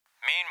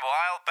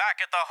Meanwhile,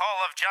 back at the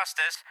Hall of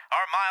Justice,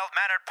 our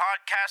mild-mannered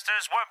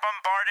podcasters were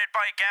bombarded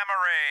by gamma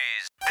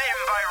rays,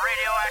 bitten by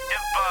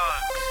radioactive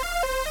bugs,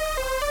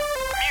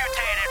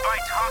 mutated by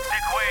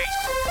toxic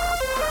waste,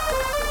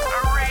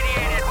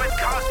 irradiated with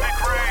cosmic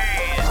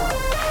rays,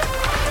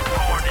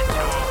 born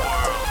into a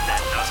world that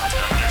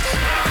doesn't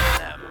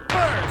understand them.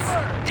 First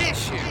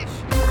issue.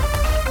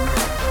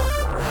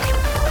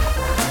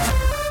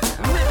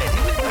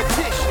 Limited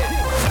edition.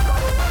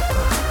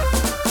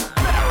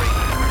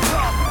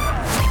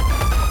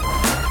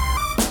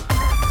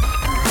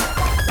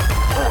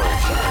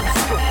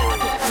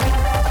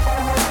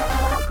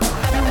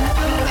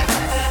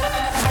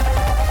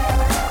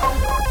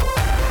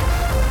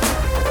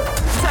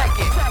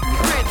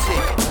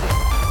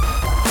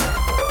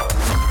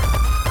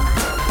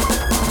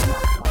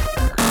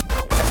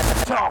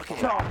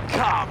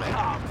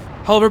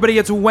 Hello everybody,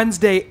 it's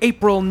Wednesday,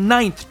 April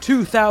 9th,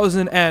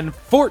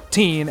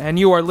 2014, and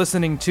you are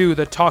listening to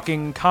the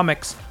Talking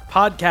Comics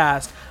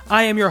podcast.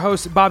 I am your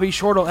host, Bobby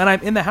Shortle, and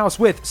I'm in the house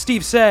with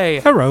Steve Say.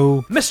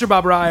 Hello. Mr.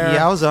 Bob Ryer.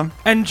 Yowza.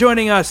 And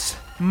joining us,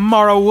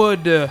 Mara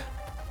Wood.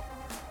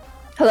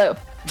 Hello.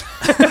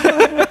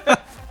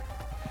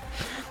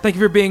 Thank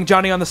you for being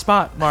Johnny on the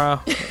spot,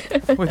 Mara,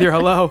 with your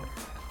hello.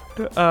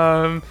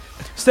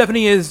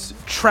 Stephanie is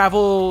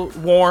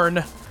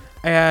travel-worn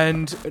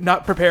and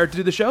not prepared to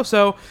do the show,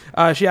 so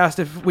she asked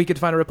if we could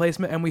find a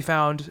replacement, and we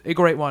found a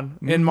great one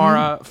in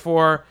Mara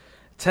for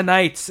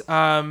tonight.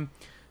 I'm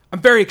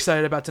very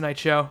excited about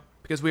tonight's show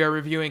because we are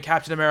reviewing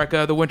Captain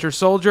America: The Winter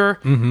Soldier,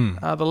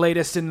 the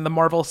latest in the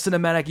Marvel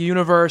Cinematic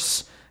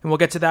Universe, and we'll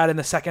get to that in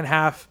the second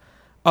half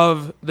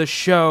of the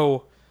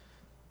show.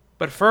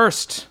 But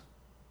first,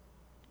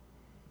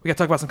 we got to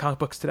talk about some comic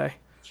books today.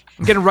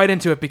 I'm getting right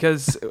into it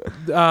because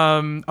I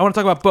want to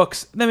talk about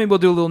books, then maybe we'll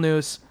do a little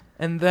news,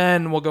 and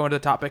then we'll go into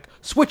the topic.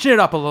 Switching it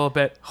up a little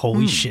bit.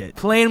 Holy shit.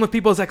 Playing with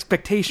people's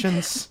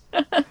expectations.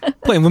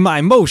 Playing with my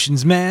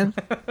emotions, man.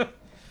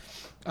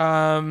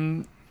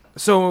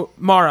 So,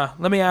 Mara,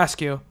 let me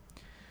ask you.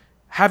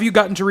 Have you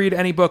gotten to read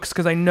any books?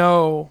 Because I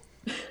know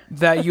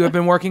that you have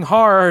been working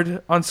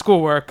hard on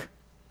schoolwork.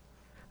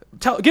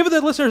 Give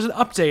the listeners an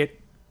update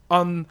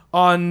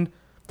on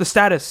the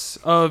status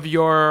of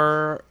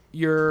your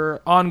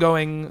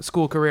ongoing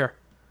school career.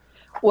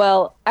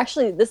 Well,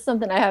 actually, this is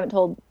something I haven't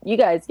told you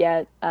guys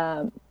yet.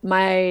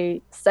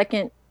 My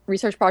second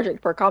research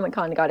project for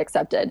Comic-Con got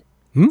accepted.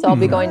 So I'll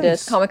be going to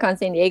Comic-Con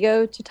San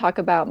Diego to talk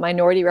about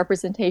minority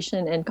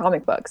representation in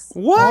comic books.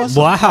 What?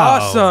 Wow.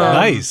 Awesome. So,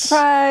 Nice.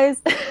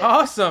 Surprise.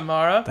 Awesome,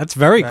 Mara. That's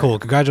very cool.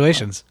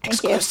 Congratulations.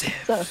 Thank you.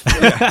 So,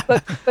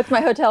 booked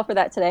my hotel for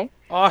that today.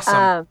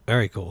 Awesome.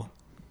 Very cool.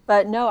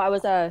 But no, I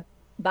was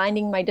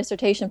binding my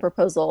dissertation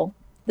proposal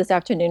this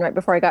afternoon right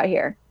before I got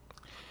here.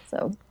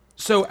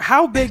 So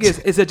how big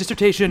is a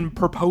dissertation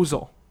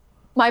proposal?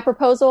 My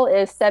proposal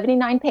is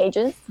 79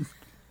 pages.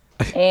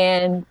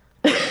 And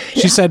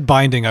She said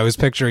binding. I was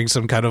picturing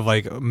some kind of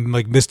like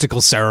mystical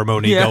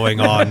ceremony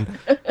going on.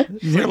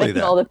 making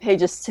all the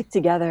pages stick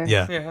together.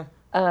 Yeah.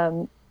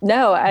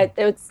 No,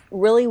 it's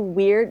really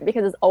weird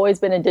because it's always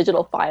been a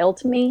digital file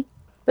to me,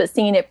 but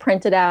seeing it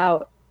printed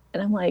out,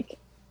 and I'm like,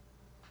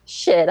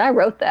 shit, I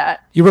wrote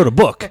that. You wrote a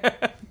book.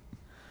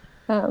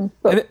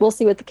 But we'll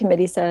see what the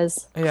committee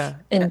says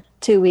in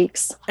 2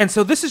 weeks. And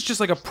so this is just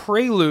like a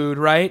prelude,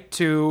 right,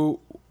 to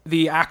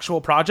the actual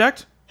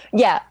project?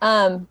 Yeah.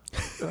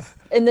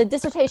 In the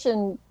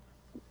dissertation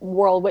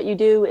world, what you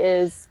do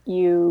is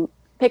you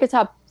pick a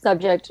top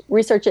subject,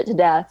 research it to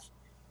death,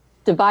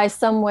 devise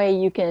some way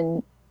you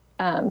can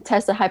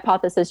test a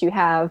hypothesis you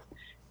have,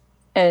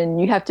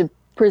 and you have to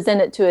present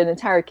it to an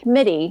entire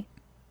committee,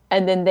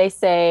 and then they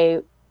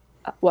say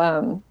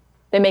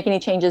they make any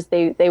changes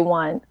they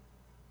want,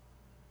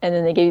 and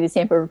then they give you the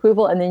stamp of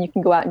approval, and then you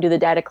can go out and do the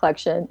data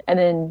collection, and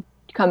then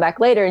you come back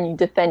later and you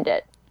defend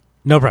it.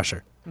 No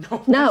pressure.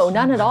 No,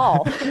 none at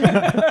all.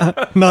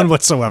 None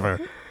whatsoever.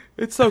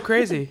 It's so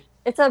crazy.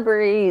 It's a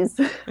breeze.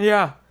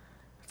 Yeah.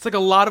 It's like a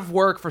lot of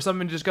work for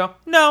someone to just go,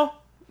 no.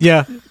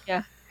 Yeah.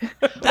 Yeah.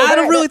 I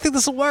don't really think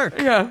this will work.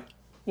 Yeah.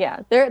 Yeah.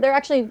 They're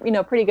actually,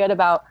 pretty good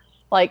about,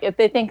 like, if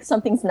they think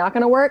something's not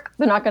going to work,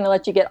 they're not going to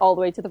let you get all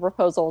the way to the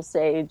proposal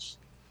stage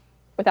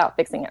without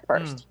fixing it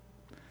first.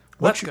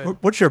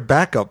 What's your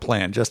backup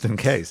plan, just in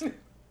case?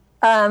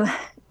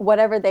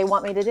 Whatever they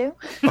want me to do.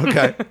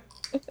 Okay.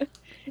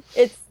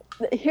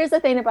 Here's the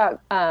thing about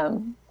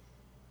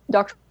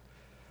doctor,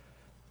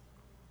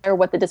 or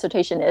what the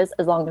dissertation is,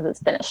 as long as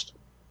it's finished.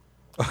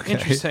 Okay.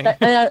 Interesting.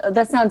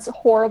 That sounds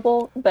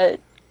horrible, but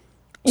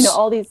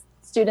all these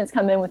students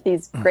come in with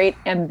these great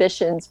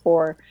ambitions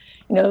for,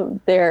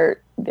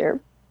 their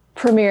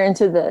premiere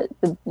into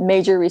the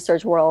major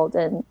research world,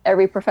 and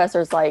every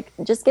professor's like,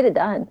 just get it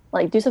done.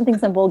 Like, do something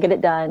simple, get it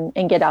done,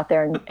 and get out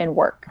there and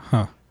work.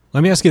 Huh.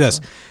 Let me ask you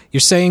this.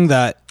 You're saying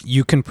that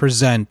you can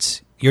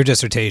present your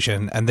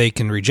dissertation and they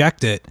can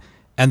reject it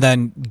and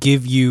then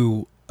give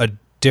you a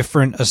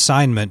different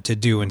assignment to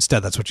do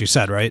instead. That's what you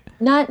said, right?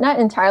 Not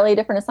entirely a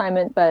different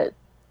assignment, but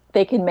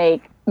they can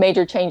make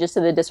major changes to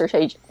the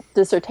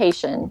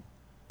dissertation.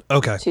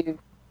 Okay. To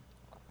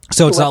So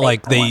So it's what not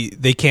like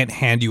want. they can't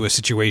hand you a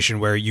situation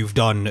where you've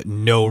done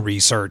no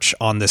research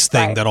on this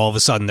thing Right. that all of a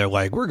sudden they're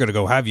like, we're going to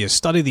go have you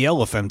study the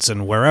elephants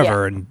and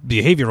wherever and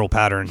behavioral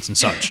patterns and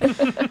such.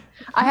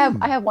 I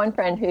have one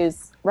friend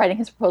who's writing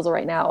his proposal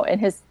right now, and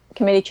his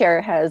committee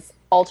chair has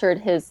altered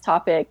his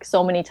topic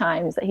so many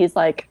times that he's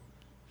like,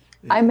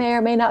 I may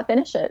or may not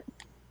finish it.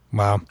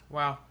 Wow.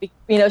 Wow.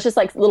 It's just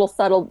like little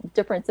subtle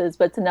differences,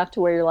 but it's enough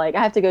to where you're like,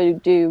 I have to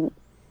go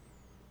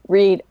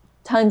read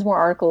tons more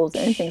articles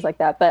and things like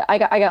that. But I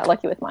got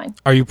lucky with mine.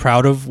 Are you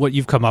proud of what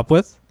you've come up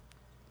with?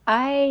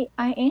 I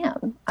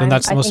am. Then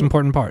that's the I most think-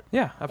 important part.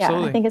 Yeah, Yeah,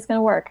 absolutely. I think it's going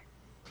to work.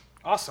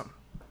 Awesome.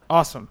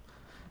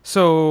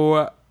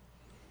 So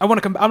I'm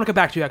gonna come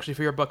back to you actually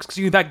for your books, because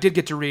you in fact did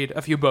get to read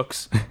a few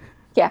books,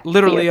 Yeah.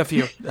 literally a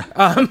few,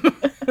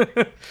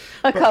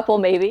 A couple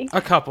maybe. a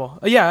couple.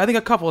 Yeah, I think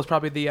a couple is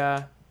probably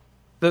the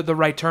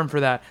right term for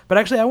that. But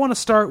actually, I want to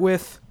start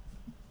with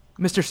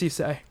Mr.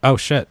 Cisse. Oh,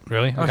 shit.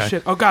 Really? Oh Okay.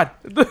 shit! Oh god!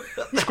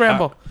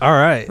 Scramble. All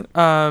right.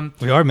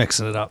 We are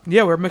mixing it up.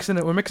 Yeah, we're mixing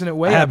it. We're mixing it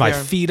way I had up my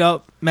here. feet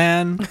up,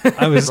 man.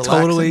 I was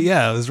Relaxing.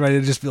 I was ready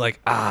to just be like,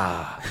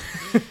 All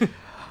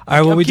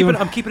right, what I'm we keeping,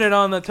 doing? I'm keeping it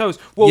on the toes.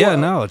 Well, Yeah,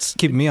 no, it's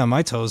keeping me on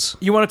my toes.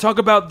 You want to talk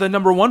about the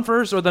number 1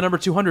 first, or the number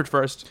 200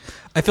 first?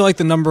 I feel like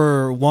the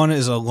number 1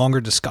 is a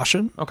longer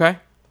discussion. Okay,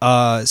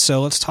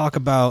 So let's talk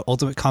about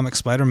Ultimate Comic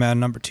Spider-Man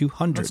number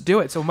 200. let's do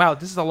it. So wow,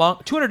 this is a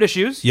long 200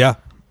 issues. Yeah.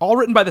 All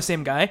written by the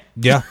same guy.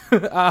 Yeah.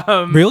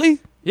 Really?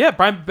 Yeah,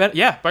 Brian Michael Bendis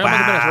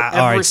wrote every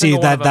All right. See,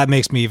 single one of them. that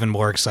makes me even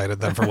more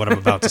excited than for what I'm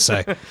about to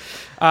say.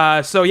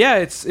 So yeah,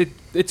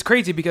 it's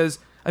crazy because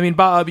I mean,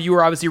 Bob, you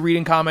were obviously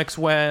reading comics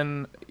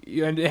when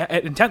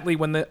intently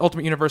when the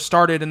Ultimate Universe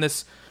started, and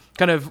this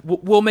kind of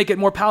we'll make it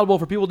more palatable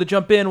for people to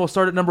jump in. We'll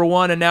start at number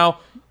 1, and now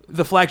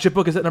the flagship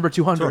book is at number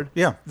 200.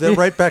 Yeah, they're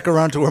right back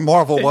around to where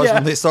Marvel was Yeah.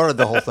 when they started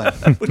the whole thing,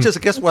 which is, I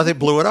guess, why they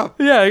blew it up.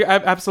 Yeah,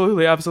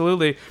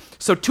 absolutely.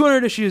 So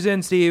 200 issues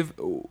in, Steve.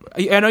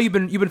 I know you've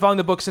been following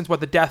the book since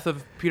the death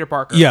of Peter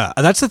Parker. Yeah,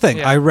 that's the thing.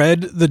 Yeah. I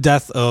read The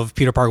Death of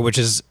Peter Parker, which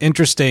is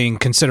interesting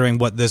considering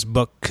what this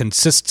book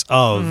consists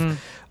of.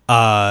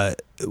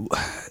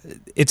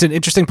 It's an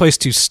interesting place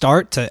to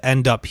start to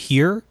end up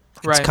here.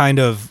 It's Right. kind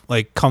of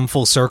like come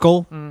full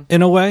circle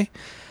in a way.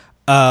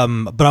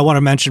 But I want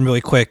to mention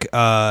really quick,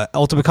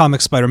 Ultimate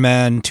Comics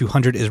Spider-Man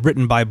 200 is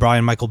written by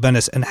Brian Michael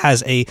Bendis and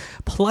has a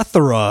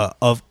plethora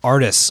of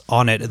artists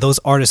on it. Those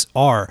artists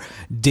are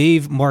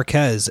Dave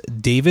Marquez,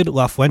 David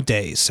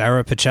LaFuente,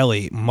 Sarah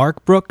Pichelli,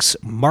 Mark Brooks,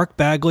 Mark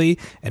Bagley,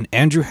 and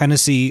Andrew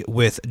Hennessy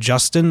with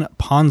Justin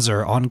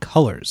Ponzer on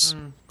colors.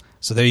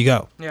 So there you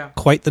go. Yeah.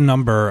 Quite the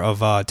number of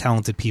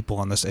talented people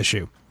on this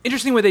issue.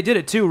 Interesting way they did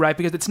it too, right?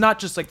 Because it's not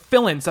just like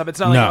fill-in stuff.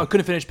 It's not like No. I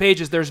couldn't finish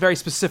pages. There's very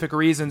specific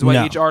reasons why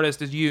No. each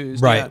artist is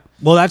used. Right. Yeah.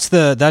 Well, that's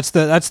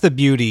the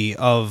beauty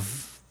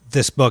of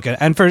this book,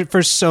 and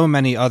for so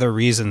many other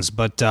reasons.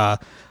 But I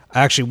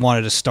actually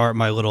wanted to start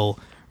my little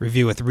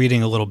review with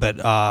reading a little bit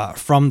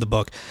from the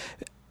book.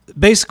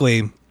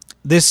 Basically,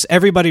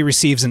 everybody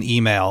receives an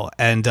email,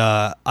 and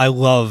I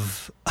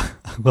love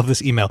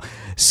this email: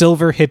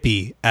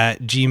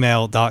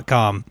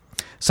 silverhippie@gmail.com.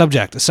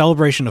 Subject: a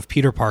celebration of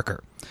Peter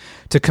Parker.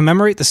 To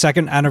commemorate the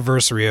 2nd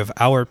anniversary of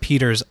our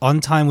Peter's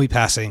untimely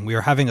passing, we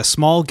are having a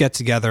small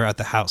get-together at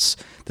the house.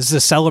 This is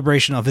a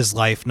celebration of his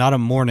life, not a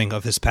mourning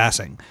of his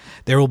passing.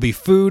 There will be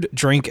food,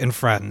 drink, and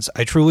friends.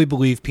 I truly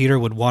believe Peter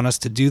would want us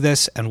to do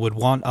this and would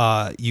want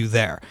you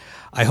there.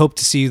 I hope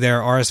to see you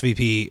there,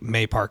 RSVP,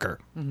 May Parker.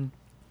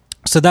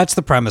 So that's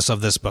the premise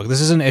of this book.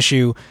 This is an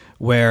issue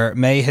where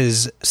May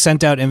has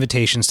sent out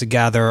invitations to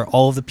gather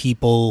all of the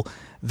people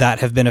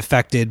that have been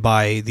affected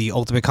by the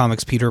Ultimate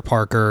Comics Peter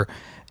Parker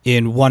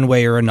in one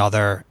way or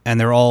another, and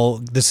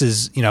this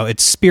is,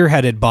 it's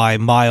spearheaded by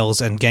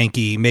Miles and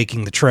Genki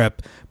making the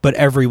trip, but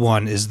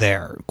everyone is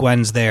there.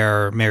 Gwen's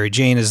there, Mary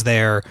Jane is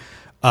there,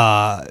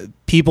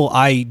 people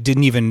I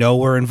didn't even know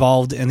were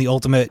involved in the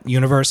Ultimate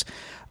Universe,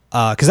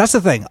 because that's the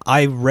thing.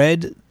 I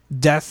read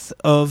Death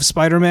of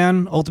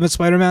Spider-Man, Ultimate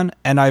Spider-Man,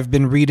 and I've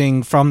been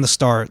reading from the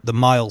start the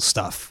Miles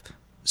stuff.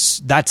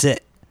 That's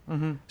it.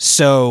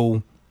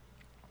 So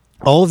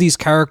all of these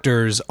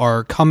characters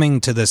are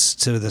coming to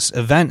this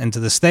event and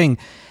to this thing,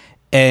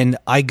 and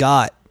I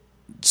got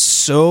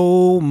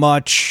so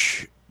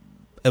much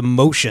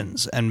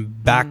emotions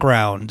and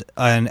background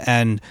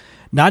and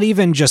not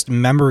even just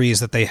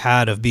memories that they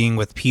had of being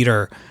with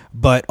Peter,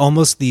 but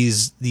almost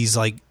these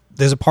like,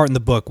 there's a part in the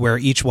book where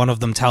each one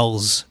of them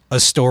tells a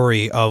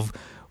story of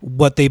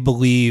what they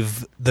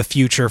believe the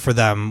future for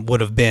them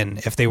would have been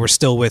if they were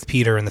still with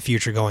Peter in the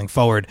future going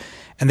forward,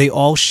 and they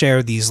all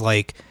share these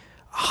like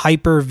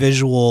hyper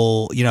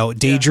visual,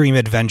 daydream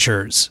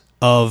adventures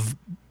of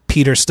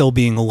Peter still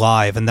being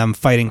alive and them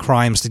fighting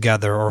crimes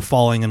together or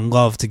falling in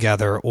love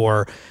together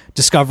or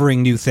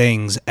discovering new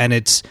things. And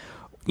it's,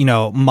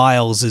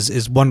 Miles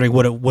is wondering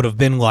what it would have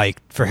been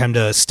like for him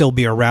to still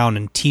be around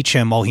and teach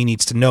him all he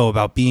needs to know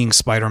about being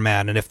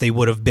Spider-Man. And if they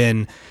would have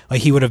been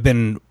like, he would have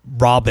been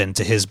Robin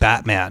to his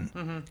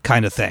Batman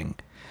kind of thing.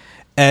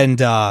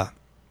 And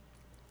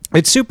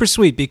it's super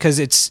sweet because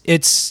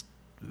it's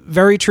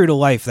very true to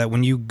life that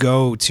when you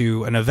go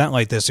to an event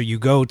like this, or you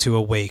go to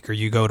a wake, or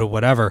you go to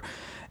whatever,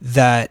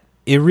 that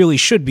it really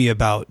should be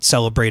about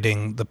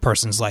celebrating the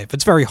person's life.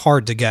 It's very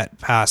hard to get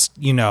past,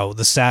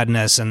 the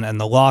sadness and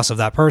the loss of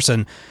that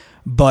person.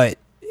 But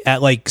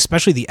at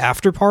especially the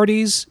after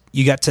parties,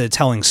 you get to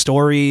telling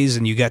stories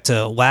and you get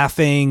to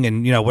laughing,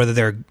 and, whether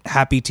they're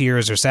happy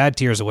tears or sad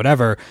tears or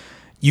whatever,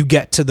 you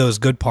get to those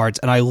good parts.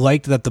 And I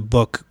liked that the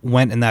book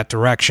went in that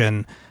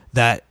direction,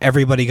 that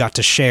everybody got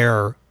to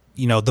share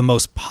the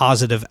most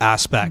positive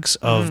aspects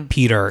of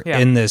Peter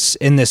in this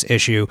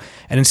issue.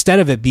 And instead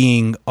of it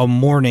being a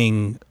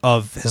mourning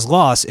of his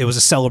loss, it was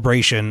a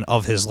celebration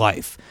of his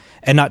life.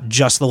 And not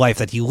just the life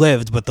that he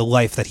lived, but the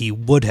life that he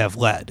would have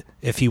led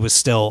if he was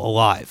still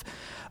alive.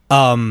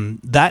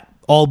 That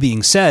all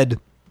being said,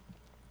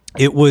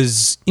 it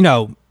was,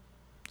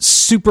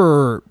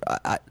 super...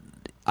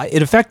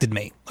 it affected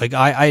me.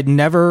 I had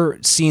never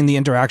seen the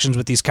interactions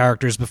with these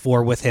characters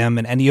before with him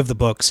in any of the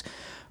books,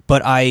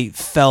 but I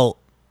felt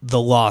the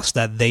loss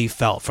that they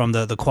felt from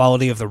the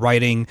quality of the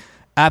writing.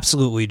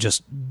 Absolutely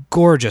just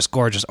gorgeous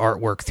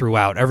artwork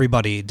throughout.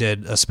 Everybody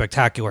did a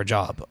spectacular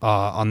job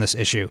on this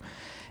issue.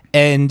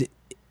 And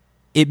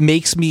it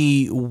makes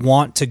me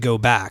want to go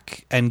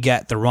back and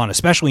get the run,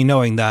 especially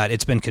knowing that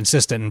it's been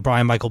consistent and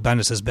Brian Michael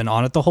Bendis has been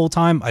on it the whole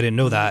time. I didn't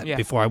know that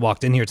before I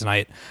walked in here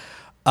tonight.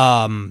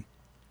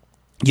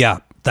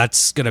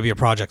 That's going to be a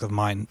project of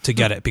mine to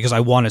get it, because I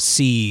want to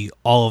see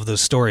all of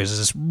those stories. There's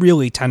this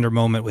really tender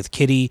moment with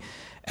Kitty,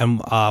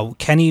 and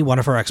Kenny, one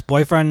of her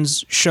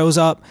ex-boyfriends, shows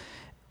up.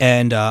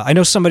 And I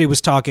know somebody was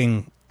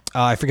talking,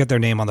 I forget their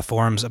name on the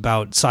forums,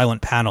 about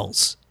silent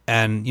panels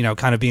and,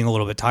 kind of being a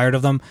little bit tired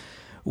of them.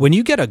 When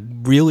you get a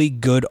really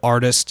good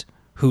artist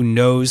who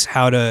knows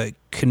how to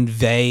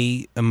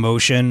convey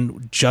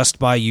emotion just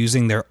by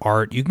using their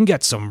art, you can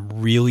get some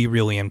really,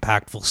 really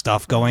impactful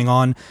stuff going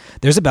on.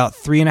 There's about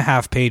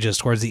 3.5 pages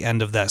towards the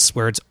end of this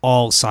where it's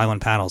all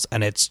silent panels,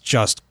 and it's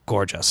just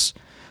gorgeous.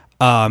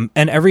 And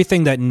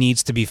everything that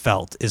needs to be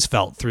felt is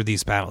felt through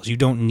these panels. You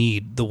don't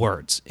need the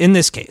words. In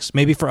this case,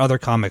 maybe for other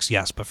comics,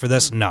 yes, but for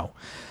this, no.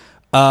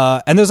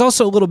 And there's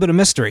also a little bit of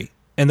mystery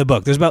in the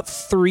book. There's about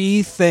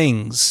 3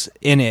 things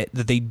in it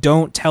that they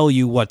don't tell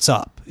you what's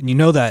up. And you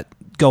know that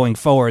going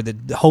forward,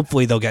 that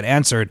hopefully they'll get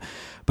answered.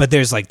 But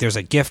there's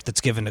a gift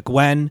that's given to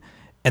Gwen,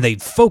 and they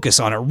focus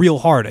on it real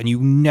hard, and you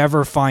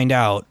never find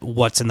out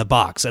what's in the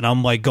box. And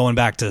I'm going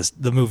back to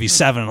the movie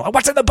 7,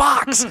 what's in the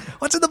box?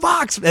 What's in the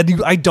box?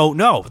 And I don't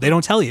know. They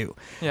don't tell you.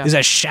 Yeah. There's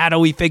a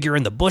shadowy figure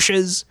in the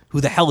bushes. Who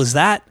the hell is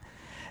that?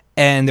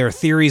 And there are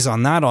theories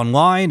on that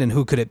online, and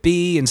who could it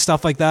be, and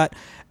stuff like that.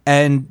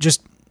 And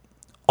just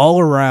all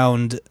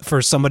around,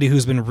 for somebody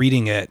who's been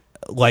reading it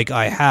like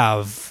I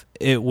have,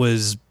 it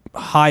was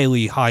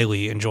highly,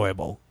 highly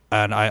enjoyable.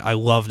 And I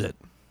loved it.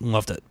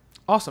 Loved it.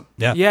 Awesome.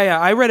 Yeah.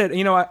 I read it.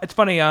 It's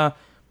funny. I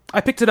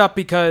picked it up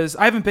because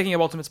I haven't been picking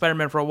up Ultimate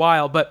Spider-Man for a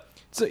while, but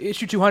it's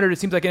issue 200. It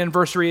seems like an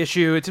anniversary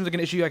issue. It seems like an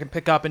issue I can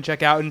pick up and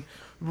check out. And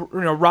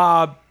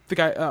Rob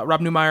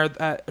Newmeyer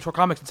at Tor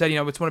Comics said,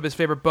 it's one of his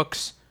favorite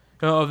books.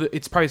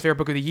 It's probably his favorite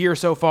book of the year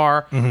so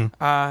far.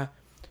 Mm-hmm.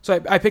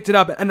 So I picked it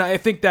up, and I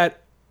think that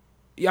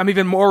I'm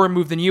even more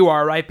removed than you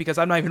are, right? Because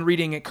I'm not even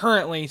reading it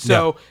currently,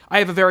 so I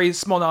have a very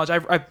small knowledge.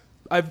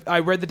 I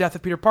read The Death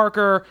of Peter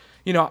Parker.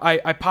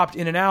 I popped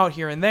in and out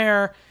here and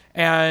there,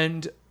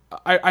 and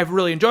I've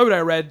really enjoyed what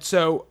I read.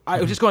 So I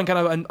was just going kind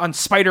of on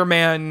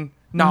Spider-Man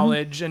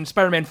knowledge and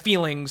Spider-Man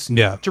feelings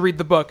to read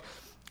the book.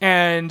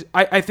 And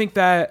I think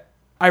that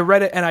I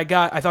read it and I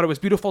thought it was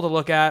beautiful to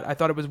look at. I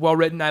thought it was well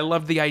written. I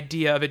loved the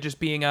idea of it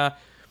just being a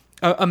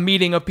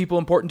meeting of people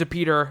important to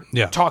Peter,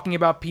 talking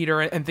about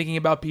Peter and thinking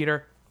about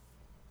Peter.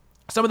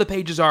 Some of the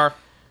pages are,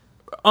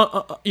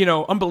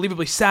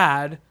 unbelievably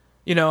sad.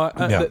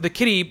 The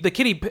kitty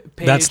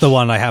page. That's the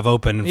one I have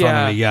open in front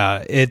of me.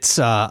 Yeah, it's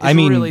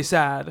really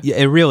sad. Yeah,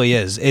 it really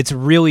is. It's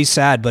really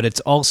sad, but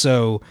it's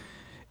also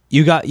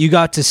you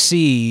got to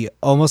see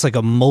almost like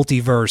a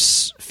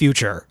multiverse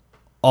future,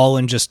 all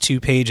in just 2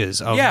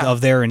 pages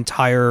of their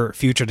entire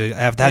future to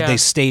have they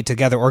stayed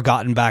together or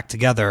gotten back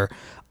together.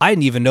 I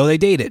didn't even know they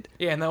dated.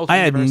 Yeah, and I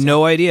had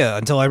no idea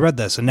until I read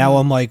this, and now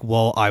I'm like,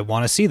 well, I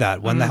want to see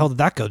that. When the hell did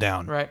that go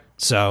down? Right.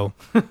 So,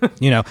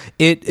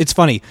 it's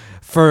funny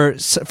for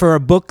a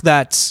book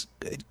that's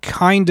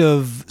kind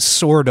of,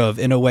 sort of,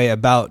 in a way,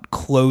 about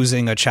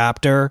closing a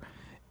chapter.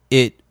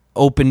 It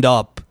opened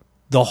up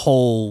the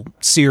whole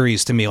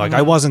series to me. Like,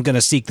 I wasn't going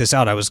to seek this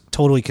out. I was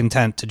totally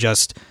content to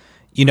just,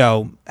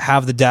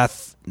 have the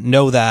death,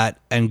 know that,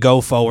 and go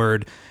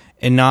forward,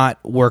 and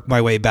not work my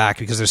way back,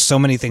 because there's so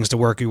many things to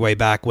work your way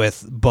back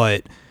with.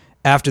 But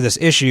after this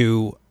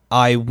issue,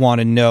 I want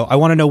to know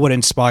what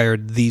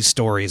inspired these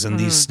stories and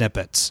these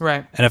snippets.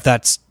 Right. And if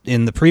that's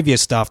in the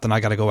previous stuff, then I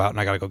got to go out and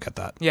I got to go get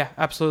that. Yeah,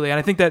 absolutely. And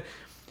I think that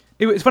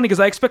it's funny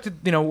because I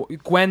expected,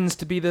 Gwen's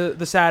to be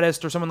the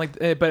saddest or someone like,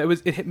 but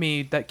it hit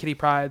me that Kitty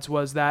Pryde's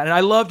was that. And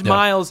I loved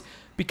Miles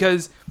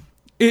because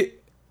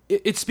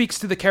it speaks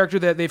to the character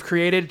that they've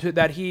created,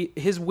 that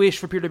his wish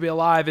for Peter to be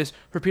alive is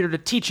for Peter to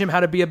teach him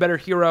how to be a better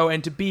hero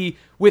and to be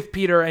with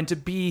Peter and to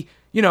be,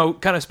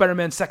 kind of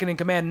Spider-Man's second in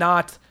command.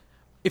 Not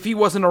if he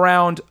wasn't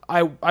around,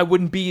 I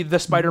wouldn't be the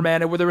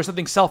Spider-Man. Where there was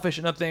something selfish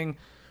and nothing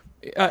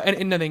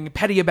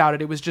petty about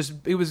it. It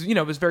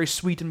was very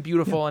sweet and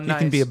beautiful and you nice.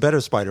 can be a better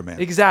Spider-Man.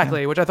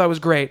 Exactly, which I thought was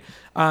great.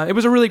 It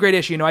was a really great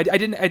issue. I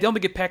don't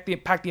think it packed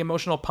the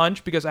emotional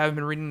punch because I haven't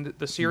been reading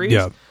the series.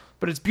 Yeah.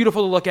 But it's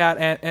beautiful to look at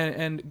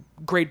and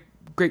great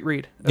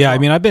read. Yeah, well.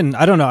 I mean,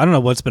 I don't know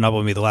what's been up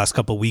with me the last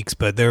couple of weeks,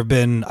 but I've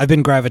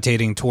been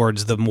gravitating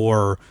towards the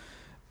more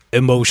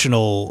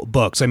emotional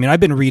books. I mean, I've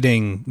been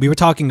reading. We were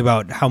talking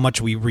about how much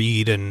we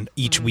read and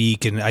each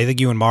week, and I think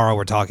you and Mara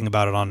were talking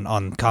about it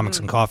on Comics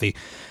and Coffee.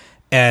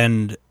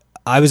 And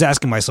I was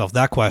asking myself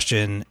that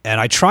question, and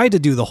I tried to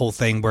do the whole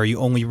thing where you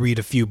only read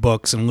a few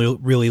books and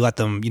really let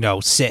them,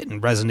 sit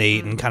and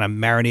resonate and kind of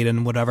marinate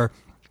in whatever.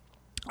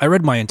 I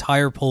read my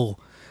entire pull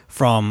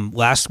from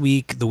last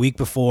week, the week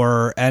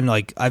before, and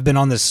I've been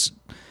on this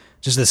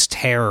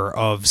tear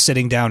of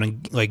sitting down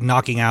and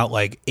knocking out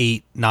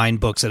 8-9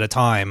 books at a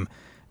time,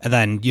 and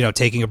then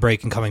taking a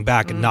break and coming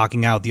back and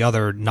knocking out the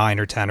other 9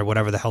 or 10 or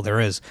whatever the hell there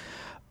is.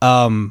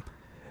 But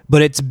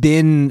it's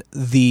been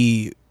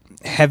the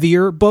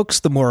heavier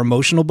books, the more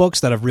emotional books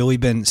that have really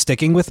been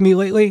sticking with me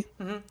lately.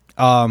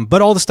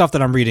 But all the stuff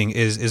that I'm reading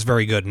is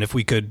very good. And if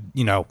we could,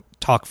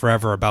 talk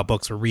forever about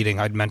books we're reading,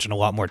 I'd mention a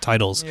lot more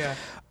titles. Yeah.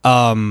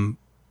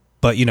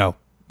 But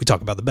we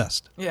talk about the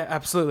best. Yeah,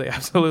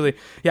 absolutely.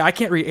 Yeah, I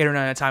can't read 8 or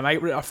 9 at a time. I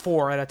read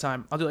 4 at a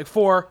time. I'll do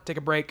 4, take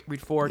a break,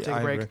 read 4, take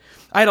a break. Agree.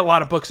 I had a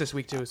lot of books this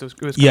week too, so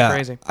it was kind of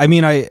crazy. I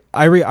mean,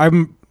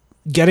 I'm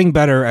getting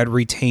better at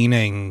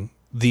retaining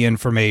the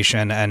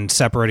information and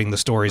separating the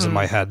stories in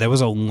my head. There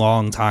was a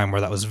long time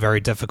where that was very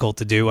difficult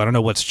to do. I don't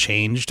know what's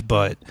changed,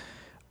 but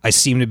I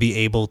seem to be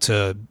able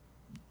to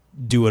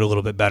do it a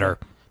little bit better.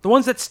 The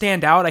ones that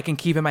stand out, I can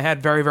keep in my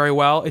head very, very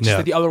well. It's just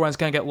that the other ones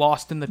kind of get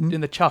lost in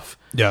the chuff.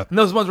 Yeah. And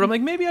those ones where I'm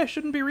like, maybe I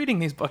shouldn't be reading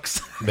these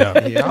books. Yeah.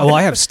 Well,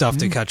 I have stuff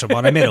to catch up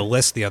on. I made a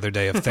list the other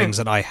day of things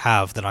that I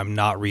have that I'm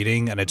not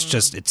reading, and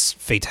it's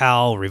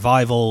Fatale,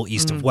 Revival,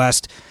 East of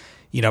West.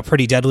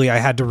 Pretty Deadly I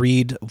had to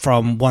read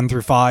from 1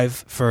 through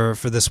 5 for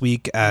this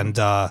week, and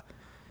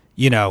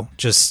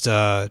just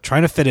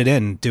trying to fit it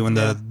in, doing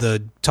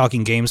the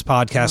Talking Games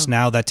podcast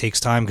now. That takes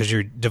time because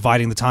you're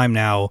dividing the time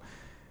now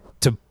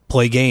to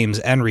play games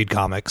and read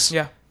comics.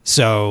 Yeah.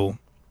 So,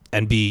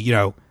 and be,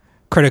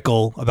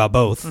 critical about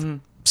both.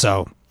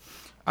 So,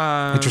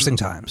 interesting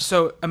times.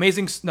 So,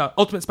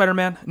 Ultimate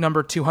Spider-Man,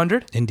 number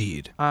 200.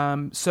 Indeed.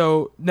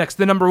 So, next,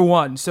 the number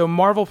 1. So,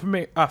 Marvel,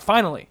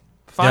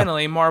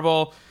 finally,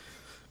 Marvel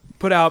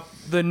put out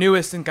the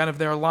newest in kind of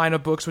their line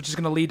of books, which is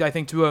going to lead, I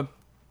think, to a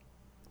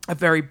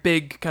very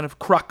big kind of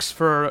crux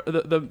for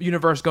the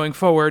universe going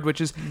forward,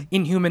 which is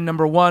Inhuman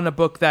number 1, a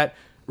book that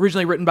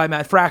originally written by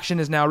Matt Fraction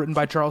is now written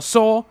by Charles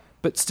Soule,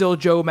 but still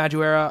Joe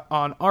Madureira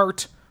on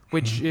art,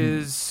 which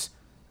is,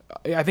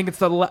 I think it's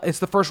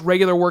the first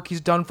regular work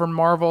he's done for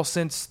Marvel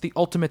since the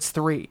Ultimates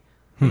 3.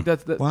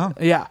 Wow.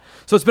 Yeah.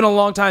 So it's been a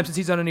long time since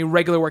he's done any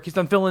regular work. He's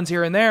done fill-ins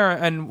here and there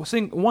and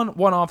seeing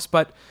one-offs,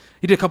 but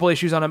he did a couple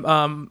issues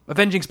on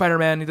Avenging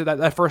Spider-Man. He did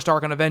that first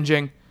arc on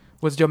Avenging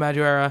was Joe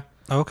Madureira.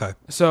 Okay.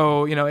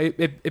 So,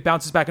 it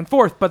bounces back and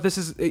forth, but this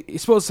is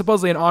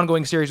supposedly an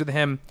ongoing series with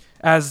him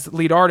as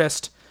lead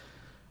artist.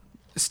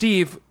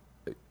 Steve,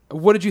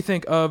 what did you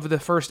think of the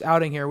first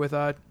outing here with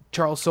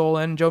Charles Soule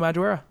and Joe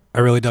Madureira? I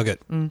really dug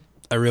it.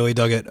 I really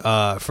dug it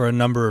for a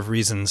number of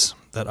reasons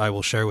that I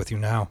will share with you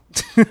now.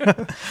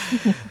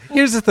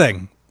 Here's the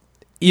thing.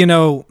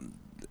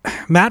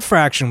 Matt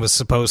Fraction was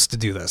supposed to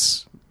do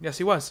this. Yes,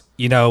 he was.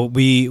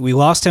 We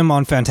lost him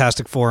on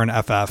Fantastic Four and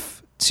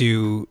FF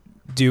to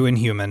do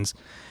Inhumans,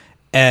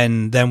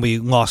 and then we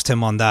lost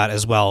him on that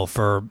as well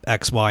for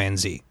X, Y, and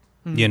Z.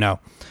 And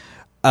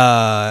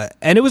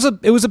it was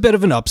a bit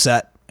of an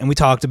upset. And we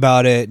talked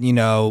about it, we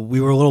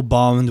were a little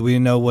bummed, we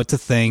didn't know what to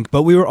think,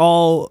 but we were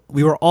all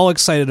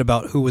excited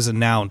about who was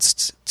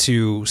announced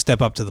to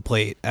step up to the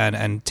plate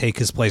and take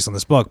his place on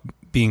this book,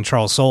 being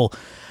Charles Soule.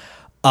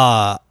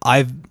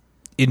 I've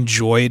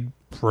enjoyed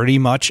pretty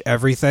much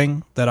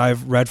everything that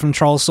I've read from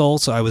Charles Soule,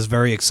 so I was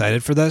very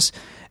excited for this.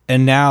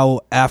 And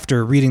now,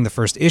 after reading the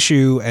first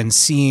issue and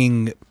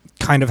seeing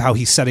kind of how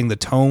he's setting the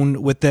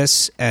tone with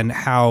this and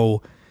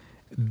how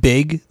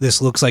big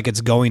this looks like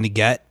it's going to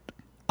get,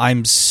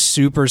 I'm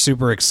super,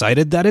 super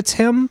excited that it's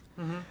him.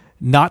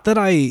 Not that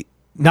I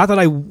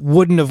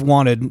wouldn't have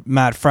wanted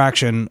Matt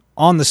Fraction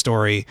on the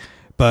story,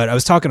 but I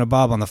was talking to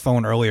Bob on the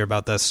phone earlier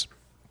about this,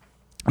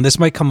 and this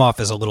might come off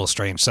as a little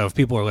strange. So if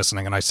people are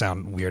listening and I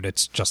sound weird,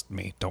 it's just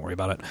me. Don't worry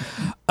about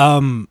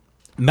it.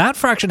 Matt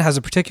Fraction has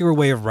a particular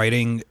way of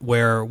writing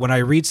where when I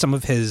read some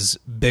of his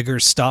bigger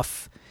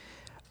stuff,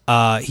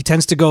 he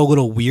tends to go a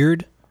little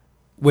weird,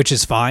 which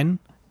is fine.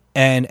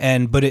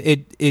 But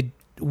it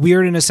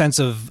weird in a sense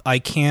of I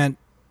can't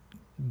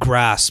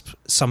grasp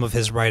some of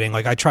his writing.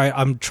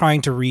 I'm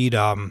trying to read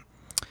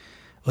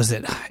was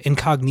it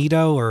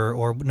Incognito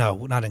or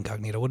no, not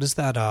Incognito. What is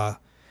that?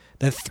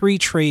 The 3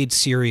 trade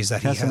series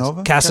that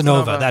Casanova?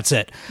 Casanova, that's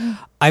it.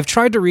 I've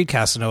tried to read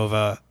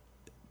Casanova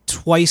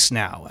twice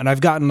now, and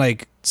I've gotten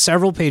like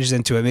several pages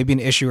into it, maybe an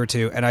issue or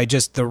two, and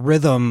the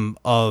rhythm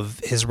of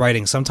his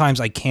writing, sometimes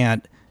I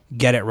can't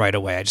get it right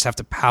away. I just have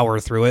to power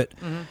through it.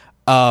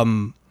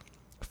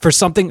 For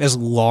something as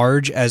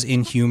large as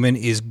Inhuman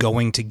is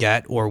going to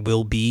get or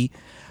will be,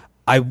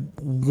 I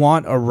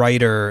want a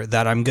writer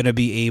that I'm going to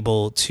be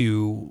able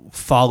to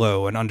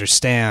follow and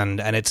understand,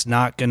 and I'm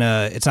not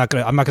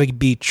going to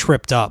be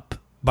tripped up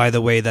by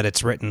the way that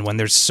it's written when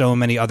there's so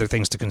many other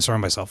things to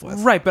concern myself with.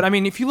 Right, but I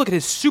mean, if you look at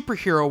his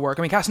superhero work,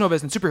 I mean, Casanova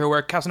isn't superhero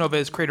work. Casanova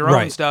is creator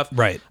own stuff.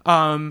 Right.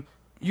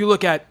 You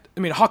look at, I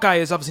mean, Hawkeye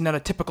is obviously not a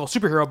typical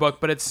superhero book,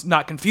 but it's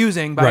not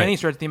confusing by any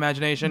stretch of the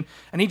imagination.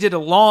 And he did a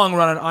long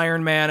run on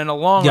Iron Man and a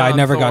long run on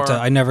Thor.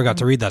 I never got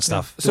to read that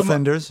stuff. So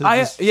Defenders?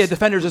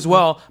 Defenders as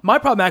well. My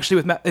problem actually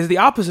with Matt is the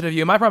opposite of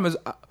you. My problem is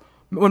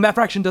when Matt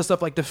Fraction does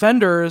stuff like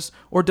Defenders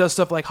or does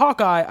stuff like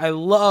Hawkeye, I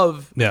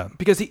love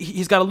because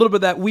he's got a little bit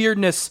of that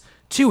weirdness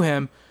to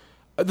him.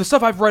 The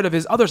stuff I've read of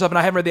his other stuff, and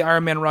I haven't read the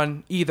Iron Man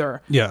run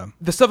either. Yeah.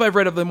 The stuff I've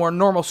read of the more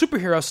normal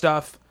superhero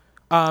stuff,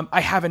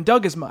 I haven't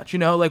dug as much. You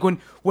know, like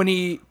when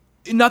he,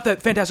 not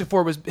that Fantastic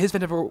Four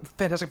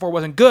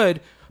wasn't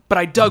good, but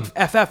I dug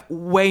FF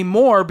way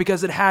more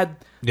because it had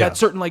that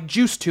certain like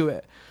juice to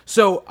it.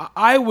 So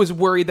I was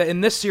worried that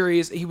in this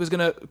series he was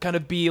going to kind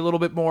of be a little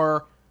bit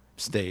more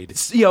stayed,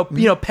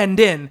 penned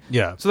in.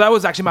 Yeah. So that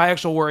was actually my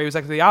actual worry. It was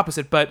actually the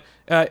opposite. But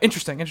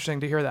interesting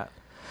to hear that.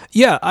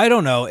 Yeah, I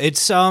don't know.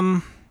 It's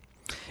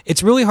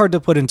really hard to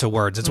put into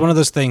words. It's one of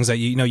those things that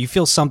you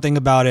feel something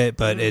about it,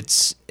 but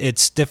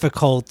it's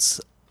difficult.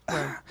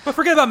 But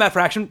forget about Matt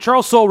Fraction.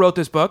 Charles Soule wrote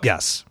this book.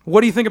 Yes.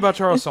 What do you think about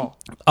Charles Soule?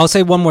 I'll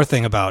say one more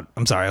thing about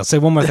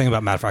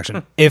Matt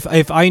Fraction.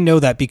 If I know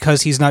that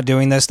because he's not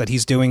doing this, that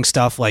he's doing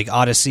stuff like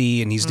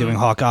Odyssey and he's doing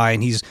Hawkeye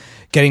and he's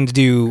getting to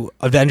do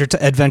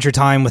Adventure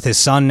Time with his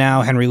son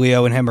now, Henry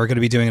Leo and him are going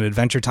to be doing an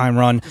Adventure Time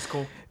run. That's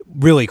cool.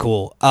 Really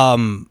cool.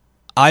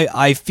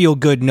 I feel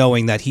good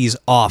knowing that he's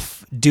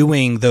off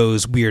doing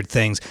those weird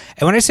things.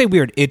 And when I say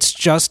weird, it's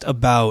just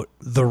about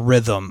the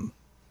rhythm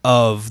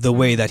of the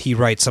way that he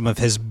writes some of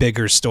his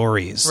bigger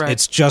stories. Right.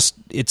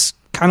 It's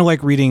kind of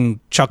like reading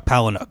Chuck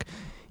Palahniuk.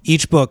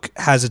 Each book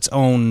has its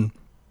own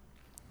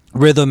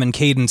rhythm and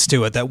cadence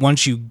to it that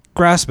once you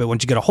grasp it,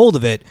 once you get a hold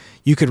of it,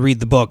 you could read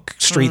the book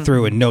straight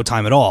through in no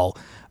time at all.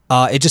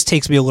 It just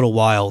takes me a little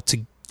while to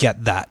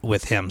get that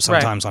with him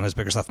sometimes on his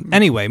bigger stuff.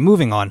 Anyway,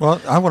 moving on.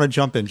 Well, I want to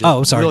jump in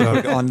really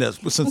quick on this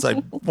since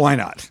why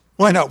not?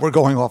 Why not? We're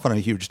going off on a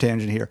huge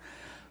tangent here.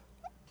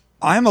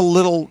 I am a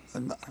little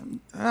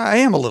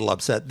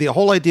upset. The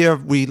whole idea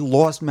of we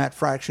lost Matt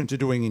Fraction to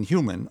doing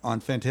Inhuman on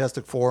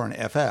Fantastic Four and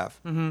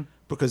FF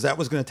because that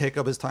was going to take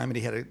up his time and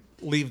he had to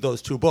leave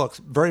those two books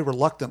very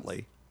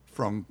reluctantly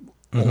from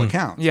all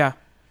accounts. Yeah.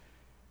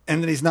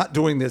 And then he's not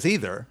doing this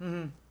either.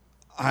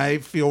 I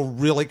feel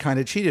really kind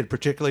of cheated,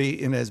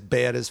 particularly in as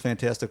bad as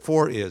Fantastic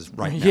Four is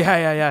right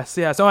now. Yeah.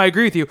 So I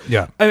agree with you.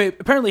 Yeah. I mean,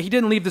 apparently he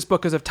didn't leave this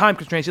book because of time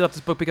constraints. He left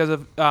this book because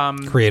of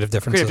creative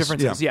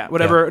differences. Yeah.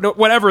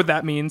 Whatever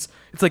that means.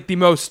 It's like the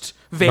most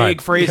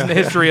vague phrase in the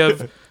history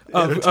of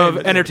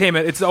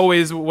entertainment. It's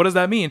always, what does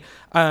that mean?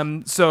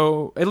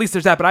 So at least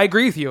there's that. But I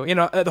agree with you. You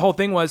know, the whole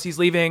thing was he's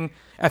leaving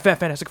FF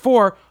Fantastic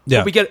Four.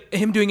 But we get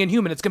him doing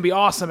Inhuman. It's going to be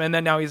awesome. And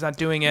then now he's not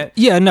doing it.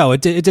 Yeah, no,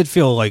 it did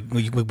feel like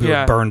we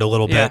were burned a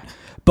little bit.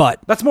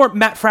 But that's more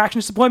Matt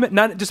Fraction's disappointment,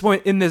 not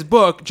disappointment in this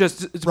book,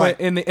 just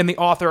in the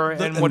author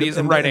and what he's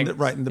writing.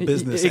 In the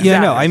business.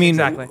 Exactly, I mean,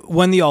 exactly.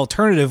 When the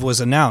alternative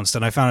was announced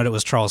and I found out it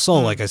was Charles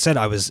Soule, like I said,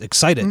 I was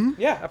excited.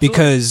 Yeah, absolutely.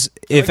 Because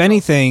if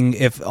anything,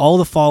 if all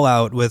the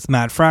fallout with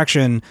Matt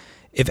Fraction,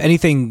 if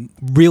anything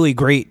really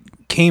great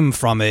came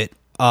from it,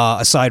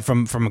 aside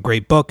from a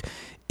great book,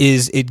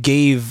 is it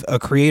gave a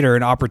creator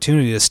an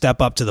opportunity to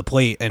step up to the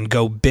plate and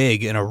go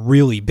big in a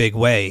really big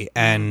way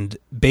and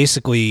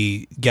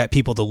basically get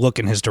people to look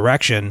in his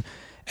direction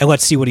and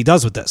let's see what he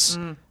does with this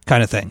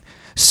kind of thing.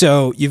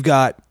 So you've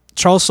got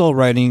Charles Soule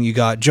writing, you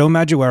got Joe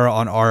Madureira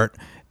on art,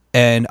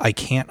 and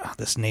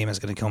this name is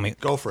going to kill me.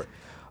 Go for it.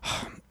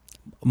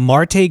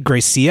 Marte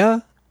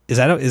Gracia? Is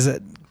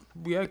it?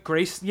 Yeah,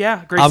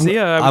 Gracia.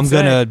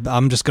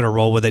 I'm just gonna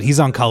roll with it.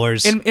 He's on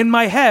colors. In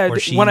my head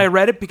when I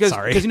read it because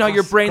you know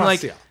your brain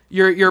Gracia.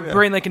 your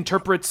brain like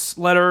interprets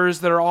letters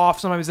that are off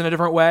sometimes in a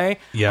different way.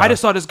 Yeah. I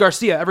just saw it as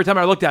Garcia every time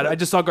I looked at it. I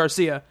just saw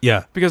Garcia.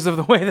 Yeah, because of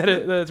the way that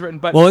it's written.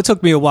 But well, it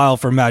took me a while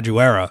for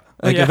Madureira.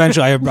 Like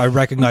eventually, I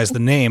recognized the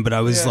name, but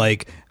I was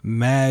like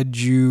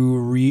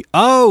Maduri.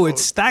 Oh,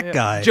 it's that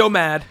guy, Joe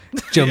Mad.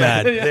 Joe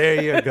Mad.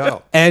 There you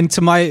go. And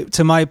to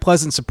my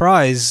pleasant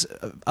surprise,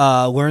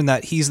 learned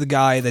that he's the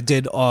guy that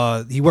did.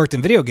 He worked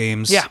in video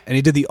games. Yeah. And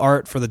he did the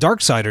art for the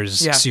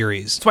Darksiders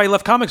series. That's why he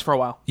left comics for a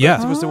while. Yeah, he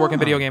was supposed to work in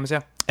video games.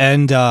 Yeah.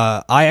 And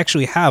I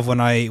actually have when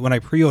I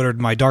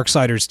pre-ordered my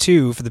Darksiders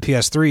 2 for the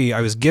PS3,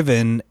 I was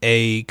given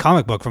a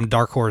comic book from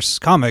Dark Horse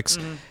Comics.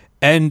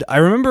 And I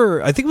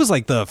remember, I think it was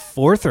like the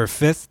 4th or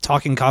 5th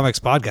Talking Comics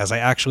podcast. I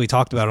actually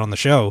talked about it on the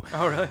show.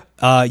 Oh, really?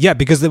 Yeah,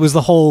 because it was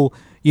the whole,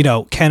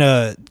 can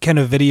a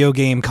video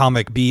game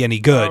comic be any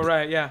good? Oh,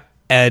 right, yeah.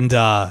 And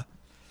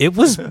it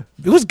was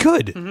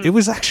good. It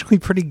was actually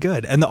pretty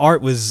good, and the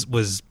art was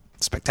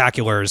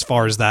spectacular as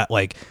far as that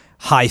like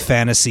high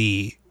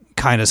fantasy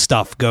kind of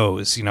stuff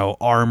goes. You know,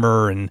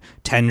 armor and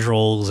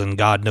tendrils and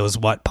God knows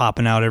what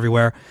popping out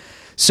everywhere.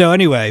 So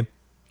anyway,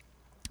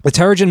 the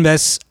Terrigen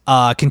Mists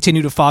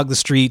continue to fog the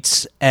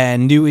streets,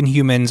 and new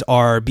Inhumans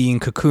are being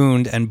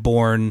cocooned and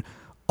born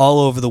all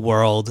over the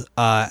world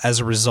as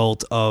a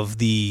result of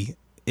the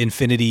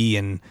Infinity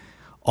and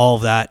all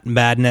of that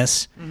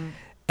madness.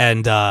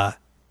 And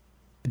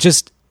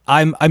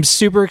I'm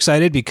super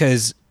excited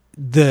because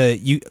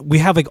we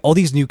have like all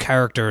these new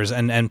characters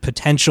and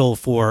potential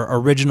for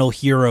original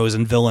heroes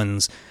and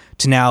villains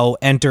to now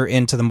enter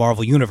into the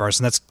Marvel universe,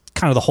 and that's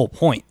kind of the whole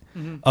point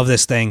of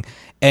this thing.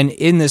 And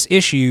in this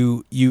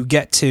issue, you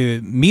get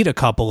to meet a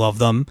couple of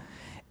them,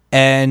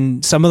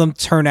 and some of them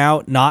turn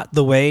out not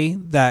the way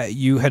that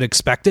you had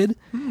expected.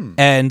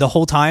 And the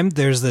whole time,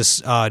 there's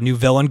this new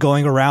villain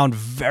going around,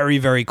 very,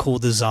 very cool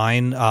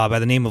design by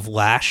the name of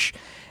Lash.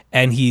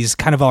 And he's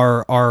kind of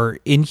our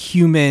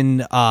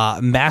Inhuman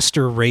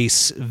master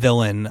race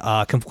villain,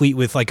 complete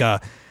with like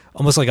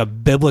almost like a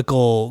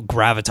biblical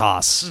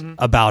gravitas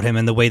about him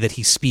and the way that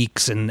he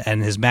speaks and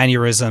his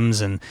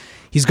mannerisms. And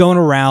he's going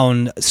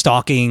around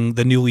stalking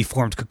the newly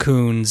formed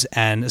cocoons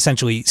and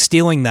essentially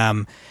stealing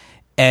them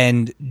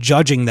and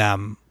judging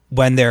them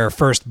when they're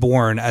first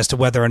born as to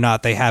whether or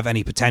not they have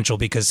any potential.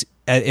 Because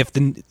if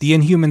the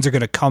Inhumans are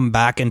going to come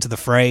back into the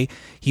fray,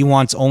 he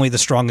wants only the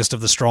strongest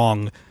of the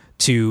strong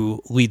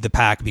to lead the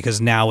pack,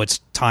 because now it's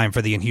time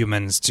for the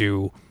Inhumans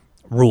to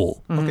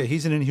rule. Okay,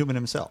 he's an Inhuman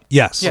himself.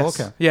 Yes. Yes.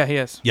 Okay. Yeah, he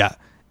is. Yeah.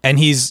 And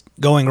he's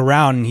going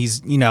around and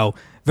he's,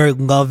 very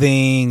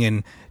loving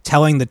and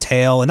telling the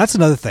tale. And that's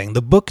another thing.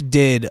 The book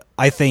did,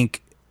 I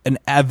think,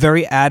 a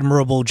very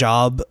admirable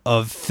job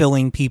of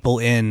filling people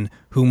in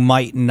who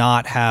might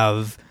not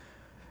have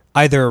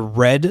either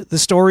read the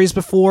stories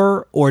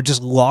before or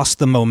just lost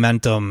the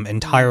momentum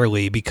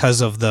entirely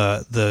because of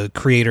the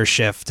creator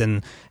shift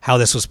and how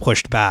this was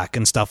pushed back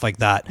and stuff like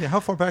that. Yeah, how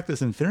far back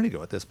does Infinity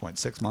go at this point?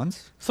 6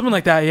 months? Something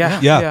like that, yeah.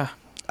 Yeah.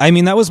 I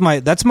mean,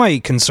 that's my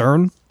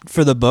concern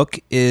for the book,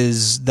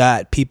 is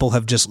that people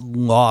have just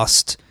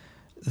lost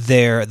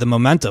the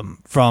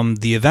momentum from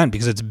the event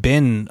because it's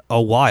been a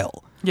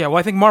while. Yeah, well,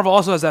 I think Marvel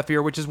also has that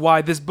fear, which is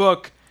why this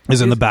book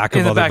is in the back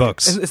of other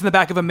books. It's in the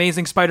back of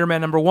Amazing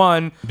Spider-Man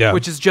 #1, Yeah.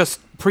 which is just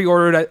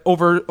pre-ordered at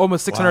over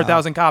almost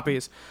 600,000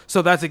 copies.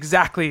 So that's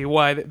exactly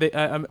why I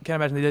can't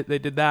imagine they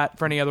did that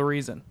for any other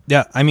reason.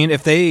 Yeah, I mean,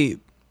 if they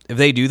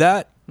do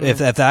that, if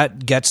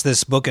that gets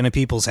this book into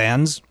people's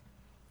hands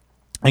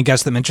and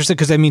gets them interested,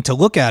 because I mean, to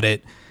look at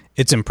it,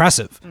 it's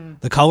impressive.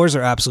 The colors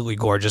are absolutely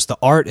gorgeous. The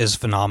art is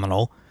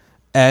phenomenal,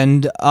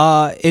 and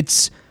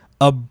it's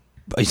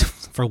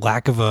for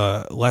lack of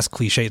a less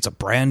cliche, it's a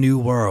brand new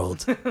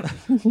world,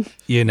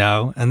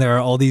 and there are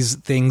all these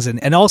things.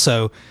 And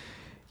also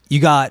you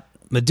got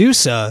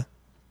Medusa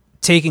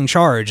taking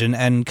charge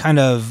and kind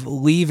of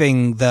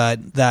leaving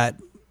that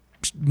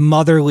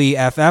motherly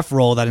FF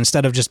role, that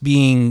instead of just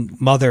being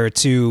mother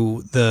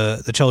to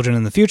the Children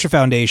in the Future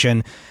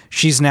Foundation,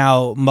 she's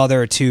now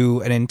mother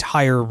to an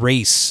entire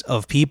race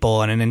of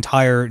people and an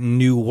entire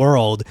new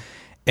world.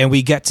 And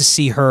we get to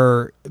see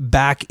her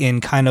back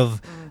in kind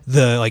of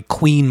the like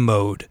queen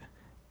mode,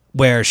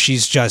 where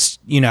she's just,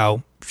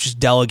 she's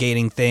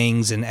delegating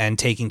things and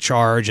taking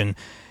charge and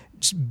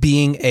just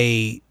being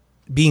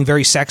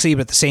very sexy,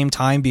 but at the same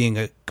time being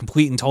a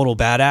complete and total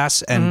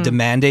badass and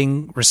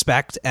demanding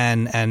respect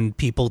and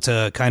people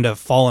to kind of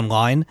fall in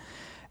line.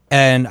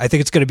 And I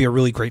think it's going to be a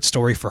really great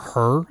story for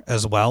her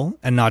as well,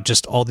 and not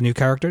just all the new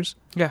characters.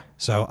 Yeah.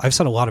 So I've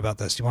said a lot about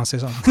this. Do you want to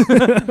say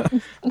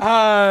something?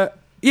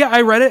 Yeah,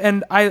 I read it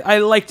and I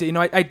liked it.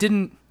 I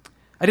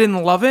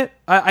didn't love it.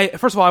 I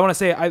first of all, I want to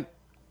say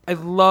I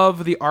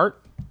love the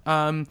art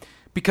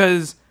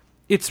because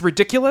it's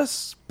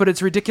ridiculous, but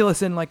it's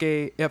ridiculous in like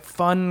a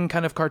fun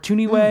kind of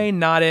cartoony way,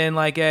 not in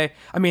like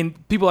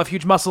people have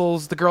huge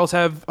muscles, the girls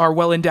are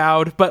well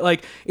endowed, but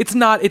like it doesn't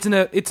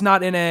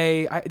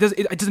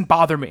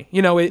bother me,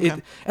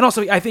 and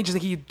also I think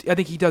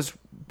he does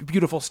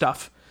beautiful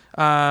stuff.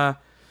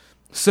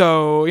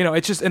 So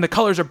it's just, and the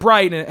colors are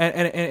bright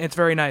and it's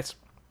very nice.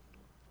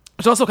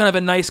 There's also kind of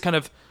a nice kind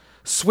of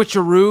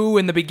switcheroo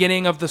in the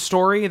beginning of the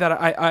story that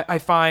I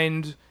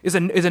find is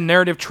a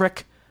narrative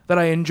trick that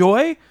I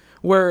enjoy,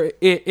 where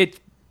it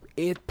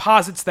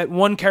posits that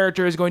one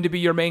character is going to be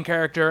your main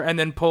character and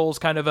then pulls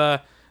the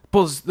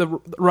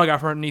rug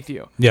out from underneath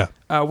you. Yeah.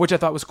 Which I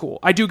thought was cool.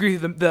 I do agree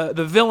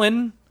the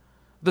villain,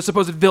 the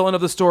supposed villain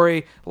of the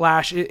story,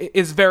 Lash,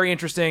 is very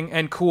interesting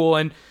and cool,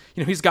 and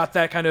he's got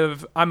that kind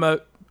of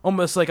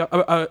almost like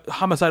a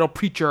homicidal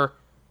preacher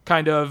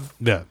kind of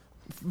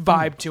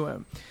vibe to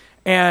him.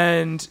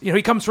 And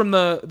he comes from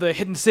the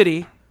hidden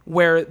city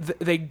where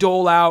they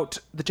dole out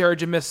the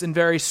Terrigen Mists in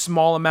very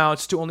small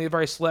amounts to only a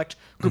very select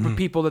group of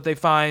people that they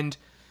find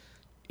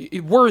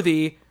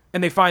worthy,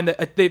 and they find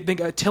that they think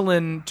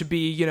Attilan to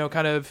be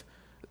kind of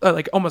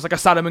like almost like a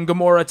Sodom and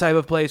Gomorrah type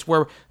of place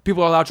where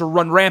people are allowed to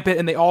run rampant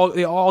and they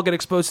all get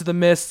exposed to the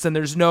mists, and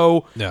there's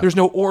no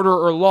order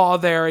or law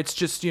there. It's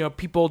just,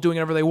 people doing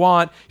whatever they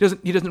want.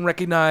 He doesn't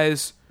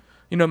recognize,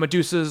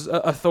 Medusa's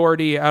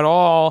authority at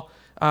all.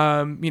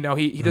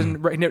 He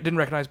didn't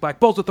recognize Black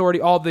Bolt's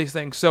authority, all of these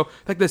things. So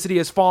like the city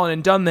has fallen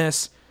and done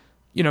this,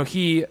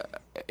 he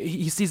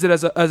sees it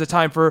as a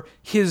time for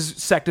his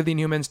sect of the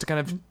Inhumans to kind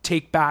of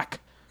take back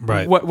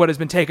what has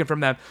been taken from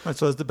them. Right,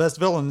 so as the best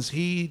villains,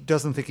 he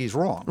doesn't think he's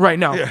wrong. Right,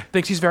 no.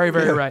 Thinks he's very,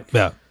 very right.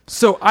 Yeah.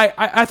 So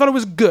I thought it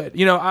was good.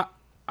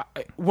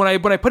 When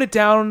I put it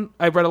down,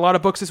 I read a lot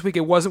of books this week.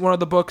 It wasn't one of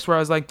the books where I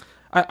was like,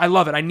 I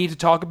love it. I need to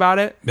talk about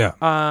it. Yeah.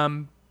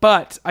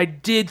 But I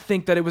did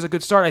think that it was a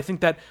good start. I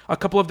think that a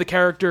couple of the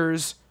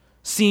characters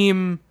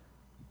seem...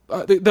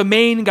 the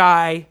main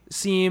guy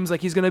seems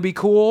like he's going to be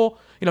cool.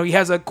 He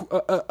has an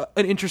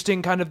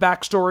interesting kind of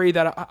backstory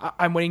that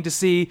I'm waiting to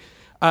see.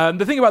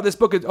 The thing about this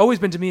book has always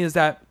been to me is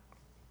that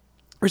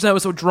the reason I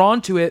was so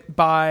drawn to it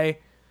by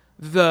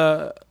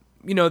the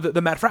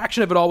Matt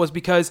Fraction of it all was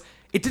because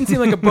it didn't seem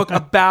like a book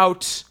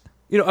about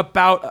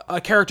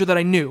a character that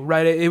I knew,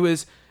 right? It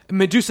was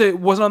Medusa. It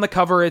wasn't on the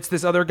cover. It's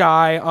this other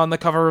guy on the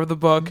cover of the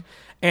book.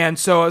 And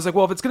so I was like,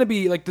 well, if it's going to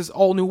be like this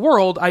all new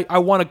world, I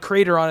want a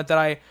creator on it that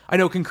I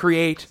know can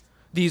create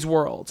these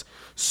worlds.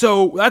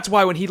 So that's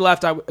why when he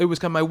left, it was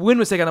kind of my wind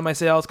was taken out of my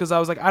sails, because I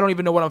was like, I don't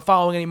even know what I'm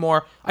following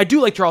anymore. I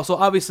do like Charles Soule.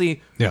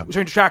 Obviously,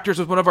 Return to Tractors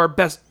was one of our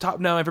top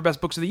 9 for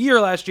best books of the year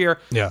last year.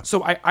 Yeah.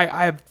 So I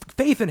have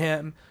faith in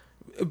him,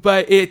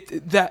 but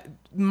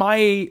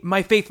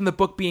my faith in the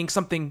book being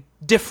something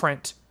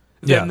different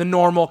than the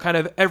normal kind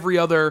of every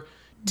other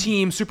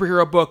team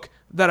superhero book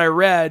that I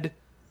read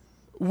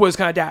was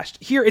kind of dashed.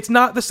 Here, it's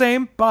not the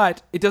same,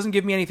 but it doesn't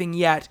give me anything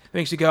yet that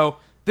makes you go,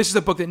 this is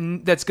a book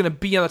that's going to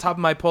be on the top of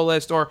my pull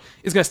list, or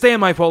is going to stay on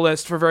my pull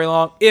list for very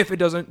long if it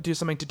doesn't do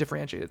something to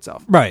differentiate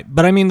itself. Right.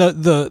 But I mean,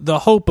 the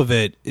hope of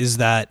it is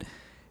that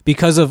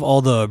because of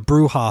all the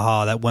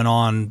brouhaha that went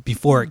on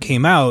before it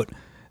came out,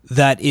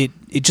 that it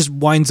just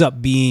winds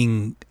up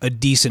being a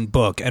decent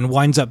book and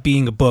winds up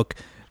being a book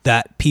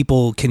that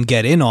people can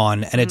get in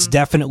on, and it's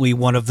definitely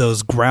one of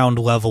those ground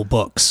level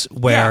books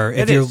where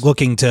if you're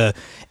looking to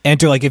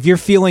enter, like if you're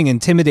feeling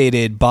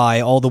intimidated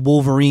by all the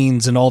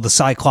Wolverines and all the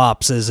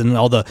Cyclopses and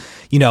all the,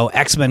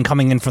 X-Men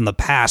coming in from the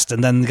past,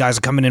 and then the guys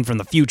are coming in from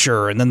the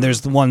future, and then there's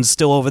the ones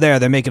still over there,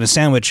 they're making a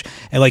sandwich,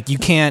 and like you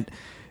can't,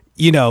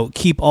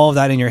 keep all of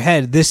that in your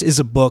head. This is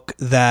a book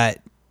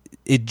that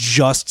it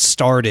just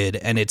started,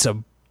 and it's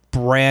a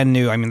brand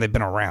new, I mean, they've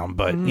been around,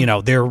 but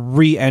they're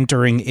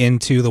re-entering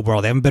into the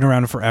world. They haven't been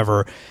around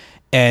forever,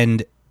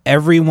 and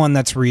everyone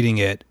that's reading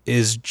it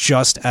is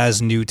just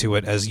as new to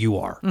it as you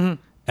are. And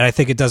I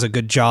think it does a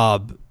good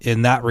job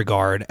in that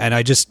regard. And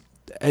I just,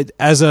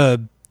 as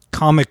a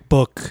comic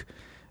book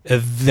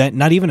event,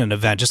 not even an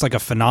event, just like a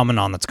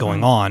phenomenon that's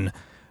going on,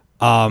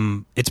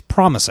 it's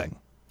promising.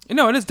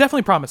 No, it is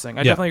definitely promising.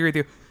 I definitely agree with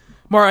you.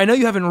 Mara, I know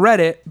you haven't read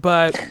it,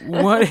 but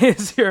what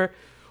is your...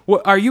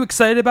 are you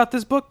excited about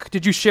this book?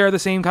 Did you share the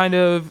same kind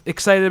of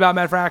excited about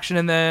Matt Fraction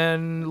and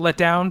then let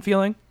down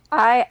feeling?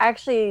 I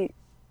actually,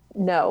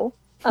 no.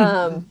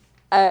 I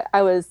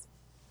was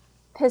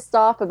pissed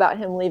off about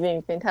him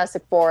leaving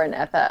Fantastic Four and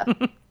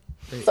FF.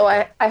 So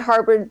I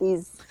harbored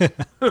these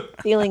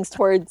feelings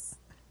towards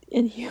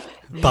Inhuman.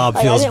 Bob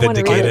feels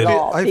vindicated.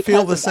 I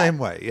feel the same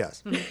way,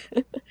 yes.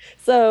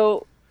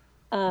 So,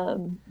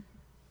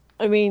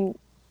 I mean,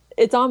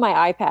 it's on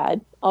my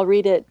iPad. I'll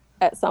read it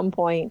at some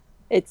point.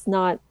 It's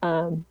not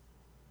a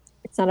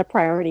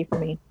priority for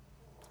me.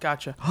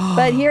 Gotcha.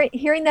 But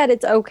hearing that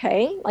it's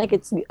okay, like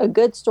it's a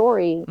good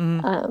story,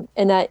 and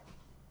that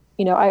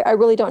I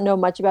really don't know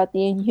much about the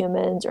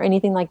Inhumans or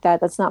anything like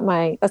that. That's not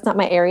my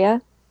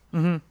area.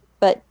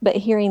 But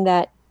hearing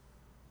that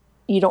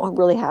you don't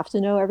really have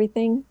to know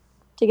everything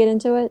to get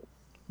into it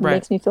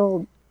makes me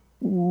feel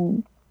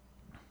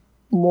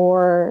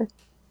more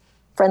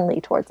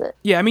friendly towards it.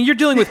 Yeah, I mean, you're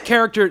dealing with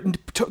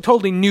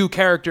totally new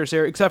characters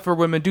here, except for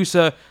when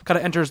Medusa kind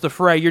of enters the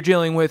fray. You're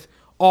dealing with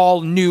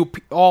all new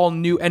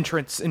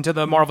entrants into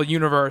the Marvel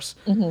universe.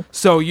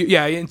 So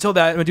until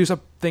that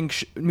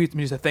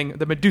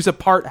the Medusa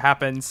part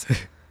happens,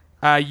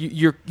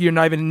 you're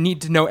not even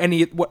need to know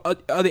any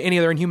other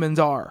Inhumans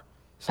are.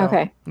 So,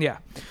 okay. Yeah.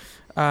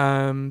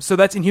 So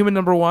that's Inhuman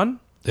number 1.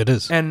 It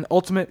is. And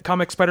Ultimate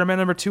Comic Spider-Man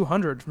number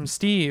 200 from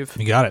Steve.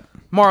 You got it.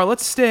 Mara,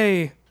 let's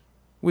stay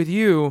with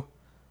you.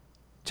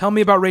 Tell me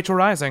about Rachel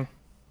Rising.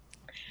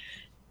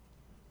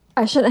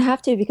 I shouldn't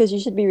have to, because you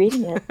should be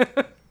reading it.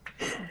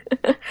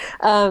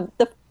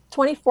 The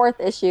 24th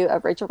issue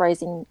of Rachel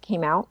Rising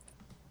came out,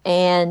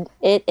 and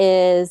it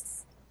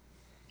is,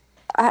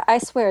 I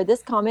swear,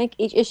 this comic,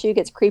 each issue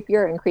gets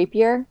creepier and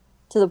creepier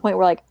to the point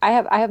where, like, I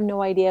have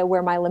no idea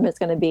where my limit's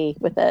going to be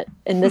with it,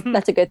 and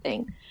that's a good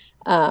thing.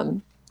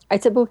 I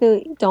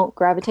typically don't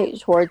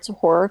gravitate towards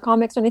horror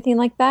comics or anything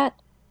like that,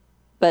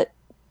 but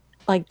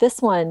like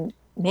this one,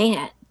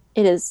 man,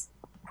 it is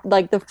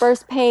like the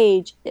first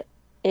page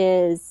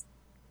is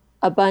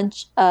a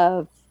bunch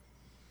of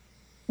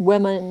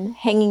women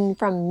hanging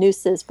from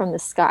nooses from the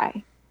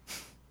sky.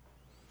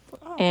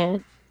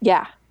 And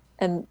yeah,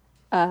 and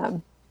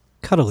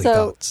Cuddly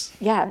thoughts.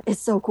 yeah,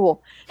 it's so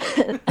cool.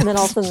 And then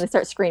all of a sudden they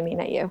start screaming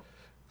at you.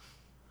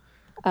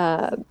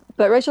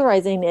 But Rachel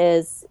Rising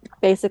is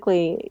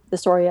basically the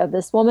story of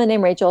this woman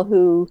named Rachel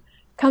who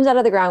comes out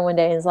of the ground one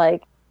day and is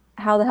like,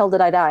 how the hell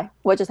did I die?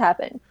 What just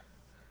happened?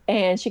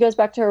 And she goes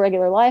back to her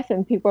regular life,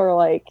 and people are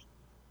like,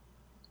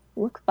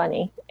 look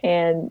funny.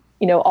 And,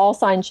 you know, all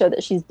signs show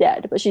that she's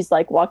dead, but she's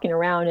like walking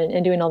around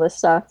and doing all this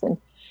stuff.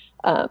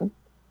 And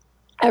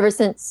ever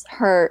since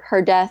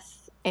her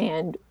death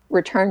and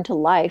return to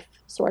life,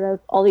 sort of,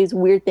 all these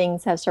weird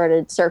things have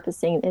started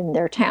surfacing in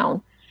their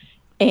town.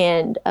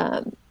 And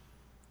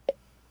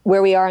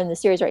where we are in the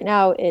series right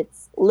now,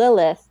 it's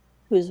Lilith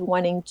who's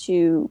wanting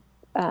to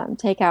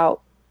take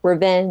out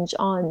revenge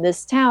on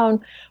this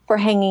town for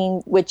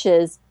hanging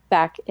witches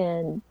back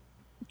in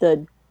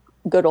the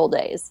good old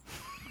days.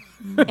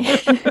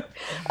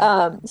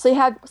 So you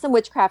have some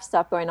witchcraft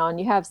stuff going on.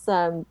 You have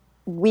some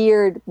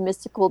weird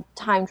mystical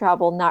time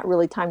travel, not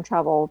really time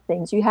travel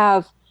things. You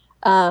have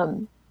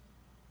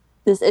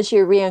this issue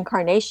of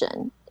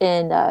reincarnation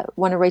in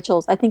one of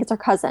Rachel's, I think it's her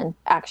cousin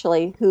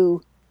actually,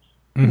 who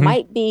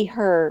might be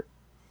her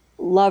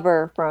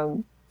lover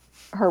from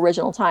her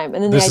original time.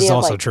 And then This the idea is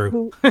also of, like,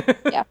 true.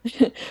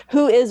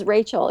 who is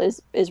Rachel?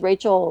 Is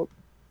Rachel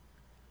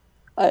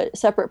a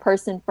separate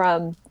person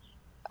from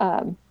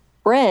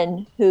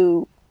Bryn,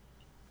 who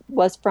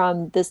was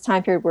from this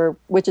time period where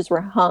witches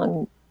were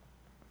hung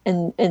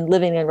and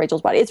living in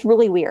Rachel's body? It's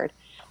really weird.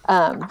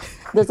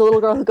 There's a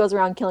little girl who goes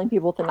around killing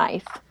people with a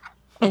knife,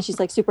 and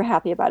she's like super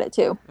happy about it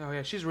too. Oh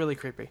yeah, she's really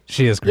creepy.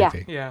 She is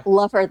creepy. Yeah.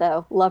 Love her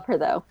though.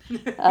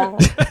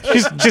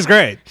 She's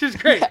great. She's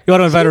great. You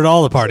want to invite her to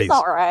all the parties. It's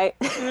all right.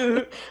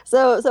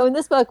 So in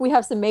this book, we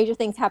have some major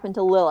things happen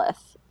to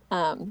Lilith.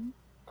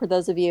 For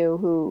those of you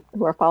who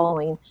are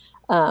following,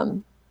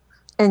 and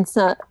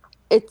so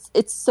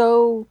it's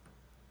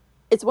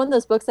one of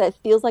those books that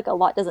feels like a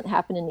lot doesn't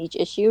happen in each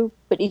issue,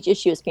 but each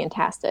issue is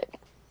fantastic.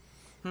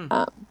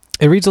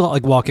 It reads a lot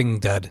like Walking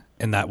Dead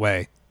in that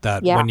way.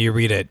 That when you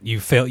read it, you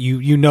feel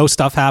you know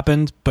stuff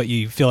happened, but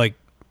you feel like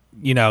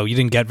you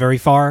didn't get very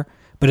far.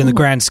 But in the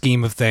grand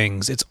scheme of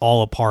things, it's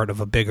all a part of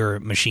a bigger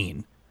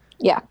machine.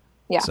 Yeah.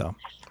 So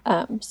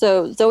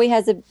Zoe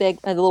has the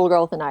little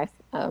girl with a knife,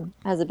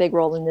 has a big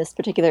role in this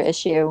particular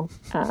issue.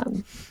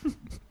 I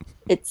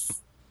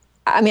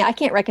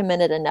can't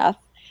recommend it enough.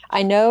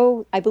 I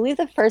believe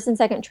the first and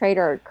second trade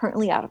are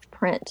currently out of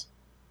print.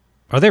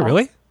 Are they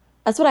really?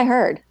 That's what I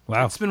heard.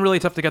 Wow. It's been really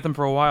tough to get them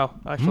for a while,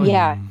 actually.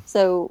 Yeah.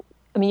 So,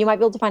 you might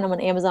be able to find them on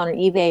Amazon or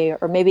eBay,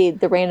 or maybe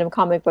the random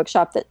comic book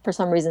shop that for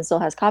some reason still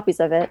has copies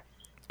of it.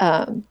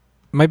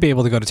 Might be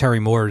able to go to Terry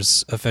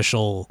Moore's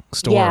official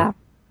store. Yeah.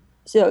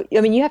 So,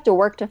 you have to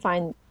work to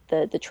find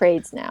the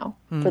trades now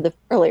for the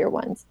earlier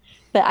ones.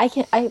 But I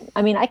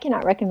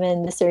cannot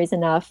recommend this series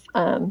enough.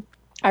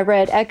 I've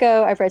read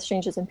Echo, I've read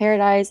Strangers in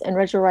Paradise, and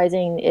Rachel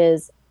Rising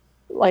is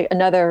like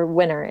another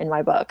winner in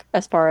my book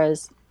as far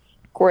as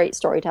great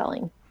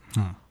storytelling.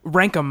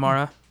 Rank them,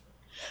 Mara.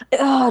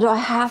 Oh, do I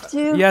have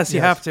to? Yes, you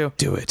have to.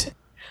 Do it.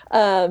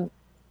 I'll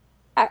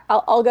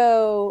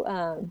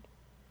go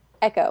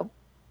Echo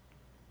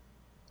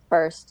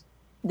first,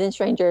 then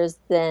Strangers,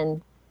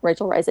 then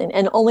Rachel Rising,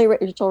 and only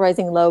Rachel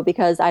Rising low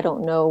because I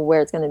don't know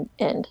where it's going to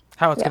end.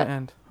 How it's going to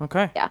end.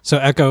 Okay. Yeah. So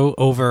Echo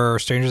over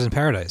Strangers in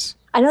Paradise.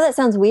 I know that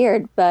sounds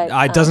weird, but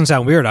It doesn't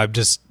sound weird. I'm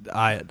just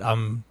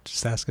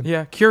asking.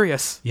 Yeah,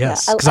 curious.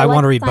 Yes, because I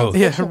want to read both.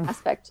 Yeah.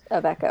 Aspect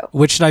of Echo.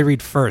 Which should I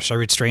read first? Should I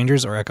read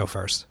Strangers or Echo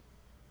first?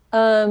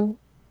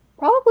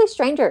 Probably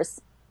Strangers,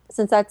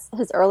 since that's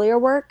his earlier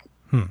work.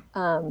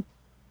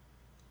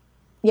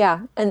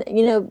 Yeah,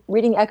 and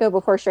reading Echo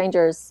before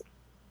Strangers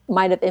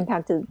might have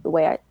impacted the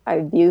way I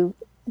view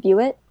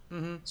it.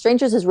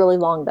 Strangers is really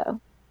long though.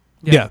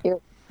 Yeah.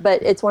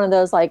 But it's one of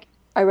those, like,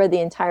 I read the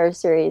entire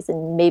series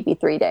in maybe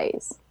 3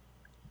 days.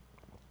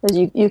 Because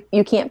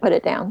you can't put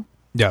it down.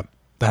 Yeah,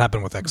 that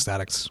happened with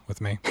Ecstatics with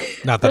me.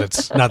 Not that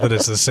it's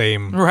the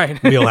same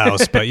Right.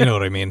 wheelhouse, but you know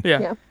what I mean.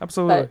 Yeah,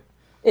 absolutely.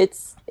 But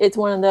it's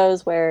one of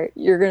those where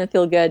you're gonna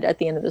feel good at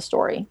the end of the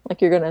story.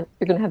 Like you're gonna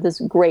have this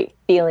great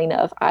feeling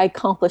of, I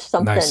accomplished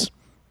something. Nice.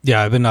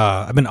 Yeah, I've been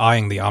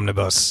eyeing the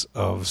omnibus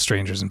of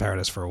Strangers in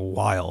Paradise for a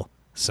while,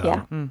 so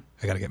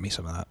I got to get me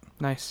some of that.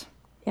 Nice.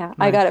 Yeah, nice.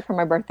 I got it for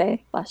my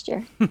birthday last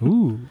year.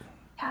 Ooh.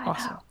 God,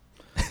 awesome.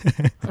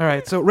 All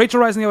right, so Rachel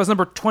Rising, that was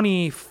number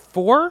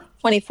 24?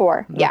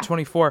 24, yeah.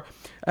 24.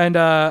 And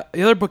the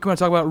other book we want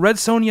to talk about, Red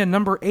Sonja,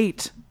 number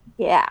 8.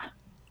 Yeah.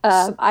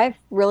 I've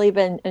really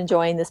been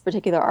enjoying this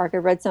particular arc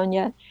of Red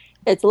Sonja.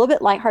 It's a little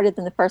bit lighthearted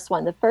than the first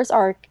one. The first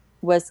arc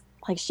was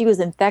like she was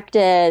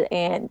infected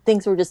and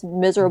things were just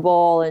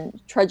miserable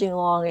and trudging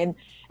along. And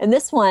in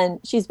this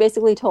one, she's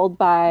basically told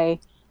by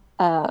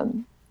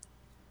an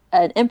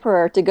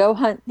emperor to go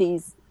hunt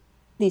these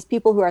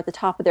people who are at the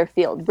top of their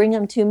field. Bring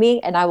them to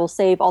me and I will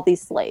save all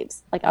these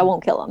slaves. Like, I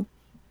won't kill them.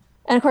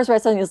 And of course,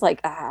 Red Sonja is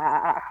like,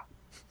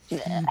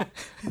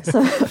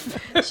 So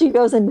she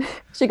goes and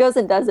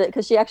does it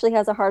because she actually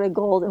has a heart of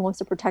gold and wants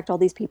to protect all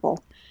these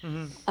people.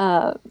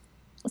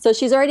 So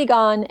she's already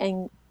gone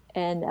and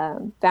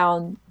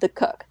found the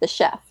cook, the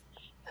chef,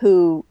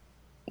 who,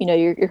 you know,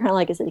 you're kind of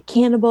like, is it a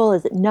cannibal?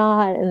 Is it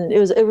not? And it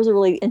was a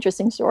really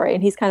interesting story.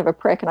 And he's kind of a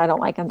prick, and I don't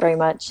like him very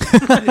much.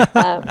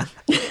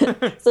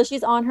 So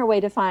she's on her way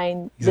to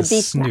find the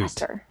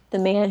Beastmaster, the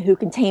man who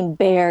can tame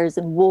bears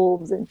and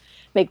wolves and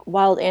make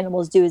wild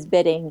animals do his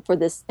bidding for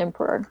this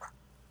emperor.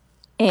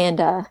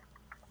 And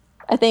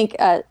I think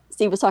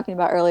Steve was talking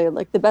about earlier,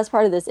 like the best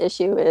part of this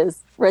issue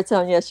is Red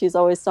Sonja. She's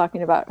always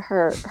talking about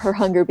her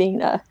hunger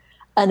being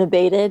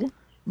unabated.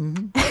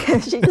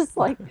 She just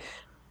like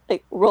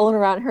rolling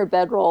around in her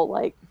bedroll,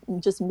 like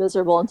just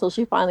miserable until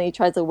she finally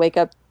tries to wake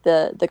up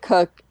the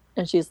cook,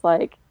 and she's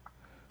like,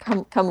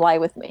 come lie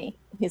with me.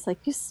 He's like,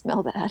 you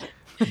smell bad.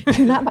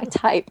 You're not my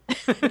type.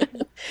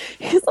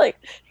 he's like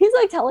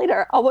telling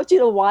her, I want you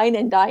to wine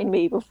and dine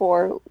me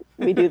before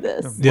we do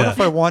this. What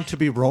if I want to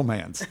be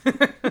romance?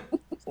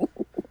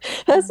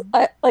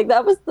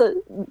 That was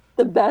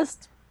the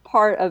best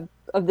part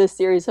of this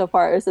series so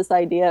far, is this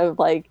idea of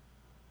like,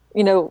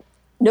 you know,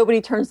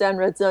 nobody turns down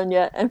Red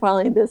Sonja, and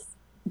finally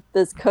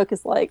this cook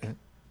is like,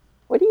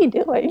 what are you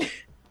doing?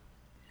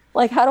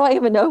 Like, how do I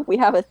even know if we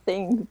have a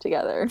thing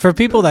together? For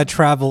people that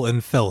travel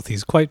in filth,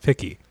 he's quite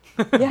picky.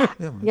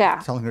 Yeah.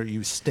 Telling her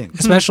you stink.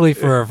 Especially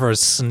for a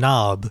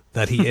snob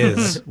that he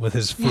is with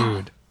his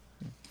food.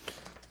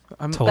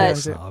 I'm Total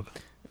snob.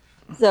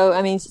 So,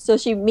 I mean, so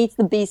she meets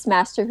the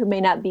Beastmaster, who may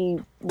not be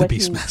what he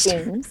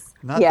Beastmaster. seems.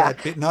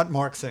 Not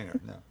Mark Singer.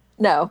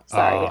 No,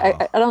 sorry.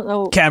 I don't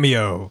know.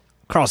 Cameo.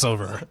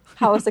 Crossover.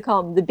 How else to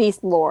call him? The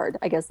Beast Lord,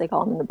 I guess they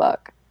call him in the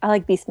book. I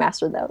like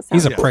Beastmaster, though.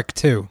 He's a prick,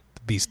 too.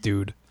 The Beast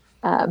Dude.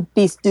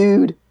 Beast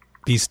Dude.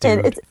 Beast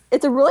Dude. And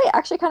it's a really,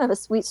 actually kind of a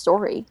sweet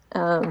story.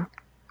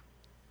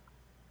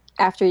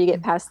 After you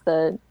get past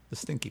the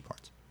stinky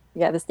parts.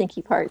 Yeah, the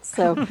stinky parts.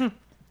 So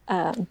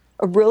I've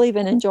really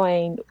been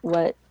enjoying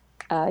what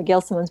Gail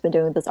Simone's been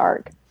doing with this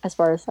arc, as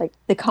far as like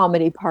the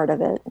comedy part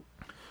of it.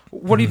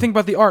 What do you think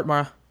about the art,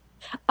 Mara?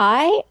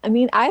 I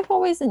mean, I've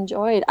always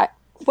enjoyed...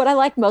 what I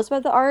like most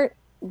about the art,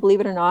 believe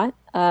it or not,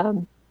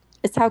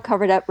 is how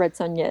covered up Red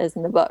Sonja is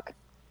in the book.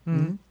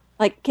 Mm-hmm.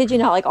 Like, kid you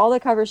not, like all the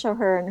covers show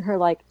her in her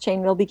like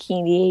chainmail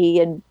bikini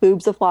and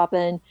boobs a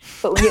flopping,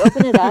 but when you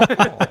open it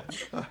up,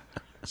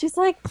 she's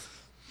like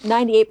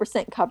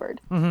 98% covered,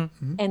 and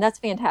that's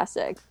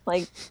fantastic.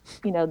 Like,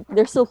 you know,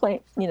 they're still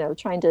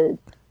trying to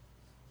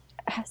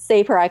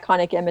save her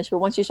iconic image, but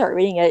once you start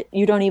reading it,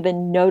 you don't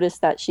even notice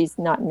that she's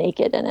not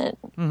naked in it.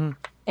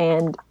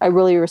 And I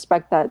really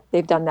respect that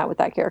they've done that with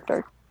that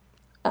character.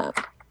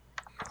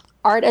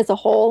 Art as a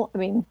whole, I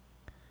mean,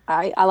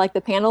 I like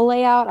the panel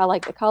layout. I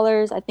like the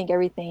colors. I think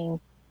everything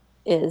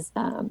is,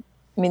 I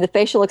mean, the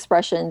facial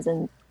expressions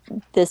in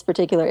this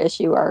particular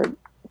issue are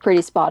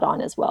pretty spot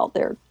on as well.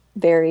 They're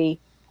very,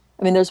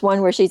 I mean, there's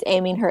one where she's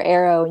aiming her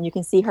arrow and you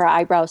can see her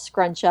eyebrows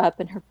scrunch up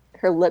and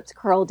her lips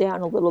curl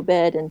down a little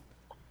bit, and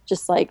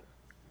just like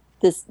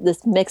this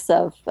mix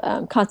of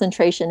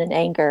concentration and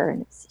anger.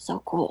 And it's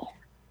so cool.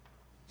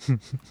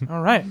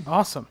 All right.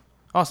 Awesome.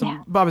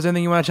 Yeah. Bob, is there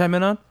anything you want to chime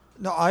in on?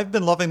 No, I've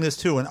been loving this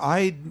too, and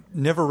I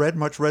never read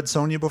much Red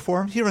Sonja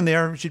before. Here and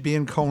there, she'd be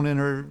in Conan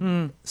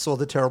or saw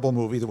the terrible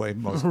movie the way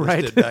most of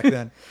us did back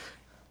then.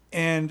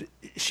 And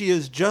she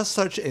is just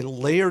such a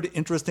layered,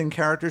 interesting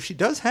character. She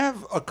does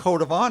have a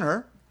code of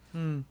honor.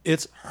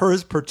 It's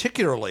hers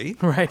particularly.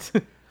 Right.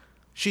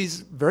 She's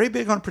very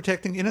big on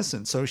protecting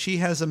innocence, so she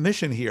has a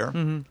mission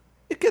here.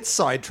 It gets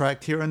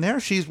sidetracked here and there.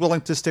 She's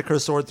willing to stick her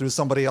sword through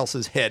somebody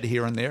else's head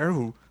here and there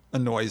who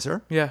annoys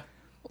her. Yeah.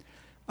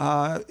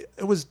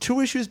 It was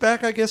 2 issues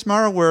back, I guess,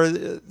 Mara, where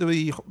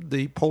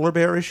the polar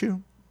bear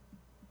issue?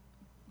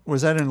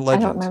 Was that in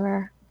Legends? I don't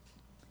remember.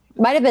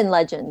 Might have been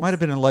Legends. Might have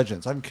been in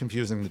Legends. I'm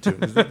confusing the two.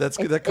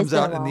 That comes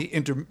out in the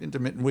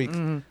intermittent weeks.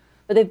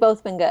 But they've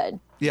both been good.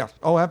 Yeah.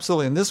 Oh,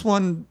 absolutely. And this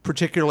one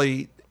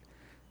particularly,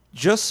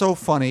 just so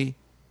funny,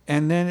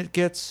 and then it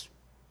gets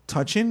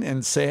touching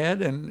and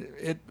sad, and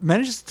it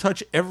manages to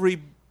touch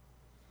every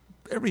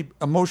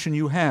emotion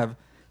you have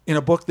in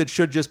a book that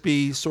should just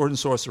be sword and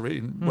sorcery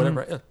and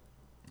whatever.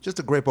 Just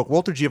a great book.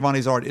 Walter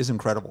Giovanni's art is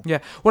incredible. Yeah.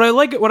 What I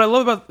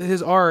love about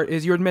his art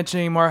is, you were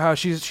mentioning, Mara, how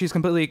she's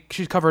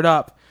covered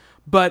up,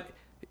 but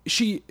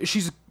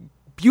she's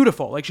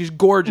beautiful. Like, she's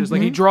gorgeous.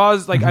 Like, he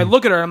draws, like, I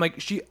look at her, I'm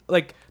like,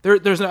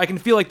 I can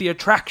feel like the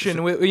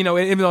attraction,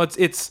 even though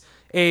it's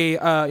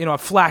a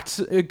flat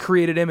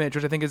created image,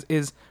 which I think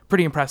is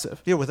pretty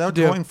imprasive. Yeah, without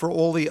going for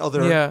all the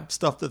other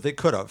stuff that they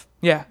could have.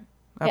 Yeah,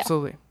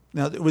 absolutely.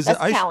 Now, it was That's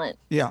talent.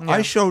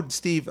 I showed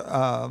Steve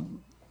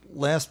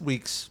last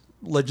week's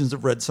Legends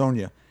of Red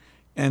Sonja,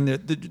 and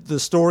the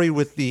story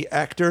with the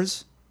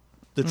actors,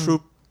 the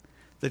troupe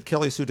that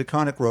Kelly Sue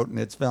DeConnick wrote, and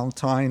it's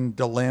Valentine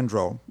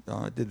Delandro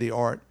did the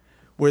art,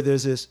 where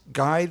there's this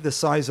guy the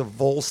size of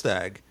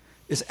Volstagg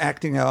is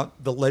acting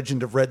out the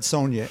Legend of Red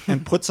Sonja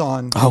and puts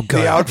on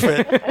the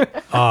outfit.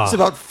 It's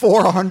about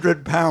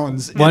 400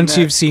 pounds. Once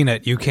you've seen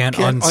it, you can't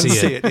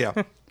unsee it.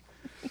 Yeah.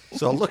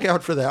 So look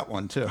out for that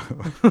one, too.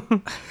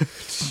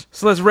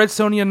 So that's Red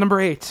Sonja number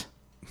 8.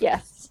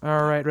 Yes.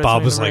 All right. Red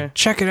Bob Sonja was number like, 8.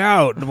 check it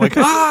out. And I'm like,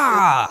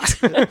 ah!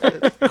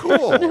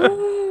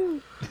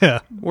 Cool. Yeah.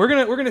 We're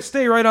gonna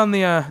stay right on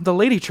the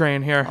lady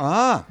train here.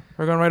 Ah,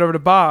 We're going right over to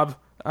Bob.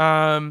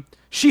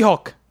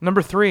 She-Hulk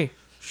number 3.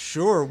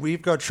 sure.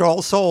 We've got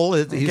Charles Soule.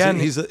 Again.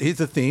 He's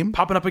a theme.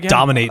 Popping up again.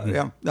 Dominating.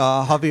 Yeah.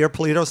 Javier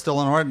Pulido still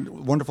on art.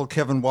 Wonderful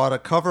Kevin Wada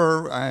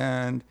cover.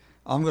 And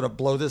I'm going to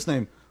blow this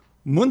name.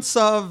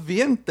 Munsa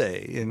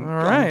Viente in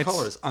right.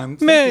 colors. I'm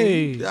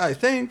May. thinking, I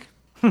think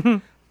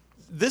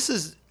this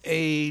is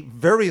a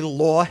very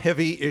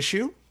law-heavy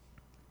issue,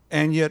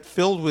 and yet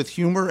filled with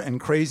humor and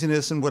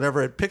craziness and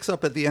whatever. It picks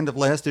up at the end of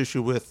last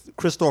issue with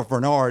Christophe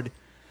Bernard,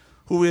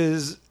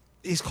 he's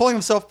calling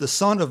himself the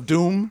son of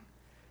Doom.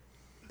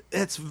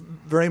 It's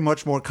very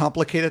much more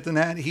complicated than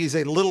that. He's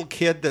a little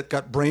kid that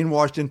got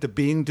brainwashed into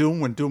being Doom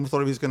when Doom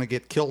thought he was going to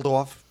get killed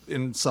off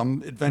in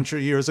some adventure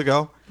years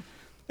ago.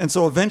 And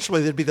so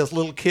eventually there'd be this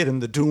little kid in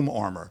the Doom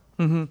armor,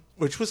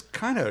 which was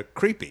kind of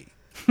creepy,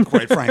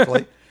 quite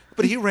frankly.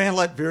 But he ran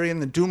Latveria,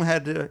 and Doom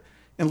had to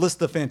enlist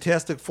the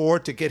Fantastic Four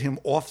to get him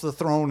off the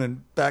throne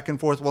and back and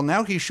forth. Well,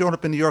 now he's shown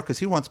up in New York because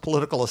he wants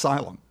political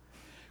asylum.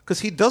 Because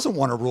he doesn't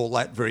want to rule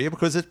Latveria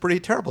because it's pretty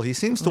terrible. He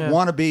seems to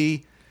want to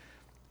be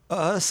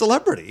a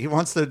celebrity. He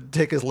wants to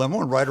take his limo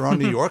and ride around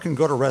New York and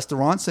go to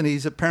restaurants, and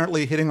he's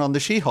apparently hitting on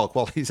the She-Hulk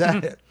while he's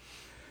at it.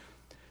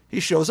 He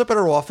shows up at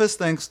her office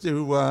thanks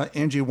to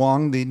Angie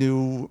Wong, the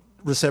new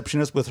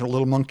receptionist with her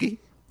little monkey.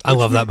 I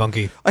love that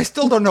monkey. I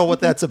still don't know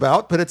what that's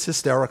about, but it's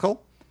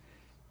hysterical.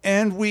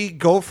 And we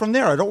go from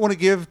there. I don't want to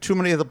give too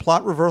many of the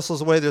plot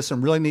reversals away. There's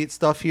some really neat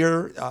stuff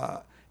here.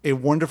 A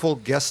wonderful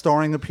guest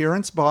starring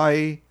appearance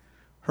by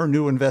her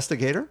new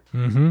investigator.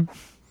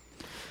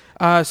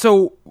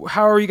 So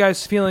how are you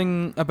guys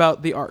feeling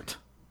about the art?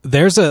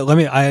 There's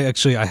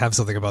I have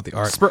something about the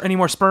art. Any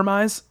more sperm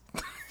eyes?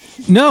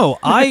 No,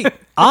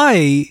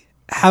 I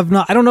have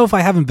not. I don't know if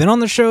I haven't been on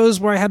the shows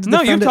where I had to. No,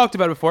 defend you've it. talked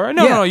about it before.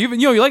 No, Yeah. no,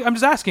 you like. I'm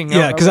just asking.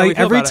 Yeah, because how we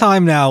feel every about it.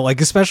 time now,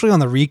 like especially on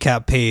the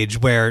recap page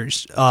where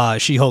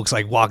She-Hulk's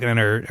like walking in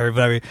her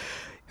whatever,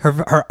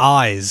 her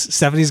eyes.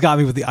 Stephanie's got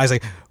me with the eyes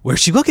like, where's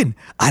she looking?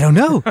 I don't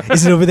know.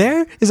 Is it over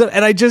there? Is it?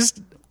 And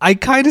I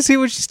kind of see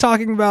what she's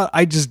talking about.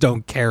 I just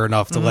don't care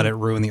enough to let it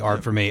ruin the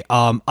art for me.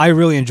 I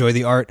really enjoy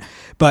the art,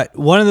 but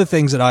one of the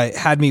things that I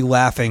had me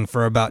laughing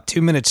for about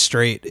 2 minutes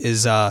straight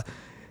is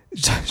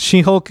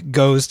She-Hulk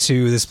goes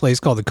to this place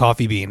called the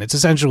Coffee Bean. It's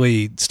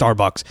essentially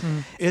Starbucks.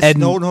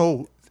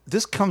 No.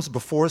 This comes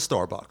before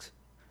Starbucks.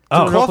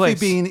 Oh, The real Coffee place.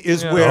 Bean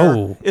is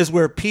Oh.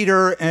 where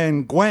Peter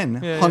and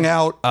Gwen hung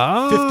out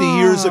Oh. 50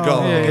 years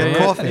ago to get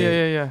coffee.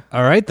 Yeah.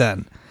 All right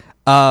then.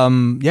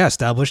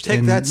 Established Take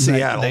in that,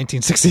 Seattle.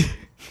 1960.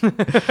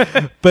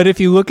 But if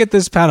you look at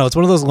this panel, it's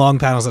one of those long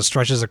panels that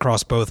stretches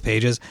across both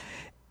pages.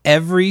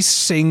 Every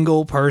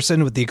single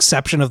person, with the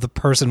exception of the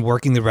person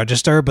working the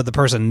register, but the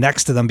person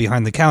next to them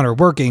behind the counter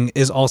working,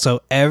 is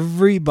also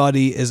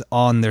everybody is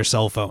on their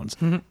cell phones.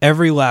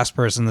 Every last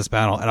person in this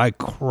panel. And I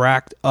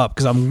cracked up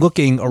because I'm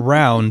looking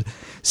around,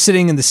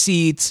 sitting in the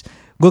seats,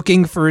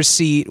 looking for a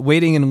seat,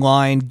 waiting in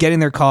line, getting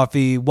their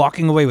coffee,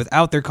 walking away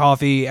without their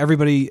coffee.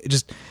 Everybody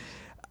just...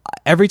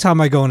 Every time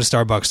I go into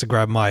Starbucks to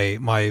grab my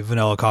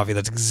vanilla coffee,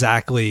 that's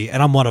exactly...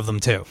 And I'm one of them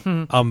too.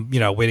 I'm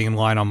waiting in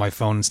line on my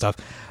phone and stuff.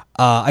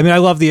 I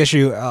love the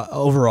issue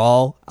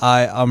overall.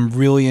 I'm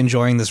really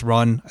enjoying this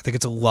run. I think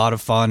it's a lot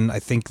of fun. I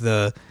think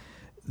the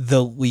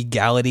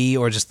legality,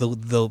 or just the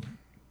what's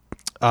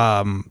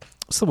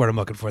the word I'm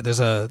looking for?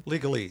 There's a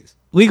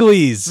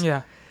legalese.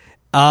 Yeah.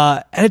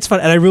 And it's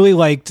fun. And I really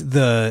liked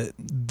the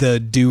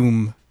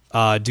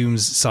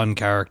Doom's son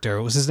character.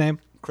 What was his name?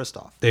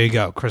 Christoph. There you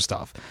go,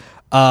 Christoph.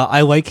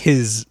 I like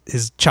his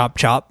chop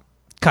chop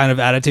kind of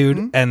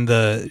attitude and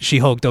the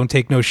She-Hulk don't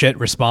take no shit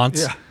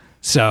response. Yeah.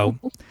 So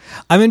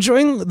I'm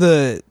enjoying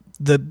the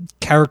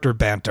character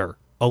banter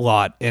a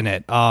lot in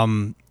it,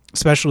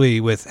 especially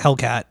with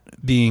Hellcat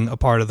being a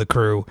part of the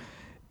crew.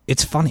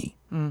 It's funny.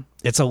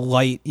 It's a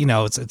light,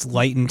 it's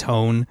light in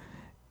tone,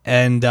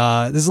 and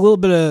there's a little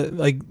bit of,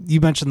 like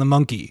you mentioned, the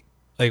monkey.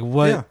 Like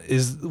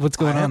what's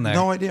going on there?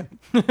 No idea.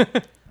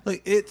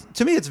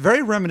 To me, it's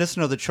very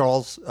reminiscent of the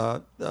Charles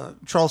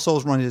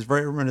Soule's run. Is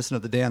very reminiscent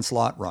of the Dan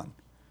Slott run,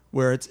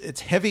 where it's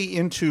heavy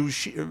into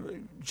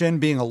Jen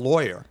being a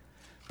lawyer,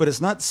 but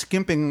it's not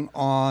skimping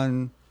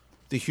on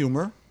the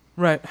humor,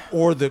 Right.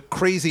 or the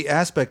crazy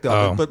aspect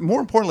of it. But more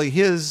importantly,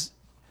 his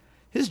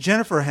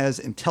Jennifer has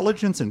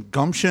intelligence and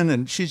gumption,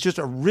 and she's just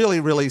a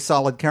really, really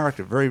solid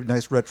character. Very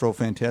nice retro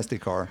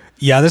Fantastic car.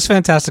 Yeah, this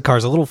Fantastic car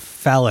is a little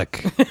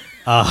phallic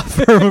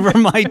for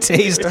my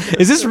taste.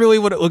 Is this really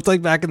what it looked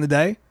like back in the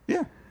day?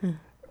 Yeah.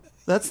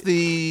 That's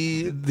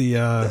the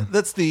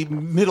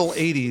middle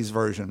 80s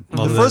version.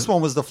 The first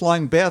one was the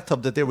flying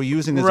bathtub that they were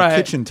using as a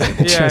kitchen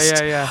table.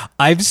 Yeah.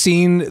 I've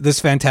seen this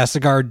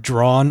Fantastic car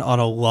drawn on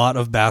a lot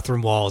of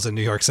bathroom walls in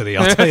New York City.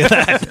 I'll tell you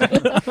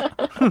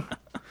that.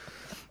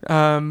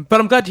 But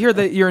I'm glad to hear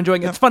that you're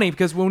enjoying it. It's funny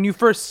because when we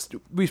first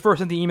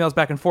sent the emails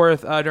back and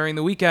forth during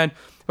the weekend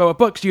about what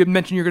books, you had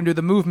mentioned you're going to do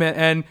the movement,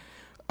 and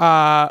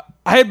I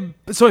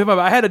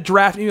had a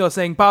draft email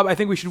saying, Bob, I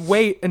think we should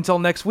wait until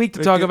next week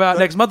to talk about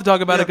next month to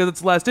talk about it because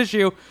it's the last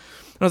issue.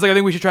 And I was like, I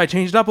think we should try to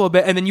change it up a little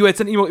bit. And then you had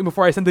sent an email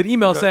before I sent an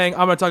email saying,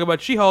 I'm going to talk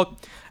about She-Hulk.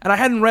 And I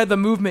hadn't read the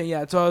movement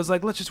yet. So I was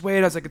like, let's just wait.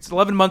 I was like, it's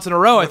 11 months in a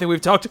row. I think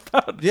we've talked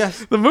about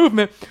the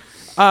movement.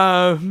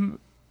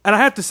 And I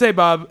have to say,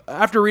 Bob,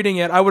 after reading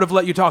it, I would have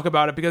let you talk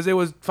about it because it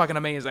was fucking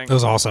amazing. It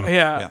was awesome.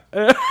 Yeah.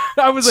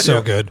 I was like,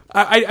 so good.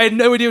 I had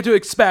no idea what to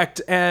expect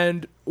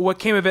and what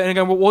came of it. And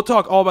again, we'll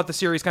talk all about the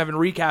series kind of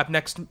in recap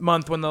next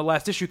month when the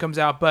last issue comes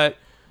out. But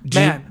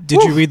did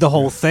you read the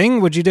whole thing?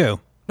 What'd you do?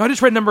 No, I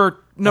just read number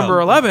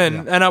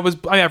 11, and I've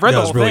read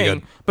the whole really thing,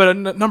 good. but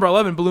number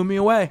 11 blew me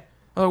away.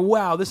 I'm like,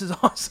 wow, this is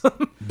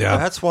awesome. Yeah,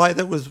 that's why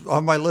that was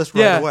on my list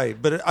right away.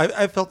 But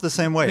I felt the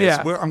same way.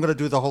 Yeah. I'm going to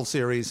do the whole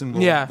series, and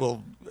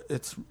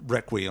it's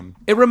Requiem.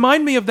 It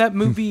reminded me of that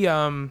movie,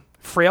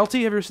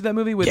 Frailty. Have you ever seen that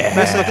movie with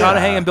Matthew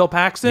McConaughey and Bill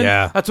Paxton?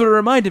 Yeah. That's what it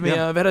reminded me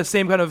of. It had the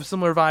same kind of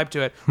similar vibe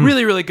to it.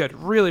 Really, really good.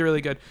 Really,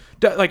 really good.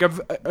 Like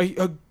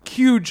a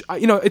huge.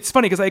 It's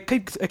funny because I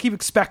keep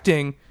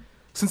expecting,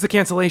 since the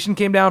cancellation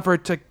came down, for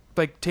it to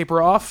like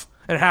taper off,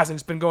 and it hasn't.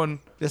 It's been going.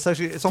 It's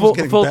almost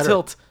getting full better.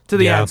 Tilt to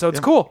the end, so it's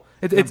cool.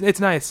 It's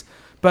nice.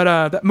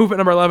 But that movement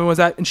number 11 was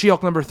that, and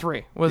She-Hulk number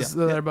 3 was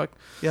the other book.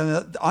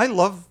 Yeah, I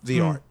love the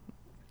art.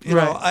 You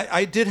know,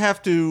 I did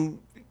have to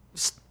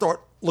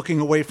start looking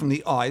away from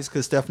the eyes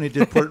because Stephanie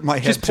did put it in my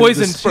head. She's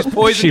poisoned. She's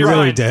poisoned. She really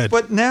Ryan. did.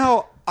 But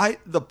now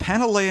the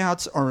panel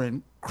layouts are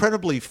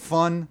incredibly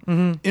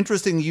fun,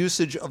 interesting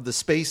usage of the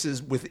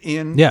spaces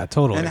within. Yeah,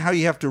 totally. And how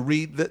you have to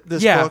read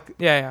this Yeah, book.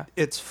 yeah.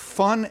 It's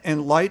fun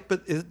and light,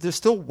 but there's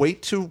still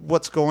weight to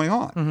what's going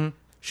on.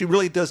 She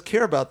really does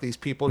care about these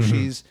people.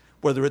 She's,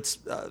 whether it's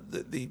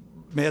the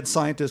mad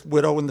scientist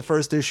widow in the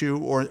first issue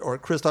or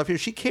Kristoff here,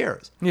 she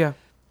cares. Yeah.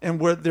 And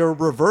where there are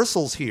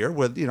reversals here,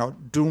 where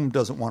Doom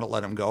doesn't want to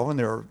let him go, and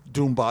there are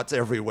Doom bots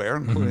everywhere,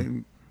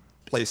 including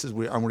places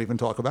I won't even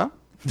talk about.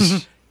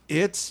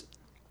 It's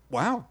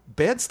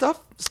bad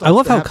stuff. I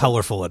love how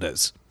colorful it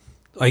is.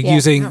 Like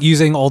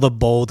using all the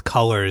bold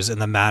colors in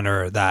the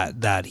manner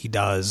that he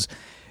does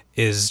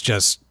is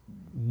just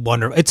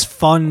wonderful. It's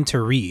fun to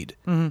read.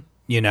 I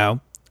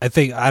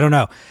don't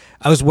know.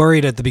 I was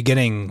worried at the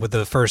beginning with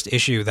the first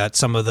issue that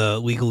some of the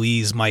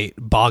legalese might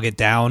bog it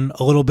down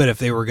a little bit if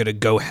they were going to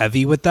go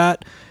heavy with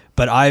that.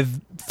 But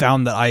I've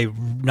found that I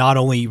not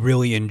only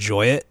really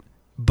enjoy it,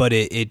 but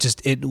it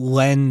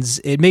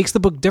makes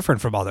the book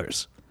different from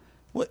others.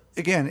 Well,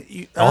 again,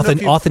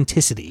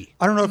 Authenticity.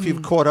 I don't know if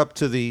you've caught up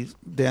to the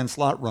Dan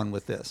Slott run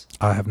with this.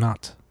 I have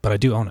not, but I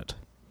do own it.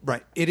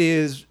 Right. It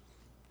is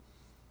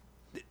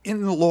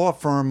in the law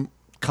firm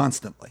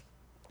constantly.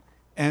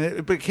 And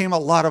it became a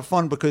lot of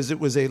fun because it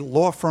was a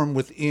law firm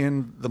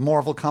within the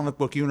Marvel comic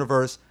book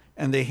universe,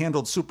 and they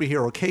handled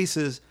superhero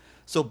cases.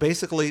 So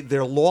basically,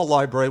 their law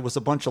library was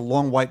a bunch of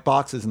long white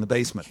boxes in the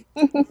basement.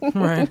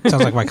 Right.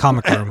 Sounds like my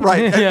comic room.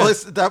 Right. Yeah.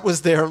 That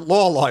was their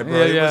law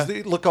library. Yeah.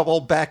 It was look up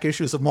old back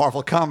issues of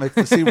Marvel Comics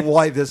to see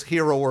why this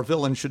hero or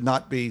villain should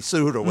not be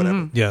sued or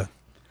whatever. Yeah.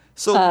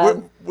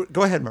 So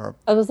go ahead, Mara.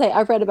 I was going to say,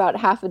 I've read about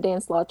half of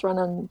Dan Slott's run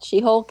on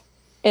She-Hulk,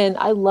 and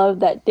I love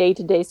that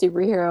day-to-day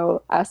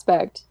superhero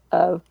aspect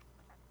of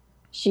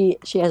she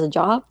has a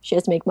job, she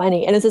has to make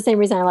money. And it's the same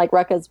reason I like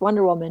Rucka's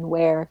Wonder Woman,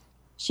 where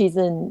she's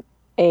in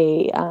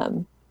a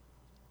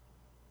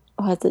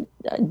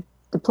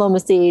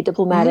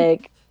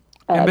diplomatic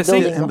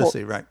Embassy?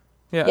 Embassy, right.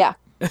 Yeah,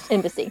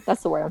 embassy.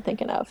 That's the word I'm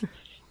thinking of.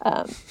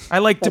 I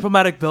like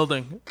diplomatic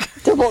building.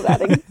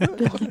 Diplomatic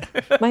building.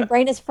 My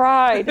brain is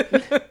fried.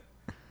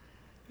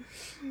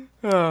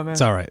 Oh, man. It's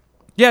all right.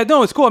 Yeah,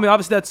 no, it's cool. I mean,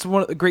 obviously, that's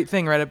one of the great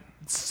thing, right?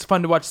 It's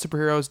fun to watch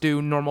superheroes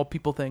do normal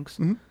people things.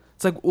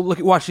 It's like look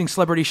at watching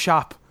celebrities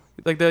shop.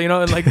 Like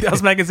and like the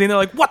Us magazine, they're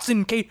like, "What's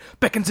in Kate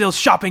Beckinsale's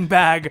shopping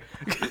bag?"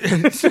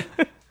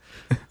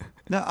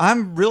 Now,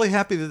 I'm really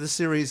happy that this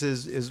series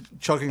is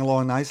chugging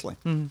along nicely.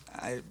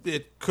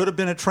 It could have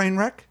been a train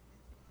wreck.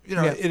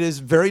 It is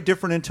very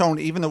different in tone,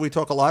 even though we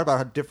talk a lot about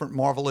how different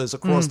Marvel is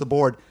across the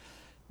board.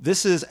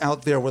 This is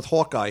out there with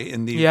Hawkeye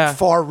in the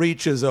far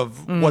reaches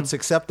of what's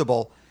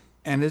acceptable,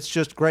 and it's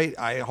just great.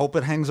 I hope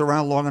it hangs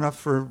around long enough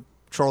for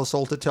Charles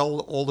Soule to tell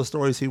all the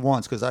stories he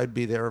wants, because I'd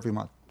be there every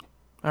month.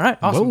 All right,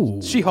 awesome.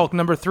 Whoa. She-Hulk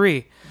number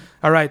 3.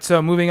 All right,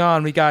 so moving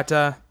on, we got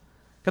the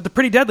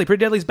Pretty Deadly. Pretty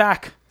Deadly's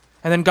back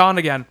and then gone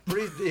again.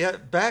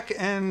 Back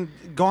and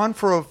gone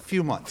for a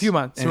few months.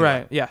 Anyway.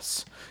 Right?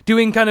 Yes,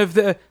 doing kind of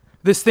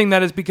this thing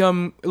that has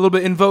become a little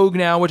bit in vogue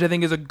now, which I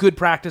think is a good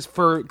practice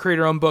for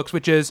creator-owned books,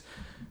 which is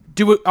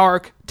do an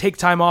arc, take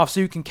time off so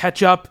you can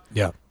catch up,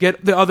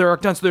 get the other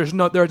arc done. So there's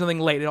nothing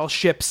late. It all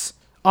ships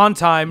on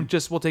time.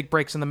 Just we'll take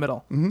breaks in the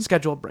middle,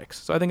 scheduled breaks.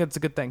 So I think it's a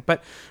good thing.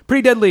 But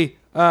Pretty Deadly.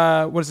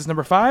 What is this?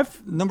 Number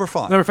 5. Number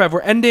 5. Number 5.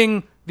 We're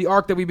ending the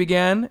arc that we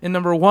began in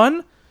number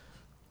 1.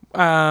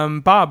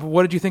 Bob,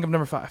 what did you think of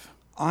number 5?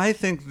 I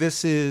think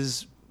this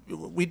is.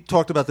 We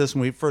talked about this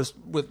when we first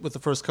with the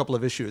first couple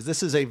of issues.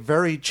 This is a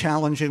very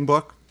challenging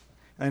book.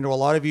 I know a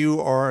lot of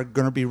you are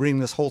going to be reading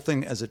this whole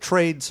thing as a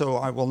trade, so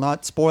I will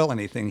not spoil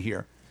anything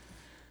here.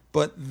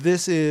 But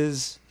this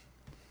is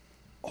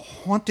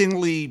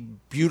hauntingly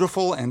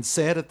beautiful and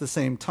sad at the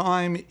same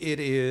time. It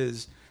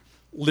is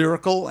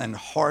lyrical and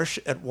harsh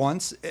at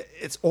once.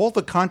 It's all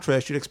the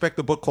contrast you'd expect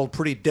a book called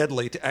Pretty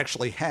Deadly to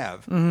actually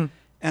have. Mm-hmm.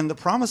 And the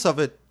promise of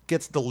it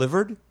gets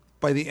delivered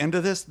by the end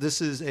of this.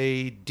 This is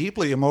a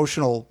deeply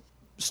emotional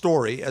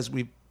story as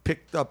we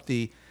picked up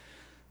the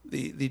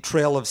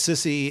trail of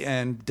Sissy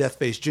and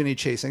Death-Faced Ginny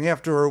chasing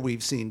after her.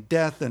 We've seen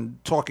death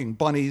and talking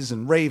bunnies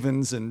and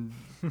ravens and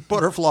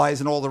butterflies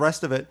and all the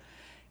rest of it.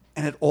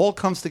 And it all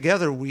comes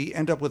together. We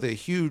end up with a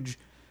huge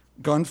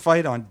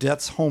gunfight on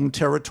Death's home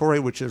territory,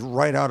 which is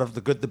right out of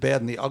The Good, the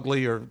Bad, and the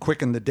Ugly, or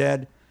Quick and the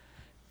Dead.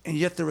 And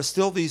yet there are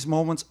still these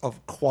moments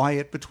of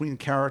quiet between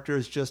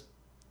characters just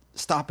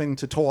stopping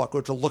to talk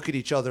or to look at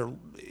each other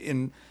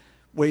in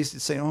ways to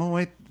say, oh,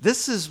 wait,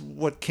 this is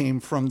what came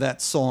from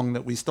that song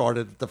that we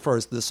started at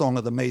the song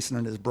of the Mason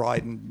and his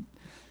bride, and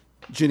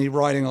Ginny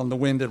riding on the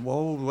wind, and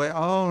whoa, wait,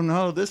 oh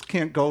no, this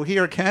can't go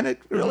here, can it?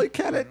 Really,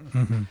 can it?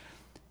 Mm-hmm.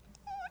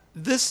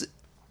 This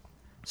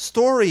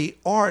story,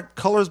 art,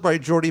 colors by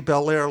Jordi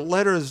Belair,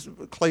 letters,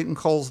 Clayton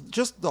Cole's,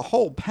 just the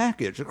whole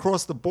package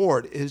across the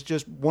board is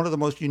just one of the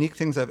most unique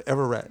things I've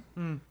ever read.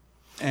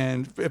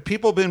 And if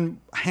people have been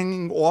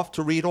hanging off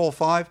to read all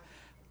 5,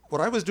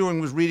 what I was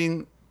doing was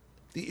reading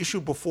the issue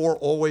before,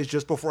 always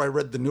just before I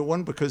read the new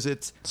one, because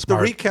Smart. The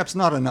recap's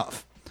not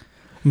enough.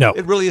 No.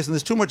 It really isn't.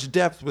 There's too much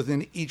depth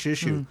within each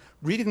issue.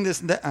 Reading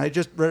this, I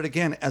just read it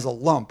again as a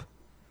lump.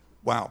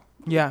 Wow.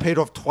 Yeah. It paid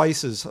off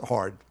twice as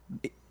hard.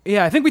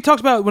 Yeah, I think we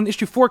talked about when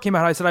issue 4 came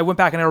out. I said I went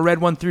back and I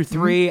read 1 through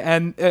 3,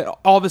 and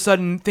all of a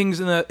sudden things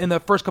in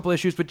the first couple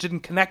issues which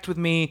didn't connect with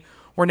me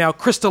were now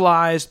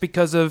crystallized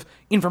because of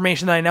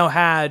information that I now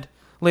had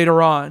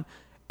later on.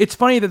 It's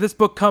funny that this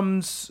book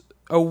comes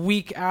a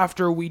week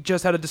after we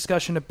just had a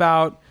discussion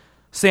about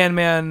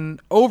Sandman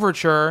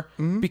Overture,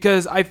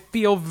 because I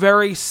feel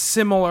very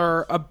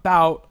similar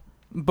about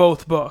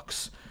both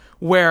books,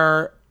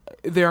 where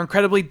they're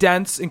incredibly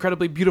dense,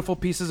 incredibly beautiful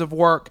pieces of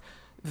work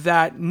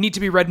that need to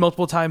be read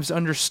multiple times to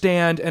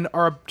understand, and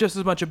are just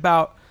as much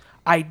about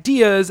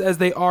ideas as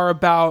they are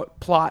about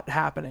plot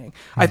happening.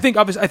 I think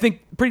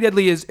Pretty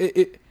Deadly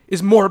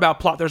is more about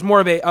plot. There's more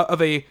of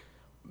a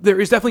there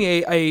is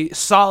definitely a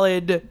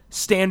solid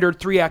standard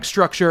 3-act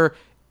structure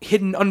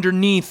hidden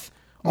underneath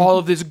all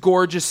of this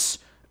gorgeous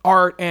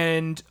art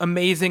and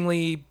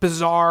amazingly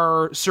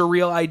bizarre,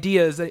 surreal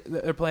ideas that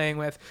they're playing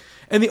with.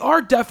 And the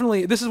art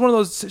definitely, this is one of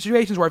those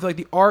situations where I feel like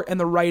the art and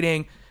the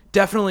writing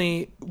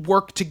definitely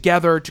work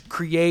together to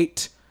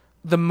create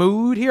the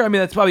mood here. I mean,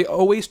 that's probably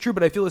always true,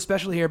 but I feel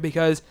especially here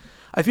because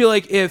I feel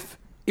like if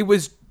it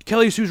was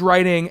Kelly Sue's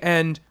writing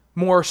and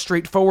more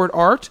straightforward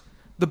art,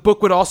 the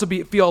book would also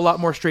feel a lot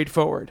more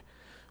straightforward.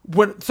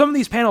 When some of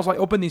these panels, when I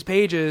open these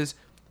pages,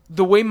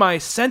 the way my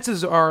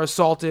senses are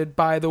assaulted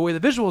by the way the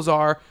visuals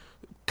are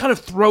kind of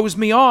throws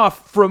me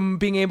off from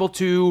being able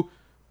to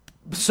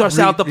suss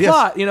out the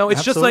plot. You know, it's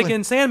absolutely. just like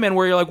in Sandman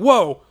where you're like,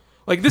 whoa,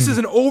 like this is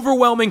an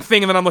overwhelming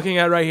thing that I'm looking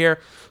at right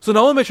here. So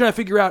not only am I trying to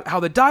figure out how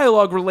the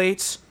dialogue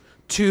relates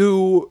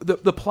to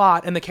the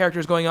plot and the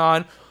characters going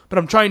on, but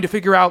I'm trying to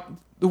figure out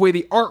the way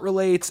the art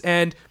relates,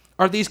 and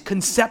are these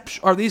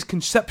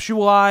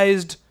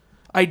conceptualized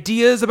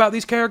ideas about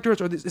these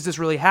characters, or is this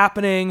really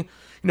happening?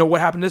 You know,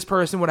 what happened to this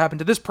person? What happened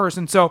to this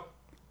person? So,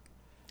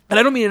 and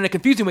I don't mean in a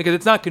confusing way because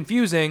it's not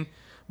confusing,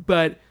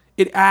 but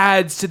it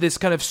adds to this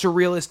kind of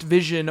surrealist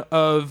vision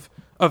of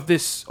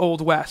this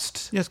Old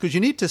West. Yes, because you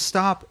need to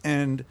stop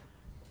and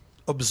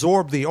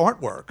absorb the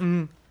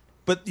artwork,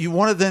 but you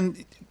want to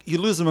then you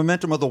lose the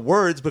momentum of the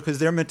words because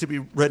they're meant to be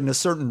read in a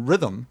certain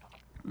rhythm,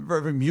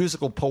 very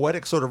musical,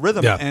 poetic sort of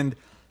rhythm, and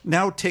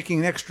now taking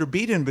an extra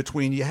beat in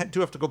between, you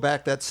do have to go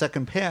back that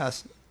second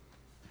pass.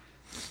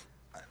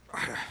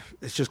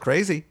 It's just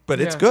crazy, but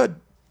it's good.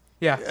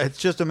 Yeah. It's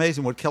just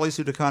amazing what Kelly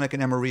Sue DeConnick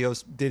and Emma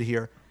Rios did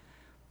here.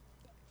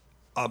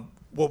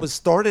 What was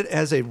started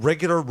as a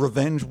regular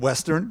revenge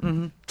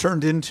Western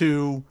turned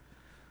into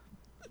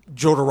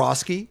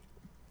Jodorowsky.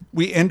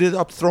 We ended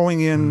up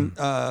throwing in,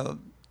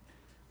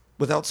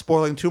 without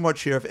spoiling too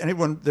much here,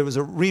 there was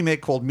a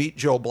remake called Meet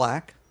Joe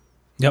Black.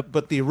 Yep.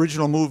 But the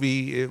original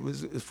movie,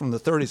 it's from the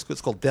 30s.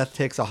 It's called Death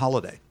Takes a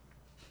Holiday.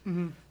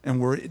 And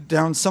we're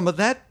down some of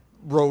that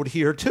road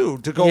here, too,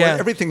 to go with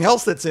everything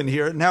else that's in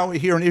here. Now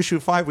here in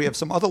issue 5, we have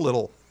some other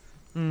little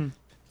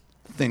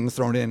things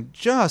thrown in.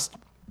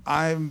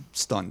 I'm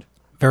stunned.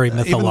 Very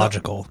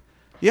mythological.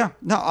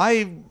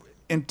 I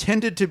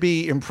intended to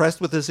be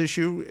impressed with this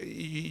issue.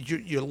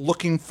 You're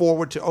looking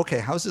forward to, okay,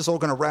 how's this all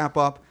going to wrap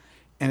up?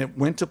 And it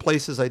went to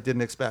places I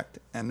didn't expect.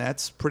 And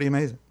that's pretty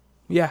amazing.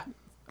 Yeah.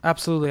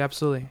 Absolutely. It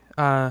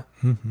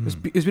was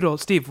beautiful.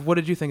 Steve, what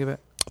did you think of it?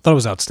 I thought it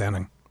was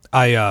outstanding.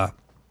 I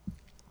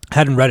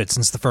hadn't read it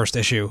since the first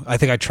issue. I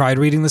think I tried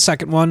reading the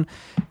second one,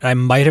 and I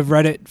might have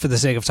read it for the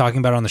sake of talking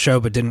about it on the show,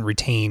 but didn't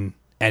retain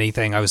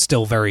anything. I was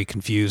still very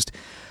confused.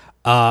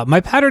 My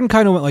pattern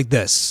kind of went like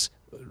this.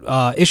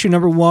 Issue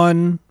number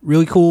 1,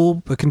 really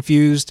cool, but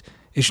confused.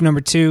 Issue number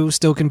 2,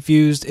 still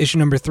confused. Issue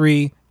number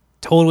 3,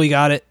 totally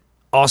got it.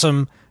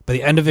 Awesome. By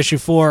the end of issue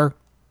 4, a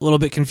little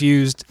bit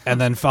confused.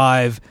 And then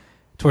 5...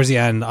 towards the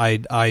end,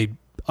 I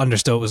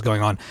understood what was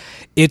going on.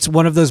 It's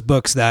one of those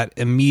books that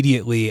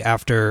immediately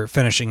after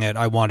finishing it,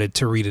 I wanted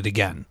to read it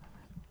again.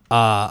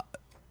 I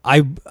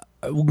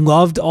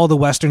loved all the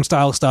Western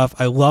style stuff.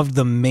 I loved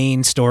the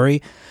main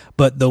story,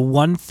 but the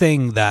one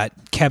thing that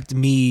kept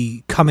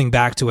me coming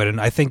back to it,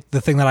 and I think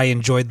the thing that I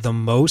enjoyed the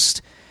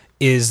most,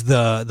 is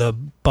the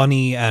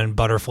bunny and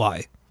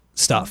butterfly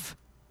stuff.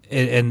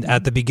 And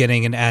at the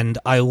beginning and end,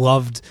 I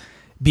loved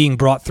being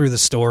brought through the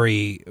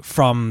story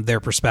from their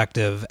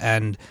perspective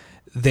and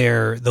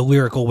the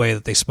lyrical way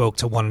that they spoke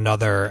to one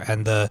another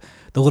and the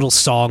little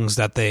songs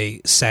that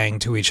they sang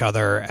to each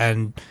other,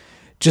 and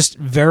just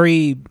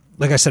very,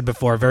 like I said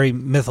before, very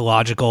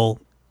mythological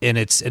in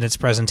its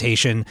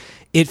presentation.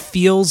 It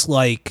feels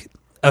like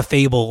a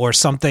fable or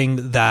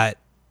something that,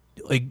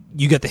 like,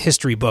 you get the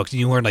history books and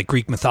you learn like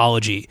Greek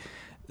mythology,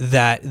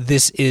 that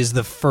this is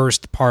the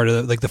first part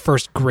of, like, the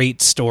first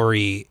great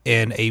story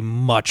in a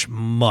much,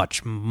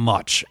 much,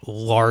 much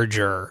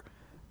larger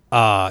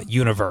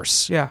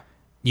universe. Yeah.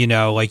 You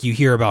know, like you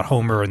hear about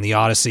Homer and the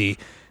Odyssey.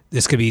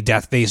 This could be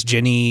Death-Faced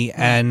Ginny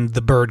and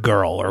the Bird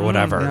Girl or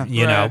whatever,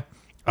 you know.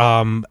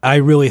 I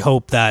really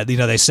hope that, you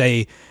know, they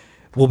say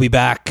we'll be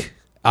back.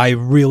 I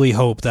really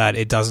hope that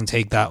it doesn't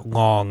take that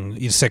long,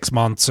 6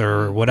 months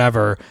or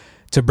whatever,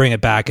 to bring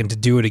it back and to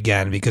do it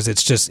again, because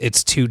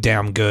it's too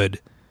damn good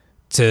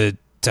to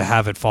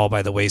have it fall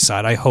by the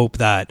wayside. I hope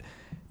that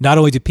not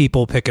only do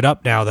people pick it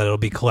up now that it'll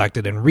be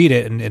collected and read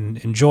it and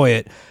enjoy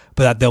it,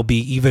 but that there'll be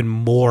even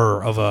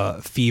more of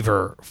a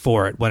fever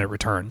for it when it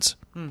returns.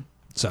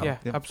 So Yeah,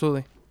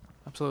 absolutely.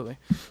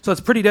 So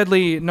it's Pretty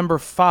Deadly number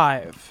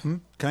 5.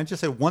 Can I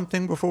just say one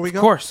thing before we go?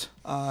 Of course.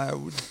 I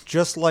would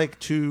just like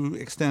to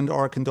extend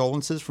our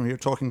condolences from here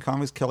Talking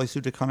Comics. Kelly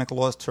Sue DeConnick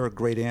lost her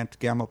great aunt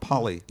Gamma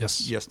Polly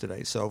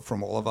yesterday. So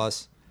from all of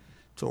us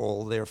to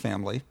all their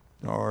family,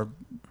 our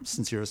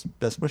sincerest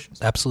best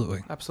wishes.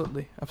 Absolutely.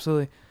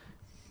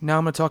 Now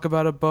I'm going to talk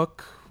about a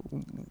book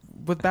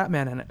with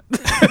Batman in it.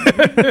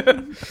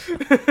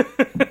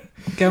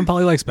 Kevin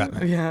Polly likes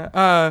Batman.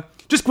 Yeah.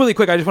 Just really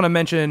quick, I just want to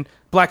mention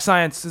Black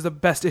Science is the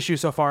best issue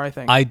so far, I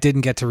think. I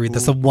didn't get to read.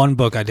 That's the one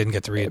book I didn't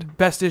get to read.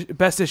 Best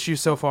issue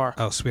so far.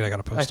 Oh, sweet. I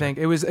got a poster. I think.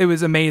 It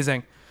was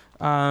amazing.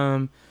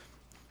 How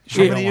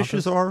many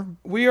issues are?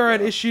 We are at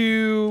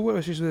issue, what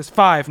issue is this?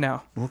 5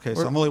 now. Okay,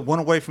 so I'm only one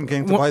away from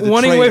getting to buy the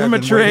one trade. away from a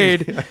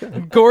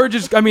trade.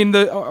 Gorgeous. I mean,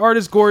 the art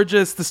is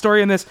gorgeous. The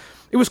story in this,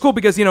 it was cool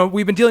because, you know,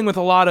 we've been dealing with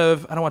a lot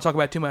of, I don't want to talk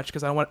about it too much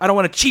because I don't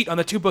want to cheat on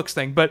the 2 books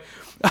thing, but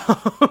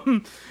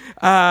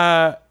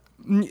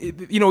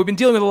you know, we've been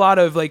dealing with a lot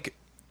of, like,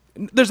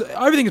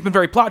 everything has been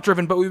very plot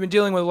driven, but we've been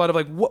dealing with a lot of,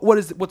 like,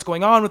 what's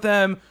going on with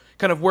them,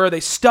 kind of where are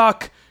they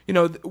stuck. You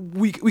know,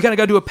 we kind of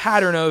got to do a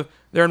pattern of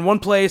they're in one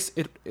place,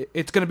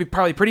 it's going to be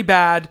probably pretty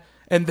bad,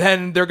 and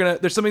then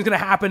there's something's going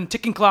to happen,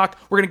 ticking clock,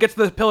 we're going to get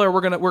to the pillar,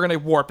 we're going to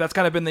warp. That's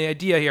kind of been the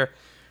idea here.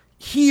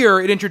 Here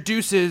it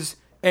introduces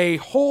a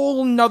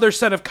whole nother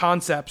set of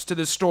concepts to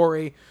this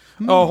story.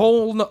 A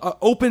whole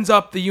opens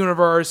up the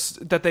universe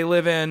that they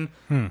live in.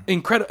 An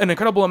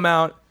incredible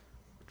amount.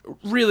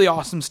 Really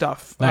awesome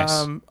stuff.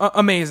 Nice.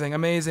 Amazing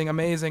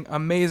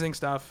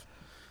stuff.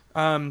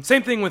 Same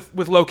thing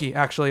with Loki,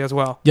 actually, as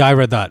well. Yeah, I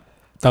read that.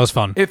 That was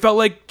fun. It felt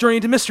like Journey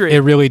into Mystery.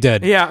 It really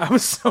did. Yeah, I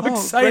was so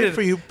excited. Great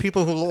for you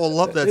people who all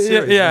love that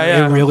series.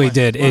 Yeah. It really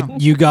did. Wow.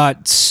 You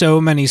got so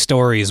many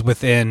stories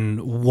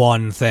within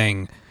one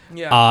thing.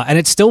 Yeah. And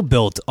it still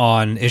built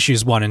on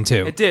issues 1 and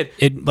 2. It did.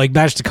 It like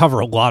managed to cover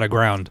a lot of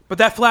ground. But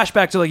that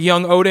flashback to, like,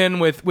 young Odin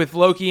with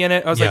Loki in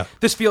it, I was like,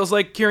 this feels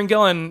like Kieran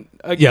Gillen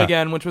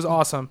again, which was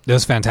awesome. It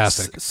was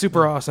fantastic.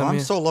 Super awesome. I'm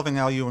so loving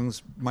Al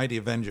Ewing's Mighty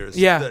Avengers.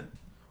 Yeah.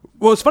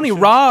 Well, it's funny.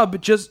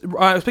 Rob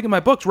I was picking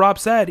my books. Rob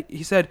said,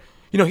 you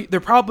know, he's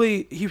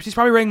probably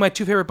rating my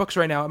 2 favorite books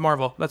right now at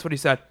Marvel. That's what he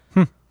said.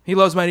 He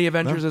loves Mighty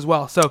Avengers as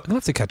well. So I'll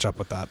have to catch up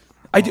with that.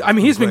 I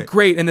mean, he's been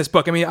great in this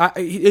book. I mean,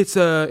 it's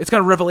kind of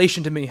a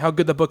revelation to me how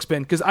good the book's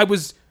been, because I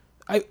was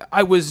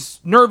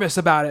nervous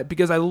about it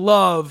because I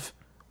love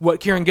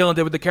what Kieran Gillen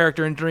did with the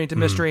character in Journey into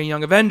Mystery and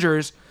Young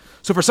Avengers.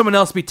 So for someone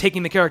else to be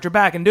taking the character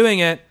back and doing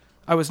it,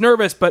 I was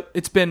nervous, but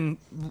it's been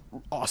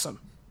awesome.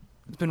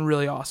 It's been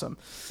really awesome.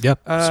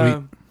 Yep.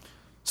 Sweet.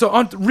 So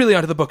onto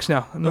the books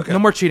now. No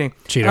more cheating.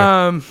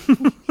 Cheater.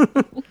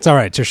 It's all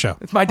right. It's your show.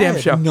 It's my damn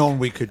show. Known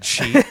we could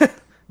cheat.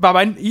 Bob,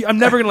 I'm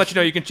never going to let you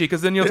know you can cheat,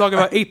 because then you'll talk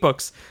about 8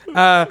 books.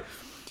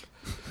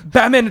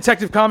 Batman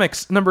Detective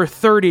Comics, number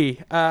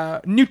 30.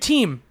 New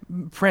team.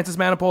 Francis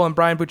Manipul and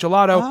Brian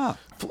Buccellato,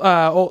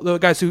 all the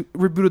guys who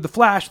rebooted The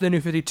Flash, the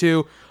New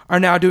 52, are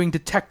now doing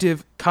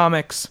Detective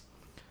Comics.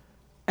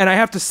 And I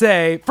have to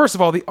say, first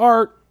of all, the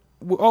art,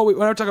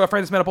 when I talk about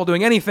Francis Manipul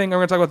doing anything, I'm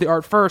going to talk about the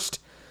art first.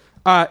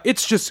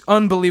 It's just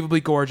unbelievably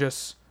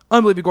gorgeous.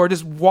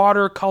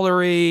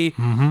 Watercolory,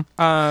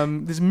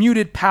 this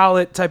muted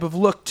palette type of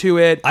look to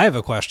it. I have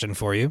a question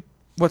for you.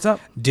 What's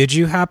up? Did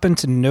you happen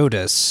to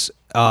notice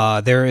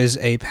there is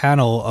a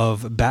panel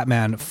of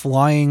Batman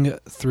flying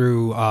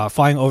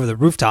over the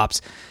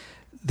rooftops?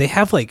 They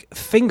have like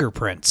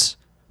fingerprints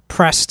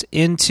pressed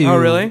into. Oh,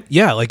 really?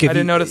 Yeah, like if I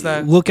didn't you notice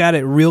that. look at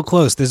it real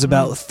close, there's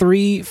about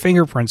 3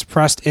 fingerprints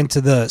pressed into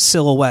the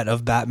silhouette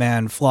of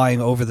Batman flying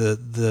over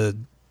the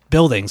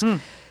buildings.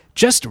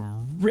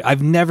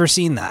 I've never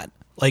seen that.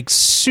 Like,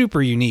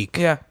 super unique.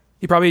 Yeah.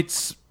 He probably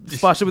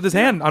splashed it with his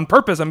hand on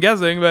purpose, I'm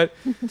guessing, but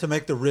To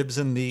make the ribs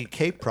in the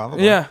cape,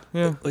 probably. yeah.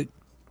 Like,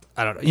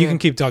 I don't know. You can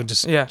keep talking.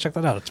 Just check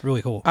that out. It's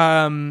really cool.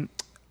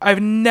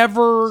 I've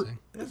never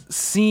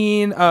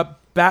seen a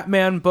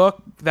Batman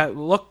book that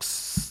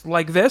looks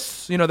like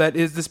this, that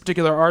is this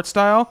particular art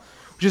style,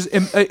 which is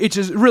it's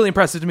just really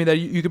impressive to me that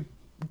you could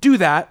do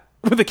that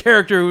with a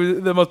character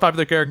who's the most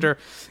popular character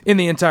in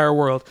the entire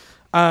world.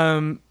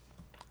 And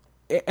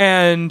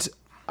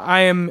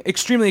I am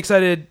extremely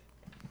excited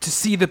to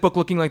see the book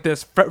looking like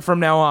this from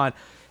now on.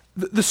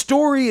 The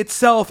story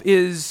itself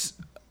is,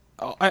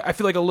 I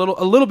feel like a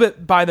little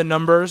bit by the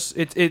numbers.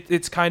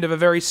 It's kind of a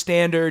very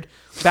standard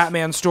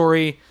Batman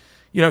story.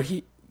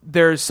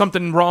 There's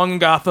something wrong in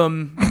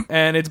Gotham,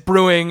 and it's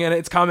brewing, and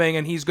it's coming,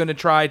 and he's got to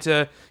try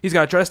to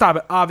stop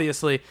it.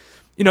 Obviously,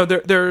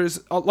 there's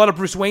a lot of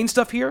Bruce Wayne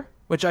stuff here,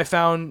 which I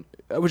found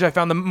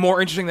the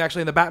more interesting than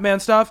actually in the Batman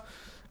stuff.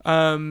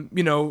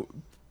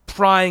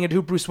 Prying into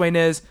who Bruce Wayne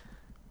is.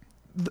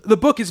 The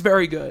book is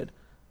very good.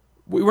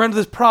 We run into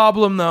this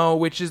problem though,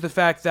 which is the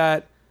fact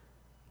that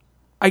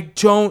I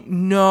don't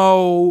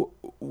know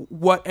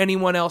what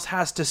anyone else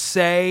has to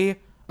say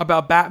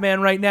about Batman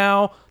right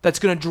now that's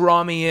going to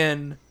draw me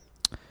in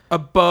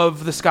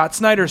above the Scott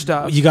Snyder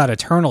stuff. You got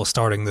Eternal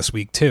starting this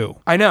week too.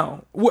 I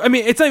know. I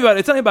mean, it's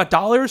not about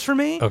dollars for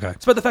me. Okay.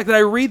 It's about the fact that I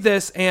read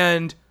this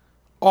and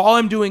all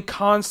I'm doing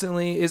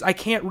constantly is I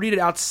can't read it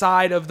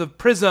outside of the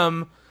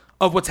prism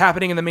of what's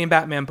happening in the main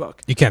Batman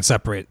book. You can't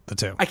separate the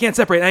two. I can't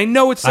separate. And I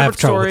know it's a separate I have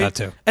trouble story. with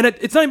that too. And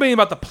it's not even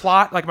about the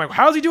plot. Like,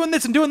 how's he doing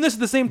this and doing this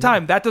at the same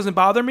time? That doesn't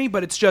bother me,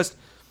 but it's just,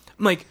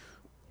 like,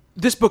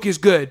 this book is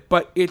good,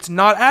 but it's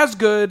not as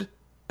good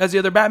as the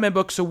other Batman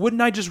books, so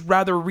wouldn't I just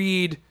rather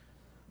read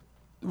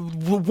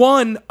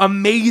one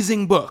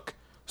amazing book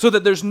so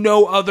that there's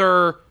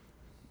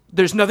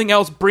nothing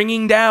else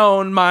bringing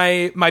down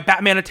my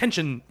Batman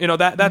attention?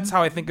 That's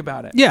how I think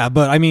about it. Yeah,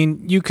 but I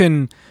mean, you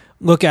can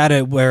look at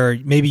it where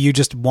maybe you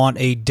just want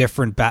a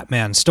different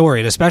Batman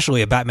story, and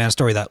especially a Batman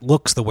story that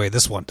looks the way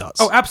this one does.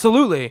 Oh,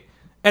 absolutely.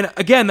 And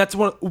again, that's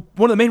one of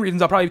the main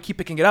reasons I'll probably keep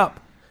picking it up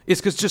is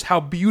because just how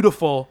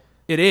beautiful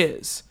it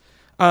is.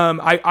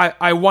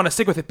 I want to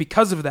stick with it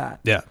because of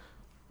that. Yeah.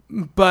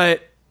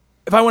 But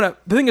if I want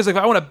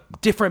a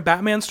different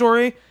Batman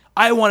story,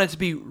 I want it to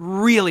be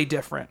really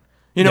different.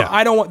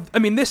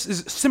 This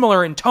is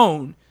similar in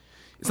tone.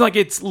 It's not like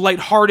it's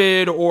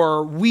lighthearted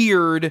or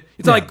weird.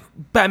 It's not like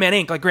Batman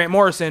Inc., like Grant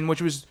Morrison,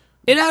 which was...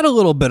 It had a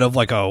little bit of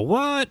like a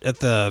what at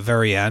the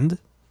very end.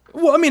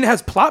 Well, I mean, it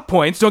has plot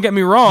points. Don't get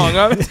me wrong.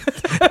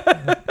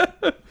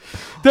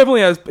 Definitely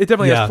has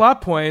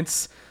plot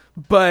points,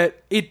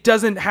 but it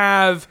doesn't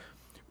have...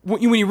 When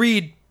you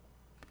read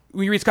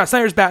Scott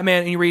Snyder's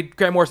Batman and you read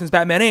Grant Morrison's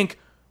Batman Inc.,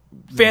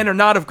 fan or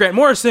not of Grant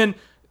Morrison,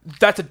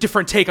 that's a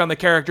different take on the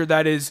character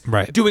that is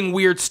doing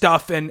weird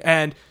stuff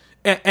and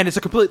it's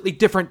a completely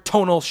different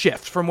tonal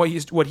shift from what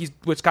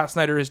Scott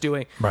Snyder is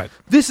doing. Right.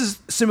 This is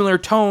similar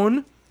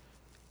tone,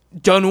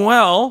 done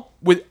well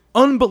with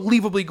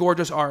unbelievably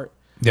gorgeous art.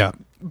 Yeah.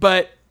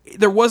 But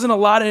there wasn't a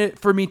lot in it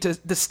for me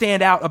to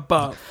stand out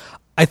above.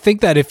 I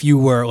think that if you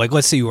were, like,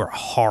 let's say you were a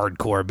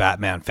hardcore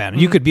Batman fan,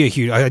 and you could be a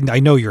huge, I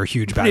know you're a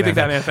huge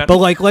Batman fan, but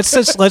like, let's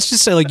just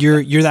say like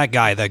you're that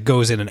guy that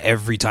goes in and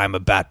every time a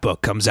Bat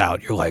book comes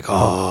out, you're like,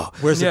 oh,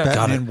 where's the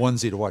Batman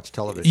onesie to watch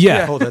television?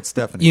 Yeah. Oh, that's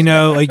Stephanie.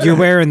 Like you're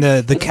wearing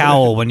the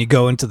cowl when you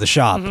go into the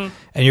shop and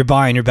you're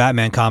buying your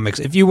Batman comics.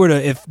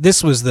 If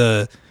this was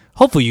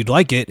hopefully you'd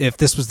like it, if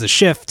this was the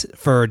shift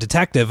for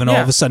Detective and all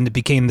of a sudden it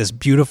became this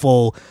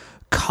beautiful,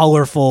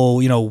 colorful,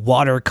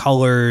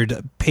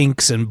 watercolored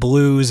pinks and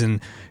blues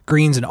and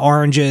greens and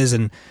oranges,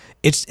 and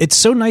it's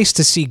so nice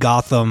to see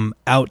Gotham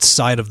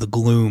outside of the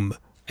gloom.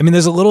 I mean,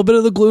 there's a little bit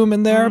of the gloom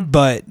in there,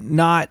 but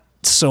not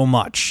so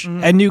much,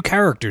 and new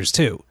characters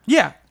too.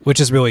 Yeah, which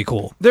is really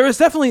cool. There is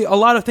definitely a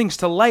lot of things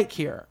to like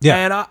here. Yeah,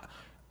 and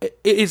it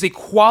is a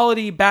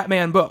quality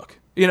Batman book.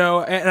 And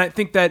I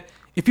think that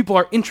if people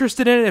are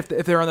interested in it,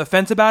 if they're on the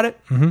fence about it,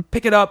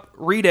 pick it up,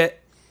 read it.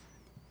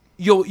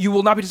 You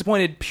will not be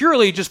disappointed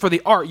purely just for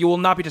the art. You will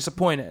not be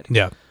disappointed.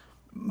 Yeah.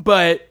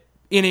 But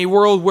in a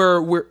world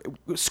where we're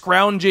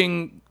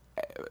scrounging,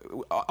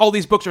 all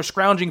these books are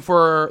scrounging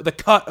for the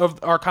cut of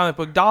our comic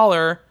book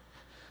dollar,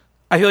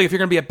 I feel like if you're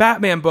going to be a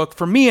Batman book,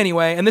 for me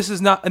anyway, and this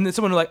is not, and then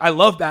someone who's like, I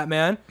love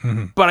Batman,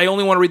 but I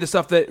only want to read the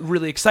stuff that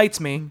really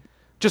excites me.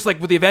 Just like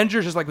with the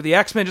Avengers, just like with the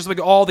X-Men, just like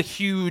all the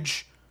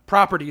huge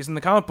properties in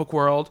the comic book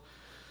world.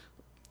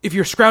 If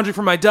you're scrounging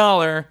for my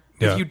dollar,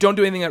 if you don't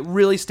do anything that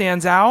really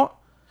stands out,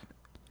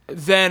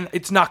 then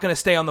it's not going to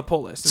stay on the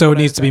pull list. So it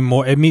needs to be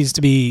more. It needs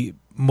to be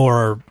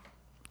more.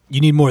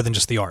 You need more than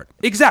just the art.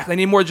 Exactly. I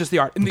need more than just the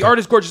art. And the art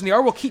is gorgeous. And the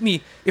art will keep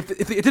me. If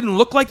it didn't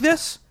look like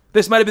this,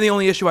 This might have been the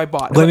only issue I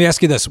bought. Let me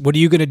ask you this. What are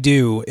you going to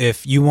do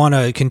if you want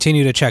to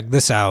continue to check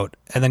this out,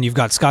 and then you've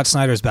got Scott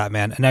Snyder's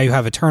Batman, and now you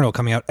have Eternal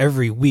coming out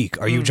every week?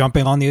 Are you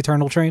jumping on the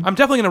Eternal train? I'm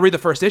definitely going to read the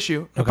first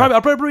issue. Okay.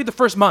 I'll probably read the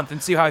first month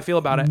and see how I feel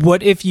about it.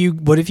 What if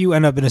you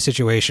end up in a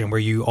situation where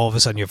you all of a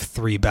sudden you have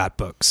 3 Bat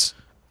books?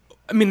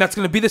 I mean, that's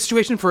going to be the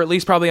situation for at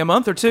least probably a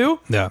month or 2.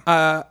 Yeah.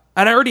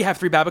 And I already have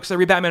 3 Bat books. I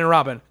read Batman and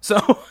Robin. So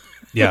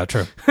Yeah,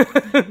 true.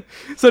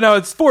 so now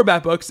it's 4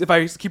 Bat books if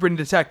I keep reading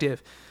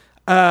Detective.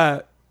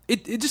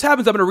 It just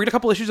happens I'm going to read a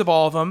couple issues of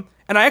all of them.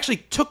 And I actually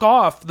took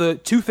off the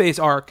Two-Face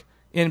arc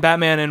in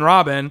Batman and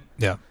Robin.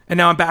 Yeah. And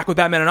now I'm back with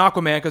Batman and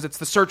Aquaman because it's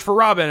the search for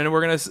Robin, and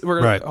we're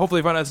gonna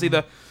hopefully find out see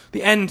the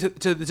end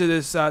to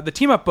this the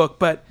team up book.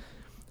 But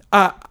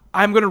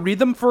I'm gonna read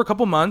them for a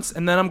couple months,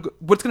 and then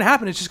what's gonna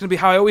happen is just gonna be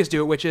how I always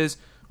do it, which is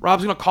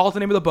Rob's gonna call out the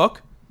name of the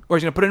book, or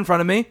he's gonna put it in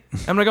front of me.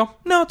 I'm gonna go,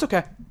 no, it's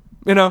okay,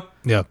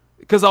 Yeah.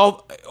 because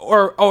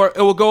or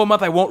it will go a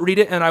month I won't read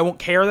it, and I won't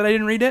care that I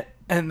didn't read it,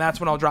 and that's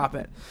when I'll drop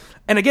it.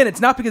 And again,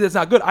 it's not because it's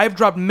not good. I've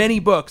dropped many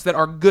books that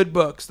are good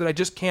books that I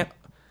just can't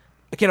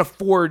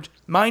afford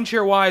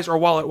mindshare wise or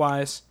wallet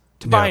wise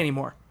to buy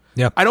anymore.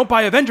 Yeah. I don't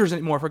buy Avengers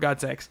anymore, for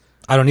God's sakes.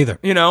 I don't either.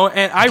 And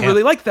I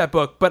really liked that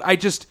book, but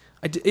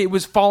it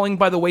was falling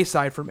by the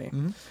wayside for me.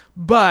 Mm-hmm.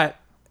 But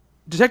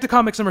Detective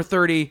Comics number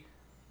 30,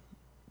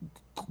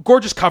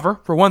 gorgeous cover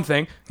for one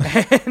thing,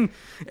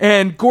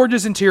 and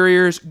gorgeous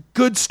interiors,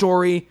 good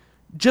story.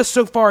 Just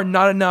so far,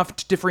 not enough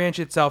to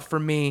differentiate itself for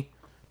me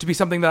to be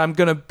something that I'm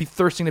going to be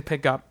thirsting to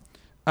pick up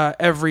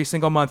every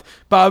single month.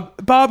 Bob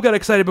got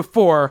excited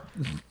before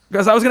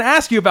because I was going to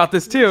ask you about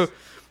this too.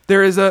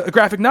 There is a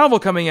graphic novel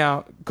coming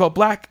out called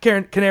Black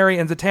Canary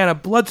and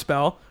Zatanna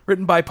Bloodspell,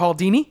 written by Paul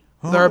Dini,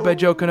 with art by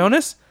Joe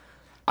Quinones.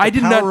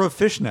 Power of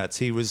Fishnets,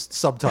 he was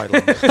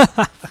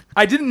subtitling.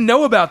 I didn't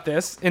know about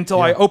this until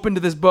I opened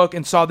this book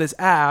and saw this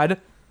ad.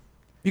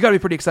 You got to be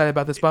pretty excited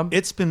about this, Bob.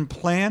 It's been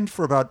planned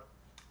for about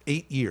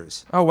 8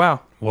 years. Oh,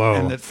 wow. Whoa.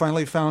 And it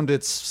finally found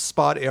its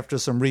spot after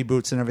some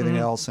reboots and everything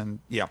else. And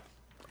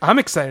I'm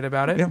excited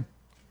about it. Yeah.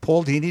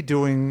 Paul Dini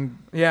doing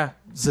Yeah.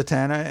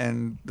 Zatanna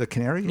and the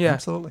Canary? Yeah.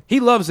 Absolutely. He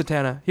loves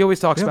Zatanna. He always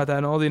talks about that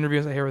in all the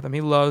interviews I hear with him.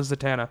 He loves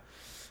Zatanna.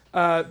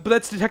 But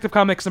that's Detective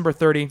Comics number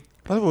 30.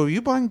 By the way, were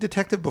you buying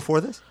Detective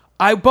before this?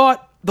 I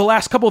bought the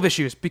last couple of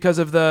issues because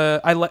of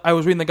I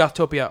was reading the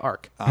Gothtopia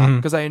arc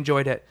because I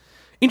enjoyed it.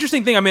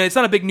 Interesting thing, I mean, it's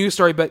not a big news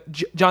story, but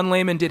John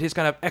Layman did his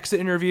kind of exit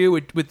interview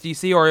with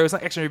DC, or it was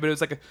not exit interview, but it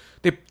was like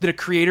they did a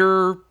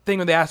creator thing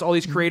where they asked all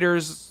these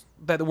creators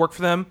that work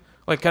for them,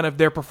 like kind of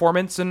their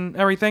performance and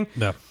everything.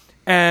 Yeah.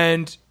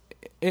 And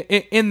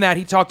in that,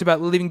 he talked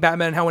about leaving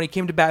Batman and how when he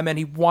came to Batman,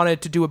 he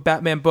wanted to do a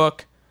Batman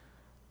book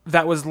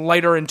that was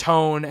lighter in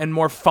tone and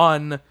more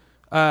fun,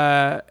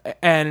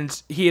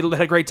 and he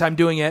had a great time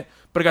doing it,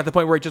 but it got to the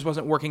point where it just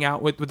wasn't working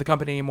out with the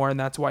company anymore, and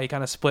that's why he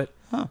kind of split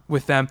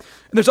with them.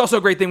 And there's also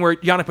a great thing where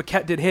Yannick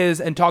Paquette did his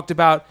and talked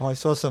about I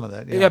saw some of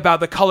that. Yeah. about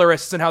the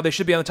colorists and how they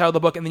should be on the title of the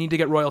book and they need to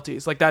get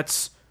royalties. Like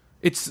it's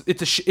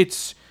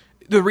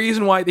the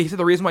reason why he said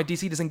the reason why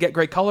DC doesn't get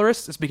great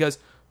colorists is because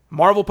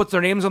Marvel puts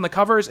their names on the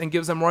covers and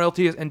gives them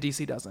royalties, and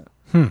DC doesn't.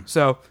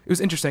 So it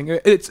was interesting.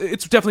 It's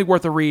definitely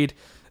worth a read.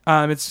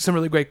 It's some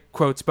really great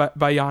quotes by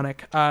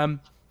Yannick.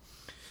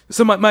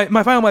 So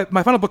my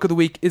final book of the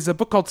week is a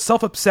book called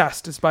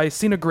Self-Obsessed. It's by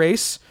Sina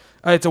Grace.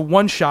 It's a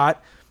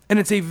one-shot, and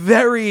it's a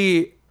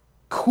very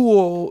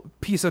cool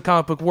piece of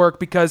comic book work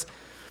because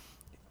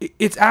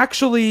it's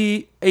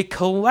actually a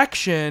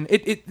collection.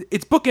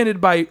 It's bookended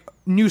by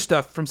new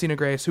stuff from Sina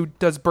Grace, who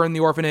does Burn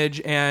the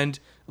Orphanage and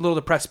Little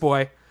Depressed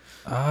Boy.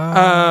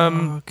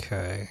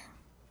 Okay.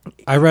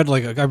 I read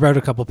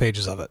a couple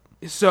pages of it.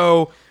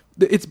 So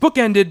it's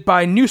bookended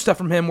by new stuff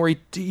from him where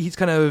he's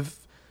kind of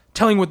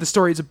telling what the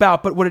story is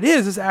about, but what it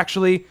is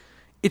actually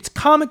it's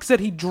comics that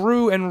he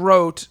drew and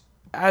wrote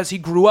as he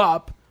grew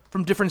up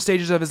from different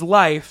stages of his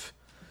life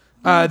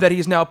that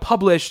he's now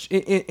published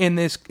in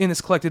this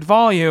collected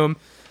volume,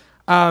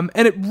 and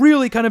it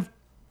really kind of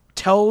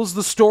tells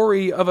the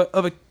story of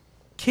a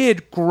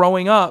kid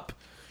growing up,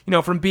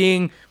 from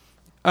being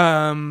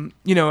in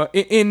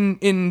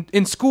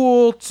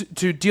school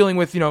to dealing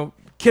with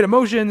kid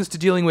emotions, to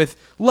dealing with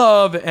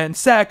love and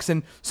sex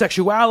and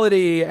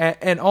sexuality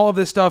and all of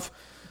this stuff,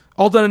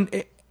 all done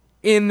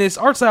in this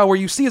art style where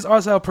you see his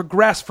art style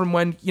progress from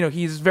when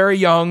he's very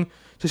young,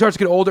 so he starts to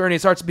get older and he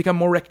starts to become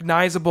more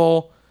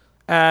recognizable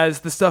as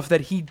the stuff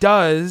that he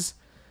does.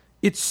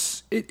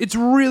 It's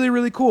really,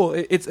 really cool.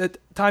 It's at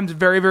times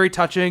very, very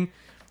touching,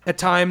 at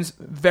times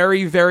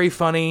very, very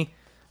funny.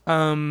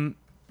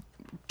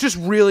 Just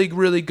really,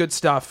 really good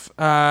stuff.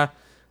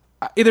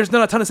 There's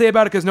not a ton to say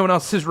about it because no one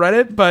else has read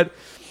it, but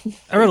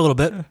I read a little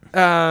bit.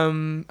 I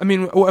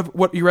mean,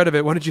 what you read of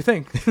it? What did you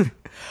think?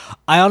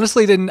 I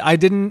honestly didn't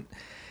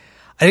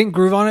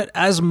groove on it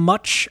as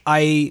much.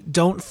 I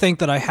don't think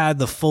that I had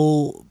the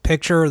full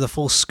picture, the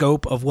full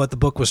scope of what the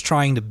book was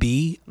trying to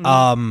be.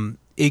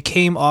 It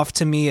came off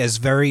to me as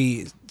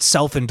very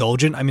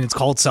self-indulgent. I mean, it's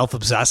called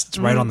Self-Obsessed. It's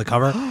right on the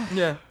cover.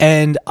 Yeah.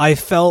 And I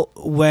felt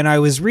when I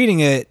was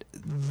reading it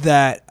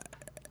that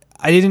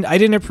I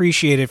didn't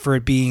appreciate it for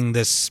it being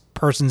this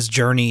person's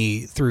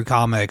journey through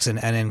comics and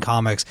in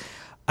comics.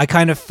 I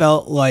kind of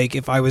felt like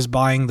if I was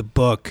buying the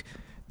book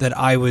that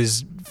I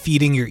was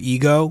feeding your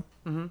ego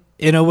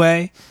in a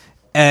way.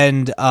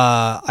 And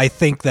I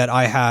think that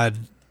I had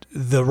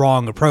the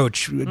wrong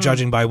approach,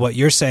 judging by what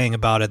you're saying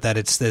about it, that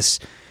it's this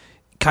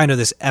kind of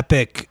this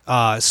epic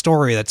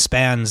story that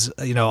spans,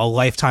 a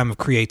lifetime of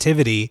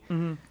creativity.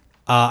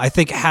 I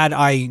think had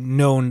I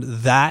known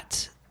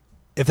that,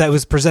 if that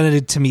was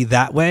presented to me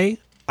that way,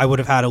 I would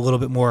have had a little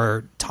bit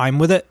more time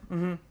with it.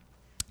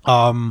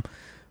 I'm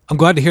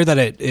glad to hear that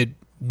it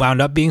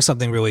wound up being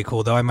something really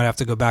cool, though. I might have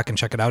to go back and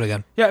check it out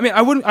again. Yeah, I mean,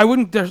 I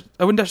wouldn't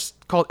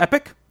just call it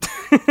epic.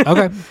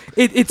 Okay.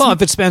 It's well,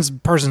 if it spans a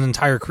person's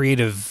entire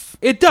creative...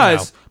 It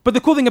does, but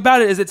the cool thing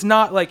about it is it's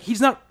not like he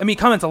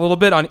comments a little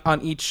bit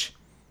on each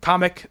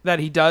comic that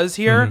he does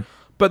here,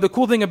 but the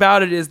cool thing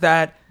about it is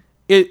that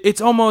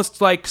it's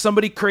almost like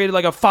somebody created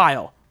like a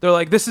file. They're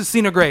like, this is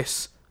Cena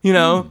Grace,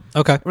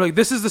 Okay. We're like,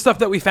 this is the stuff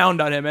that we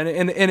found on him,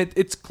 and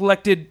it's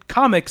collected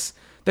comics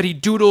that he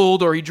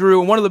doodled or he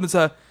drew, and one of them is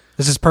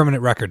This is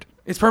permanent record.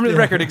 It's permanent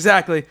record,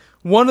 exactly.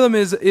 One of them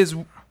is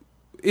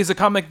a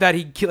comic that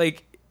he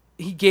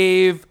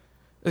gave,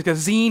 like a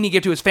zine he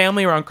gave to his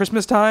family around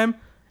Christmas time,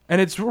 and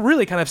it's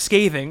really kind of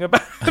scathing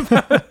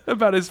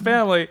about his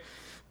family,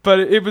 but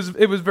it was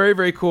very,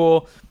 very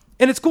cool.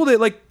 And it's cool that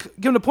like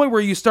get to the point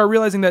where you start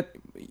realizing that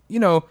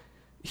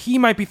he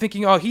might be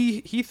thinking, oh,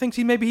 he thinks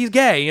maybe he's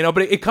gay,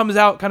 but it comes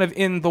out kind of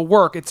in the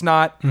work. It's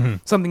not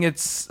something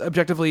that's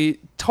objectively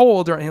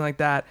told or anything like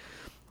that.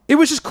 It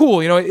was just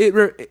cool,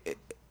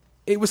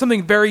 it was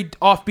something very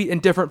offbeat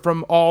and different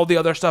from all the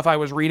other stuff I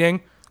was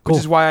reading, which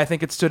is why I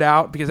think it stood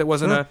out, because it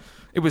wasn't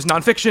it was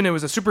nonfiction. It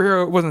was it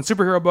wasn't a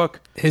superhero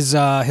book. His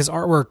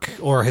artwork,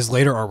 or his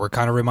later artwork,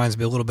 kind of reminds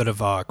me a little bit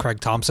of Craig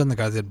Thompson, the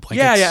guy that did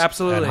Blankets. Yeah,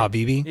 absolutely. And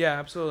Habibi. Yeah,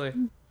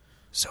 absolutely.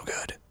 So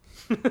good.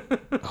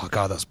 Oh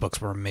god, those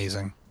books were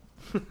amazing.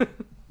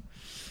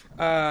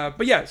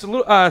 But yeah,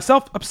 so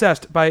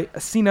Self-Obsessed by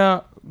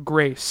Cena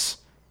Grace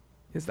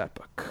is that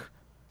book.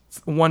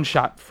 It's a one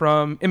shot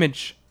from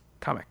Image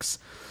Comics.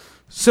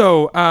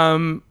 So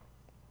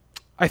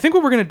I think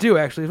what we're going to do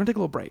actually is we're going to take a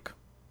little break.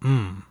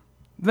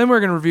 Then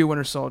we're going to review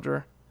Winter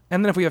Soldier,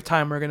 and then if we have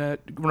time, we're going to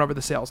run over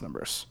the sales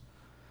numbers,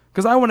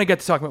 because I want to get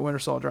to talk about Winter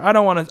Soldier. I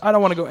don't want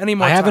to go any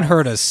more. I haven't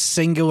heard a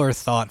singular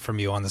thought from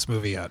you on this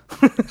movie yet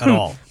at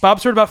all.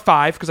 Bob's heard about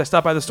 5 because I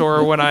stopped by the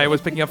store when I was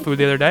picking up food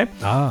the other day.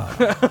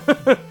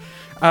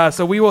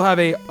 So we will have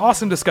a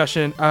awesome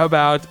discussion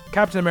about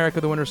Captain America: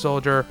 The Winter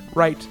Soldier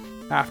right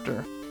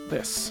after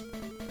this.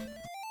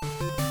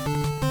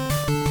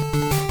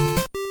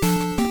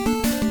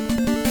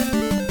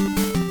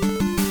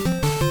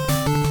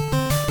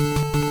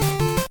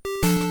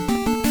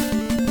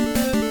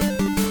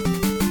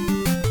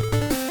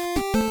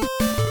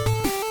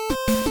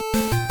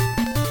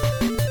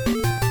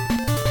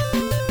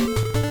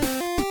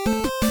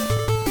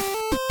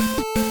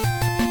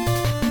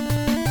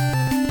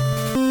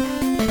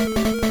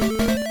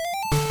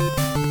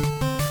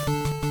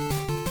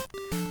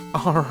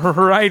 All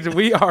right,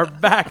 we are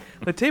back.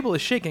 The table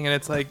is shaking, and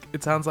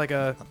it sounds like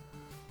a...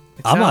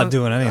 I'm not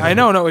doing anything. I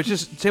know, no, it's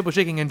just table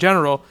shaking in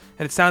general,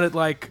 and it sounded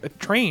like a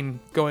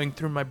train going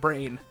through my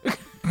brain.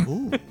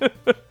 Ooh.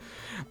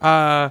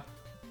 All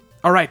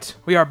right,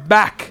 we are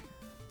back,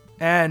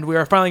 and we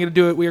are finally going to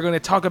do it. We are going to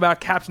talk about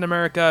Captain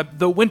America: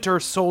 The Winter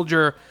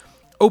Soldier.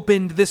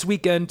 Opened this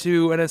weekend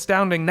to an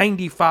astounding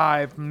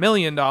 $95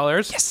 million.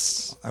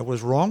 Yes! I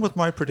was wrong with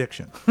my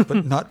prediction,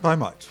 but not by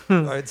much.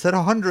 I had said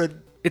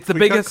 100. It's the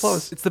biggest.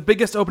 Close. It's the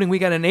biggest opening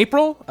weekend in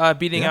April,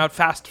 beating out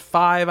Fast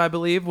 5. I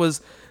believe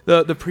was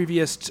the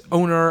previous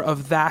owner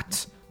of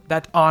that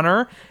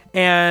honor,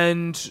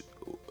 and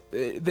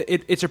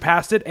it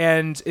surpassed it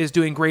and is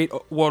doing great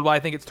worldwide. I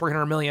think it's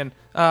 $300 million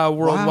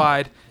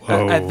worldwide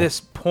at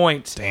this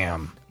point.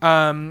 Damn.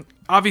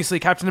 Obviously,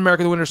 Captain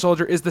America: The Winter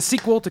Soldier is the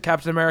sequel to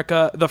Captain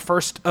America: The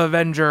First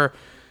Avenger,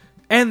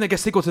 and I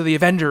guess sequel to the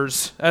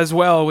Avengers as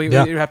well. We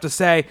have to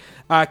say,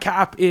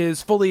 Cap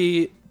is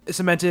fully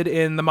cemented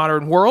in the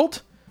modern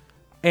world,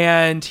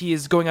 and he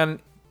is going on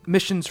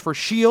missions for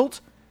S.H.I.E.L.D.,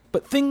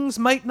 but things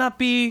might not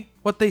be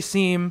what they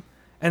seem,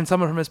 and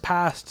someone from his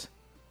past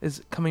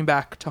is coming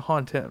back to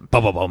haunt him.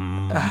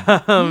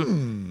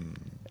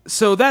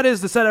 So that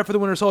is the setup for the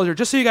Winter Soldier.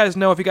 Just so you guys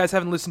know, if you guys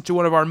haven't listened to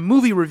one of our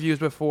movie reviews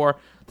before,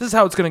 this is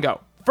how it's going to go.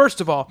 First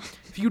of all,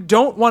 if you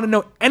don't want to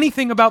know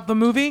anything about the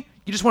movie,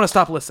 you just want to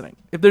stop listening.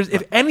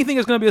 If anything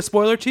is going to be a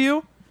spoiler to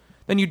you,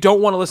 then you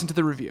don't want to listen to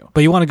the review.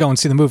 But you want to go and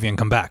see the movie and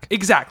come back.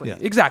 Exactly.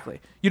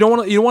 You do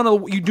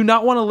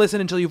not want to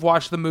listen until you've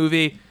watched the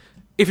movie.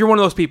 If you're one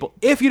of those people,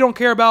 if you don't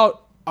care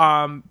about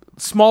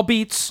small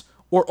beats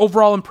or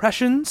overall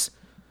impressions,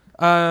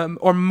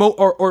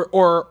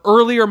 or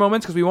earlier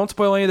moments, because we won't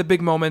spoil any of the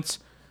big moments,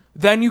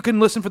 then you should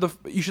listen for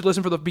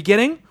the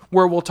beginning,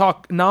 where we'll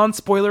talk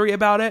non-spoilery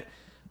about it.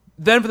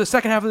 Then for the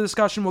second half of the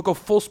discussion, we'll go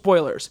full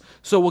spoilers.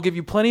 So we'll give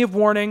you plenty of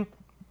warning.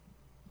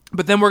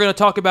 But then we're going to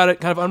talk about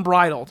it kind of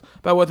unbridled,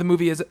 about what the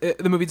movie's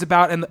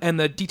about and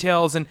the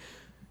details, and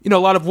a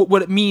lot of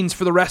what it means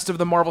for the rest of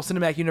the Marvel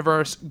Cinematic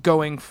Universe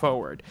going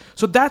forward.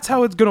 So that's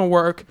how it's going to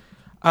work.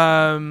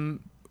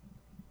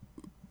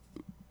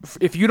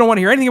 If you don't want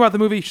to hear anything about the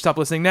movie, you should stop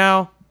listening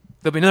now.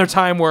 There'll be another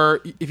time where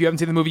if you haven't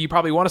seen the movie, you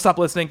probably want to stop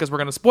listening because we're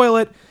going to spoil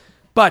it.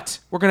 But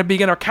we're going to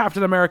begin our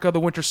Captain America, the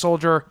Winter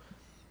Soldier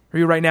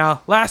review right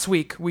now. Last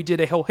week, we did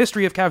a whole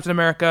history of Captain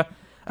America,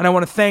 and I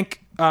want to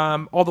thank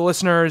all the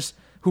listeners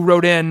who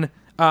wrote in.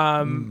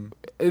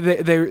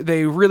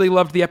 They really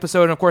loved the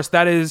episode, and of course,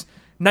 that is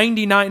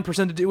 99%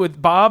 to do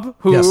with Bob,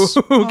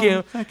 who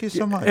came. Thank you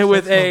so much.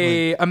 With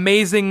a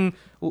amazing,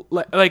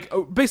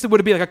 basically would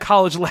it be like a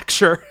college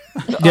lecture?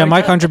 Yeah,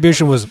 my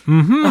contribution was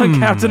on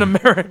Captain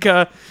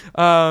America.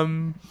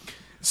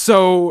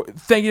 So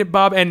thank you,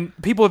 Bob. And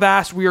people have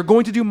asked, we are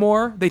going to do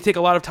more. They take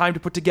a lot of time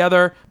to put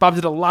together. Bob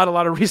did a lot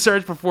of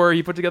research before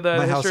he put together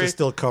My the house history. is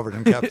still covered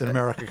in Captain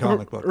America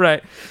comic book.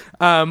 Right.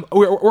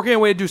 We're working on a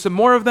way to do some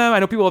more of them. I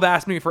know people have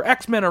asked me for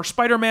X-Men or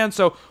Spider-Man,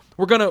 so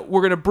we're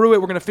gonna brew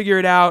it. We're gonna figure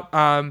it out.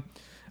 I'm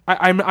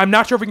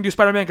not sure if we can do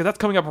Spider-Man because that's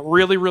coming up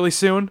really, really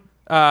soon.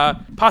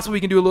 Possibly we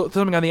can do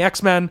something on the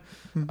X-Men.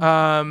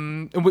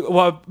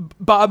 Bob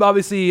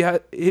obviously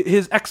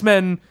his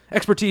X-Men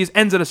expertise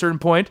ends at a certain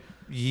point.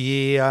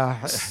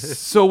 Yeah.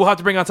 So we'll have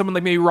to bring on someone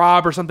like maybe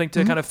Rob or something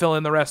to kind of fill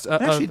in the rest.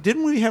 Actually,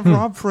 didn't we have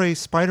Rob for a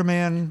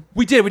Spider-Man?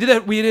 We did. We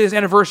did his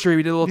anniversary.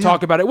 We did a little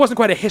talk about it. It wasn't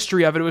quite a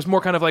history of it. It was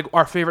more kind of like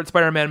our favorite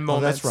Spider-Man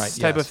moments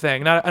type of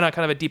thing. Not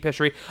kind of a deep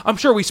history. I'm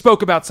sure we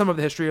spoke about some of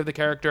the history of the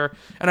character,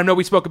 and I know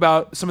we spoke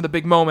about some of the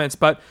big moments,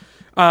 but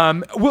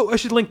I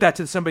should link that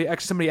to somebody.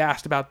 Actually, somebody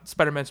asked about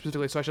Spider-Man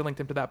specifically, so I should link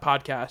them to that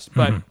podcast.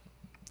 But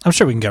I'm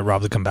sure we can get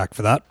Rob to come back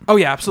for that. Oh,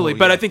 yeah, absolutely.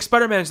 But I think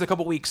Spider-Man is in a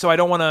couple weeks, so I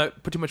don't want to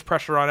put too much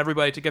pressure on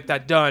everybody to get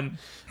that done.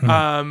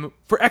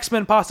 For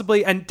X-Men,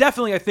 possibly. And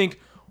definitely, I think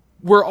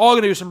we're all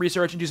going to do some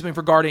research and do something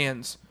for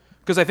Guardians.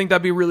 Because I think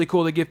that'd be really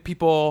cool to give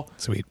people...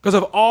 Sweet. Because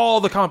of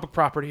all the comic book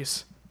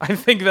properties, I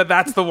think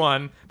that's the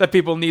one that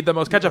people need the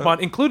most catch-up on,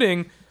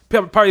 including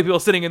probably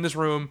people sitting in this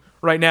room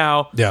right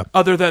now,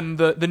 other than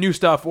the new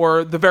stuff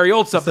or the very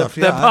old stuff that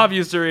Bob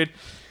used to read.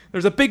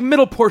 There's a big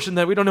middle portion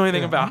that we don't know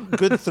anything about.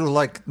 Good through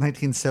like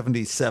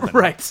 1977.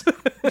 Right.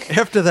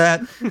 After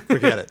that,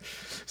 forget it.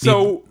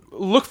 So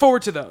look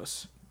forward to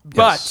those.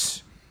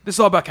 But this is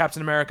all about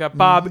Captain America.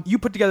 Bob, you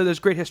put together this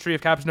great history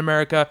of Captain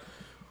America.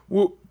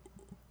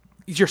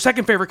 He's your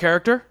second favorite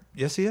character.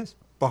 Yes, he is.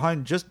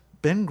 Behind just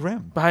Ben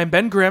Grimm. Behind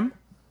Ben Grimm.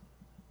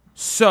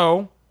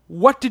 So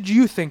what did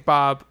you think,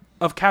 Bob,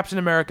 of Captain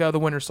America, the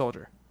Winter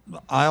Soldier?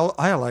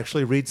 I'll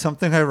actually read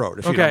something I wrote,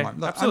 if you don't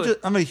mind. Absolutely.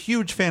 I'm a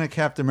huge fan of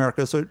Captain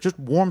America, so it just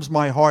warms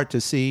my heart to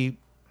see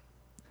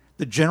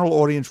the general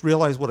audience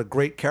realize what a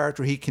great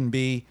character he can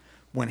be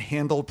when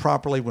handled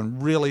properly, when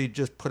really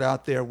just put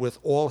out there with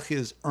all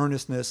his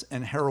earnestness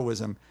and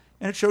heroism.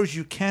 And it shows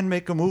you can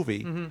make a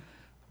movie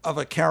of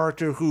a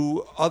character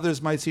who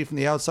others might see from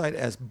the outside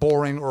as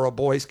boring or a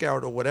Boy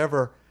Scout or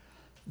whatever.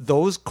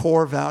 Those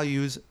core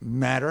values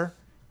matter.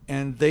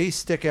 And they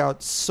stick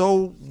out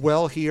so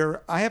well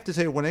here. I have to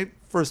say, when I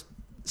first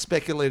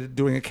speculated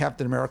doing a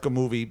Captain America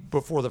movie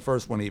before the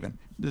first one even,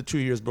 the 2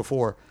 years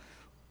before,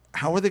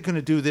 how are they going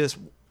to do this?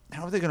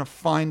 How are they going to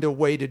find a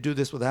way to do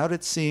this without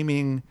it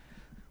seeming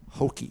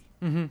hokey?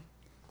 And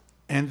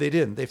they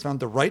didn't. They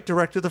found the right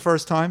director the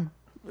first time,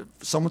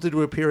 someone to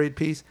do a period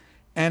piece,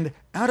 and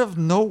out of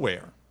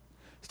nowhere,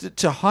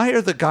 to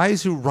hire the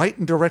guys who write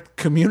and direct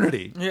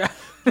Community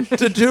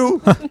to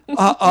do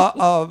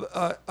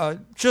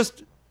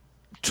just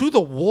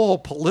to-the-wall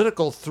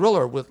political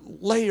thriller with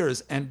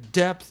layers and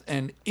depth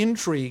and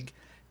intrigue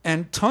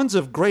and tons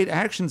of great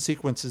action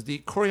sequences. The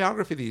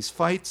choreography of these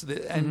fights,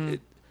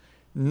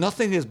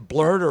 nothing is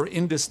blurred or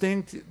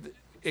indistinct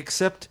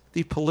except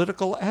the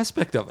political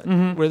aspect of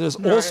it, where there's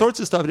all sorts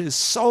of stuff. It is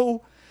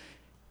so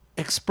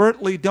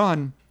expertly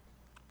done.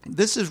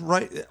 This is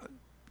right...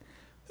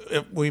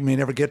 We may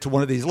never get to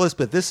one of these lists,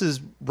 but this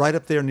is right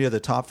up there near the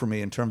top for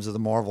me in terms of the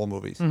Marvel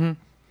movies.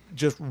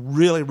 Just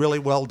really, really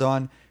well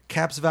done.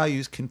 Cap's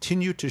values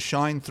continue to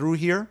shine through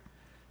here,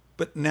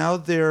 but now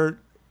they're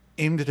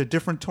aimed at a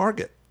different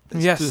target.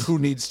 As to who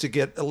needs to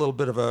get a little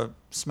bit of a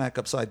smack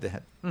upside the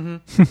head.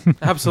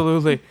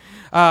 Absolutely.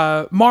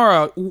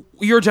 Mara,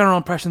 your general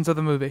impressions of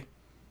the movie?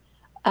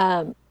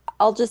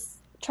 I'll just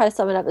try to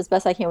sum it up as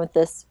best I can with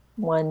this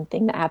one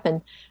thing that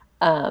happened.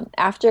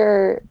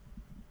 After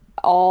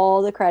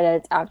all the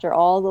credits, after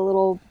all the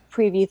little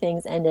preview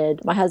things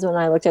ended, my husband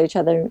and I looked at each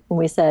other and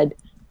we said,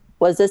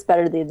 was this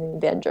better than the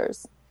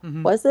Avengers?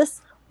 Was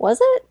it?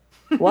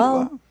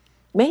 Well,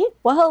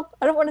 well,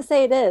 I don't want to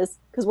say it is,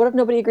 because what if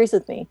nobody agrees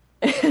with me?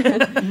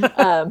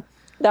 That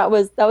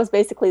was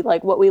basically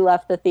like what we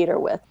left the theater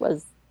with,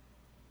 was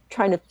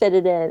trying to fit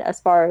it in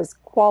as far as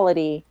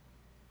quality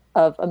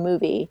of a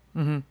movie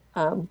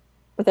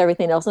with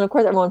everything else. And of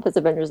course, everyone puts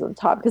Avengers at the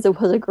top because it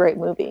was a great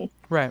movie.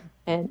 Right.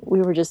 And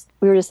we were just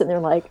sitting there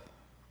like,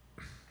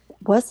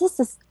 was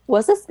this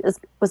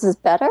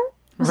better?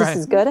 Was this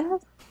as good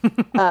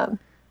as?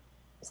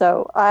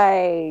 So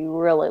I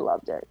really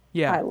loved it.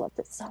 Yeah. I loved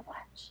it so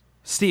much.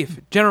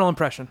 Steve, general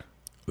impression.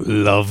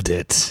 Loved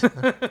it.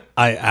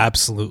 I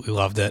absolutely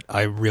loved it.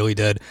 I really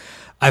did.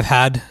 I've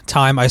had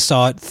time. I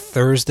saw it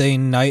Thursday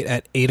night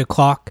at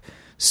 8:00.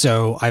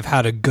 So I've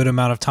had a good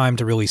amount of time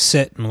to really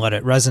sit and let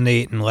it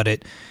resonate and let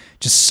it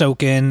just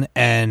soak in.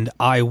 And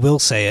I will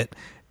say it.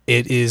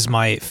 It is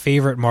my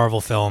favorite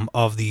Marvel film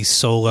of the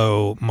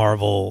solo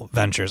Marvel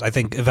ventures. I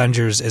think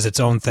Avengers is its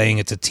own thing.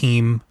 It's a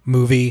team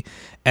movie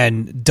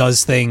and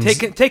does things.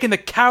 Taking the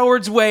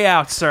coward's way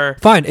out, sir.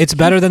 Fine, it's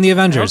better than the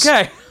Avengers.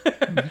 Okay.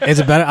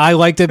 It's better. I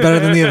liked it better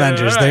than the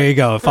Avengers. There you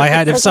go.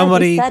 If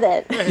somebody said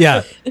it.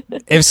 yeah,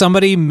 if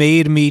somebody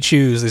made me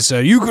choose, they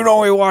said you can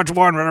only watch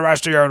one for the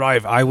rest of your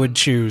life, I would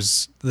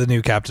choose the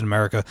new Captain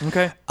America.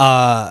 Okay.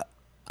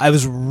 I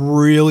was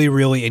really,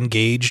 really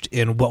engaged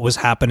in what was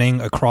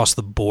happening across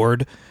the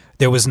board.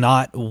 There was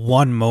not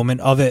one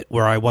moment of it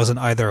where I wasn't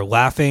either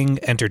laughing,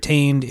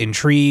 entertained,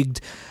 intrigued,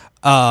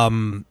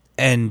 and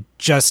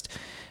just...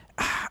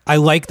 I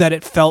like that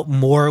it felt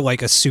more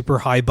like a super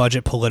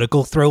high-budget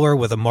political thriller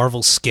with a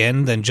Marvel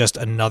skin than just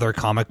another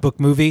comic book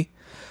movie.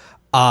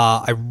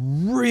 I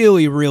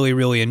really, really,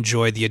 really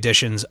enjoyed the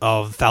additions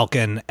of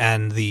Falcon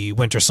and the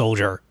Winter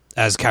Soldier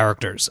as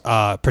characters,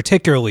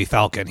 particularly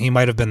Falcon. He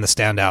might have been the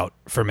standout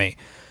for me.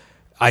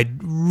 I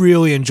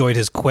really enjoyed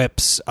his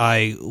quips.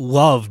 I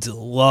loved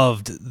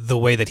the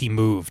way that he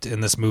moved in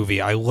this movie.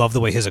 I love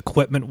the way his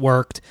equipment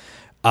worked.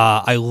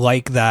 I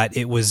like that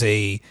it was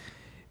a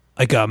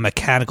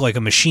mechanical, like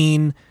a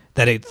machine,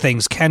 that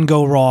things can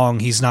go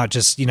wrong. He's not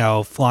just,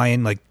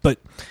 flying but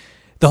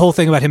the whole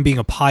thing about him being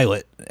a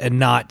pilot and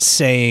not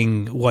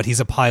saying what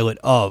he's a pilot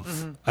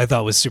of, I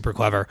thought was super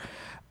clever.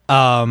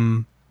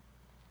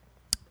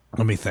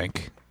 Let me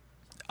think.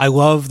 I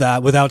love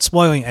that, without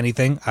spoiling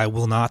anything, I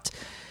will not.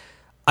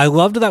 I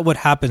loved that what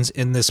happens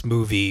in this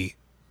movie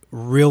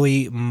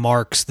really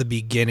marks the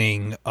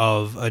beginning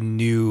of a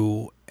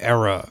new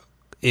era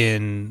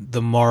in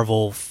the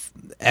Marvel,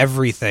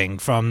 everything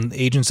from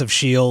Agents of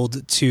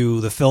S.H.I.E.L.D.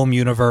 to the film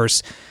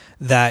universe,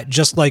 that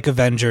just like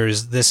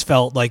Avengers, this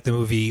felt like the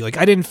movie,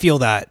 I didn't feel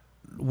that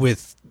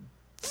with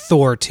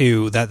Thor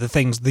 2, that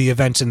the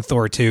events in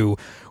Thor 2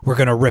 were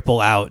going to ripple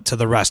out to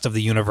the rest of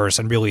the universe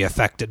and really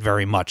affect it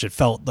very much. It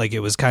felt like it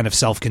was kind of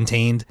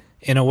self-contained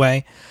in a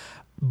way.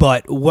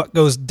 But what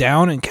goes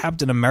down in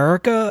Captain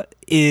America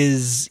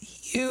is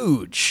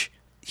huge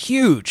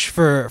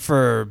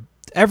for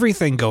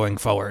everything going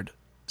forward.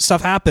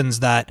 Stuff happens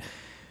that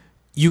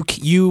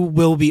you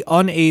will be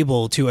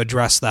unable to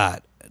address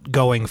that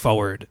going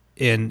forward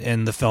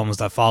in the films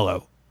that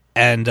follow.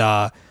 And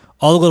all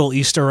the little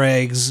Easter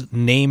eggs,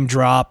 name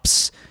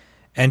drops,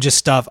 and just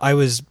stuff. I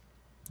was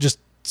just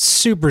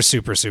super,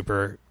 super,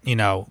 super,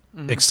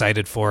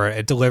 excited for it.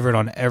 It delivered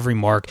on every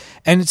mark.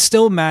 And it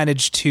still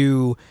managed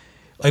to,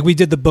 we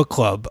did the book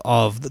club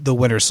of The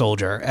Winter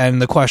Soldier. And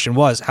the question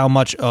was, how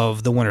much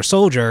of The Winter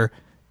Soldier,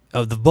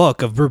 of the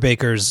book, of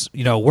Brubaker's,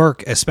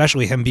 work,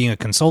 especially him being a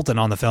consultant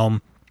on the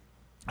film,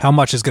 how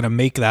much is going to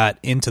make that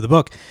into the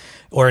book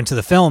or into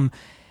the film?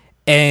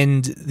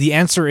 And the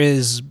answer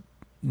is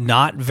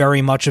not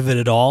very much of it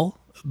at all,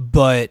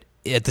 but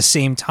at the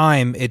same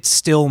time, it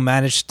still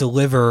managed to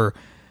deliver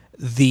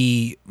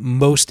the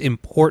most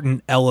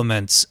important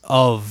elements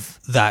of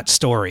that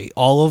story.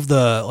 All of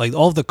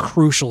the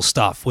crucial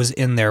stuff was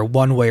in there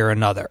one way or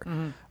another.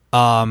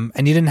 And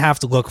you didn't have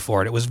to look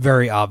for it. It was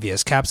very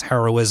obvious. Cap's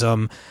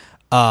heroism.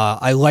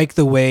 I like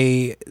the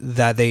way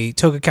that they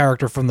took a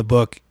character from the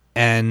book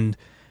and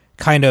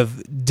kind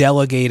of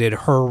delegated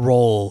her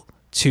role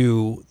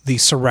to the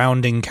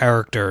surrounding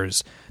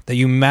characters, that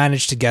you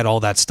managed to get all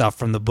that stuff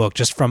from the book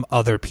just from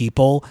other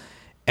people.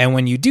 And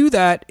when you do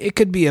that, it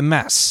could be a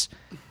mess.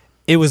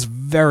 It was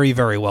very,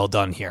 very well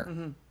done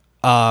here.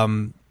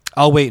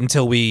 I'll wait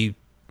until we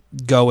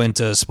go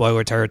into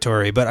spoiler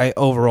territory, but I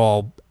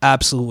overall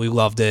absolutely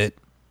loved it.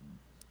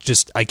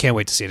 I can't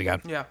wait to see it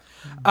again. Yeah.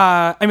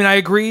 I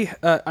agree.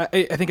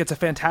 I think it's a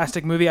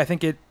fantastic movie. I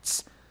think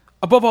it's,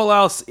 above all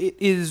else, it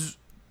is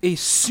a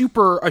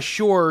super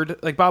assured,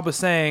 like Bob was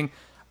saying,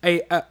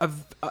 a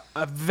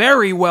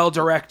very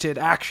well-directed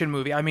action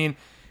movie. I mean,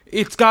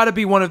 it's got to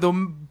be one of the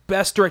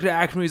best directed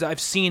action movies I've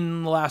seen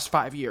in the last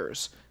 5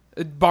 years,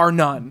 bar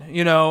none.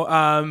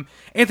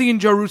 Anthony and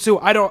Joe Russo,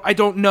 I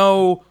don't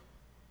know.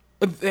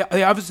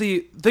 They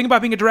obviously, the thing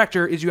about being a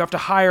director is you have to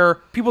hire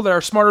people that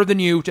are smarter than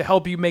you to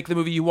help you make the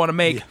movie you want to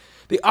make. Yeah.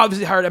 They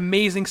obviously hired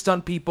amazing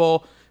stunt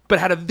people, but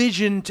had a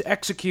vision to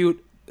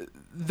execute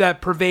that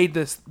pervade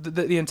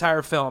the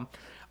entire film.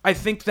 I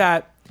think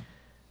that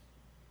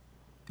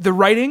the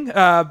writing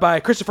by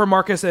Christopher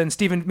Marcus and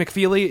Stephen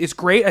McFeely is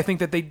great. I think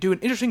that they do an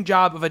interesting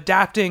job of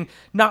adapting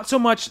not so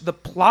much the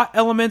plot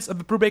elements of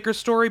the Brubaker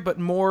story, but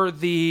more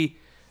the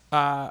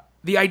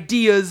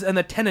ideas and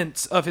the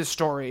tenets of his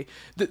story.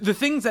 The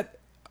things that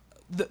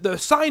the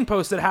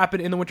signposts that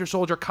happen in the Winter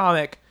Soldier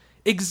comic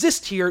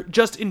exist here,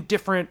 just in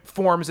different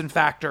forms and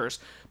factors,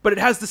 but it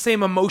has the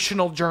same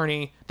emotional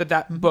journey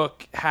that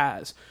book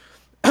has,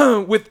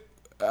 with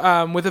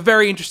a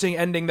very interesting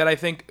ending that I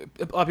think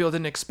a lot of people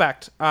didn't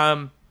expect.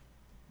 I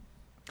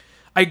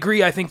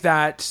agree. I think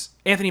that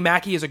Anthony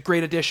Mackie is a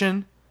great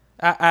addition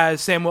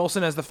as Sam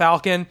Wilson as the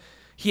Falcon.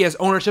 He has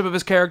ownership of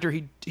his character.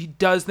 He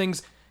does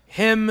things.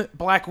 Him,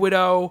 Black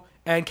Widow,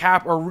 and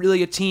Cap are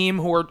really a team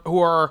who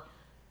are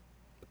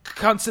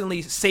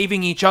constantly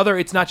saving each other.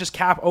 It's not just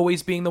Cap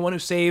always being the one who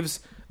saves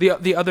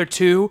the other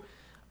two.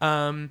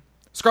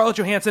 Scarlett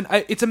Johansson,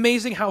 it's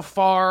amazing how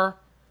far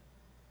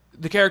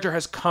the character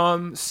has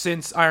come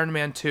since Iron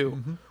Man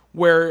 2,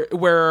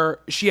 where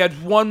she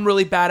had one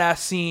really badass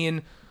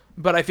scene,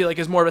 but I feel like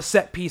is more of a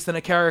set piece than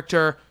a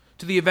character,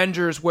 to the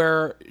Avengers,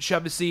 where she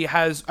obviously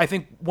has, I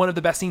think, one of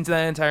the best scenes in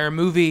that entire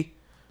movie,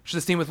 which is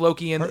the scene with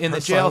Loki in the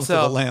jail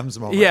cell. The Lambs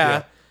moment.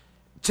 Yeah.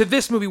 To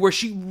this movie where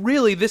she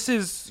really, this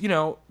is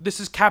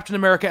Captain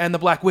America and the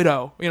Black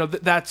Widow.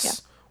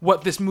 That's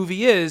what this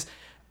movie is.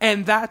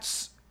 And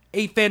that's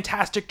a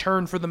fantastic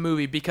turn for the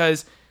movie,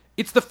 because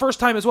it's the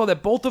first time as well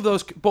that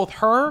both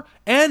her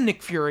and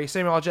Nick Fury,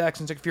 Samuel L.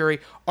 Jackson's Nick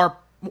Fury, are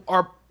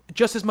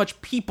just as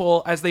much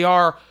people as they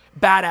are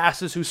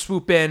badasses who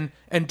swoop in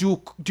and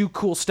do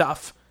cool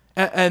stuff.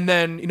 And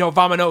then,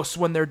 vamonos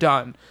when they're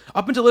done.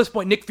 Up until this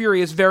point, Nick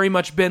Fury has very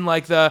much been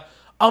like I'm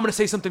going to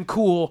say something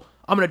cool,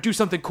 I'm going to do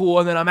something cool,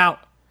 and then I'm out.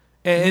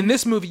 And in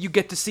this movie, you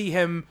get to see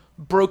him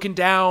broken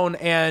down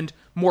and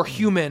more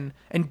human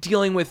and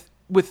dealing with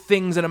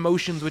things and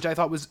emotions, which I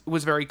thought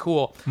was very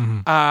cool.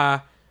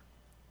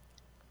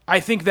 I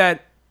think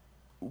that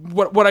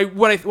what I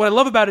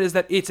love about it is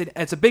that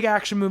it's a big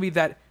action movie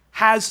that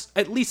has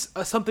at least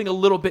something a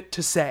little bit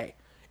to say.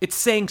 It's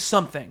saying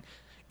something.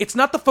 It's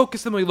not the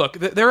focus of the movie. Look,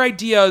 their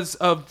ideas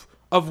of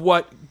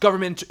what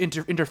government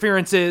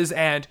interference is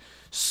and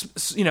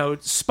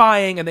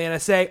spying and the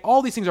NSA,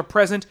 all these things are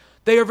present.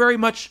 They are very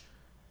much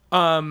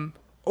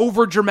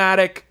over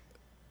dramatic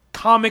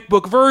comic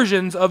book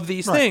versions of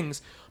these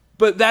things.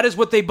 But that is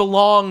what they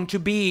belong to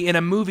be in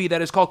a movie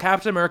that is called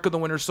Captain America: The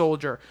Winter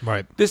Soldier.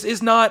 Right. This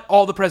is not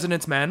All the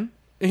President's Men.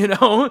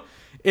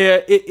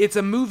 It's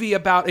a movie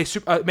about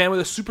a man with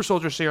a super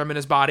soldier serum in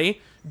his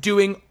body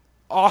doing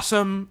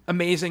awesome,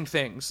 amazing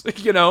things.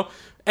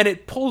 And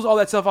it pulls all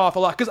that stuff off a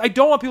lot, because I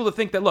don't want people to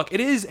think that, look,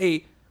 it's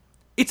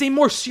a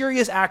more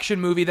serious action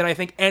movie than I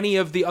think any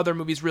of the other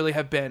movies really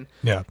have been.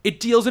 Yeah.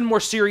 It deals in more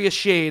serious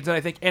shades than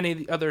I think any of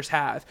the others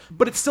have,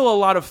 but it's still a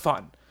lot of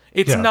fun.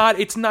 It's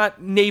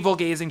not navel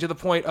gazing to the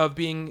point of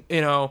being,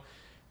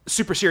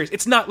 super serious.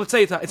 It's not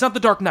The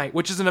Dark Knight,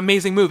 which is an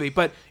amazing movie,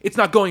 but it's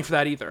not going for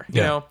that either.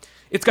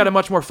 It's got a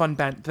much more fun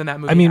bent than that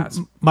movie has.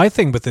 My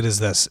thing with it is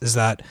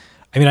that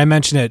I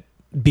mentioned it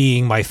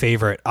being my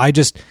favorite. I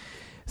just,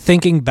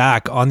 thinking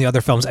back on the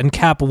other films, and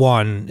Cap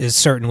 1 is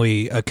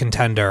certainly a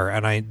contender,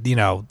 and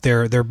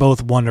they're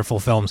both wonderful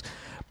films,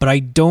 but I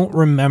don't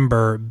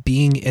remember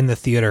being in the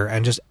theater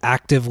and just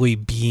actively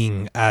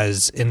being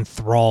as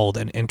enthralled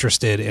and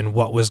interested in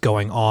what was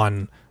going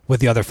on with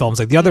the other films.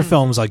 Like, the other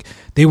films, like,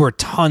 they were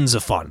tons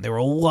of fun. They were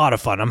a lot of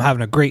fun. I'm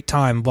having a great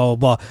time, blah,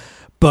 blah, blah.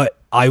 But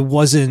I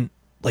wasn't,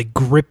 like,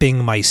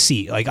 gripping my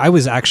seat. Like, I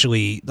was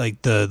actually,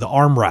 like, the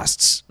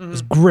armrests. I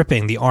was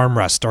gripping the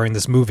armrests during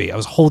this movie. I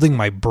was holding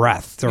my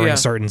breath during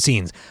certain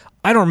scenes.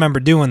 I don't remember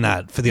doing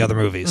that for the other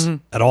movies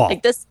at all.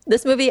 Like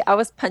this movie, I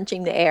was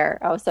punching the air.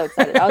 I was so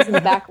excited. I was in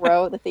the back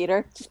row of the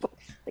theater.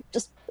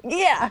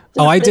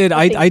 I did.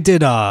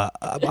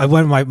 I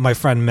went with my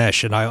friend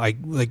Mish, and I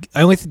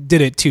only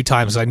did it 2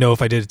 times. I know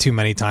if I did it too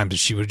many times,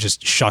 she would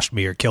just shush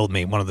me or killed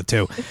me, one of the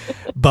two.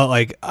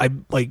 But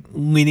I'm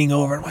leaning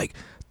over and I'm like,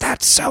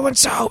 that's so and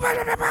so.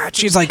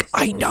 She's like,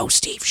 I know,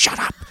 Steve. Shut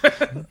up.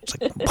 It's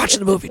like, I'm watching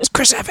the movie. It's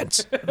Chris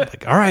Evans. I'm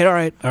like, all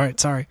right.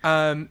 Sorry.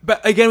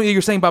 But again, what you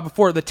were saying about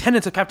before, the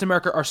tenets of Captain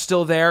America are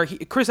still there.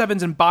 Chris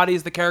Evans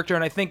embodies the character,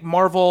 and I think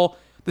Marvel,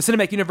 the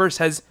cinematic universe,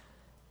 has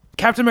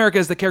Captain America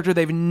is the character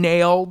they've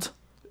nailed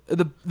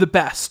the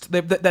best.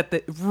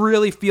 That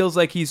really feels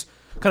like he's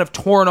kind of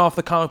torn off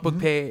the comic book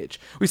page.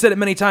 We said it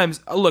many times.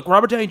 Look,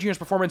 Robert Downey Jr.'s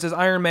performance as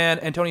Iron Man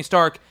and Tony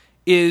Stark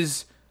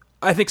is,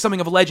 I think, something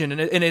of a legend,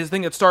 and his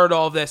thing that started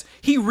all of this.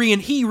 He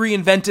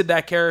reinvented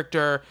that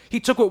character. He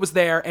took what was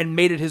there and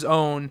made it his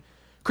own.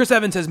 Chris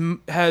Evans has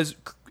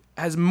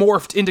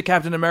morphed into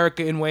Captain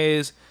America in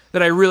ways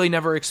that I really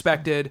never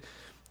expected.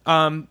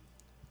 And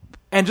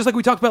just like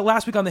we talked about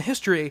last week on the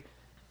history,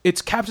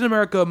 it's Captain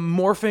America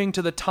morphing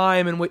to the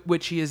time in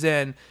which he is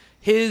in.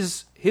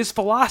 His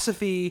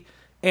philosophy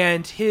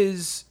and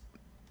his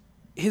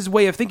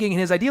way of thinking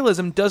and his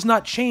idealism does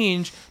not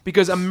change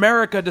because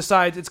America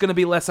decides it's going to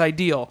be less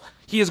ideal.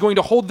 He is going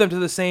to hold them to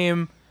the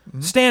same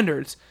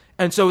standards.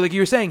 And so, like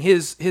you were saying,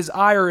 his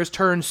ire is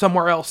turned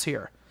somewhere else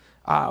here,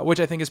 which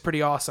I think is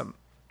pretty awesome.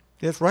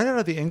 Yeah, it's right out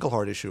of the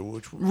Englehart issue,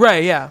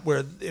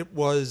 where it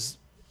was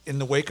in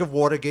the wake of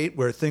Watergate,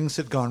 where things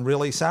had gone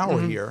really sour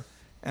here,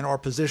 and our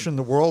position in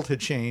the world had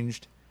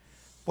changed.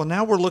 Well,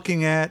 now we're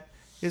looking at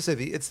it's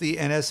the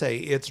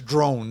NSA, it's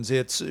drones,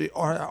 it's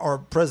our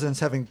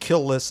presidents having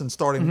kill lists and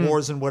starting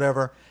wars and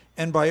whatever.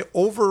 And by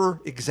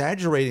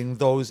over-exaggerating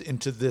those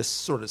into this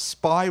sort of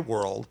spy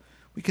world,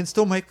 we can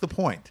still make the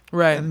point.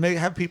 Right. And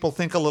have people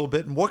think a little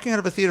bit. And walking out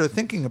of a theater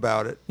thinking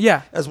about it.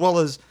 Yeah. As well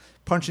as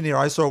Punch in the Air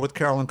I saw with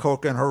Carolyn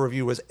Coca, and her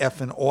review was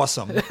effing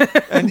awesome.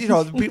 And,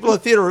 the people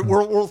at the theater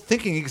were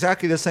thinking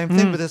exactly the same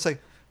thing, but it's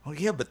like, oh,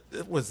 yeah, but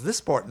it was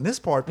this part and this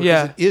part,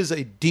 because it is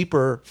a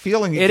deeper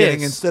feeling you're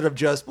getting instead of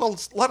just, a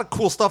lot of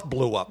cool stuff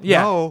blew up.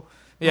 Yeah. No,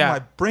 my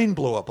brain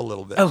blew up a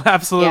little bit. Oh,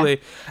 absolutely.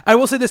 Yeah. I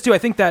will say this, too. I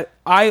think that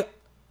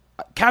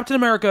Captain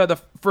America, the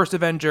first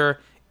Avenger,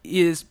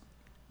 is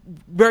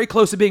very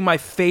close to being my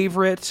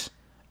favorite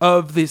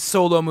of the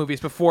solo movies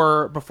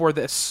before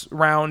this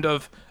round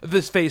of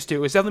this phase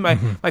 2. It's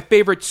definitely my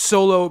favorite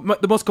solo,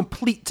 the most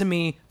complete to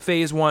me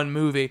phase 1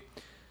 movie.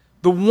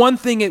 The one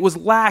thing it was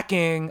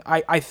lacking,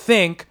 I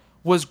think,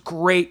 was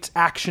great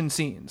action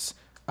scenes.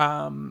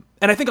 And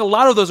I think a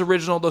lot of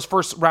those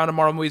first round of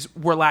Marvel movies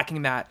were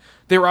lacking that.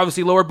 They were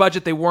obviously lower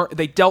budget.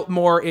 They dealt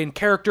more in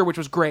character, which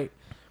was great.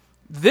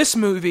 This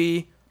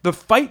movie, the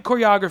fight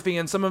choreography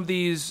and some of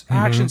these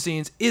action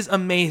scenes is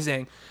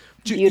amazing.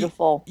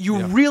 Beautiful.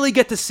 You really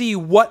get to see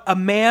what a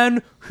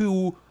man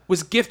who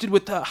was gifted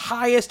with the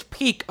highest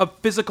peak of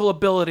physical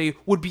ability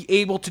would be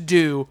able to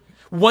do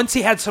once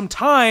he had some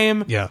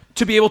time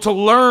to be able to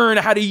learn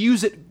how to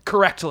use it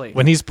correctly.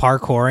 When he's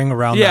parkouring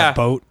around that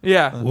boat.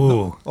 Yeah.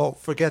 Ooh. Oh,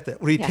 forget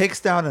that. When he takes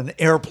down an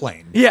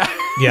airplane. Yeah.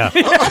 Yeah.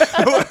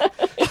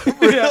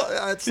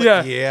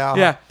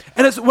 Yeah.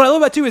 And what I love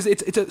about it, too, is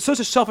it's such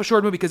a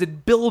self-assured movie because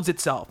it builds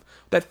itself.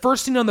 That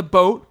first scene on the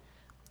boat,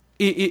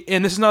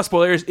 and this is not a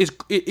spoiler,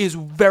 is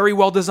very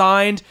well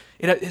designed.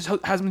 It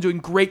has been doing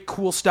great,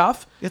 cool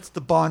stuff. It's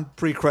the Bond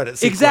pre-credit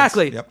sequence.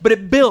 Exactly. Yep. But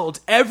it builds.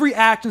 Every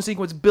action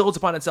sequence builds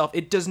upon itself.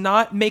 It does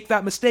not make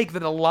that mistake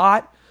that a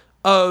lot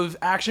of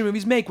action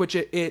movies make, which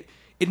it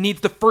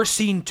needs the first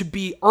scene to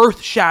be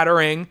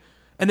earth-shattering,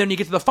 and then you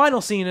get to the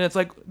final scene, and it's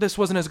like, this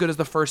wasn't as good as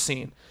the first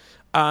scene.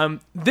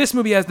 This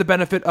movie has the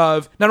benefit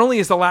of, not only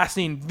is the last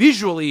scene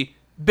visually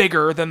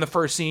bigger than the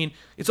first scene,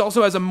 it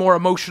also has a more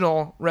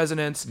emotional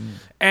resonance.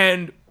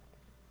 And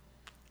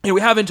we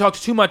haven't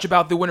talked too much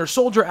about the Winter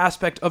Soldier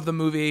aspect of the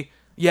movie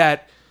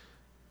yet,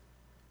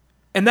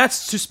 and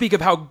that's to speak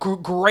of how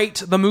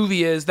great the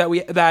movie is.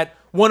 That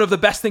one of the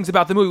best things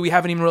about the movie we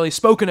haven't even really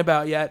spoken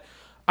about yet.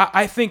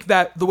 I think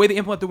that the way they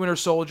implement the Winter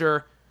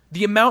Soldier,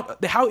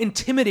 how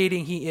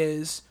intimidating he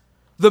is,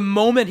 the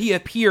moment he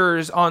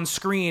appears on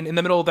screen in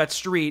the middle of that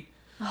street,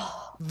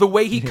 the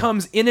way he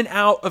comes in and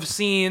out of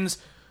scenes.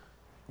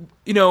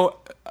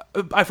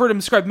 I've heard him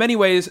described many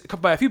ways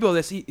by a few people.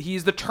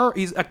 He's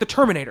like the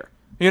Terminator.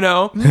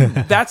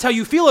 That's how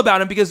you feel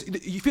about him, because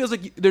he feels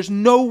like there's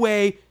no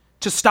way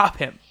to stop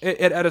him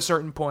at a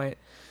certain point.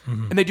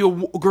 And they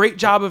do a great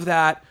job of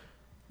that.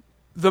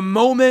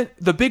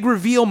 The big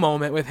reveal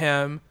moment with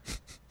him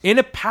in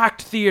a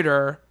packed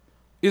theater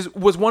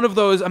was one of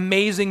those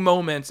amazing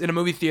moments in a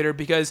movie theater,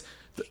 because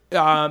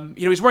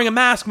he's wearing a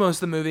mask most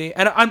of the movie.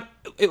 And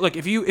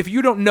if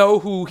you don't know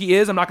who he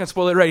is, I'm not going to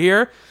spoil it right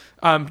here.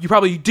 You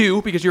probably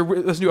do, because you're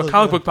listening to a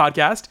comic book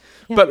podcast,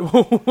 but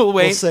we'll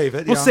wait. We'll save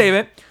it. We'll save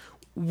it.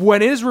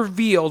 When it is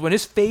revealed, when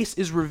his face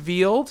is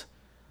revealed,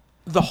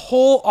 the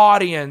whole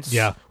audience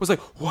was like,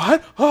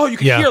 "What? Oh!" You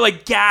could hear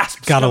like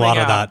gasps. Got a lot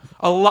of out. that.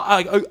 A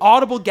lot, like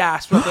audible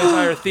gasps from the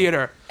entire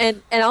theater.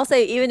 And I'll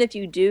say, even if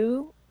you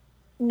do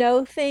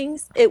know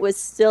things, it was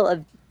still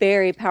a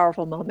very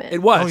powerful moment.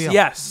 It was,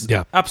 yes,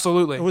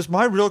 absolutely. It was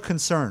my real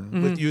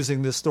concern with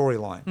using this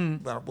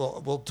storyline.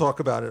 We'll talk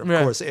about it, of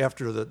course,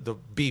 after the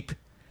beep.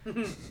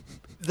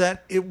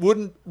 That it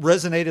wouldn't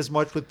resonate as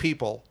much with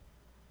people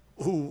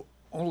who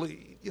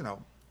only,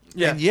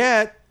 and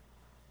yet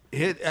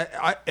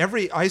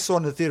I saw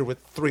in the theater with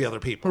 3 other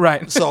people.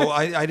 Right. So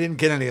I didn't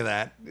get any of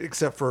that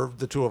except for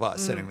the 2 of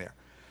us sitting there.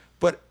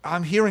 But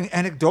I'm hearing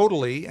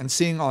anecdotally and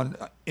seeing on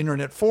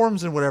internet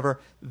forums and whatever,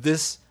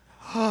 this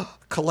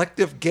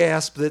collective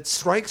gasp that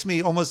strikes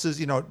me almost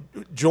as,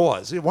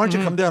 Jaws. Why don't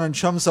you come down and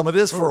chum some of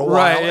this for a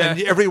while? Right,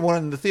 And everyone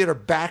in the theater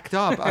backed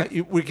up.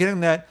 We're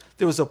getting that.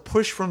 There was a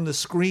push from the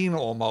screen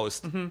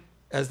almost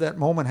as that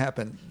moment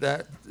happened.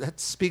 That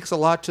speaks a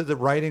lot to the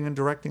writing and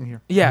directing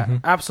here. Yeah,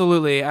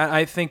 absolutely.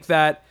 I think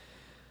that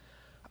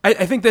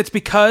I think that's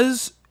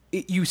because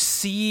you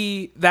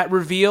see that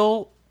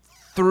reveal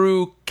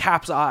through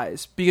Cap's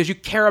eyes, because you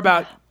care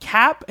about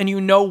Cap and you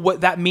know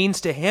what that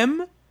means to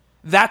him.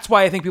 That's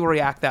why I think people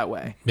react that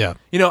way. Yeah.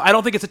 I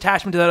don't think it's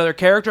attachment to that other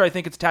character. I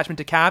think it's attachment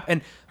to Cap,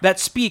 and that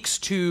speaks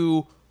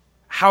to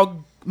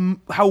how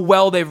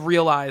well they've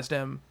realized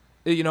him,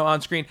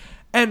 on screen.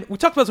 And we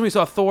talked about this when we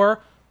saw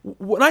Thor.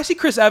 When I see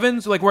Chris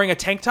Evans like wearing a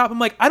tank top, I'm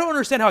like, I don't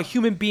understand how a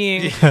human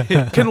being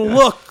can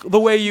look the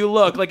way you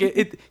look. Like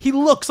he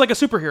looks like a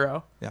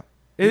superhero. Yeah.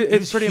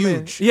 It's pretty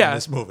huge amazing. in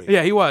this movie.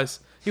 Yeah, he was.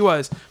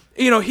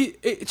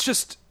 It's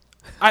just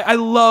I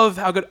love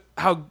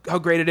how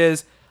great it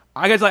is.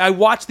 I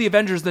watched the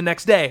Avengers the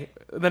next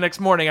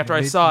morning after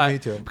I saw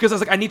it, too. because I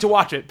was like, I need to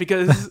watch it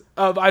because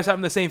I was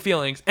having the same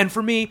feelings. And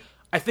for me,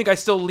 I think I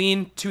still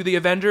lean to the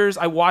Avengers.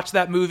 I watched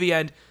that movie,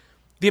 and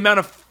the amount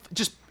of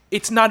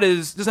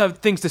doesn't have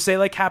things to say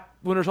like Cap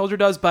Winter Soldier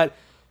does, but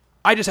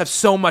I just have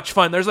so much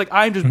fun. There's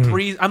I'm just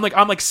breeze. I'm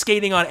like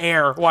skating on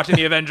air watching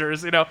the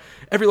Avengers.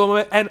 Every little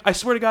moment. And I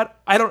swear to God,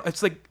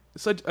 it's like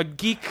such a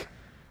geek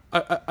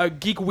a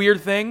geek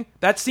weird thing.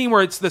 That scene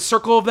where it's the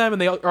circle of them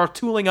and they are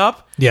tooling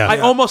up. Yeah. I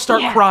almost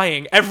start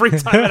crying every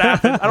time it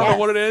happens. I don't know Yes.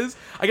 what it is.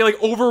 I get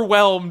like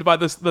overwhelmed by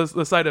the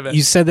sight of it.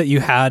 You said that you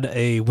had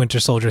a Winter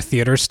Soldier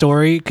theater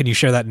story. Can you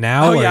share that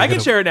now? Oh or yeah, are I you can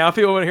gonna- share it now if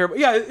people want to hear. But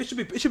yeah, it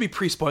should be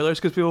pre spoilers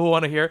because people will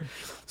want to hear.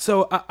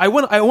 So I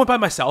went by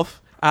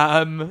myself.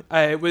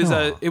 It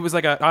was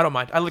like a I don't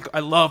mind. I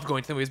love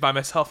going to the movies by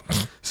myself.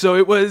 So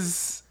it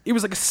was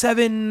like a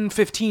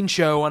 7:15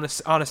 show on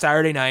a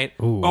Saturday night,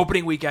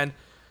 opening weekend.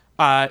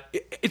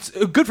 It's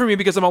good for me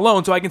because I'm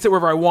alone, so I can sit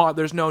wherever I want.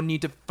 There's no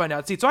need to find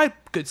out seats. So I had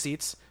good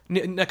seats,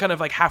 kind of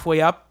like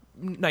halfway up,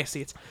 nice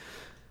seats.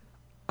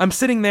 I'm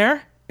sitting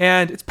there,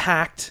 and it's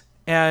packed,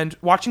 and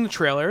watching the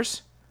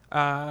trailers.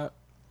 The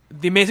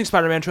Amazing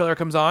Spider-Man trailer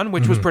comes on,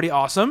 which was pretty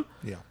awesome.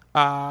 Yeah.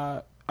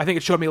 I think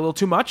it showed me a little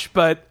too much,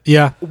 but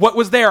Yeah. what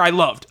was there, I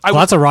loved. Well,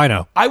 that's a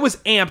rhino. I was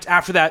amped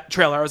after that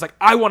trailer. I was like,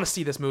 I want to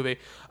see this movie.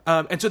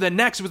 And so then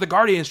next was the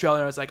Guardians trailer.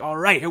 And I was like, all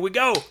right, here we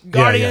go.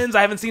 Guardians.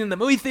 I haven't seen it in the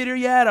movie theater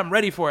yet. I'm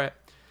ready for it.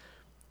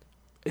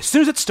 As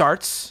soon as it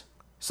starts,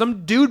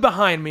 some dude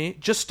behind me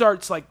just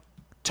starts like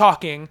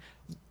talking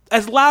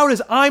as loud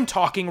as I'm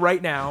talking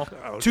right now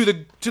to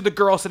the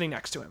girl sitting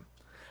next to him.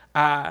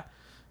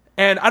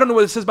 And I don't know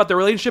what this says about their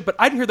relationship, but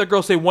I didn't hear the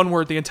girl say one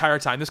word the entire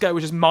time. This guy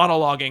was just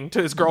monologuing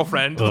to his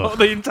girlfriend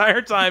the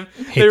entire time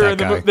they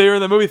were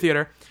in the movie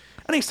theater.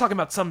 And he's talking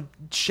about some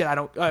shit I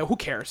don't... who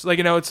cares? Like,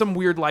 it's some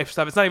weird life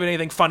stuff. It's not even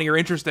anything funny or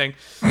interesting.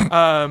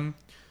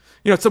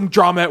 It's some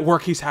drama at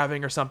work he's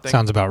having or something.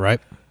 Sounds about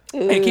right.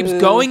 And it keeps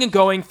going and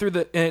going through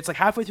and it's like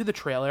halfway through the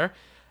trailer,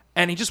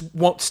 and he just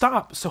won't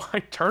stop. So I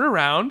turn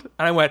around,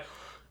 and I went,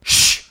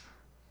 shh!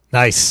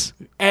 Nice.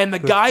 And the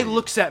guy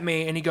looks at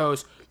me, and he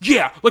goes,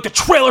 yeah, like the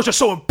trailers are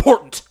so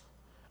important.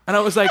 And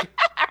I was like,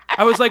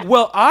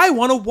 well, I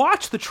want to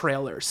watch the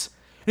trailers.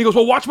 And he goes,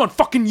 well, watch them on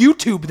fucking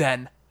YouTube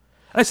then.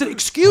 And I said,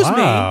 excuse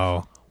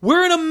Wow. me,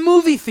 we're in a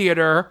movie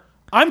theater.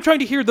 I'm trying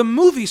to hear the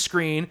movie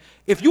screen.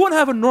 If you want to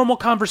have a normal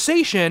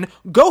conversation,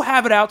 go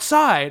have it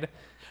outside.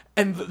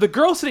 And the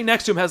girl sitting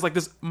next to him has like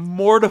this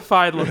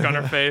mortified look on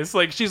her face.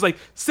 Like she's like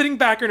sitting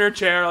back in her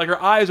chair, like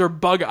her eyes are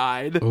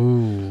bug-eyed.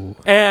 Ooh.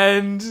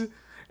 And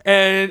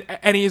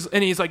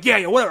he's like,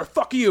 yeah, whatever,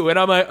 fuck you. And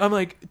I'm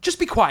like, just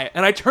be quiet.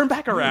 And I turn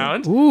back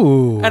around.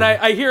 Ooh. And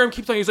I hear him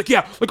keep talking. He's like,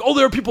 yeah, like all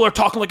the other people are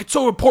talking like it's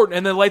so important.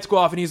 And then the lights go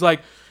off, and he's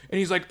like,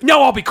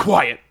 no, I'll be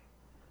quiet.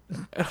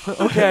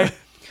 Okay.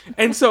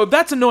 And so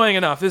that's annoying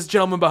enough. This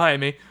gentleman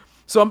behind me.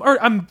 So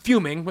I'm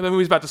fuming when the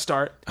movie's about to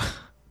start.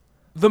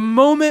 The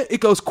moment it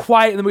goes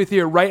quiet in the movie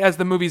theater, right as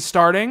the movie's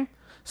starting,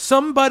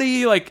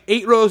 somebody like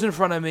 8 rows in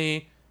front of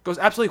me goes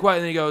absolutely quiet,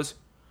 and he goes,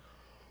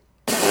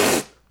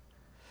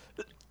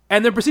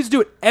 and then proceeds to do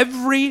it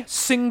every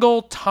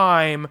single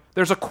time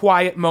there's a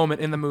quiet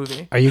moment in the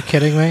movie. Are you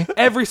kidding me?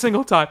 Every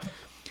single time.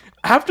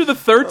 After the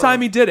third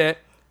time he did it,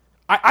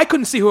 I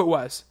couldn't see who it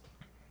was.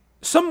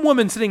 Some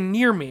woman sitting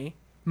near me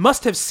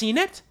must have seen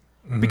it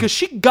because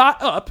she got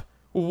up,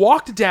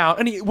 walked down,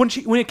 and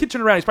when a kid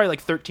turned around, he's probably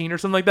like 13 or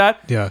something like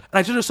that. Yeah. And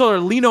I just saw her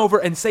lean over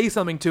and say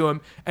something to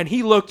him, and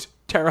he looked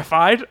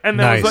terrified, and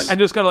then Nice. and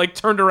just kind of like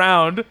turned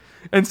around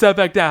and sat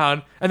back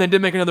down, and then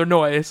didn't make another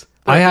noise.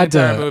 I had the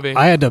entire movie.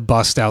 I had to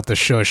bust out the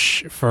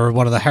shush for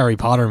one of the Harry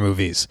Potter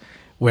movies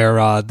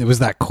where there was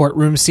that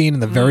courtroom scene in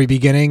the very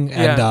beginning,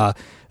 and there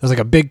was like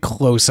a big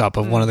close up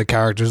of one of the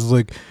characters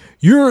like,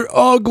 "You're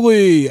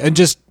ugly," and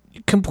just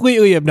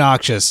completely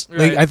obnoxious. Right.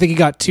 Like I think he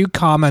got 2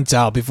 comments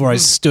out before I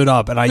stood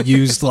up, and I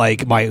used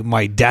like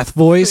my death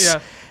voice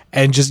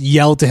and just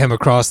yelled to him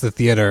across the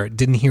theater.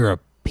 Didn't hear a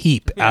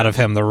peep out of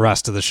him the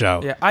rest of the show.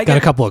 Yeah, got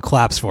a couple of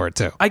claps for it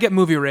too. I get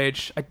movie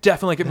rage. I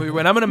definitely get movie rage.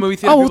 When I'm in a movie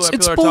theater, Oh, people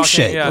it's are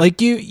bullshit. talking. Yeah. Like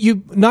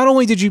you not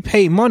only did you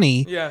pay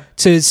money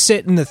to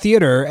sit in the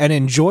theater and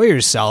enjoy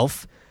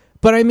yourself,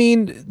 but I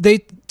mean they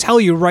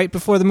tell you right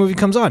before the movie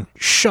comes on,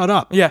 shut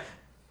up. Yeah.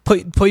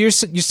 Put your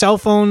cell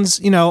phones,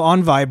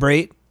 on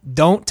vibrate.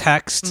 Don't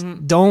text.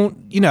 Don't,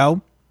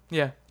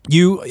 Yeah.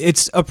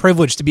 it's a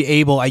privilege to be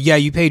able,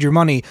 you paid your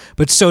money,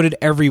 but so did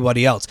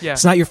everybody else. Yeah.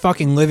 It's not your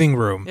fucking living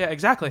room. Yeah,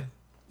 exactly.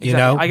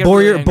 I get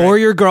really bore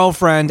angry. your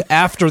girlfriend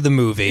after the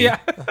movie. Yeah.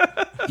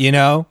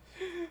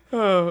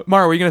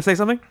 Mara, were you going to say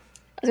something?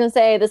 I was going to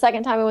say the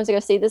second time I went to go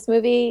see this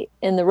movie,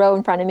 in the row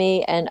in front of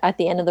me and at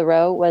the end of the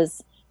row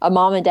was a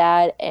mom and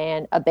dad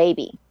and a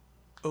baby.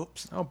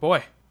 Oops. Oh,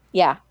 boy.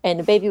 Yeah, and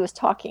the baby was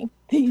talking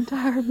the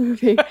entire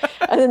movie.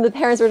 And then the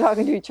parents were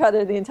talking to each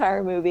other the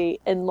entire movie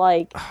in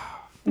like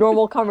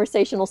normal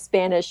conversational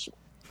Spanish.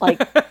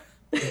 Like,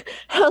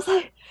 I was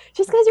like,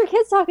 just because your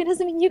kid's talking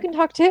doesn't mean you can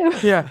talk too.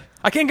 Yeah.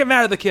 I can't get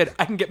mad at the kid.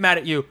 I can get mad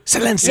at you.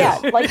 Silencio.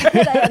 Yeah, like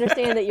kid, I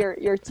understand that you're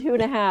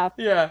 2.5.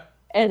 Yeah.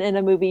 And in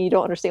a movie, you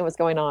don't understand what's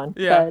going on.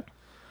 Yeah. But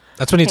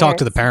That's when you talk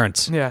to the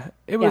parents. Yeah.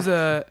 It was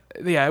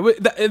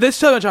this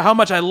tells you how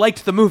much I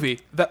liked the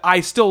movie that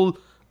I still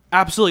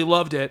absolutely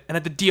loved it and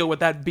had to deal with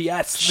that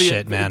BS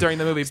Shit, man. during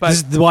the movie. But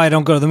this is why I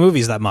don't go to the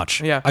movies that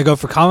much. Yeah. I go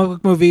for comic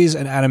book movies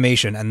and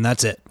animation, and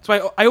that's it.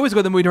 so I always go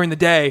to the movie during the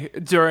day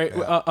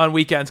on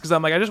weekends because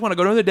I'm like, I just want to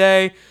go during the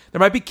day. There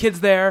might be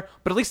kids there,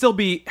 but at least they'll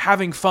be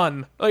having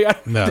fun. Like, I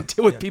don't have to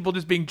deal with people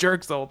just being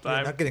jerks the whole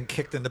time. Not getting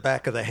kicked in the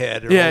back of the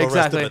head or Yeah, all the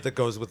exactly. rest of it that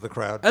goes with the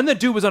crowd. And the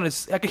dude was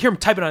I could hear him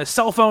typing on his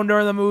cell phone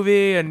during the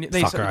movie, and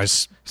they started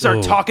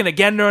Ooh. talking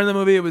again during the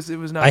movie. It was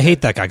not. I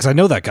hate that guy because I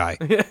know that guy.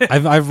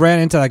 I've ran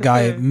into that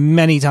guy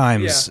many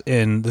times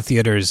in the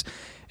theaters.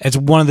 It's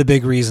one of the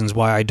big reasons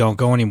why I don't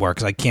go anymore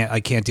because I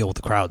can't deal with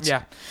the crowds.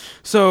 Yeah.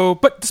 So,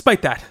 but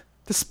despite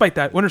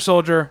that, Winter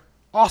Soldier,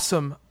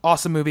 awesome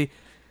movie.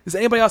 Does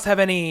anybody else have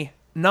any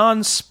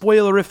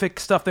non-spoilerific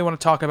stuff they want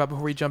to talk about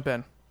before we jump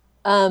in?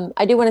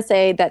 I do want to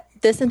say that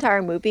this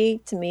entire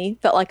movie, to me,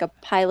 felt like a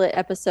pilot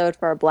episode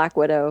for a Black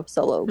Widow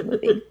solo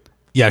movie.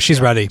 Yeah,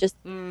 she's ready. Just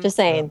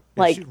saying,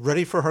 like, She's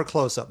ready for her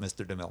close-up,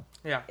 Mr. DeMille.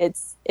 Yeah.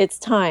 it's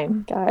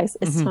time, guys.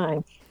 It's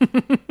time.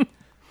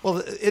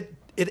 Well,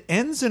 it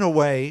ends in a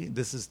way,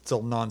 this is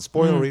still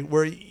non-spoilery,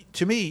 where,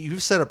 to me,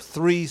 you've set up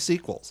 3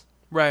 sequels.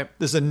 Right.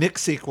 There's a Nick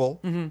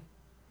sequel,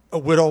 a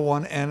Widow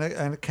one, and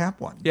a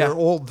Cap one. Yeah. They're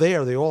all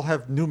there. They all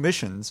have new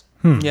missions.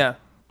 Yeah.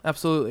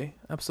 Absolutely.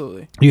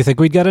 Do you think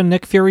we'd get a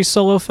Nick Fury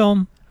solo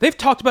film? They've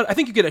talked about. I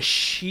think you get a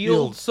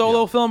Shield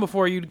solo film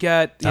before you'd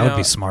get. That would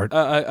be smart.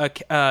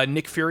 A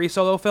Nick Fury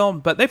solo film,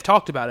 but they've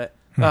talked about it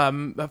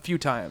a few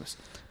times.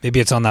 Maybe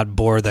it's on that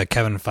board that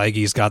Kevin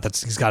Feige's got.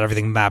 He's got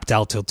everything mapped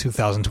out till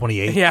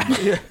 2028. Yeah.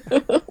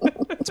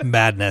 It's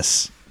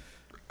madness.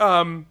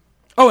 Oh,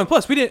 and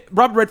plus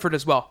Robert Redford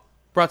as well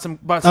brought some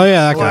that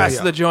guy. glass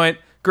to the joint.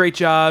 Great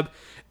job.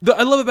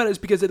 I love about it is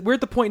because we're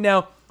at the point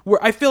now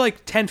where I feel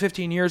like 10,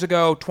 15 years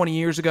ago, 20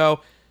 years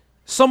ago,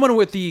 someone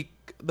with the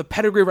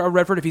pedigree of Robert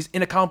Redford, if he's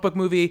in a comic book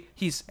movie,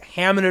 he's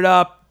hamming it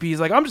up. He's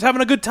like, I'm just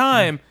having a good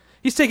time.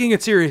 He's taking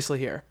it seriously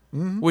here,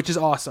 which is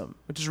awesome,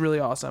 which is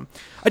really awesome.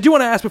 I do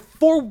want to ask,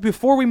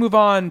 before we move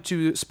on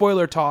to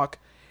spoiler talk,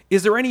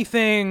 is there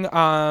anything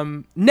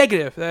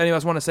negative that any of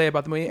us want to say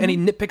about the movie? Any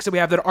nitpicks that we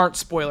have that aren't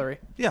spoilery?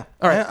 Yeah.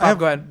 All right, I have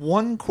go ahead.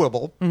 one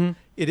quibble.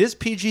 It is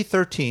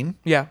PG-13.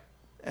 Yeah.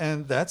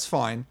 And that's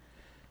fine.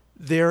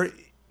 There,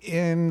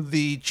 in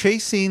the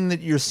chase scene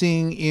that you're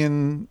seeing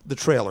in the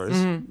trailers,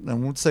 I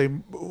won't say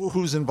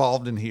who's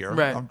involved in here.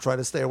 Right. I'll try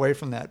to stay away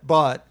from that.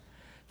 But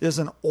there's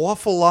an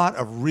awful lot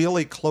of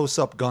really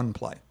close-up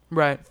gunplay.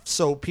 Right.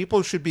 So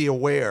people should be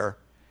aware.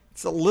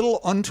 It's a little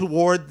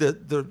untoward,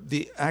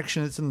 the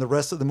action that's in the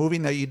rest of the movie.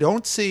 Now, you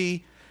don't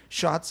see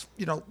shots,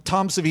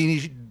 Tom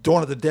Savini,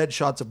 Dawn of the Dead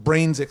shots of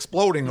brains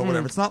exploding or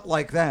whatever. It's not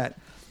like that.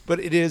 But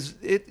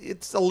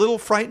it's a little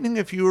frightening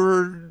if you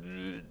were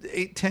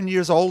 8, 10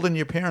 years old and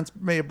your parents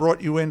may have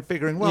brought you in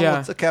figuring, well,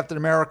 it's a Captain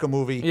America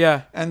movie.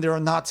 Yeah. And there are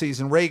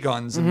Nazis and ray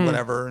guns and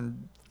whatever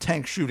and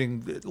tanks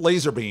shooting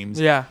laser beams.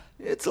 Yeah.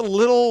 It's a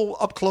little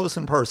up close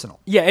and personal.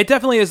 Yeah, it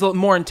definitely is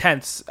more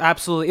intense.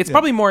 Absolutely. It's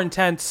probably more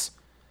intense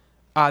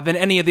than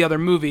any of the other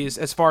movies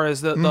as far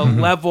as the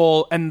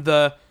level and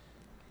the...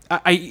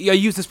 I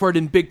use this word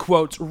in big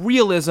quotes,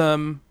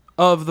 realism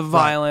of the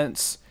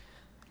violence.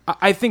 Right.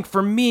 I think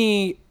for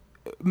me,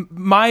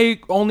 my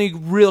only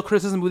real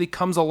criticism of the movie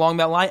comes along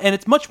that line, and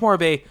it's much more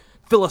of a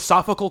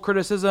philosophical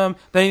criticism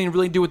than anything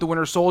really to do with The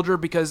Winter Soldier,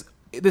 because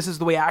this is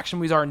the way action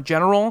movies are in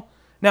general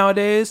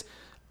nowadays.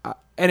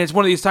 And it's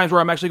one of these times where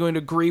I'm actually going to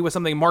agree with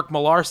something Mark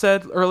Millar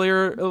said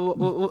earlier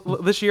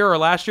this year or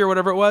last year,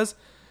 whatever it was.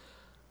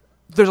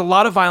 There's a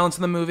lot of violence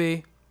in the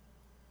movie.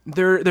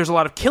 There's a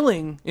lot of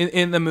killing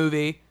in the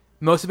movie.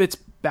 Most of it's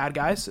bad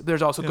guys.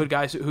 There's also good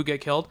guys who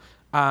get killed.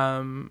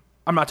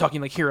 I'm not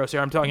talking like heroes here.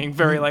 I'm talking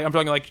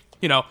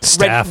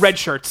red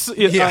shirts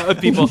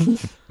of people.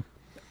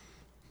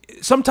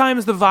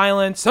 Sometimes the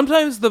violence,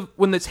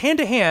 when it's hand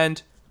to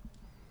hand,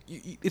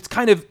 it's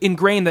kind of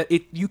ingrained that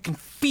you can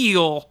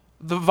feel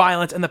the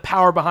violence and the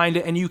power behind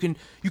it, and you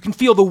can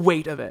feel the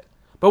weight of it.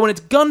 But when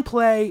it's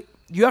gunplay,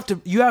 you have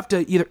to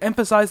either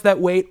emphasize that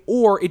weight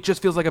or it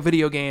just feels like a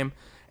video game.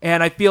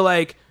 And I feel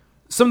like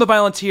some of the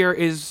violence here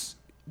is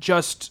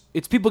just,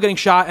 it's people getting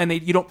shot and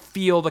you don't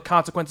feel the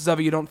consequences of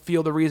it. You don't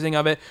feel the reasoning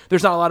of it.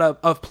 There's not a lot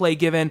of play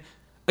given.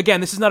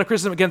 Again, this is not a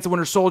criticism against The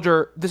Winter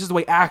Soldier. This is the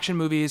way action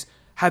movies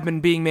have been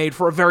being made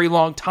for a very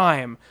long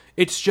time.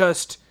 It's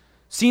just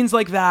scenes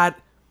like that.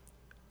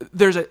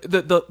 There's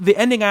the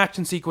ending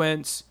action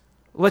sequence.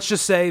 Let's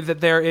just say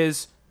that there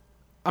is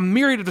a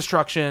myriad of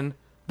destruction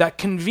that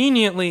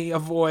conveniently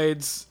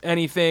avoids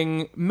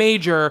anything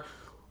major.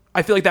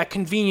 I feel like that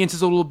convenience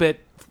is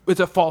it's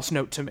a false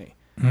note to me.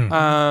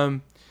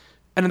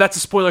 And that's a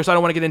spoiler, so I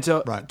don't want to get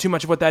into too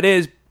much of what that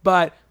is,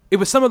 but it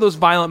was some of those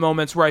violent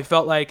moments where I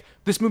felt like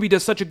this movie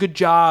does such a good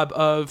job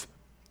of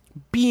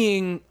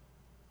being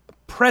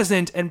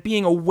present and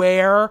being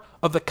aware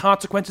of the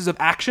consequences of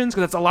actions,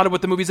 because that's a lot of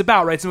what the movie's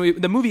about, right? So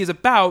the movie is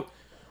about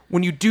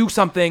when you do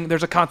something,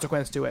 there's a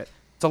consequence to it.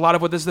 It's a lot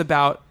of what this is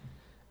about.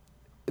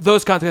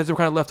 Those consequences were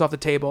kind of left off the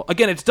table.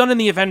 Again, it's done in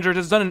the Avengers,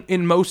 it's done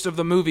in most of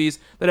the movies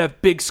that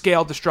have big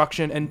scale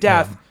destruction and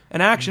death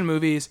and action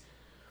movies.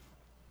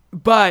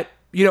 But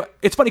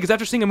it's funny because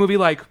after seeing a movie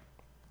like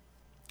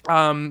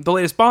the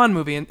latest Bond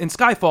movie in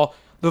Skyfall,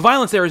 the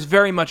violence there is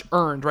very much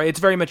earned, right? It's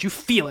very much, you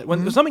feel it.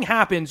 When something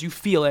happens, you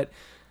feel it.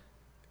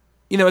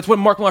 It's what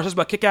Mark Millar says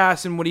about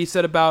Kick-Ass and what he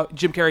said about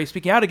Jim Carrey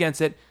speaking out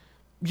against it.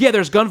 Yeah,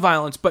 there's gun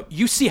violence, but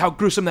you see how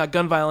gruesome that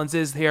gun violence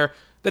is here.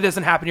 That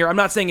doesn't happen here. I'm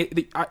not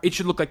saying it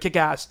should look like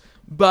Kick-Ass,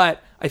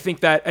 but I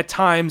think that at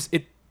times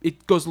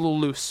it goes a little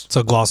loose.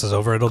 So glosses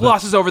over it a little bit?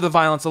 Glosses over the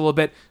violence a little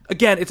bit.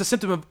 Again, it's a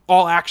symptom of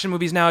all action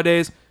movies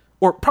nowadays,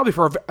 or probably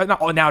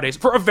not all nowadays,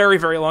 for a very,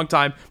 very long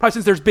time. Probably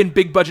since there's been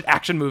big-budget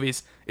action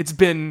movies. It's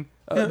been...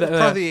 probably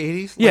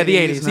the 80s? Yeah, the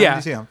 80s,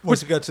 90s, yeah.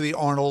 Once you got to the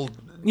Arnold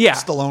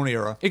Stallone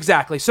era.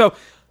 Exactly. So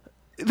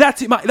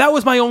that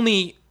was my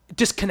only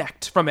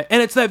disconnect from it.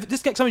 And it's the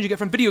disconnect something you get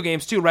from video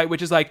games too, right?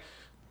 Which is like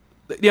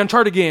the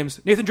Uncharted games.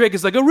 Nathan Drake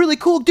is like a really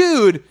cool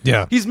dude.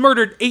 Yeah. He's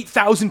murdered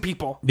 8,000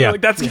 people. Yeah. Like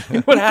that's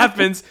what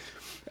happens.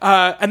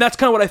 And that's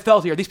kind of what I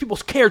felt here. These people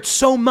cared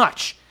so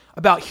much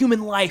about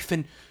human life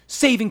and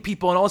saving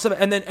people and all this stuff.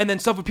 And then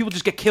stuff where people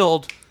just get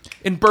killed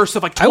in bursts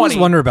of like 20. I always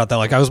wonder about that.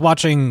 Like I was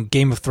watching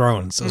Game of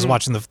Thrones. I was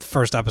watching the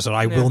first episode.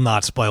 I will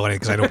not spoil anything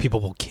because I know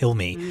people will kill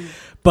me.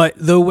 But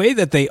the way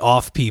that they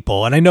off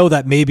people, and I know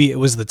that maybe it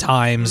was the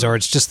times or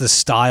it's just the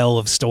style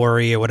of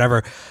story or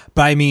whatever,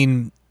 but I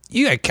mean,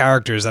 you got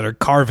characters that are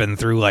carving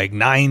through like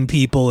 9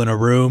 people in a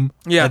room.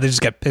 Yeah. And they just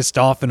get pissed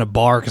off in a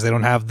bar because they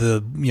don't have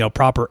the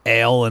proper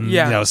ale,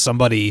 and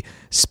somebody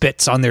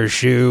spits on their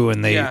shoe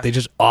and they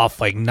just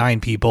off like 9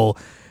 people,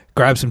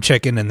 grab some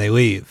chicken and they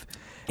leave.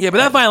 Yeah, but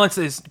that violence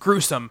is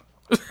gruesome.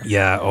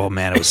 Yeah. Oh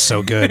man, it was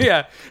so good.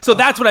 Yeah. So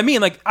that's what I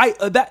mean. Like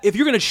if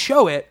you're going to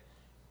show it,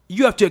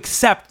 you have to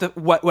accept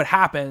what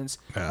happens.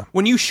 Yeah.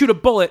 When you shoot a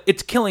bullet,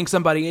 it's killing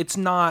somebody. It's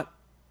not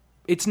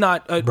a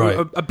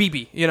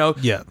BB,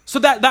 Yeah. So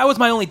that was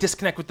my only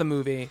disconnect with the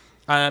movie.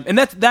 And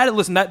that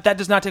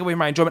does not take away from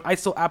my enjoyment. I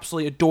still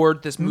absolutely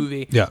adored this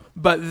movie. Yeah.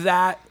 But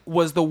that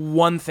was the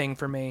one thing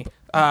for me.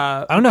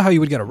 I don't know how you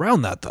would get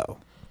around that though.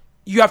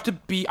 You have to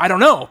be, I don't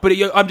know, but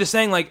I'm just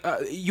saying, like,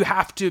 you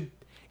have to,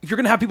 if you're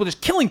going to have people just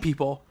killing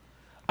people,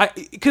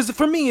 because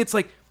for me, it's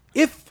like,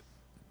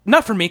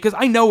 not for me, because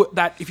I know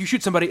that if you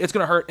shoot somebody, it's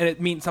going to hurt and it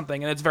means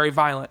something and it's very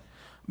violent,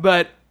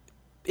 but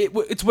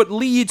it's what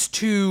leads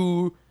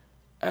to,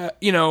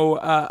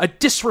 a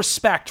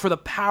disrespect for the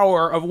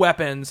power of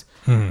weapons,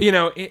 and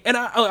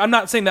I'm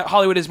not saying that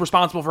Hollywood is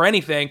responsible for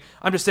anything.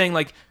 I'm just saying,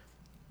 like,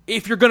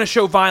 if you're going to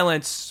show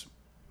violence,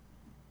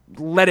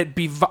 you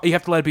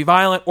have to let it be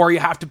violent, or you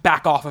have to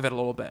back off of it a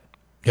little bit.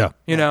 Yeah.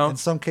 In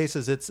some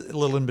cases, it's a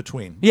little in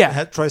between. Yeah.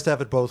 It tries to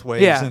have it both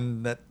ways. Yeah.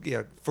 And that,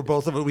 for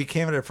both of it, we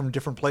came at it from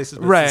different places,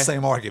 but Right. it's the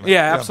same argument.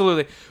 Yeah,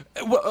 absolutely.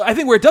 Well, I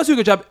think where it does do a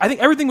good job, I think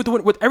everything with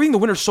everything the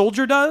Winter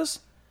Soldier does,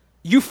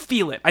 you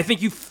feel it. I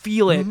think you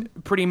feel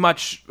it pretty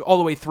much all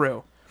the way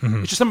through.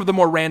 It's just some of the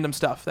more random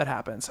stuff that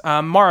happens.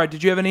 Mara,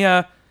 did you have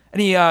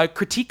any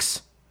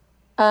critiques?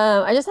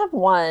 I just have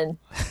one.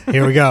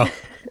 Here we go.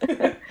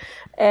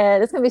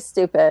 And it's going to be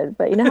stupid,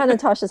 but you know how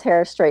Natasha's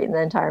hair is straight in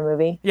the entire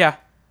movie? Yeah.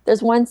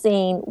 There's one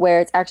scene where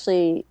it's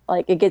actually,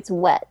 like, it gets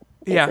wet,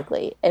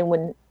 basically. Yeah. And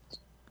when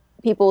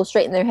people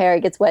straighten their hair,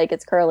 it gets wet, it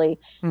gets curly.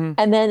 And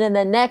then in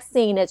the next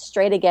scene, it's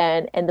straight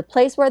again. And the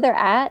place where they're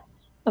at,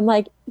 I'm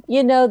like,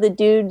 the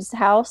dude's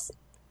house,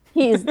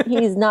 he's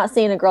not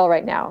seeing a girl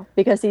right now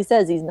because he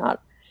says he's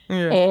not.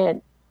 Yeah.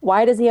 And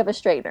why does he have a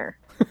straightener?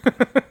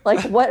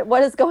 Like,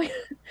 what is going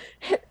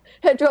on?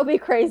 It drove me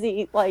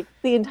crazy, like,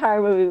 the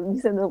entire movie.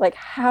 And they're like,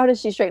 how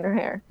does she straighten her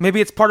hair? Maybe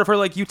it's part of her,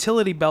 like,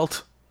 utility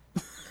belt.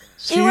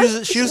 She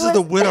uses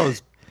the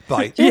widow's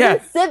bite. She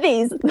did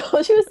civvies.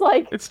 She was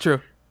like... It's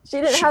true.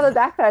 She didn't have a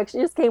backpack. She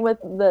just came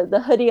with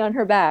the hoodie on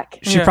her back.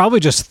 She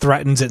probably just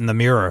threatens it in the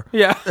mirror.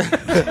 Yeah.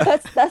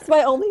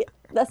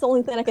 That's the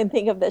only thing I can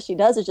think of that she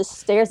does is just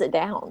stares it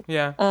down.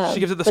 Yeah. She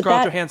gives it the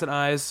Scarlett Johansson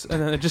eyes,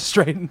 and then it just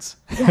straightens.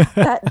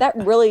 Yeah, that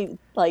really,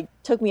 like,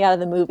 took me out of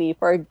the movie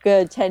for a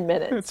good 10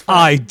 minutes.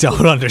 I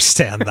don't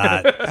understand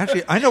that.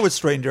 Actually, I know what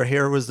straightened her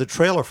hair was the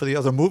trailer for the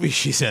other movie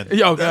she's in.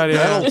 Oh, God, yeah.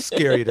 That'll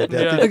scare you to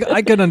death. Yeah. Like,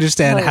 I could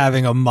understand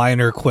having a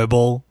minor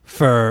quibble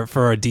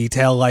for a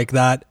detail like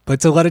that,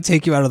 but to let it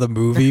take you out of the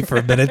movie for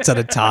minutes at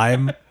a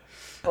time.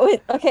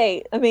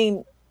 Okay, I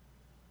mean,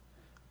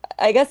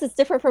 I guess it's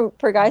different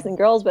for guys and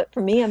girls, but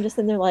for me, I'm just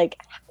in there like,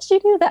 how did she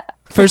do that?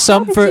 How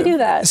did she do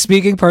that?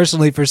 Speaking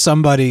personally, for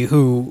somebody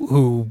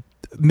who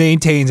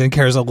maintains and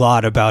cares a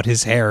lot about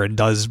his hair and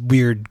does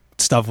weird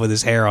stuff with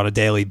his hair on a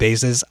daily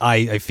basis,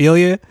 I feel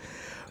you,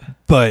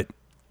 but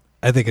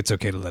I think it's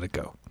okay to let it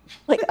go.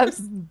 Like,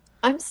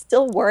 I'm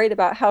still worried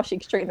about how she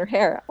straightened her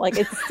hair. Like,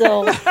 it's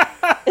still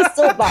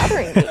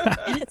bothering me.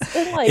 And it's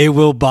been like, it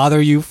will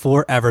bother you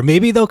forever.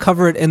 Maybe they'll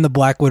cover it in the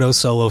Black Widow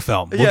solo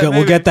film.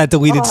 We'll get that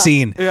deleted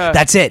scene. Yeah.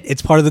 That's it.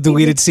 It's part of the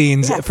deleted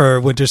scenes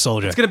for Winter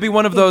Soldier. It's gonna be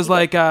one of those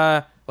like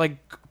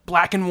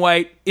black and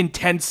white,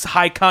 intense,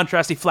 high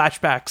contrasty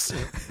flashbacks.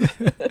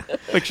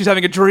 Like she's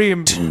having a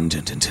dream. She's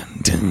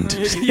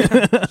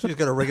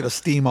got a regular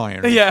steam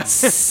iron. Yeah.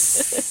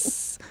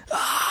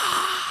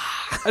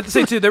 I have to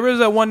say too, there's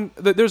the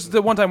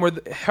one time where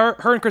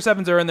her and Chris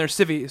Evans are in their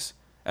civvies,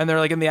 and they're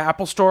like in the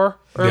Apple store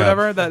or Yeah.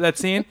 whatever, that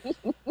scene.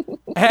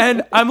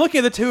 And I'm looking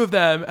at the two of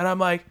them and I'm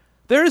like,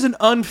 there is an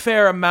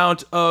unfair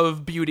amount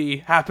of beauty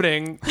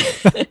happening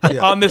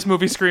on this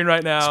movie screen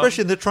right now.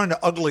 Especially they're trying to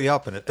ugly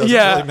up, and it doesn't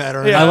Yeah. really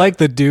matter. Yeah. I like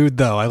the dude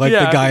though. I like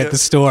Yeah. the guy at the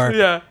store.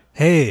 Yeah.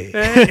 Hey,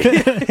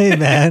 hey,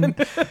 man,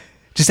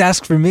 just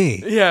ask for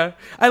me. Yeah,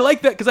 I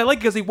like that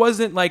because he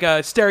wasn't like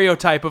a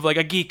stereotype of like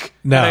a geek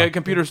No. at a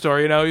computer store.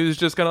 You know, he was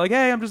just kind of like,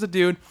 hey, I'm just a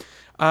dude.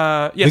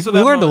 Yeah, We, so we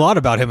that learned a moment- lot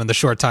about him in the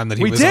short time that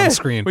he We was did. on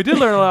screen. We did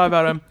learn a lot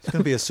about him. It's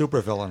going to be a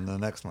supervillain in the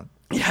next one.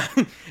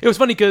 It was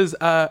funny because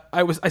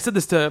I said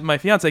this to my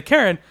fiance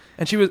Karen,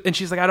 and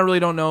she's like, I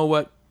don't know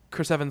what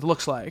Chris Evans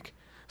looks like.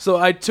 So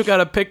I took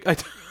out a pic. I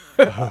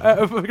picked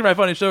up my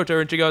phone and showed it to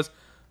her, and she goes,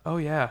 "Oh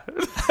yeah."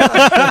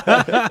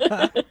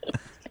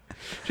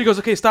 She goes,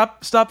 "Okay,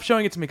 stop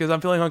showing it to me because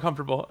I'm feeling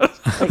uncomfortable."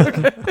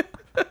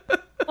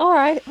 All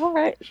right.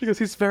 She goes,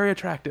 "He's very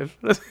attractive."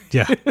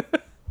 Yeah.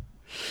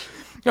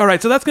 All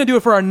right, so that's going to do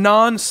it for our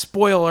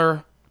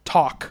non-spoiler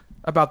talk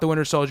about The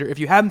Winter Soldier. If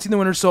you haven't seen The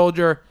Winter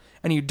Soldier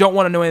and you don't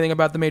want to know anything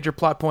about the major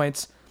plot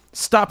points,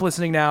 stop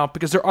listening now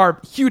because there are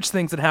huge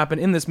things that happen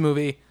in this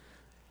movie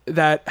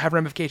that have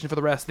ramifications for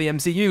the rest of the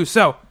MCU.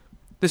 So,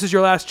 this is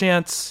your last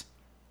chance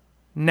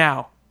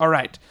now. All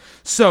right.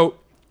 So,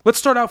 let's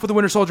start out with The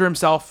Winter Soldier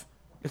himself.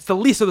 It's the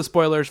least of the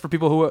spoilers for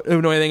people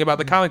who know anything about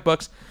the comic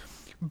books.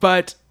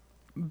 But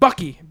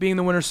Bucky being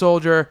the Winter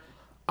Soldier,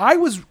 I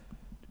was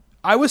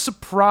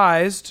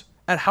surprised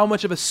at how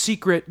much of a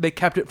secret they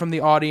kept it from the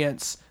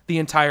audience the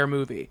entire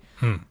movie.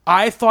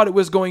 I thought it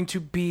was going to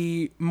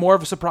be more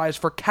of a surprise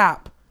for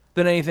Cap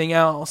than anything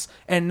else,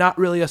 and not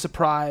really a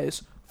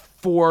surprise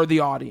for the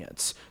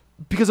audience.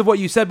 Because of what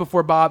you said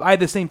before, Bob, I had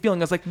the same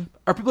feeling. I was like,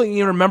 are people going to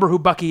even remember who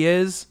Bucky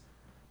is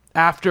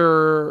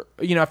after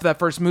that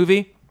first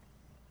movie?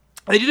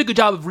 They did a good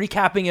job of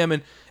recapping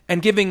him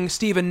and giving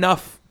Steve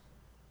enough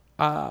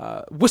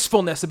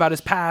wistfulness about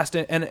his past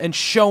and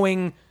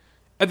showing.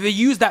 They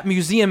used that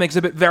museum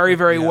exhibit very,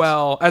 very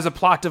well as a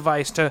plot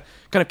device to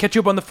kind of catch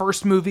you up on the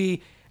first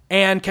movie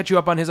and catch you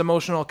up on his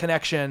emotional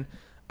connection.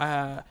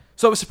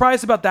 So I was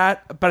surprised about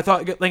that, but I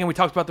thought, like we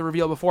talked about the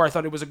reveal before, I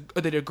thought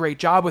they did a great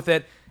job with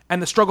it. And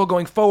the struggle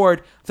going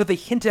forward, that they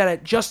hinted at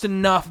it just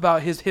enough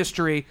about his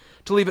history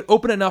to leave it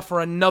open enough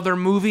for another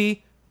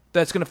movie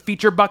that's going to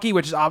feature Bucky,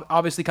 which is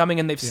obviously coming.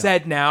 And they've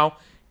said now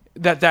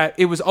that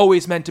it was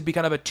always meant to be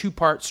kind of a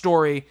two-part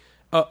story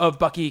of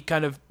Bucky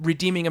kind of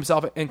redeeming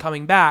himself and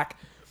coming back.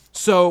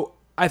 So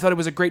I thought it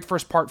was a great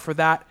first part for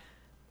that.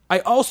 I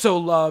also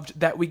loved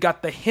that we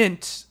got the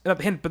hint, not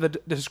the hint, but the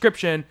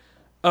description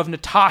of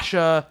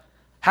Natasha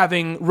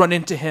having run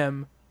into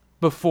him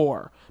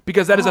before,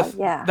 because that is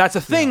that's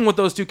a thing with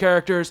those two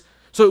characters.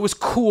 So it was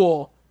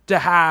cool to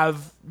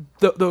have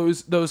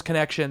those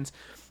connections.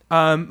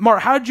 Mara,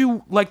 how did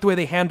you like the way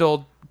they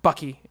handled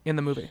Bucky in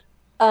the movie?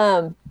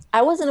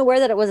 I wasn't aware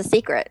that it was a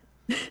secret,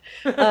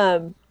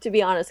 to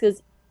be honest,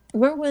 because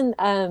remember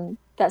when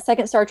that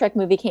second Star Trek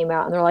movie came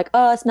out and they're like,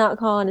 oh, it's not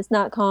Khan,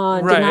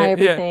 Right, deny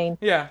everything.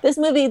 Yeah. This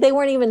movie, they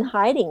weren't even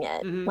hiding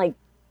it.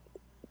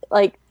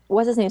 Like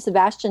what's his name?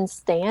 Sebastian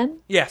Stan?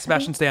 Yeah,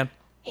 Sebastian Stan.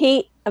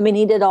 He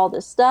did all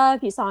this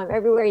stuff. You saw him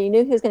everywhere. You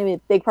knew he was going to be a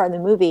big part of the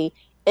movie.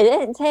 It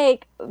didn't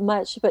take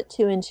much but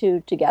two and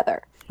two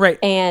together. Right.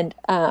 And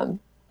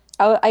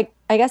I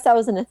guess I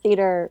was in a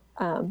theater.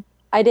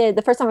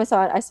 The first time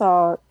I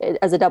saw it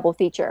as a double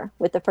feature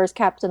with the first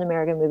Captain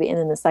America movie and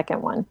then the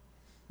second one.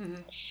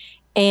 Mm-hmm.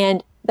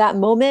 And that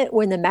moment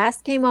when the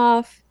mask came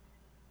off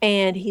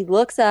and he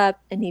looks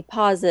up and he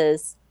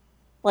pauses,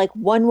 like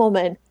one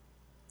woman,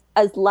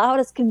 as loud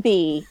as can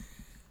be,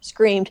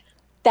 screamed,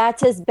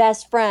 "That's his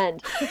best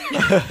friend."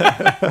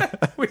 I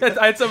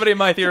had somebody in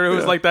my theater who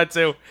was like that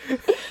too.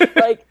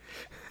 like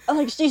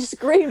she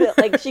screamed it,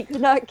 like she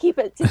could not keep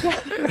it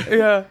together.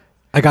 Yeah.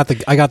 I got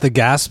the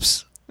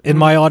gasps in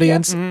my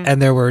audience,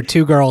 and there were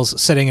two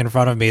girls sitting in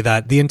front of me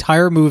that the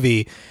entire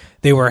movie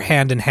they were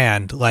hand in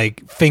hand,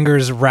 like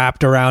fingers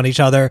wrapped around each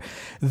other.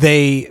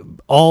 They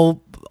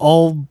all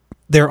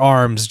their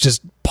arms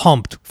just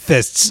pumped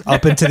fists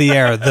up into the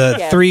air.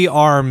 The 3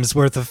 arms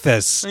worth of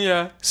fists.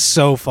 Yeah.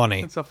 So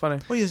funny. It's so funny.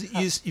 Well,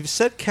 you've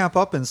set Cap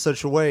up in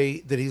such a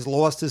way that he's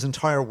lost his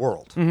entire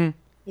world. Mm-hmm.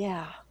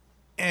 Yeah.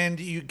 And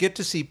you get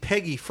to see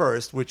Peggy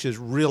first, which is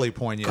really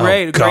poignant.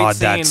 Great, God, great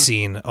that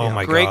scene. Oh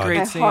my Great, God. great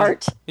My scene.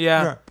 heart.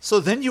 Yeah. So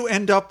then you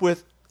end up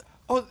with,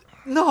 oh,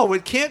 no,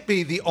 it can't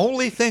be the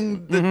only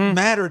thing that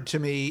mattered to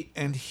me,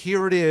 and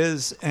here it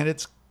is, and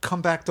it's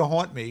come back to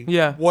haunt me.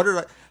 Yeah.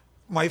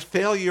 My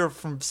failure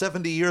from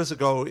 70 years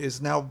ago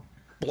is now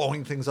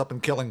blowing things up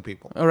and killing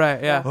people. All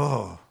right. Yeah.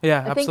 Oh.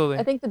 Yeah. I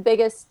Absolutely. think the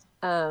biggest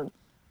the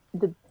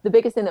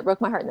biggest thing that broke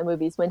my heart in the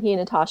movie is when he and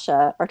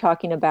Natasha are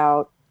talking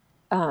about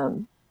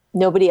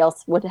nobody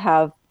else would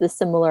have the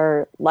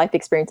similar life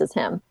experience as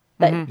him.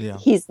 That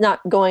he's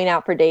not going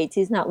out for dates.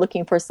 He's not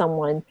looking for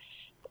someone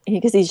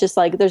because he's just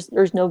like,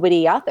 there's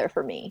nobody out there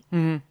for me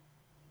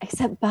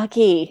except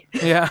Bucky.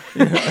 Yeah.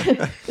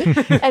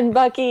 And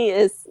Bucky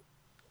is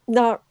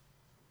not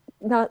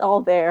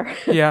all there.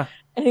 Yeah.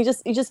 And you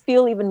just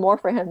feel even more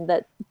for him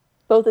that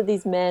both of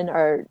these men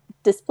are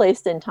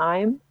displaced in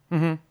time,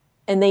 and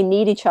they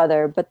need each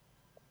other, but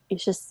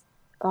it's just,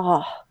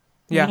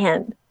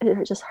 man,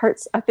 it just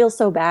hurts. I feel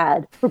so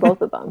bad for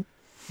both of them.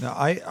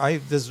 Now,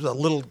 there's a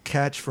little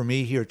catch for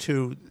me here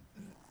too.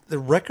 The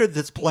record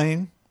that's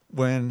playing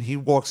when he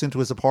walks into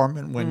his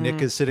apartment, when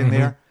Nick is sitting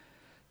there,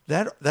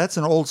 that's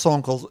an old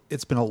song called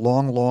 "It's Been a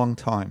Long, Long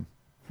Time,"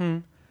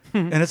 and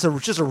it's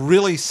just a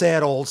really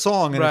sad old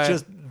song, and it's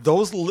just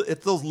those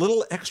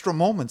little extra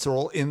moments are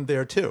all in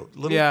there too.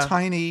 Little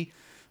tiny.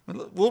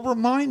 We'll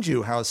remind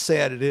you how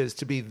sad it is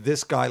to be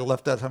this guy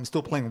left out. I'm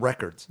still playing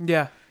records.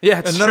 Yeah,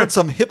 and not in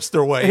some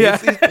hipster way. Yeah.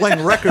 He's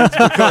playing records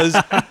because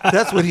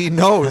that's what he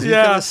knows. He's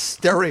got a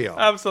stereo.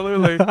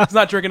 Absolutely. He's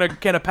not drinking a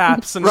can of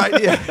Pabst.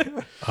 Right,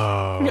 yeah.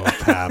 Oh,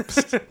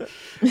 Pabst.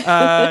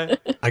 I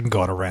can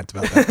go on a rant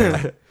about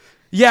that.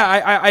 Yeah,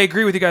 I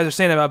agree with you guys are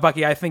saying about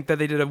Bucky. I think that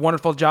they did a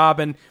wonderful job.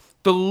 And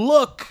the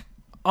look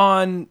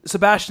on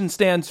Sebastian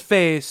Stan's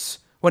face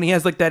when he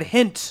has like that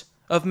hint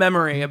of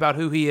memory about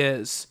who he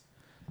is.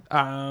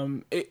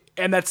 And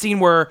that scene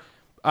where,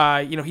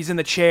 he's in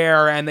the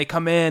chair and they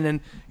come in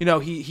and,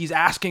 he's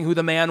asking who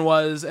the man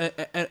was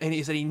and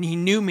he said he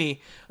knew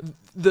me.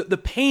 The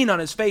pain on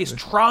his face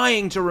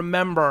trying to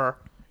remember,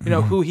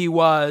 who he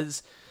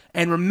was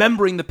and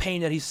remembering the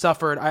pain that he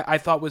suffered, I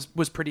thought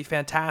was pretty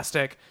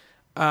fantastic.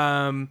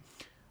 I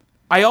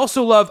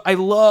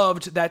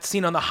loved that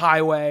scene on the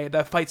highway,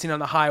 that fight scene on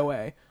the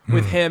highway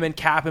with him and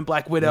Cap and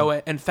Black Widow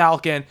and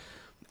Falcon.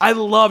 I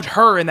loved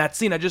her in that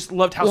scene. I just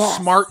loved how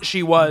smart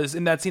she was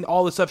in that scene.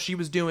 All the stuff she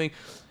was doing.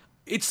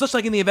 It's just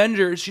like in the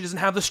Avengers. She doesn't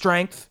have the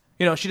strength.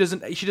 She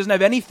doesn't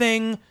have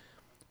anything.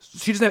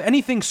 She doesn't have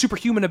anything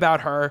superhuman about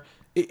her.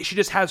 She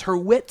just has her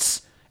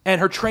wits and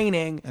her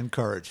training and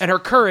courage.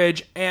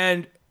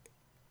 And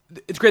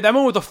it's great. That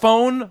moment with the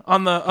phone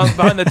on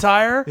behind the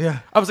tire. Yeah.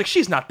 I was like,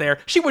 she's not there.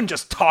 She wouldn't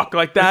just talk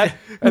like that.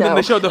 And then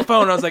they showed the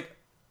phone. And I was like,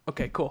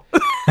 okay, cool.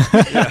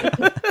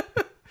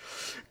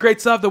 Great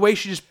stuff. The way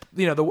she just,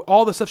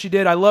 all the stuff she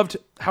did. I loved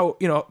how,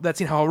 that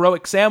scene, how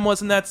heroic Sam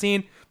was in that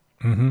scene.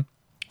 Mm-hmm.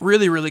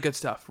 Really, really good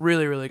stuff.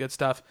 Really, really good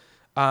stuff.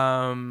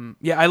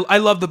 I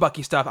love the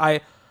Bucky stuff.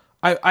 I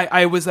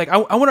was like,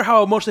 I wonder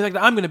how emotionally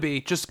affected I'm going to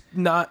be just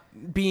not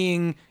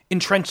being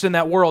entrenched in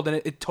that world.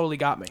 And it totally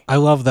got me. I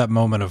love that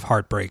moment of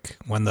heartbreak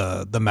when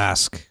the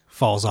mask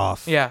falls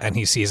off and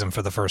he sees him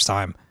for the first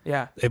time.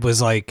 Yeah. It was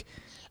like,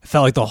 I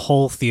felt like the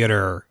whole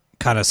theater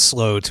kind of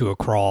slowed to a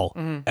crawl,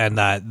 and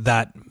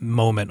that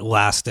moment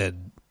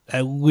lasted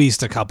at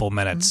least a couple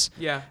minutes.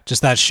 Yeah.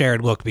 Just that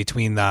shared look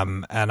between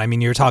them. And I mean,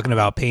 you're talking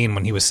about pain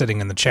when he was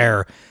sitting in the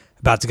chair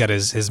about to get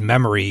his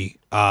memory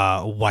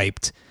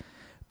wiped,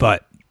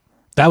 but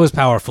that was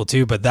powerful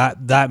too. But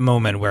that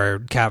moment where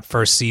Cap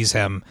first sees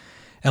him,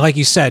 and like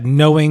you said,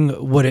 knowing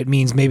what it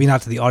means, maybe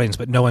not to the audience,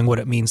 but knowing what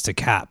it means to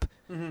Cap,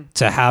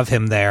 to have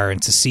him there and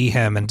to see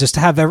him and just to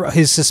have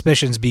his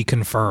suspicions be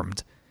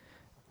confirmed.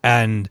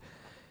 And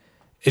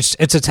it's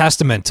a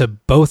testament to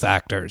both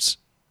actors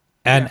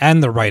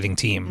and the writing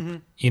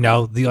team.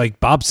 Like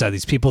Bob said,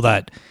 these people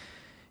that,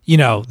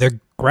 they're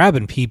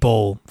grabbing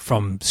people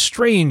from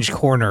strange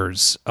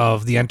corners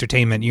of the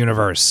entertainment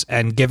universe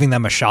and giving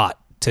them a shot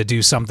to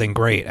do something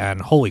great. And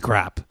holy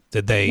crap,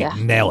 did they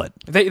nail it.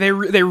 They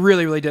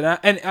really, really did.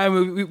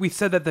 And we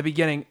said that at the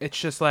beginning. It's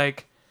just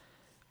like,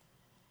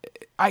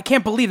 I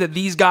can't believe that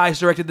these guys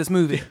directed this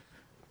movie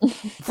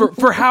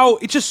for how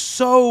it's just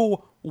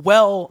so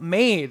well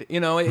made.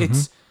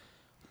 It's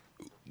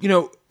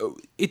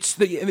it's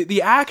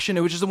the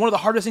action, which is one of the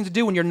hardest things to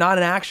do when you're not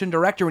an action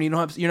director, when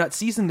you're not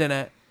seasoned in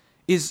it,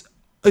 is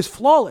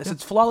flawless.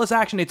 It's flawless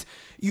action. It's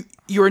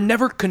you're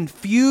never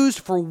confused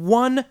for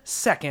 1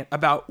 second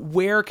about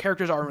where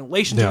characters are in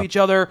relation to each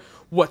other,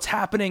 what's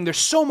happening. There's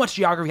so much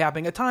geography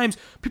happening. At times,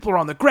 people are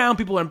on the ground,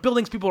 people are in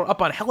buildings, people are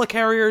up on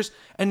helicarriers,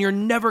 and you're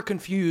never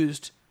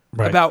confused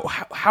about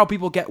how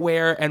people get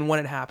where and when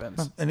it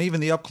happens. And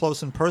even the up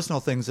close and personal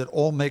things that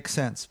all make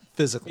sense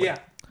physically. Yeah.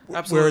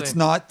 Absolutely. Where it's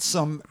not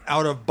some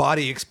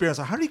out-of-body experience.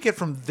 How do you get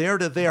from there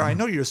to there? I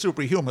know you're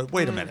superhuman.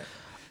 Wait a minute.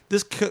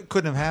 This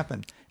couldn't have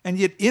happened. And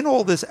yet, in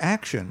all this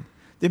action,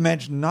 they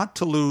managed not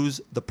to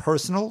lose the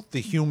personal, the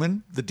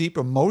human, the deep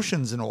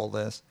emotions in all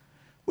this,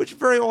 which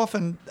very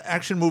often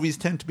action movies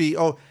tend to be,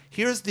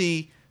 here's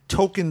the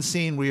token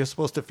scene where you're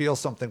supposed to feel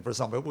something for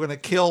somebody. We're going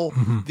to kill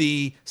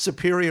the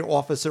superior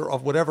officer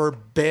of whatever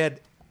bad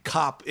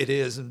cop it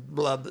is. And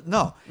blah, blah.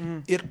 No,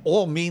 it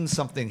all means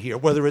something here,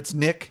 whether it's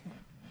Nick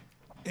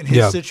in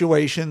his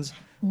situations,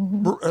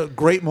 a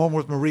great moment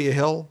with Maria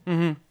Hill.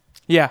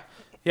 Yeah.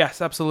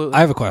 Yes, absolutely. I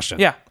have a question.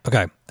 Yeah.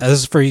 Okay. This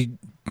is for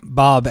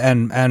Bob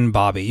and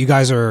Bobby. You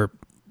guys are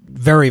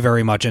very,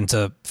 very much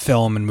into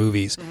film and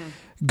movies.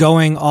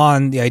 Going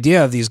on the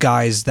idea of these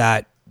guys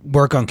that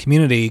work on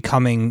Community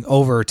coming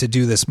over to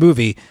do this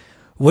movie,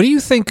 what do you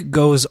think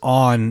goes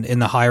on in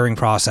the hiring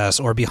process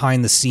or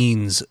behind the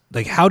scenes?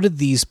 Like, how did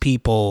these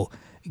people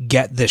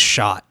get this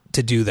shot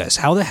to do this?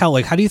 How the hell,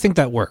 how do you think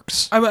that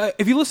works?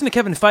 If you listen to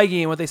Kevin Feige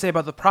and what they say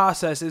about the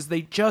process is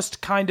they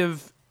just kind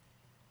of,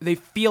 they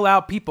feel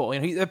out people.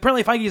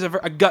 Apparently Feige is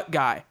a gut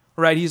guy,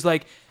 right? He's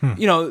like,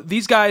 you know,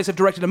 these guys have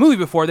directed a movie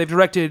before. They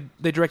directed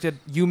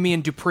You, Me,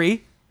 and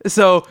Dupree.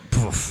 So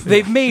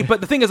they've made, but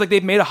the thing is, like,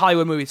 they've made a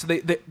Hollywood movie, so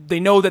they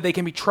know that they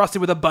can be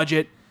trusted with a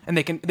budget and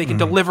they can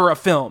deliver a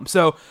film.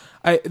 So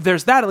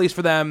there's that, at least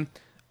for them.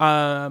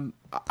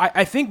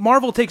 I think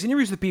Marvel takes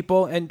interviews with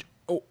people and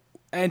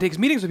takes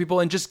meetings with people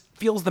and just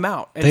feels them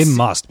out. They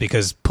must,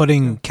 because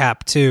putting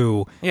Cap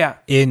 2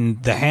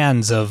 in the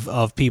hands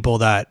of people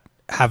that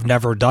have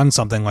never done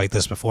something like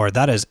this before,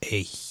 that is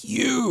a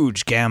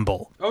huge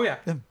gamble. Oh yeah.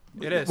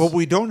 It is. What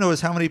we don't know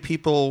is how many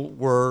people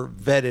were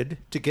vetted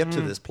to get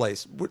to this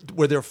place.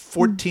 Were there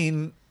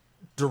 14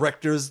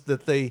 directors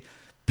that they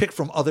picked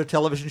from other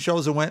television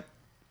shows and went,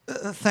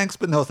 thanks,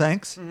 but no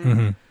thanks?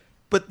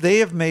 But they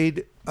have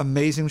made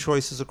amazing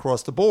choices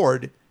across the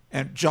board.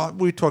 And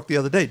we talked the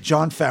other day,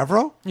 Jon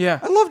Favreau. Yeah.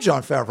 I love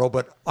Jon Favreau,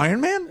 but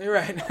Iron Man? You're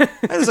right.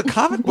 That was a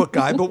comic book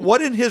guy, but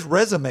what in his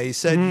resume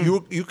said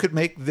you could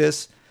make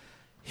this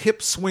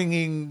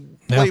hip-swinging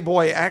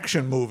Playboy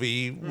action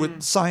movie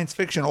with science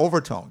fiction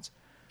overtones?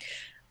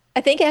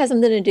 I think it has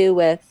something to do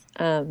with,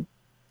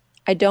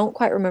 I don't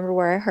quite remember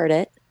where I heard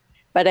it,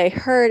 but I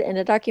heard in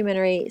a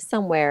documentary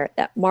somewhere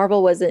that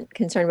Marvel wasn't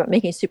concerned about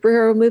making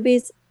superhero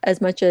movies as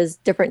much as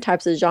different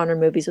types of genre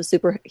movies with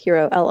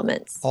superhero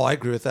elements. Oh, I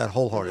agree with that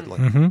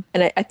wholeheartedly.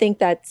 And I think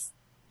that's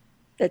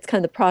kind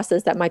of the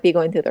process that might be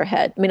going through their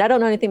head. I mean, I don't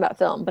know anything about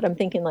film, but I'm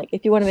thinking, like,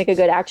 if you want to make a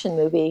good action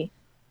movie,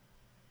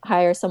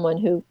 hire someone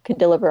who can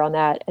deliver on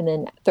that and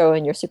then throw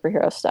in your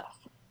superhero stuff.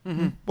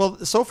 Well,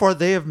 so far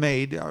they have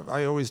made,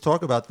 I always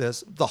talk about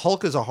this, the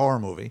Hulk is a horror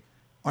movie.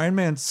 Iron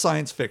Man's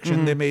science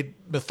fiction. They made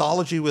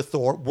mythology with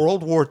Thor,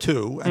 World War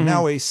II, and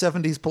now a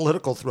 70s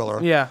political thriller.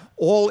 Yeah.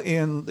 All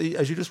in,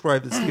 as you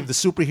described it, Steve, the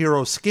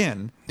superhero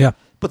skin. Yeah.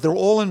 But they're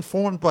all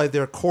informed by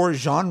their core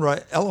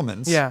genre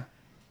elements. Yeah.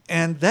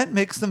 And that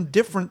makes them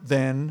different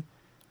than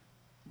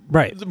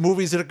the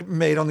movies that are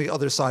made on the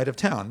other side of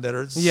town that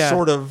are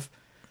sort of,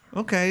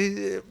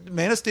 okay,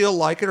 Man of Steel,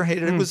 like it or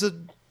hate it, it was a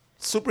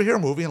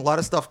superhero movie and a lot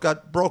of stuff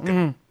got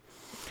broken.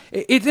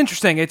 It's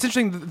interesting. It's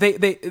interesting.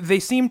 They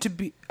seem to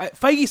be.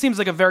 Feige seems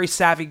like a very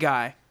savvy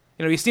guy.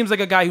 You know, he seems like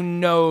a guy who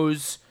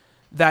knows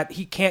that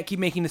he can't keep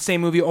making the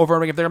same movie over and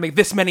over again. If they're gonna make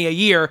this many a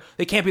year,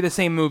 they can't be the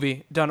same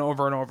movie done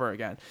over and over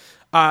again.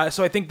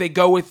 So I think they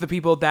go with the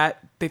people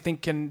that they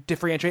think can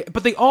differentiate,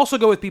 but they also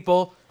go with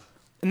people,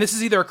 and this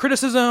is either a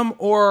criticism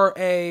or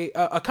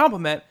a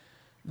compliment.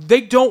 They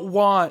don't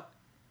want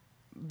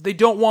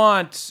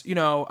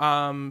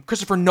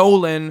Christopher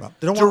Nolan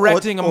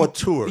directing a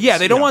auteurs. Yeah,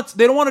 they don't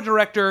want a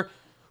director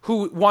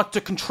who wants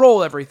to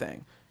control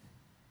everything.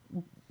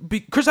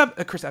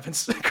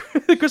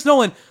 Chris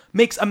Nolan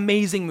makes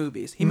amazing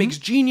movies. He makes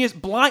genius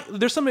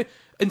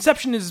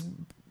Inception is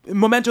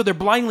Memento. They're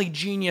blindly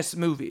genius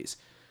movies.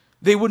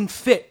 They wouldn't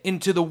fit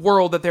into the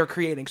world that they're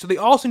creating. So they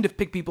also need to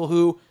pick people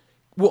who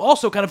will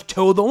also kind of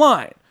toe the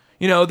line.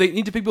 You know, they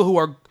need to pick people who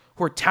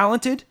are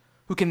talented,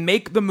 who can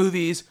make the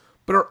movies,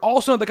 but are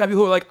also the kind of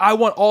people who are like, I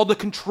want all the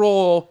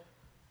control,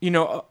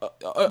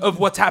 of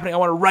what's happening. I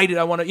want to write it.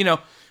 I want to,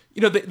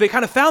 they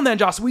kind of found that in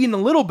Joss Whedon a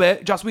little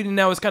bit. Joss Whedon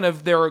now is kind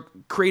of their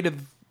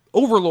creative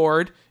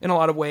overlord in a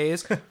lot of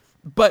ways,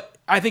 but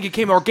I think it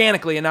came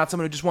organically and not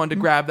someone who just wanted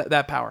to grab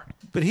that power.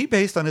 But he,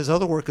 based on his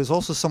other work, is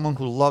also someone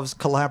who loves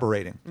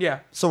collaborating. Yeah.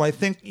 So I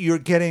think you're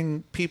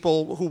getting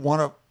people who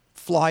want to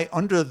fly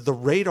under the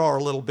radar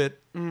a little bit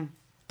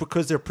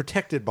because they're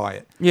protected by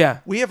it. Yeah.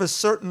 We have a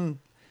certain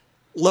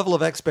level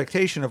of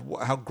expectation of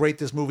how great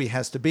this movie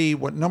has to be,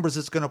 what numbers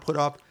it's going to put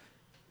up,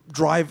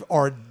 drive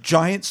our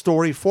giant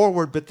story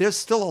forward, but there's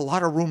still a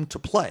lot of room to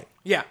play.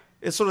 Yeah.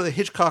 It's sort of the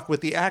Hitchcock with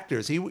the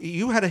actors.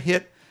 You had to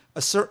hit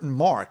a certain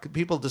mark.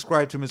 People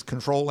described him as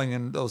controlling,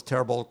 and those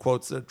terrible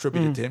quotes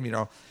attributed to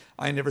him,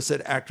 I never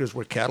said actors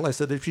were cattle. I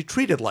said they should be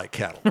treated like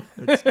cattle.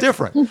 It's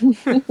different.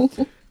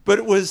 But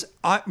it was,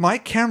 my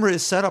camera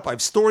is set up. I've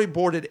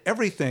storyboarded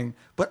everything,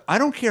 but I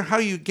don't care how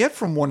you get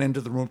from one end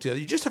of the room to the other.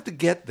 You just have to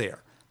get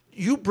there.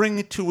 You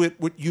bring to it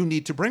what you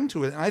need to bring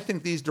to it. And I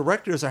think these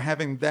directors are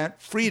having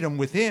that freedom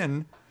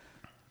within.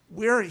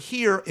 We're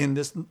here in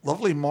this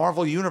lovely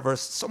Marvel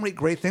universe. So many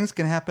great things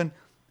can happen.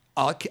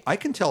 I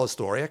can tell a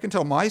story. I can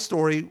tell my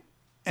story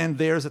and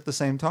theirs at the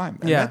same time.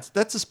 And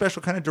that's a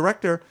special kind of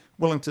director,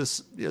 willing to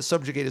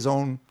subjugate his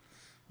own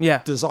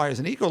desires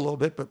and ego a little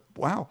bit. But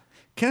wow,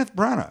 Kenneth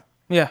Branagh.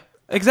 Yeah,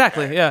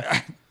 exactly.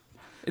 Yeah.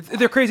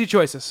 They're crazy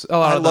choices.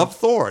 I love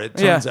Thor, it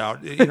turns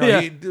out. He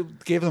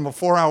gave them a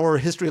 4-hour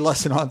history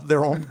lesson on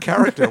their own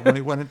character when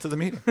he went into the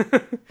meeting.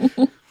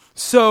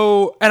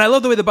 So, and I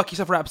love the way the Bucky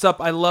stuff wraps up.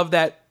 I love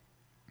that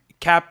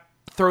Cap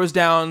throws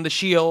down the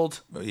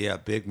shield. Yeah,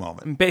 big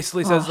moment. And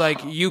basically says,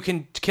 you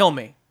can kill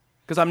me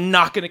because I'm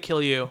not going to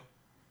kill you.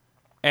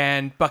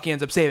 And Bucky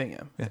ends up saving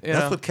him. Yeah,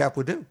 that's what Cap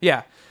would do.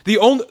 Yeah.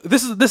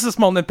 This is a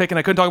small nitpick, and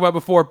I couldn't talk about it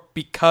before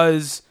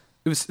because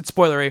it's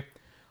spoilery.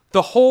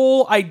 The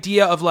whole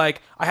idea of I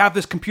have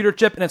this computer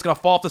chip and it's going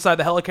to fall off the side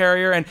of the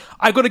helicarrier and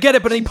I'm going to get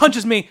it, but then he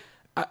punches me.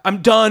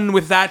 I'm done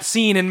with that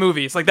scene in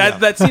movies.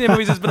 That scene in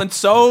movies has been done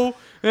so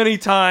many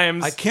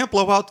times. I can't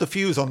blow out the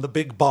fuse on the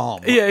big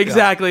bomb. Yeah,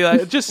 exactly.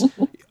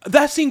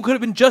 that scene could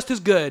have been just as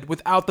good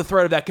without the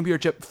threat of that computer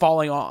chip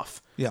falling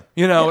off. Yeah.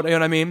 You know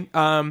what I mean?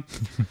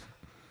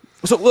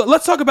 So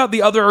let's talk about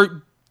the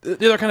other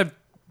kind of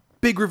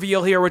big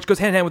reveal here, which goes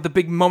hand in hand with the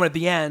big moment at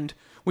the end,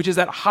 which is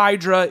that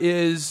Hydra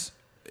is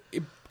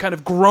kind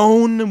of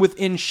grown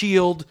within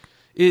S.H.I.E.L.D.,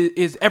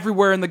 is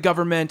everywhere in the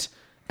government,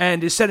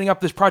 and is setting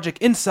up this Project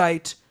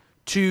Insight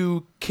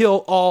to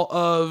kill all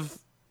of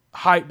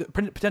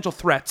potential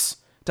threats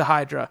to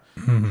Hydra.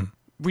 Mm-hmm.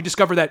 We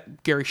discovered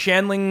that Gary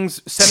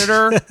Shandling's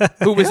senator,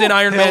 who was in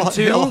Iron Man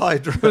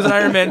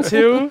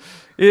 2,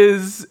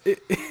 is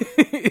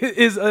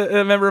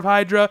a member of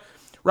Hydra.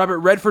 Robert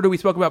Redford, who we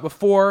spoke about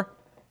before,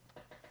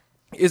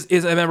 is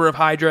a member of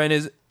Hydra and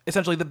is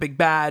essentially the big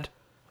bad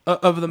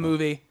of the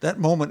movie. That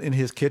moment in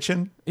his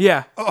kitchen.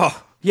 Yeah.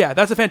 Oh. Yeah,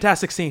 that's a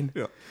fantastic scene.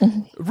 Yeah.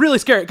 Really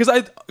scary, because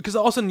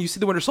all of a sudden you see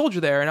the Winter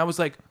Soldier there, and I was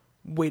like,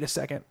 wait a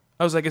second.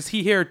 I was like, is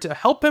he here to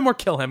help him or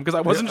kill him? Because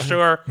I wasn't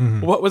sure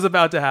what was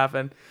about to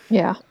happen.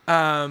 Yeah.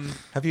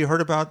 Have you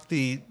heard about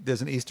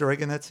there's an Easter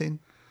egg in that scene?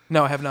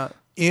 No, I have not.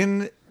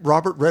 In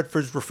Robert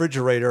Redford's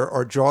refrigerator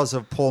are jars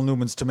of Paul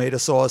Newman's tomato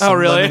sauce and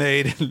really?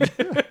 lemonade.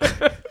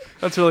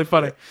 That's really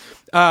funny.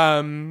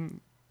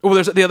 Well,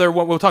 there's the other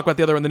one. We'll talk about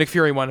the other one, the Nick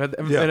Fury one,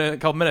 in a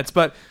couple minutes.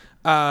 But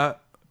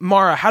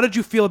Mara, how did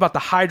you feel about the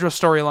Hydra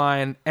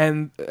storyline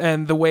and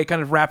the way it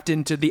kind of wrapped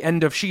into the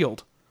end of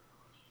S.H.I.E.L.D.?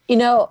 You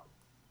know,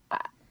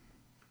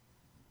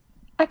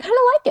 I kind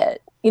of like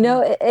it. You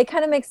know, it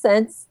kind of makes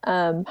sense.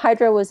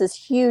 Hydra was this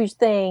huge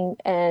thing,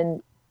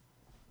 and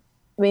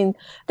I mean,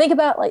 think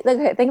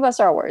about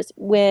Star Wars.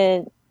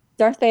 When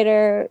Darth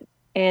Vader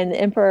and the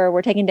Emperor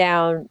were taken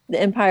down, the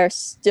Empire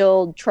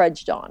still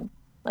trudged on.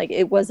 Like,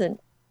 it wasn't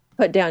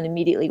put down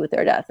immediately with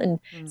their death. And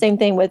same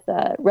thing with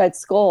Red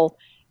Skull.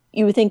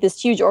 You would think this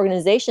huge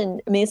organization,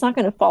 I mean, it's not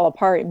going to fall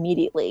apart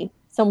immediately.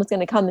 Someone's going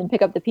to come and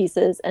pick up the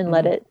pieces and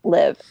let it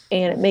live.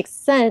 And it makes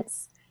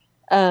sense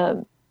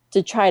to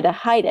try to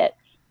hide it.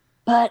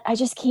 But I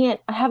just can't,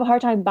 I have a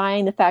hard time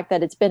buying the fact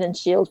that it's been in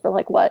S.H.I.E.L.D. for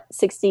like, what,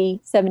 60,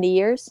 70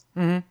 years?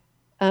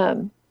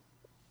 Mm-hmm.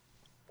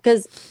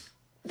 Because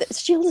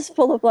S.H.I.E.L.D. is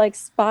full of like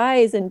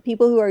spies and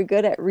people who are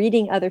good at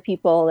reading other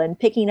people and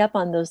picking up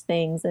on those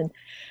things. And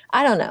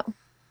I don't know.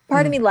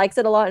 Part of me likes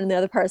it a lot, and the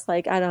other part's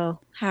like, I don't know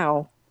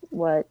how,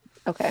 what,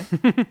 okay.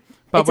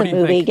 Bob, it's a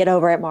movie. Get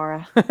over it,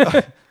 Mara.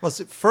 Well,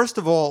 see, first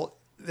of all,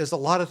 there's a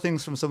lot of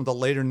things from some of the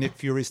later Nick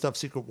Fury stuff,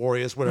 Secret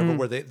Warriors, whatever,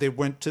 where they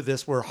went to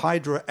this, where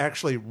Hydra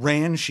actually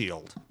ran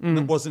S.H.I.E.L.D. And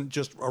it wasn't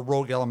just a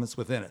rogue elements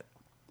within it.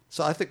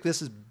 So I think this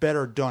is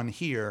better done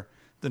here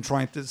than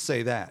trying to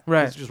say that.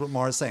 Right. It's just what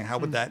Mara's saying. How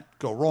would that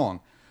go wrong?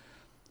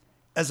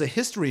 As a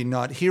history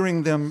nut,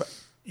 hearing them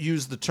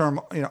use the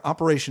term,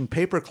 Operation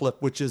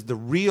Paperclip, which is the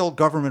real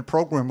government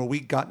program where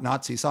we got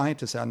Nazi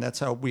scientists out, and that's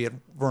how we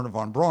had Werner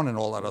von Braun and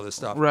all that other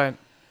stuff. Right.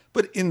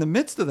 But in the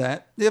midst of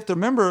that, you have to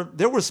remember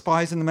there were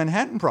spies in the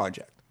Manhattan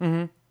Project.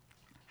 Mm-hmm.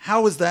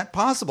 How is that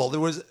possible? There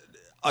was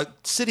a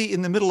city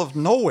in the middle of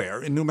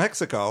nowhere in New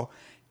Mexico,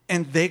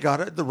 and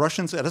the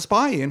Russians had a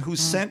spy in who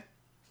sent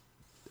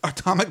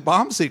atomic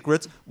bomb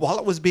secrets while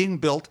it was being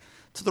built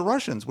to the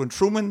Russians. When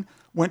Truman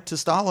went to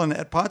Stalin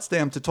at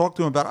Potsdam to talk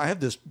to him about, I have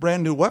this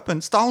brand new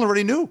weapon, Stalin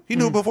already knew. He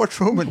knew before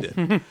Truman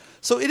did.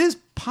 So it is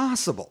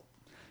possible.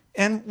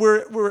 And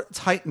it's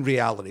heightened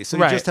reality, so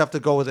you just have to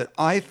go with it.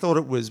 I thought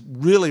it was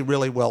really,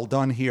 really well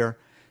done here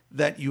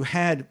that you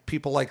had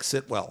people like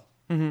Sitwell,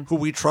 who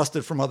we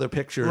trusted from other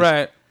pictures.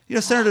 Right.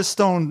 Senator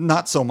Stone,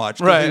 not so much,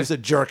 because he was a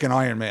jerk in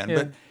Iron Man. Yeah.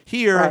 But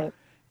here,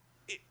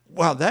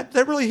 wow, that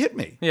really hit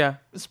me. Yeah.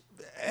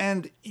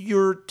 And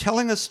you're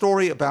telling a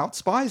story about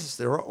spies.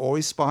 There are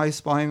always spies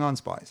spying on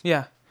spies.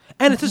 Yeah.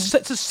 And it's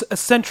a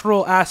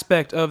central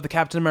aspect of the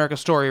Captain America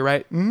story,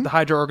 right? Mm-hmm. The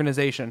Hydra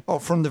organization. Oh,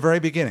 from the very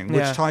beginning,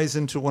 which ties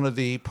into one of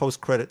the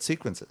post-credit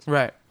sequences.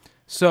 Right.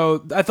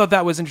 So I thought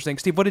that was interesting.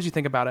 Steve, what did you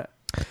think about it?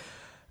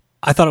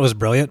 I thought it was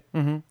brilliant.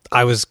 Mm-hmm.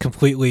 I was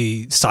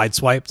completely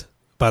sideswiped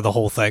by the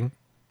whole thing.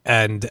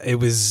 And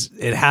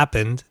it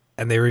happened,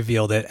 and they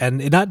revealed it.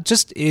 And not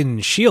just in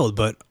S.H.I.E.L.D.,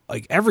 but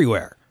like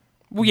everywhere.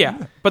 Well,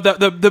 yeah, but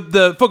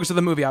the focus of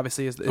the movie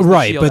obviously is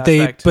right.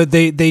 The aspect.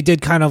 They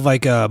did kind of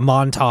like a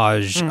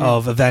montage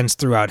of events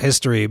throughout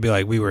history. Be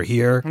like, we were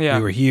here, we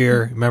were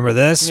here. Remember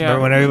this? Yeah.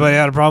 Remember when everybody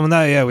had a problem with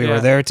that? Yeah, we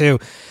were there too.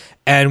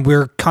 And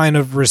we're kind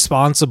of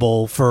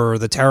responsible for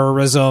the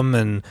terrorism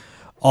and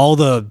all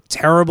the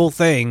terrible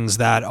things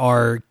that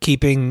are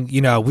keeping.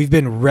 We've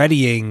been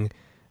readying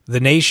the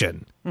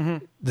nation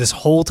this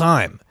whole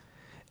time,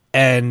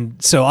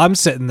 and so I'm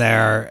sitting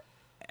there,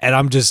 and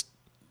I'm just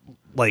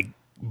like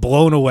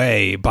blown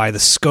away by the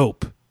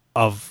scope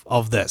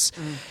of this.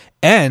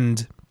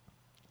 And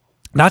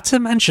not to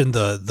mention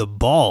the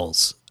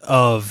balls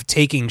of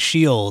taking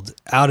S.H.I.E.L.D.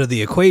 out of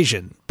the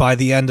equation by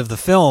the end of the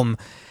film,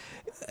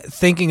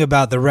 thinking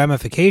about the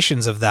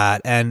ramifications of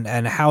that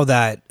and how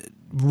that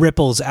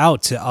ripples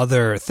out to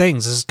other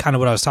things. This is kind of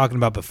what I was talking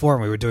about before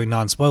when we were doing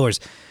non-spoilers.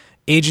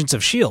 Agents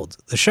of S.H.I.E.L.D.,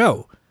 the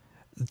show.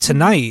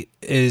 Tonight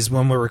is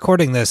when we're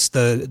recording this,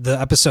 the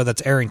episode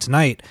that's airing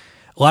tonight.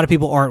 a lot of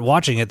people aren't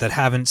watching it that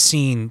haven't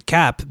seen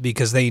Cap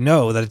because they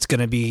know that it's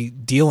going to be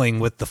dealing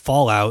with the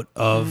fallout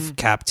of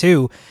Cap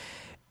 2.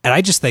 And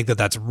I just think that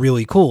that's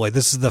really cool. Like,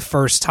 this is the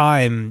first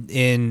time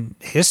in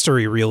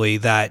history, really,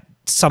 that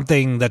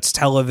something that's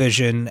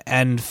television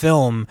and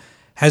film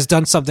has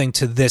done something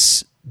to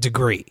this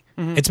degree.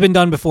 It's been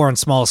done before on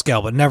small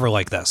scale, but never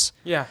like this.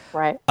 Yeah.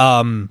 Right.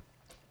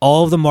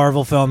 All of the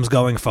Marvel films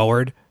going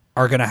forward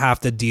are going to have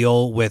to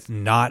deal with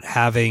not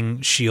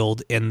having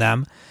S.H.I.E.L.D. in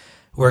them.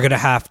 We're going to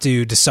have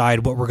to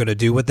decide what we're going to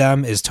do with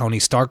them. Is Tony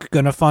Stark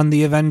going to fund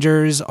the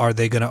Avengers? Are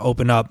they going to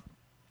open up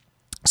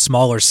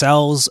smaller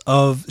cells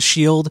of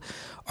S.H.I.E.L.D.?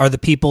 Are the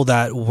people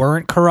that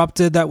weren't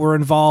corrupted that were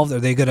involved, are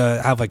they going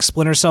to have like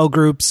splinter cell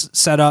groups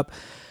set up?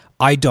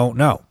 I don't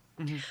know.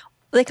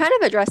 They kind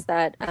of addressed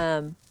that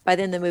by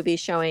the end of the movie,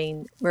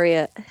 showing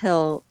Maria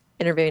Hill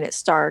interviewing at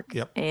Stark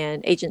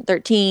and Agent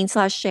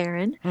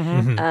 13/Sharon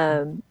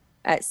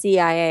at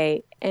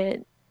CIA.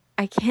 And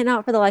I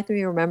cannot for the life of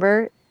me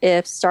remember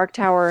if Stark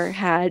Tower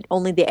had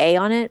only the A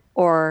on it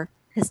or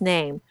his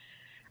name.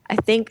 I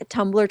think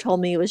Tumblr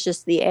told me it was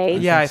just the A.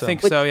 Yeah, I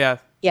think so.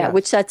 Yeah,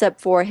 which sets up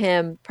for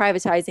him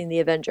privatizing the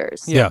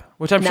Avengers. Yeah.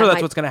 Which I'm sure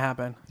that's what's going to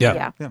happen.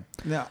 Yeah.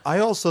 Now, I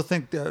also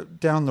think that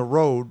down the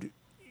road,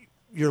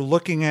 you're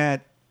looking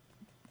at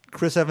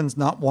Chris Evans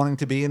not wanting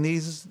to be in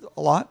these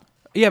a lot.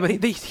 Yeah, but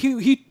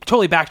he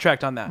totally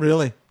backtracked on that.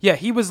 Really? Yeah,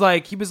 he was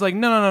like,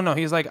 no.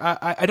 He's like,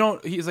 I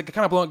don't. He's like,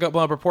 kind of blown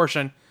up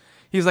proportion.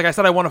 He's like, I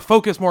said I want to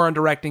focus more on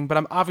directing, but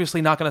I'm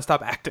obviously not going to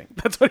stop acting.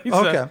 That's what he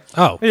said. Okay.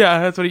 Oh. Yeah,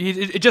 that's what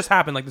it just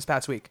happened like this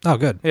past week. Oh,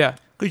 good. Yeah.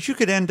 Because you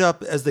could end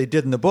up, as they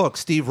did in the book,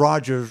 Steve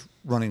Rogers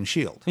running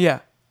S.H.I.E.L.D.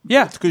 Yeah.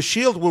 Yeah. Because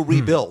S.H.I.E.L.D. will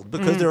rebuild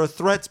because there are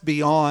threats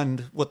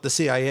beyond what the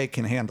CIA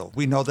can handle.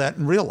 We know that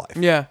in real life.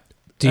 Yeah.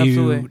 Do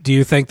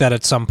you think that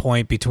at some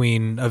point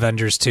between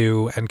Avengers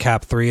 2 and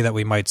Cap 3 that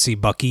we might see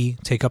Bucky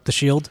take up the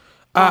shield?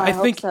 I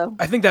think so.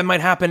 I think that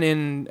might happen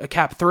in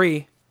Cap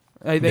 3.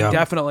 I think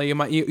definitely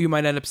you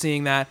might end up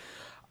seeing that.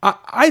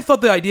 I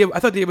thought the idea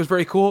was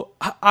very cool.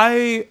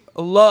 I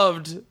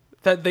loved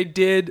that they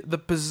did the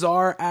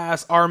bizarre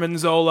ass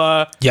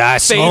Armanzola.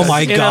 Yes. Face Oh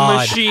my in God. a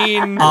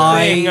machine thing.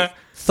 I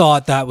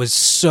thought that was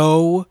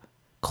so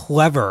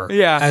clever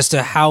as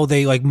to how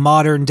they, like,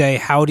 modern day,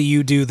 how do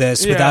you do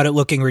this without it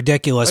looking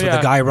ridiculous with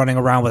a guy running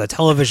around with a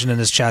television in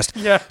his chest.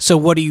 So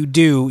what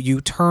do?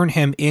 You turn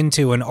him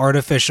into an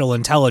artificial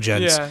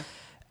intelligence.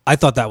 I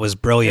thought that was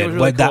brilliant. It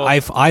was really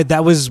cool.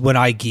 That was when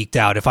I geeked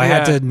out. If I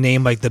had to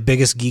name like the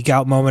biggest geek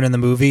out moment in the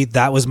movie,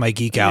 that was my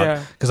geek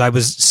out, because I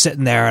was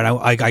sitting there and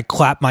I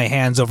clapped my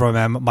hands over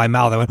my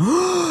mouth. I went,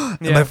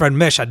 and my friend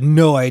Mish had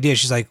no idea.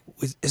 She's like,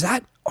 "Is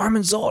that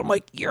Armanzola?" I'm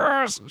like,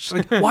 "Yes." She's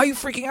like, "Why are you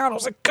freaking out?" I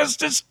was like, "Because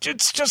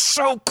it's just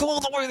so cool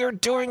the way they're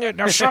doing it.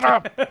 Now shut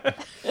up."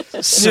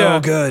 So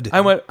good.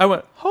 I went,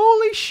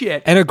 holy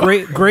shit. And a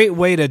great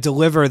way to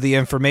deliver the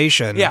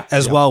information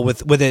as well,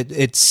 with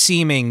it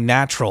seeming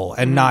natural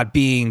and not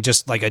being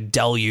just like a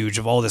deluge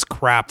of all this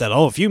crap that,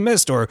 if you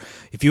missed or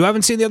if you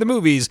haven't seen the other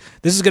movies,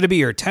 this is going to be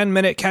your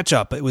 10-minute catch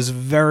up. It was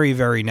very,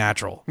 very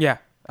natural. Yeah,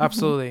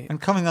 absolutely. And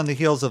coming on the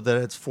heels of that,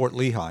 it's Fort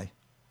Lehigh.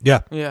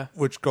 Yeah.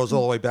 Which goes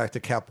all the way back to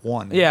Cap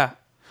 1. Yeah.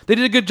 They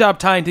did a good job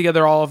tying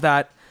together all of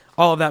that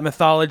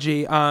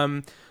mythology.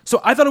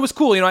 So I thought it was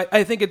cool.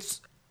 I think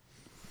it's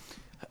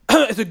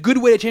a good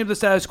way to change the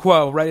status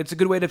quo, right? It's a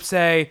good way to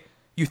say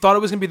you thought it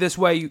was going to be this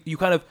way. You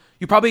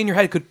probably in your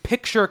head could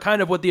picture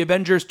kind of what the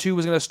Avengers 2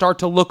 was going to start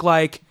to look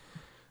like.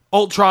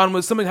 Ultron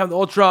was something having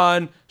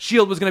Ultron.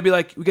 S.H.I.E.L.D. was going to be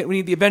like, we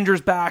need the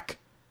Avengers back.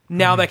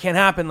 Now that can't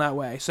happen that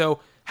way. So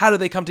how do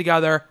they come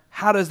together?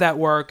 How does that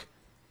work?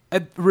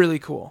 Really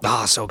cool.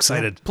 So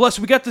excited. Plus,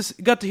 we got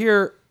to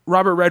hear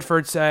Robert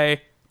Redford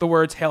say the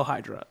words "Hail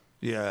Hydra."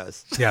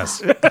 Yes.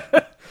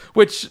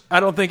 Which I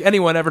don't think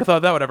anyone ever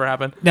thought that would ever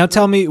happen. Now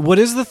tell me, what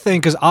is the thing?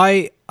 Because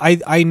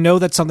I know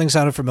that something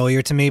sounded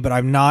familiar to me, but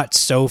I'm not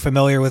so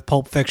familiar with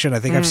Pulp Fiction. I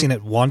think I've seen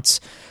it once.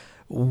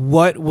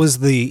 What was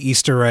the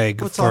Easter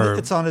egg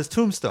It's on his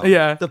tombstone.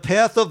 Yeah. The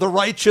path of the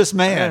righteous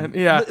man.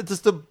 Yeah. It's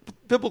the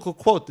biblical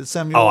quote that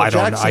Samuel L.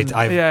 Jackson.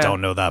 I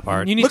don't know that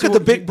part. Look at the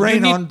big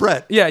brain on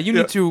Brett. Yeah, you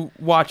need to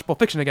watch Pulp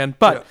Fiction again.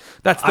 But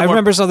that's I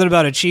remember something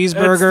about a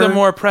cheeseburger. That's the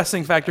more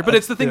pressing factor. But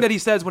it's the thing that he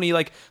says when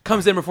he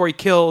comes in before he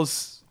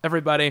kills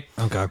everybody.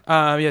 Okay.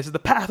 So the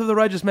path of the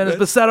righteous man is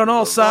beset on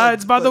all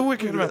sides by the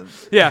wicked man.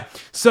 Yeah.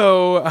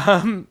 So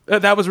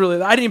that was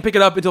really. I didn't pick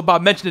it up until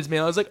Bob mentioned it to me.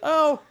 And I was like,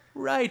 oh,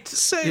 right.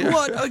 Say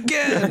what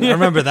again? I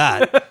remember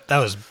that. That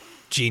was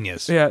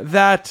genius. Yeah,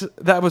 that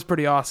was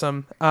pretty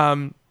awesome.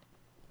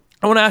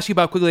 I want to ask you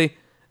about quickly,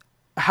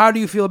 how do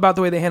you feel about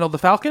the way they handled the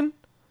Falcon?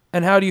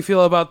 And how do you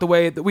feel about the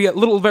way that we got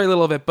very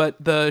little of it,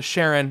 but the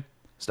Sharon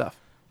stuff?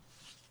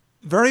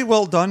 Very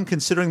well done,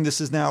 considering this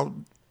is now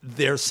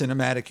their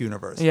cinematic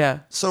universe.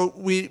 Yeah. So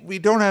we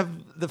don't have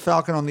the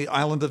Falcon on the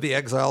Island of the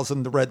Exiles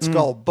and the Red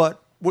Skull,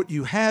 but what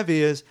you have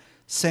is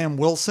Sam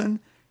Wilson,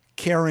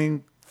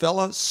 caring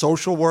fella,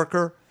 social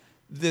worker,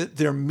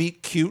 their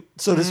meet cute,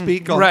 so to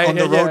speak, on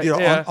the road,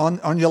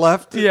 on your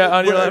left. Yeah,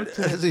 on your left.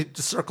 As he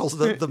circles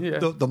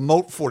the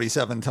moat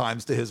 47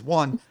 times to his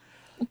one.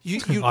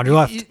 On your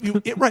left.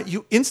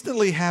 You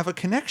instantly have a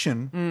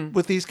connection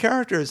with these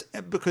characters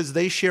because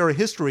they share a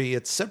history.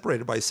 It's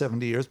separated by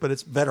 70 years, but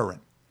it's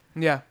veteran.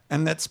 Yeah.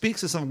 And that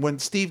speaks to something. When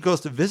Steve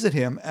goes to visit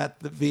him at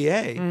the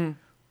VA,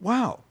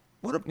 wow,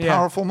 what a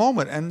powerful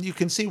moment. And you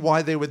can see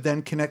why they would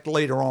then connect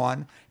later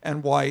on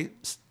and why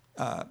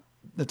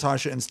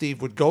Natasha and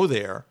Steve would go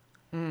there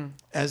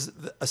as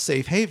a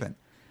safe haven.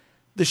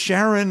 The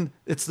Sharon,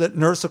 it's that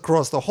nurse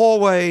across the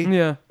hallway.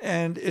 Yeah.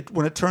 And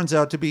when it turns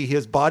out to be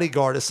his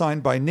bodyguard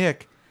assigned by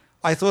Nick,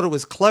 I thought it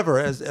was clever,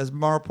 as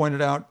Mara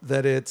pointed out,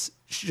 that it's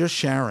just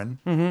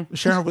Sharon.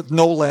 Sharon with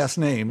no last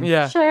name.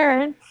 Yeah.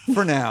 Sharon.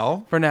 For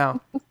now.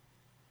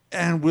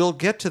 And we'll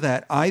get to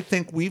that. I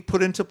think we've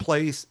put into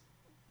place,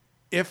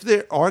 if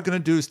they are going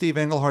to do Steve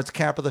Englehart's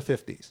Cap of the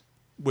 50s,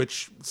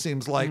 which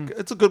seems like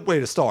it's a good way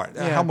to start.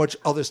 Yeah. How much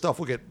other stuff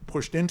will get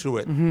pushed into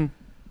it.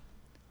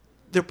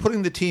 They're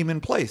putting the team in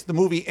place. The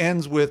movie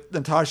ends with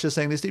Natasha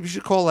saying to Steve, you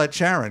should call that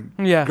Sharon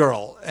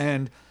girl.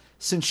 And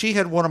since she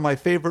had one of my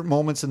favorite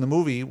moments in the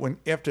movie,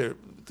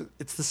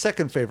 it's the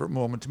second favorite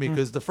moment to me,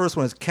 because the first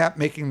one is Cap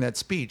making that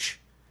speech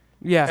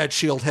at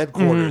S.H.I.E.L.D.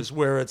 headquarters,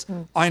 where it's,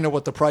 I know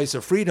what the price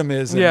of freedom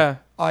is. And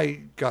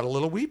I got a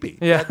little weepy.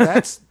 Yeah.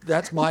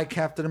 That's my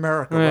Captain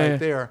America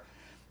there.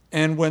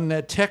 And when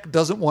that tech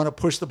doesn't want to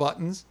push the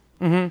buttons,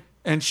 and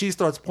she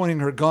starts pointing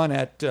her gun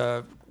at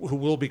who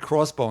will be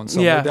Crossbones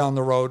somewhere down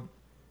the road,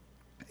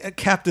 at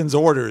Captain's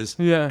orders.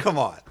 Yeah. Come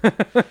on.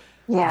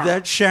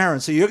 That's Sharon.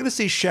 So you're going to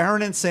see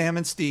Sharon and Sam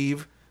and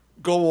Steve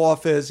go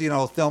off as,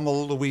 Thelma,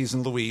 Louise,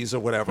 and Louise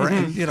or whatever,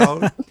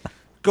 and,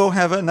 go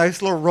have a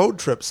nice little road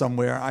trip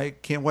somewhere. I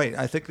can't wait.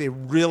 I think they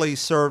really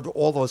served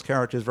all those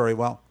characters very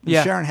well.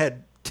 Yeah. Sharon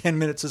had 10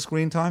 minutes of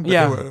screen time, but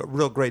they were a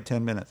real great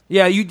 10 minutes.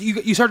 Yeah,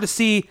 you start to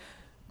see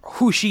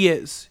who she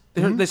is.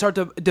 They start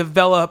to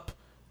develop,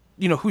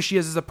 who she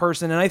is as a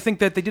person, and I think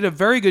that they did a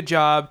very good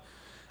job.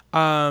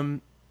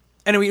 And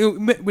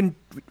when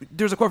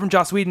there's a quote from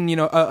Joss Whedon,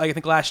 I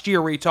think last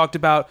year, where he talked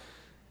about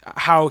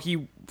how he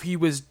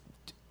was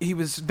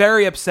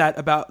very upset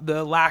about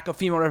the lack of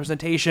female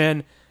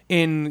representation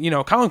in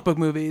comic book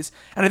movies,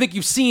 and I think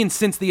you've seen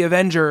since the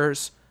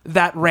Avengers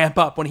that ramp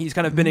up when he's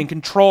kind of been in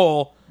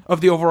control of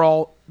the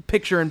overall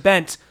picture and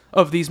bent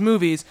of these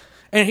movies.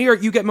 And here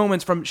you get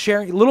moments from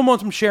Sharon, little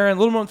moments from Sharon,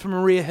 little moments from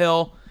Maria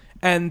Hill,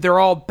 and they're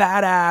all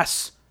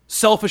badass,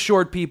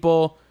 self-assured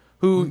people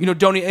who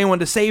don't need anyone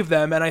to save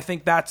them, and I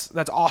think that's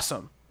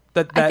awesome.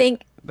 I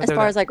think as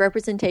far as like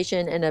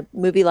representation in a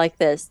movie like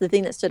this, the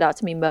thing that stood out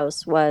to me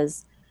most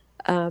was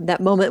that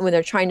moment when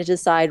they're trying to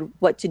decide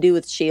what to do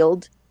with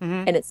S.H.I.E.L.D.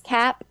 And it's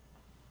Cap,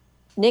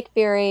 Nick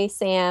Fury,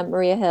 Sam,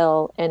 Maria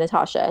Hill, and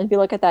Natasha. And if you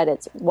look at that,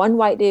 it's one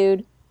white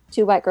dude,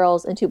 2 white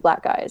girls, and 2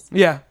 black guys.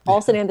 Yeah,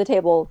 all sitting at the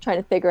table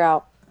trying to figure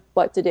out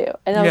what to do.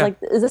 And I was like,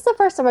 is this the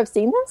first time I've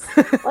seen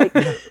this? Like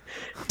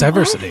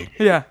diversity.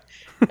 Yeah.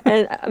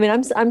 And I mean,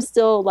 I'm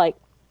still like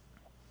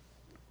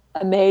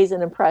amazed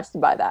and impressed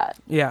by that.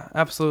 Yeah,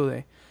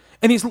 absolutely.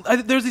 And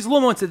there's these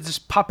little moments that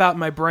just pop out in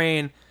my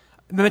brain.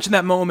 I mentioned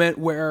that moment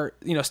where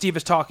Steve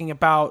is talking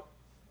about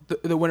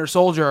the Winter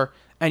Soldier,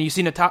 and you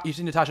see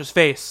Natasha's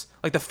face,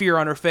 like the fear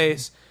on her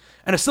face,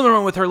 and a similar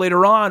one with her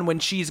later on when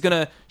she's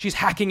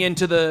hacking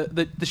into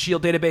the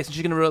S.H.I.E.L.D. database, and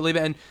she's gonna leave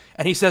it,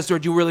 and he says to her,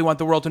 "Do you really want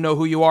the world to know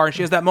who you are?" And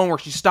she has that moment where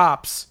she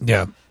stops.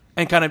 Yeah.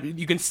 And kind of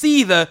you can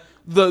see the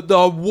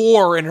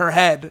war in her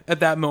head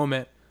at that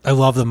moment. I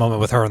love the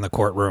moment with her in the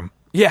courtroom.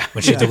 Yeah.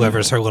 When she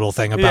delivers her little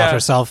thing about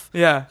herself.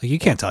 Yeah. Like, you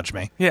can't touch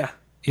me. Yeah.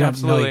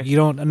 Absolutely.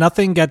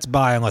 Nothing gets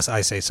by unless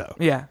I say so.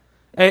 Yeah.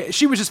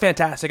 She was just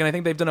fantastic, and I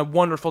think they've done a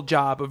wonderful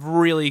job of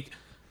really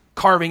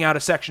carving out a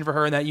section for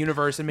her in that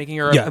universe and making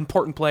her an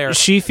important player.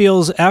 She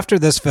feels, after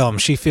this film,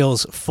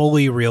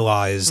 fully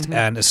realized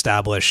and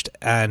established,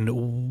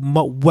 and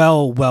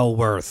well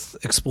worth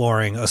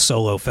exploring a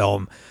solo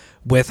film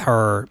with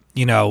her,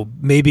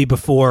 maybe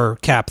before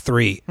Cap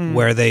 3,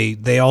 where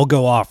they all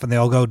go off and they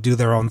all go do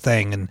their own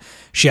thing, and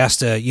she has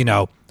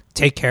to,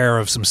 take care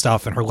of some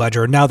stuff in her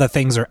ledger. Now that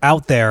things are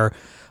out there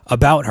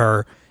about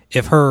her,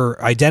 if her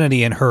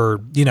identity and her,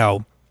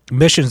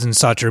 missions and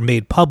such are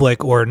made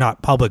public, or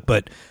not public,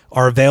 but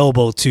are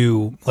available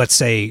to, let's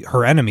say,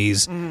 her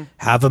enemies,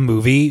 have a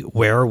movie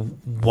where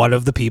one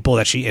of the people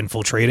that she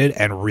infiltrated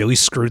and really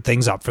screwed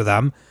things up for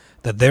them,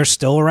 that they're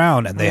still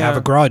around and they have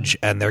a grudge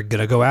and they're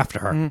going to go after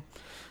her.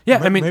 Yeah,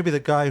 I mean, maybe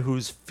the guy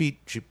whose feet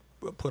she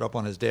put up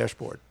on his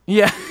dashboard.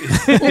 Yeah.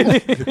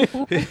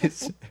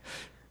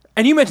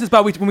 And you mentioned this,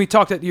 Bob, when we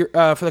talked at your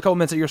for the couple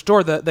minutes at your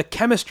store, the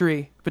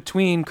chemistry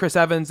between Chris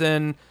Evans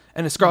and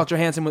Scarlett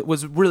Johansson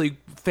was really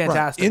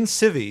fantastic. Right. In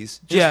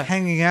civvies, just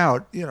hanging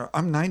out.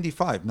 I'm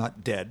 95,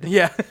 not dead.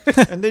 Yeah.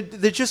 And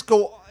they just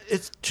go.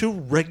 It's 2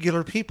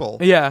 regular people.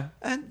 Yeah.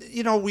 And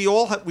we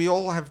all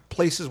have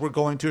places we're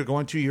going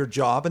to your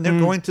job, and they're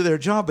going to their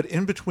job, but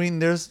in between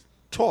there's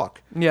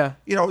talk. Yeah.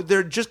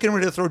 They're just getting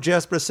ready to throw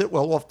Jasper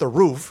Sitwell off the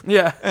roof.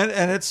 Yeah.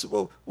 And it's,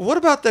 well, what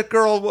about that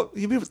girl?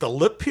 You mean with the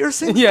lip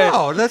piercing? Yeah.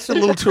 No, that's a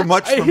little too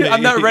much for me.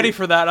 I'm not ready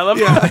for that. I love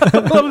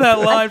that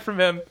line from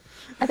him.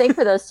 I think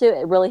for those 2,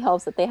 it really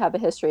helps that they have a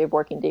history of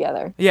working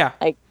together. Yeah.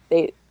 Like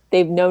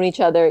they've known each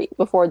other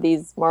before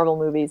these Marvel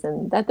movies,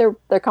 and that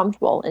they're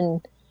comfortable.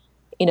 And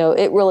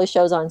it really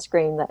shows on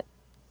screen that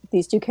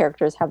these two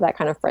characters have that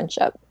kind of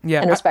friendship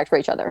and respect for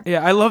each other.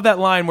 Yeah, I love that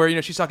line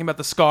where she's talking about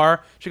the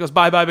scar. She goes,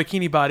 "Bye bye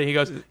bikini body." He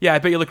goes, "Yeah, I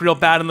bet you look real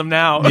bad in them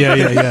now."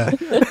 Yeah.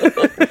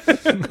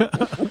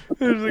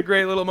 It was a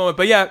great little moment.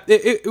 But yeah,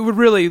 it would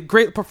really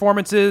great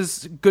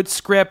performances, good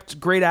script,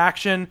 great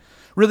action,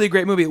 really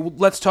great movie.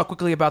 Let's talk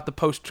quickly about the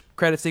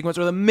post-credit sequence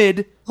or the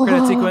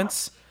mid-credit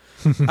sequence,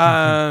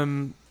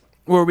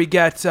 where we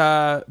get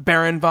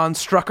Baron von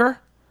Strucker,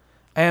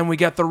 and we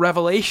get the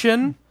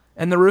revelation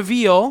and the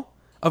reveal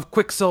of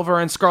Quicksilver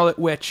and Scarlet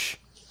Witch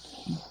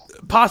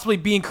possibly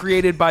being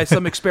created by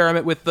some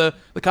experiment with the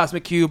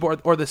Cosmic Cube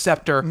or the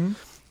Scepter,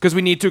 because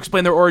we need to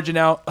explain their origin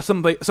now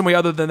some way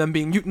other than them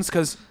being mutants,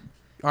 because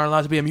aren't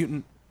allowed to be a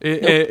mutant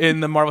in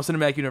the Marvel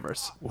Cinematic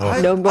Universe.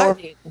 No more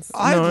mutants.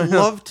 I'd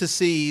love to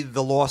see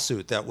the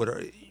lawsuit that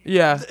would.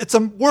 Yeah, it's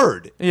a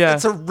word. Yeah,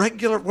 it's a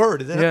regular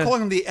word. They're not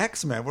calling them the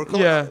X-Men. We're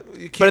calling.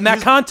 But in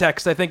that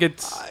context, I think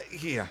it's.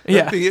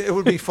 It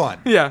would be fun.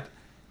 Yeah.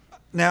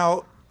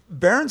 Now,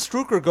 Baron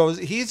Strucker goes.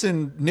 He's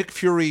in Nick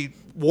Fury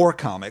War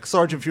Comics,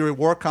 Sergeant Fury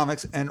War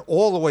Comics, and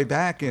all the way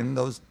back in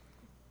those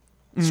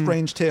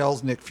Strange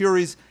Tales, Nick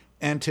Fury's,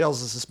 and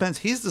Tales of Suspense.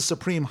 He's the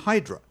Supreme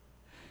Hydra.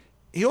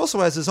 He also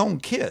has his own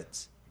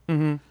kids.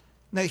 Mm-hmm.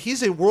 Now,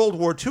 he's a World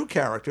War II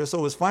character, so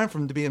it was fine for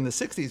him to be in the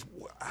 60s.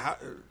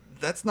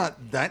 That's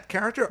not that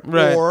character.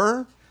 Right.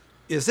 Or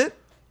is it?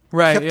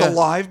 Right, kept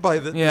alive by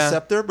the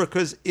scepter?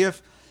 Because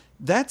if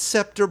that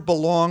scepter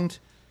belonged...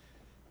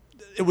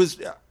 It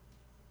was...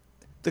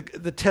 The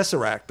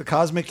Tesseract, the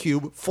Cosmic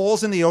Cube,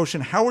 falls in the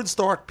ocean. Howard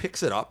Stark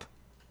picks it up,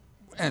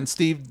 and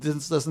Steve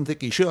doesn't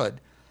think he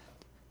should.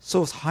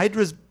 So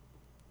Hydra's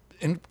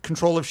in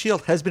control of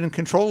S.H.I.E.L.D., has been in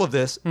control of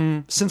this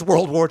since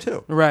World War II.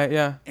 Right,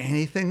 yeah.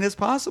 Anything is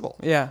possible.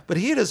 Yeah. But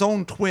he had his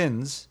own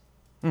twins,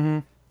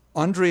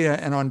 Andrea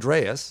and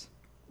Andreas,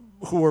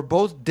 who were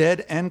both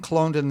dead and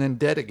cloned and then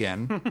dead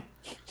again.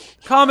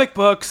 Comic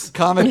books.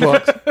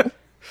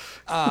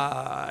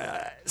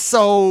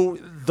 So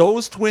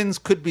those twins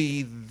could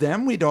be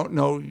them. We don't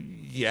know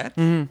yet.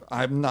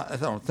 I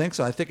don't think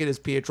so. I think it is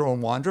Pietro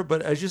and Wanda.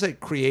 But as you say,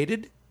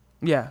 created.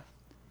 Yeah.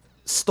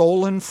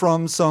 Stolen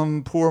from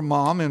some poor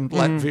mom in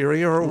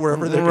Latvia or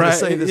wherever they're going to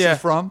say this is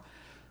from.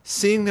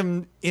 Seeing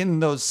them in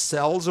those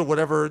cells or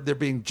whatever, they're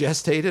being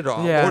gestated.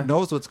 Lord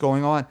knows what's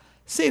going on.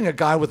 Seeing a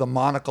guy with a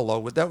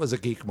monocle, that was a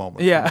geek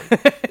moment. Yeah.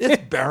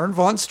 It's Baron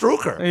von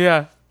Strucker.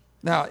 Yeah.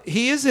 Now,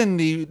 he is in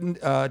the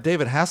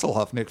David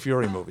Hasselhoff Nick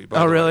Fury movie. By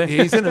the way. Really?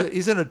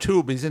 He's in a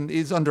tube.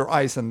 He's under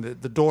ice, and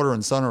the daughter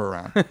and son are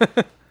around.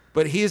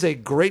 But he is a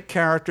great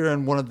character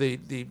and one of the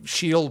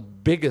S.H.I.E.L.D.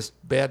 biggest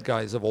bad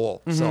guys of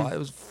all. So it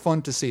was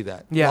fun to see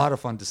that. Yeah. A lot of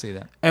fun to see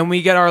that. And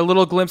we get our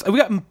little glimpse. We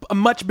got a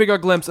much bigger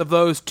glimpse of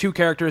those two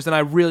characters than I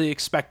really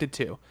expected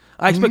to.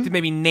 I expected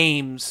maybe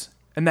names,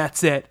 and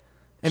that's it.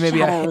 And maybe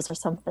shadows or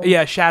something.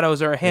 Yeah,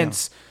 shadows or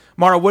hints. Yeah.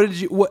 Mara,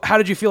 how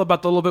did you feel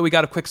about the little bit we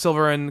got of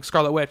Quicksilver and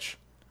Scarlet Witch?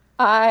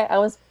 I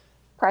was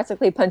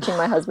practically punching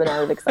my husband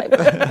out of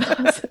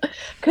excitement.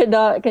 Could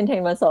not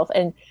contain myself.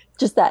 And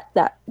just that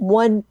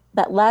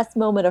last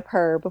moment of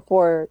her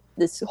before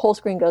this whole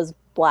screen goes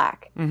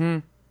black. Mm-hmm.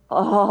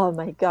 Oh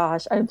my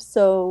gosh. I'm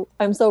so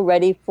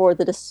ready for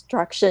the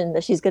destruction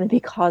that she's going to be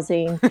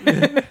causing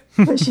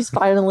when she's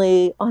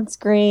finally on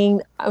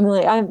screen. I'm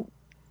like,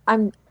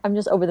 I'm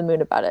just over the moon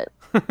about it.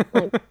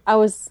 Like, I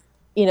was,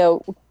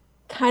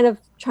 kind of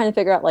trying to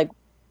figure out, like,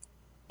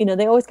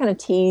 they always kind of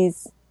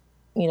tease,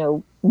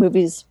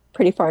 movies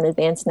pretty far in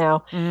advance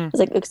now. It's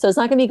like, so it's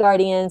not going to be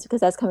Guardians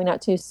because that's coming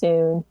out too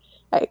soon.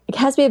 Like, it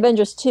has to be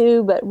Avengers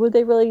 2, but would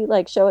they really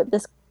show it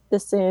this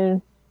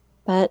soon?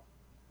 But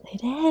they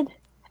did.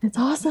 And it's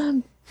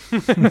awesome.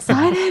 I'm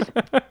excited.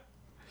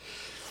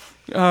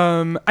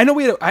 I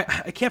know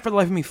I can't for the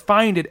life of me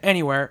find it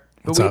anywhere,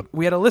 but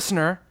we had a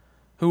listener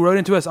who wrote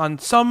into us on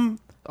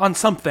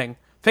something,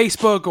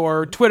 Facebook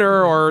or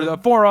Twitter or the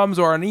forums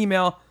or an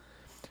email,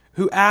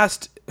 who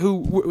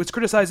was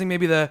criticizing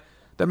maybe that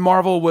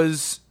Marvel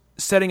was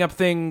setting up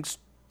things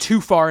too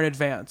far in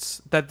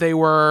advance, that they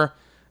were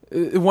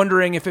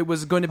wondering if it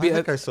was going to be... I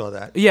think I saw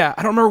that. Yeah,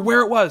 I don't remember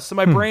where it was, so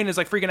my brain is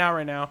freaking out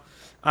right now.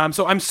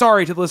 So I'm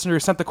sorry to the listener who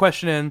sent the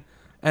question in,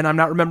 and I'm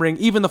not remembering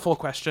even the full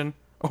question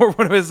or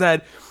what it was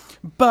said,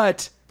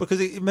 but... Because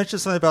he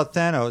mentioned something about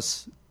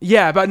Thanos.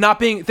 Yeah, about not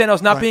being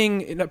Thanos, not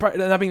being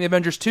the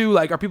Avengers 2.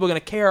 Like, are people going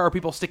to care? Are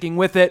people sticking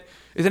with it?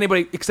 Is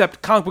anybody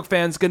except comic book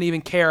fans going to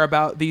even care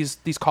about these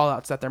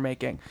call-outs that they're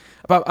making?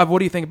 What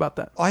do you think about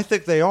that? I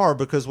think they are,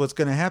 because what's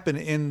going to happen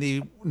in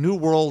the new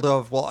world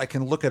of, I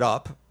can look it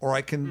up, or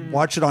I can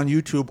watch it on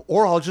YouTube,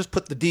 or I'll just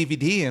put the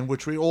DVD in,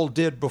 which we all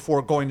did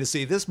before going to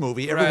see this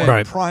movie.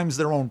 Everyone primes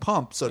their own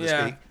pump, so to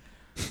speak.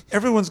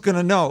 Everyone's going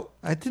to know,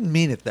 I didn't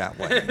mean it that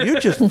way. You're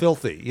just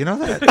filthy. You know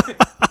that?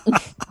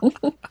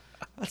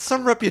 That's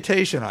some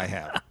reputation I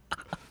have.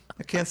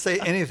 I can't say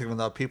anything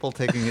without people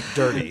taking it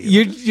dirty.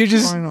 You're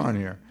just what's going on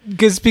here?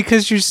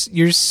 Because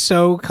you're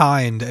so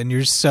kind and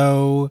you're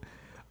so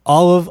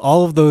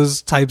all of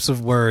those types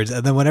of words,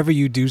 and then whenever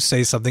you do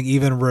say something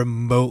even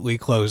remotely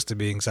close to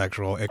being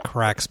sexual, it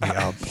cracks me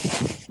up.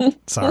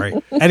 Sorry.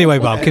 Anyway,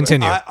 Bob,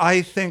 continue.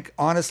 I think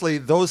honestly,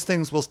 those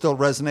things will still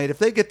resonate if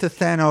they get to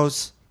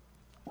Thanos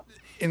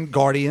in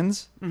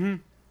Guardians,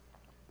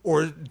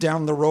 or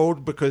down the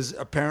road, because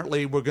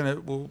apparently we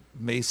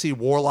may see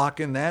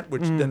Warlock in that,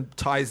 which then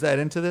ties that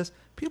into this.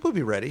 People will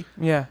be ready.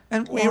 Yeah,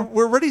 and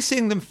we're already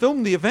seeing them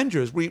film the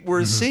Avengers.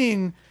 We're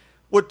seeing.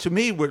 What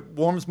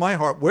warms my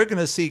heart, we're going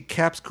to see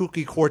Cap's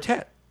Kooky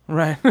Quartet.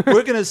 right.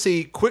 We're going to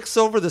see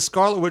Quicksilver, the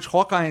Scarlet Witch,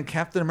 Hawkeye, and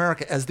Captain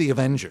America as the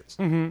Avengers.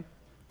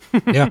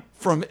 Yeah.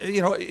 From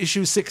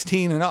issue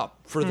 16 and up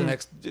for the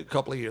next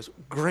couple of years.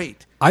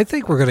 Great. I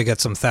think we're going to get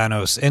some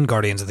Thanos in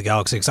Guardians of the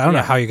Galaxy, because I don't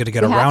know how you're going to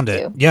get We have around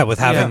to. it. Yeah, with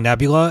having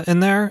Nebula in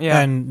there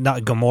and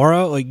not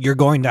Gamora, like you're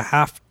going to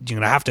have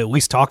to at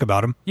least talk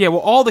about him. Yeah,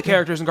 well, all the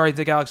characters in Guardians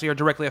of the Galaxy are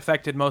directly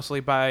affected mostly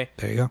by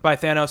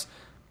Thanos.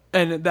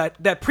 And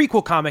that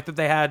prequel comic that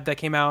they had that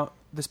came out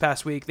this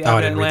past week, the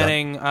Outland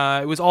Landing,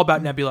 it was all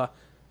about Nebula.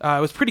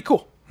 It was pretty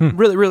cool.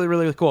 Really, really,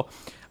 really, really cool.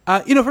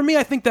 For me,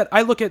 I think that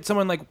I look at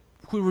someone like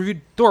who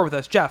reviewed Thor with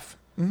us, Jeff.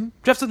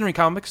 Jeff doesn't read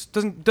comics. I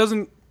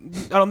don't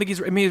think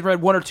he's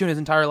read one or two in his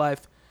entire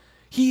life.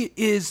 He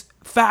is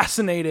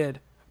fascinated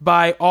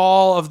by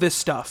all of this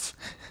stuff.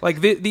 Like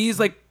these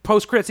like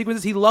post-credit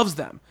sequences, he loves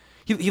them.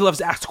 He loves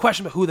to ask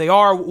questions about who they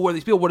are, who are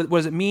these people, what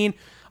does it mean?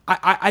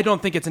 I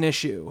don't think it's an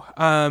issue.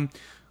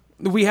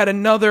 We had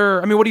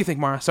another. I mean, what do you think,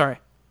 Mara? Sorry.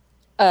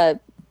 What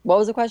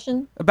was the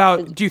question?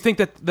 Do you think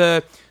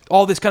that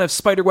all this kind of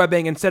spider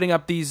webbing and setting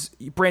up these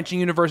branching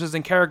universes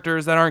and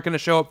characters that aren't going to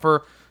show up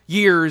for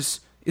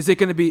years, is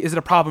it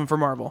a problem for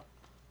Marvel?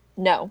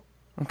 No.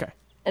 Okay.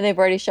 And they've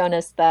already shown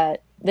us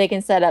that they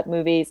can set up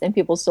movies and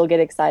people still get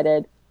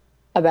excited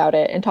about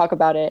it and talk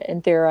about it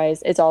and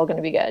theorize. It's all going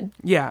to be good.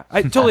 Yeah,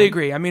 I totally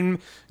agree. I mean,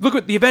 look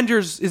what the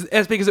Avengers is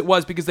as big as it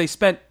was because they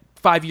spent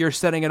 5 years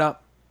setting it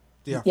up.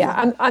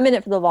 Yeah, I'm in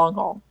it for the long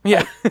haul.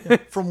 Yeah.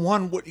 From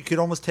what you could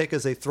almost take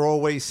as a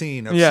throwaway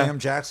scene of Sam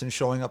Jackson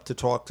showing up to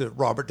talk to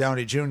Robert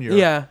Downey Jr.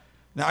 Yeah.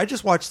 Now, I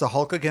just watched The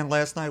Hulk again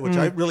last night, which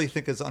I really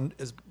think is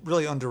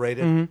really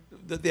underrated.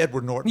 The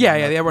Edward Norton.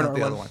 Yeah, the Edward Norton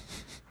the other one.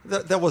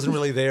 That wasn't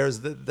really theirs.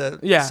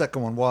 The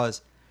second one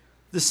was.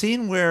 The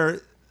scene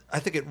where I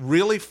think it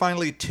really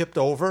finally tipped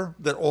over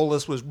that all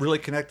this was really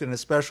connected in a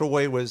special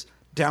way was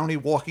Downey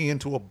walking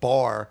into a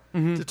bar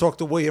to talk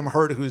to William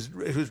Hurt, who's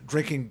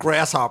drinking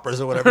grasshoppers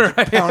or whatever,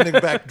 pounding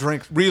back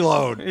drinks.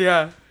 Reload.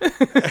 Yeah.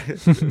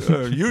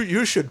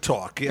 You should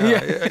talk. Yeah.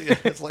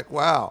 It's like,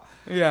 wow.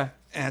 Yeah.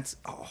 And it's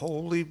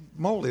holy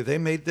moly, they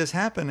made this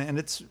happen, and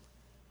it's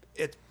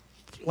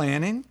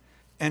planning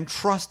and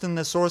trust in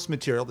the source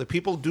material that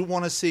people do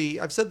want to see.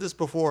 I've said this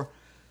before.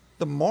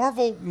 The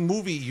Marvel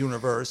movie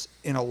universe,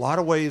 in a lot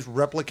of ways,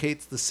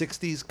 replicates the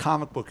 60s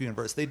comic book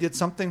universe. They did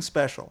something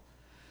special.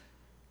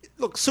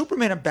 Look,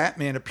 Superman and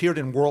Batman appeared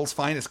in World's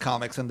Finest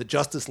Comics and the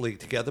Justice League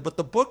together, but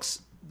the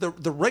books, the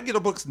regular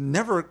books,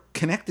 never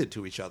connected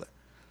to each other.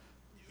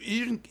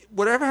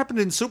 Whatever happened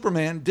in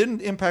Superman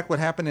didn't impact what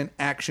happened in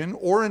Action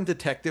or in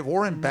Detective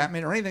or in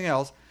Batman or anything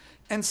else.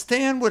 And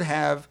Stan would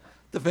have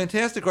the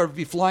Fantastic Four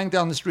be flying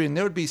down the street, and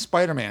there would be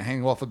Spider-Man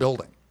hanging off a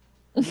building.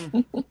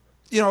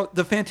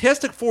 The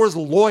Fantastic Four's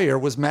lawyer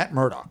was Matt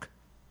Murdock.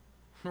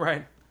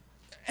 Right.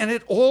 And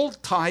it all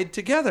tied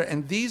together.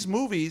 And these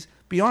movies,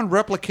 beyond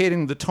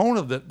replicating the tone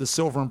of the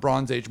Silver and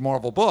Bronze Age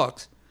Marvel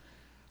books,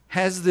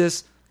 has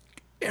this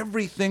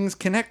everything's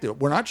connected.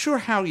 We're not sure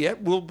how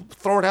yet. We'll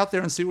throw it out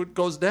there and see what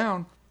goes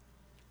down.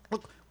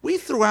 Look, we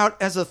threw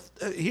out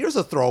here's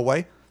a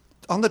throwaway.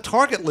 On the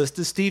target list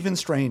is Stephen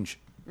Strange.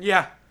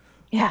 Yeah.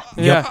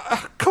 Yeah.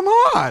 Come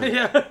on.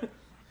 Yeah.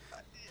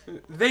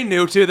 They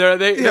knew too.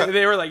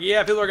 They were like,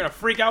 yeah, people are gonna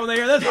freak out when they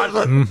hear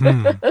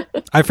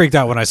this. I freaked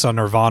out when I saw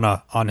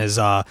Nirvana on his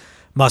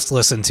must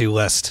listen to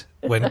list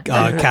when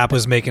Cap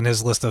was making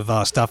his list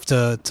of stuff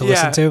to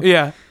listen to.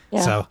 Yeah.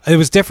 So it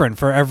was different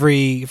for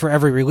every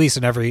release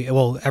in every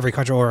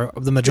country, or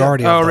the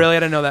majority. Oh, of them. really? I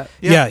didn't know that.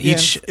 Yeah,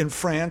 each in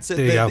France,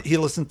 go. he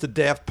listened to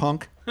Daft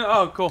Punk.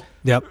 Oh, cool.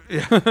 Yep.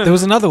 There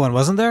was another one,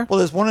 wasn't there? Well,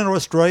 there's one in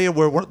Australia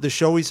where the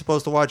show he's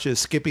supposed to watch is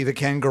Skippy the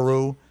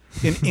Kangaroo.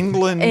 In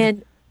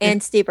England,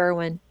 and Steve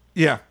Irwin.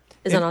 Yeah.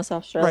 Is on our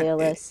Australia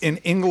list. In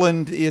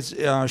England, is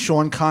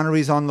Sean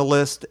Connery's on the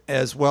list,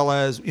 as well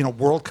as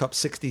World Cup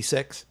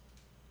 '66.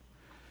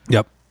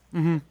 Yep.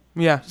 Mm-hmm.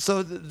 Yeah.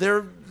 So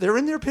they're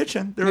in there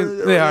pitching. They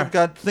are. They've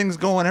got things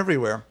going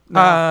everywhere.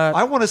 Now,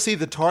 I want to see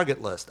the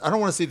target list. I don't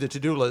want to see the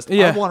to-do list.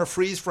 Yeah. I want to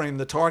freeze frame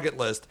the target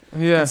list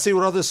and see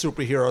what other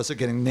superheroes are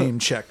getting name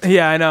checked.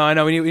 Yeah, I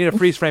know. We need a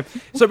freeze frame.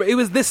 So it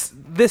was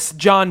this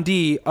John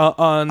D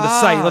on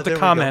the site. He left a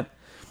comment.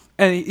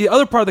 And the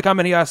other part of the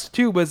comment he asked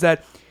too was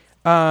that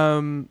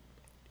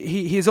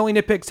his only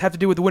nitpicks have to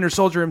do with the Winter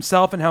Soldier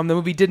himself and how the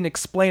movie didn't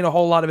explain a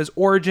whole lot of his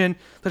origin,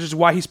 such as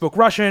why he spoke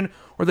Russian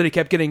or that he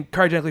kept getting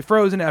cryogenically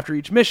frozen after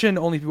each mission,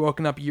 only to be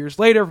woken up years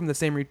later from the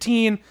same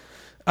routine.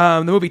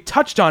 The movie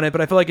touched on it, but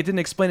I feel like it didn't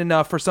explain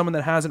enough for someone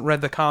that hasn't read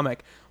the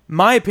comic.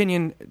 My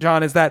opinion,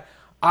 John, is that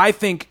I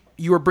think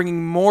you are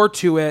bringing more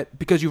to it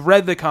because you've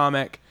read the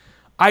comic,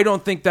 I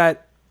don't think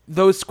that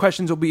those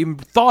questions will be even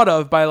thought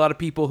of by a lot of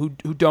people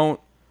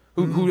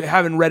who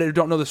haven't read it or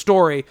don't know the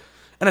story.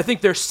 And I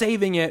think they're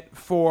saving it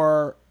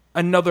for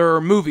another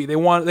movie. They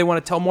want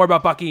to tell more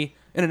about Bucky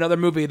in another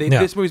movie.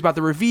 This movie's about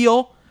the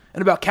reveal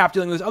and about Cap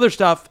dealing with this other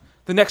stuff.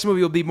 The next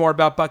movie will be more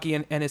about Bucky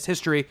and his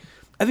history.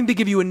 I think they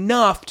give you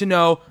enough to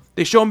know.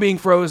 They show him being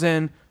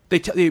frozen.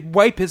 They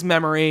wipe his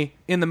memory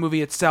in the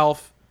movie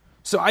itself.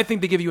 So I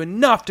think they give you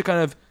enough to kind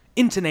of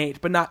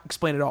intonate, but not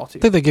explain it all to you.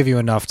 I think they give you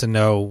enough to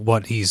know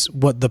what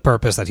the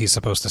purpose that he's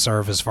supposed to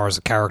serve as far as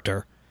a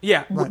character.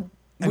 Yeah. Right.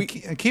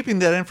 And keeping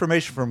that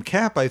information from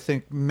Cap, I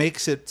think,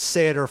 makes it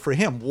sadder for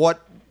him.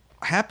 What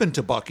happened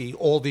to Bucky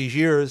all these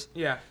years?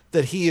 Yeah.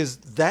 That he is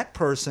that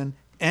person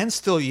and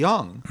still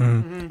young.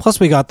 Mm-hmm. Plus,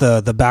 we got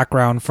the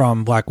background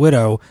from Black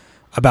Widow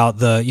about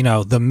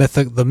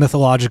the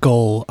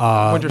mythological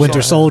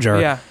Winter Soldier,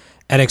 yeah,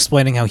 and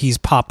explaining how he's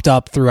popped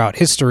up throughout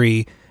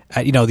history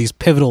at these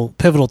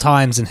pivotal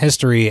times in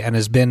history and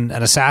has been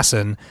an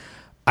assassin.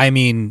 I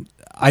mean,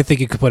 I think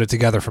you could put it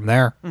together from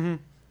there. Mm-hmm.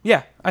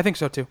 Yeah, I think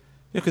so too.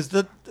 Yeah, because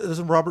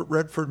doesn't Robert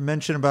Redford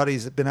mention about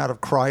he's been out of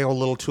cryo a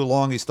little too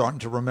long? He's starting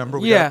to remember.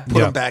 We got to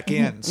put him back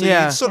in. So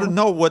you sort of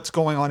know what's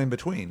going on in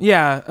between.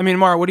 Yeah, I mean,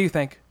 Mara, what do you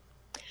think?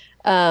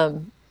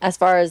 As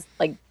far as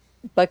like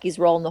Bucky's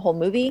role in the whole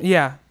movie,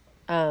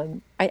 I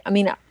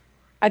mean,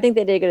 I think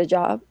they did a good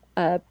job.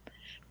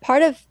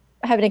 Part of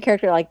having a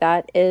character like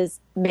that is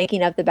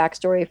making up the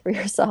backstory for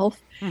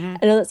yourself. Mm-hmm.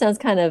 I know that sounds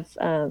kind of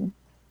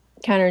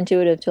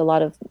counterintuitive to a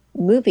lot of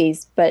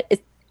movies, but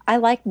I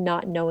like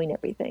not knowing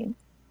everything.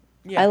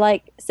 Yeah. I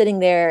like sitting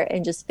there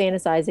and just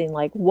fantasizing,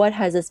 like, what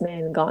has this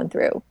man gone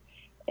through?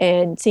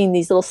 And seeing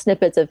these little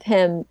snippets of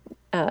him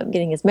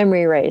getting his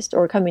memory erased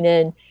or coming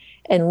in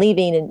and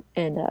leaving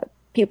and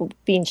people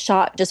being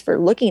shot just for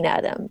looking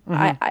at him.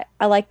 Mm-hmm.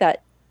 I like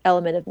that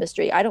element of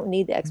mystery. I don't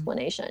need the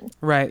explanation.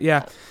 Right,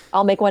 yeah.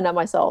 I'll make one up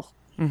myself.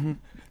 Mm-hmm.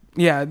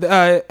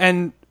 Yeah,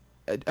 and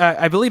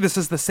I believe this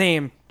is the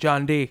same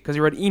John D., because he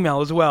read email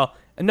as well.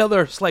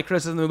 Another slight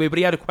criticism of the movie, but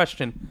he had a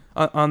question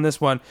on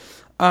this one.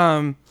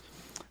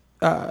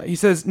 He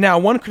says, now,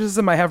 one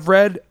criticism I have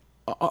read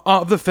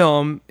of the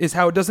film is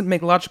how it doesn't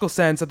make logical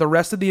sense that the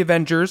rest of the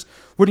Avengers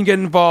wouldn't get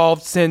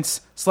involved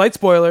since, slight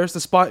spoilers,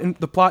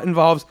 the plot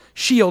involves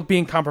S.H.I.E.L.D.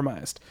 being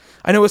compromised.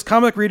 I know as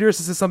comic readers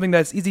this is something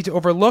that's easy to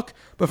overlook,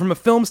 but from a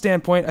film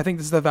standpoint, I think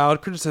this is a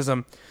valid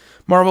criticism.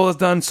 Marvel has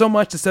done so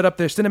much to set up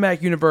their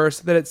cinematic universe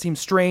that it seems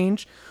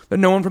strange that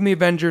no one from the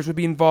Avengers would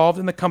be involved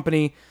in the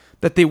company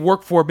that they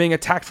work for being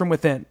attacked from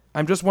within.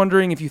 I'm just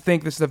wondering if you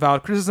think this is a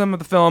valid criticism of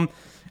the film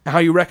and how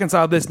you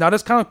reconcile this not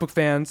as comic book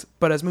fans,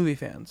 but as movie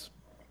fans.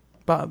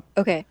 Bob.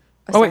 Okay.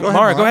 Oh, wait,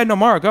 Mara, go ahead. No,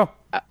 Mara, go.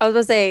 I was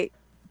going to say,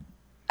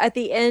 at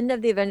the end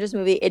of the Avengers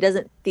movie, it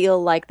doesn't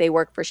feel like they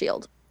work for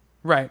S.H.I.E.L.D.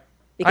 Right.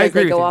 Because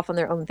they go off on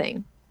their own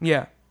thing.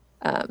 Yeah.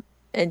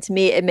 And to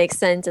me, it makes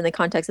sense in the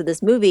context of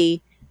this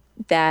movie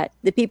that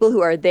the people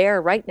who are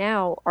there right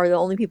now are the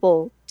only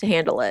people to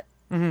handle it.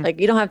 Mm-hmm. Like,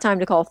 you don't have time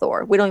to call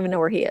Thor. We don't even know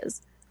where he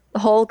is. The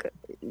Hulk,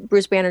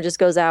 Bruce Banner just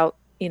goes out,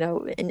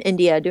 in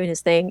India doing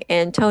his thing,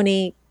 and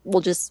Tony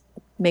will just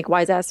make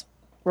wise-ass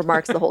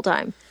remarks the whole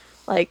time.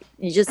 Like,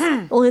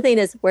 the only thing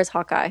is, where's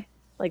Hawkeye?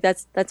 Like,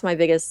 that's my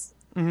biggest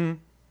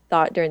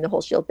thought during the whole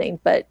S.H.I.E.L.D. thing.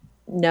 But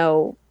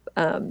no,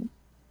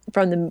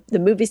 from the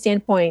movie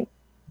standpoint,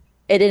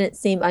 it didn't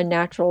seem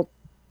unnatural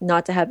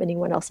not to have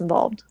anyone else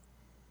involved.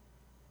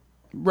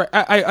 Right,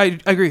 I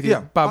agree with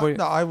you, Bob.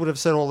 I would have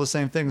said all the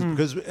same things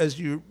because, as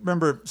you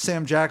remember,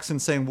 Sam Jackson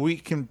saying we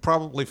can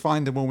probably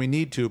find them when we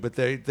need to, but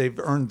they've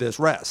earned this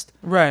rest.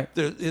 Right,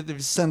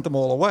 they've sent them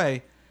all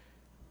away.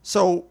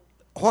 So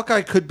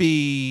Hawkeye could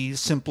be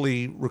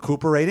simply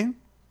recuperating,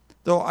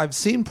 though I've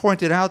seen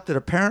pointed out that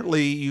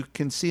apparently you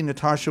can see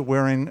Natasha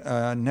wearing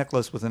a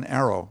necklace with an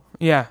arrow.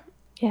 Yeah,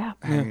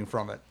 hanging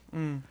from it.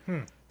 Mm-hmm.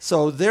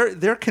 So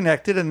they're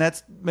connected,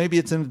 and maybe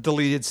it's in a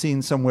deleted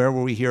scene somewhere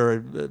where we hear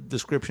a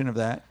description of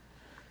that.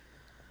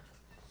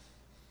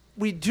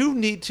 We do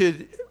need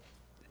to,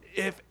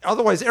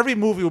 otherwise every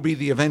movie will be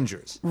the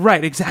Avengers.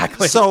 Right,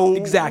 exactly. So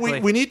exactly.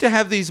 We need to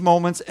have these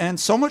moments, and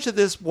so much of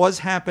this was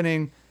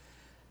happening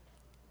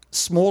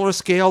smaller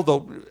scale,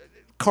 though.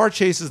 Car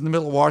chases in the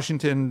middle of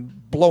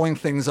Washington, blowing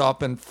things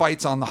up, and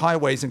fights on the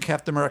highways, and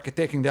Captain America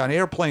taking down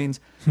airplanes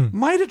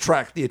might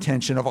attract the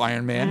attention of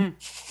Iron Man.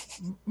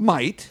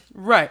 Might.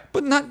 Right.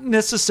 But not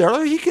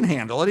necessarily. He can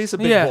handle it. He's a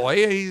big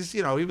boy. He's,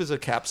 he was a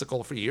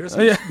capsicle for years.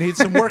 He needs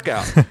some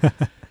workout.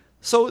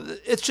 So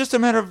it's just a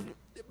matter of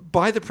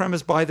buy the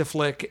premise, buy the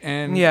flick.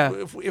 And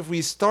if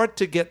we start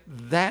to get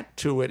that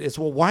to it, it's,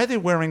 well, why are they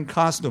wearing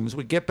costumes?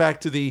 We get back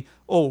to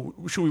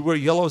should we wear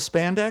yellow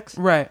spandex?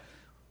 Right.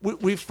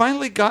 We've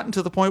finally gotten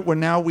to the point where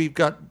now we've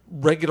got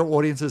regular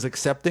audiences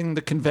accepting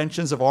the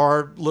conventions of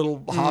our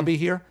little hobby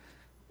here.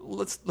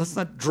 Let's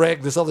not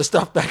drag this other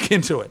stuff back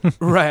into it.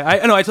 Right. I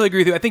totally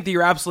agree with you. I think that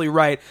you're absolutely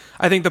right.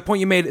 I think the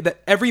point you made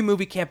that every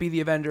movie can't be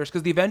the Avengers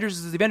because the Avengers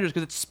is the Avengers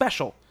because it's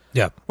special.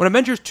 Yeah. When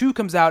Avengers 2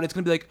 comes out, it's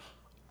going to be like,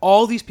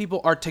 all these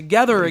people are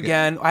together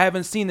again. I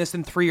haven't seen this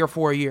in 3 or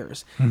 4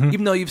 years.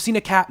 Even though you've seen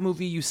a Cap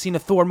movie, you've seen a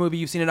Thor movie,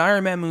 you've seen an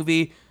Iron Man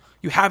movie,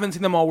 you haven't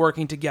seen them all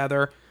working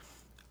together.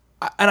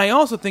 And I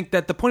also think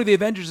that the point of the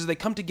Avengers is they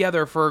come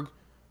together for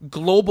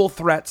global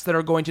threats that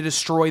are going to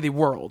destroy the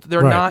world.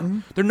 They're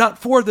not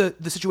for the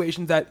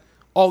situations that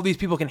all these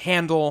people can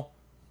handle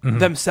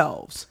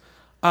themselves.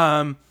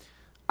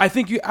 I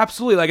think you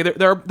absolutely like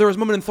there was a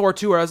moment in Thor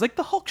 2 where I was like,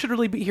 the Hulk should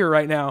really be here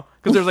right now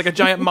because there's like a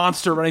giant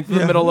monster running through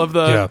the middle of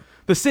the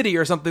city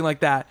or something like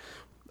that.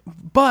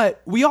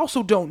 But we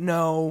also don't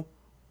know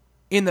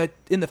in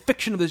the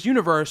fiction of this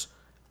universe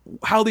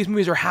how these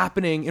movies are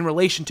happening in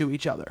relation to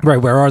each other. Right,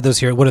 where are those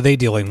here? What are they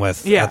dealing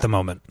with at the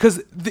moment?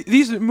 Because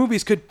these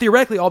movies could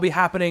theoretically all be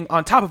happening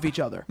on top of each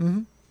other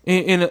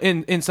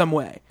in some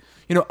way.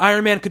 You know,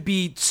 Iron Man could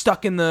be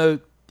stuck in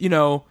the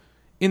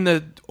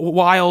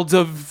wilds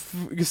of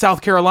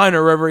South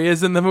Carolina or wherever he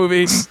is in the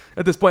movie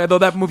at this point, although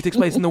that movie takes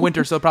place in the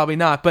winter, so probably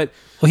not. But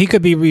he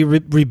could be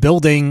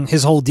rebuilding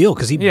his whole deal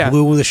because he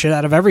blew the shit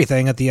out of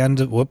everything at the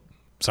end of...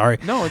 Sorry.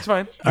 No, it's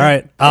fine. All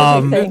right.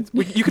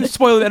 You can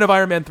spoil the end of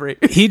Iron Man 3.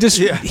 He just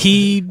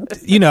he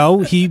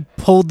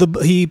pulled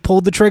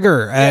the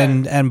trigger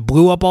and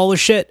blew up all the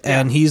shit,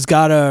 and he's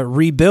got to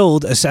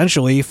rebuild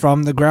essentially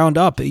from the ground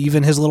up.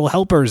 Even his little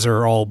helpers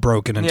are all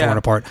broken and torn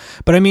apart.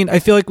 But I mean, I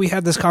feel like we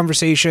had this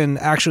conversation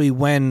actually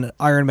when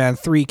Iron Man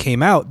 3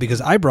 came out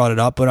because I brought it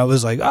up, but I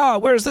was like,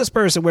 where's this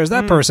person? Where's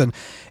that person?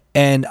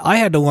 And I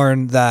had to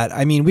learn that,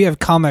 I mean, we have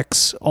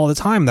comics all the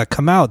time that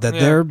come out that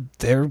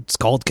it's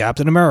called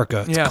Captain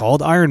America. It's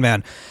called Iron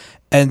Man.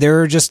 And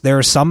there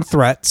are some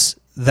threats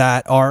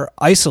that are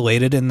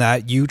isolated in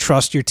that you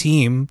trust your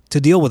team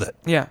to deal with it.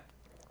 Yeah.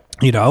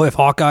 You know, if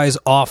Hawkeye's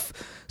off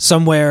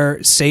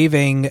somewhere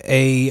saving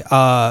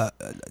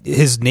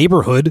his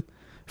neighborhood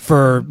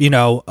for,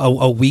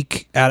 a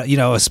week,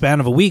 a span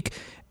of a week,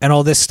 and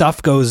all this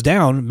stuff goes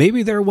down,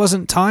 maybe there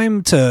wasn't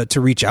time to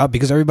reach out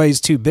because everybody's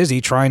too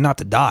busy trying not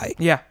to die.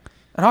 Yeah.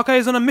 And Hawkeye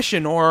is on a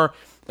mission, or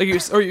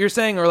you're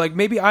saying, or like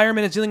maybe Iron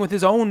Man is dealing with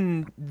his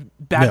own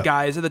bad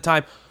guys at the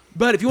time.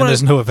 But if you want,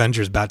 there's no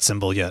Avengers bat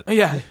symbol yet.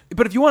 Yeah.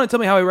 But if you want to tell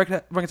me how I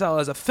reconcile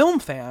as a film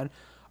fan,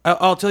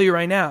 I'll tell you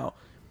right now.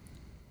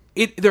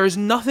 There is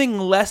nothing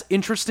less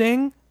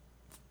interesting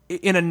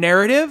in a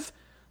narrative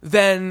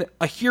than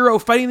a hero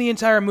fighting the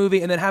entire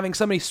movie and then having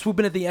somebody swoop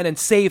in at the end and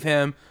save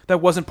him that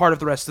wasn't part of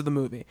the rest of the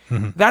movie.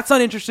 That's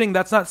not interesting.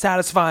 That's not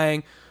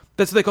satisfying.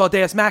 That's what they call it,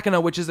 Deus Machina,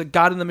 which is a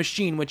god in the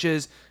machine,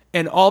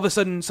 and all of a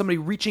sudden somebody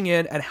reaching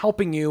in and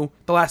helping you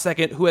the last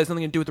second who has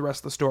nothing to do with the rest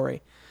of the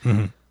story.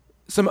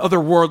 Some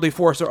otherworldly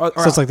force. So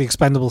it's like The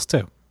Expendables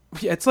too.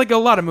 Yeah, it's like a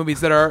lot of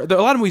movies a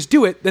lot of movies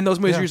do it, then those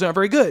movies are usually not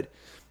very good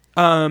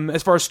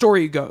as far as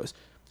story goes.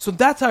 So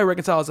that's how I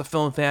reconcile as a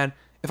film fan.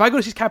 If I go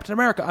to see Captain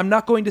America, I'm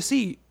not going to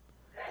see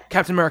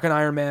Captain America and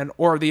Iron Man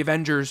or the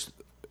Avengers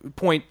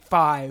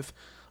 .5.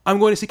 I'm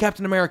going to see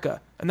Captain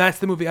America, and that's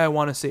the movie I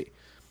want to see.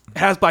 It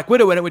has Black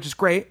Widow in it, which is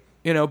great,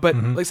 but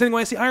like same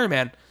when I see Iron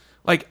Man.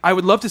 Like I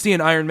would love to see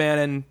an Iron Man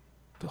and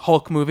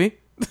Hulk movie,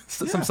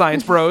 some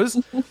Science Bros,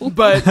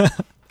 but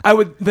I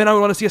would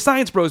want to see a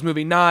Science Bros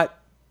movie, not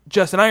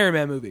just an Iron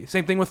Man movie.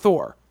 Same thing with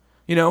Thor.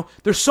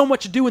 There's so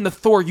much to do in the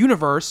Thor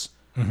universe.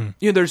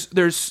 They've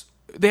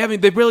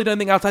really done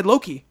anything outside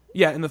Loki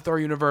yet in the Thor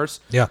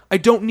universe. Yeah. I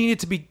don't need it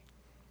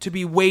to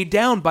be weighed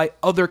down by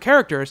other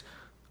characters.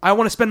 I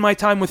want to spend my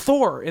time with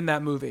Thor in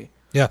that movie.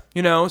 Yeah.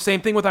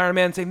 Same thing with Iron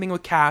Man, same thing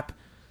with Cap.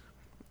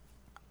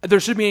 There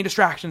shouldn't be any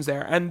distractions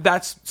there. And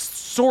that's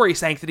story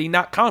sanctity,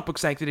 not comic book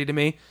sanctity to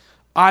me.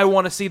 I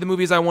want to see the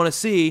movies I want to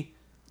see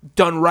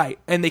done right.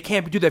 And they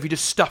can't do that if you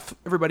just stuff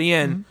everybody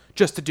in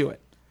just to do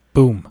it.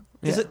 Boom.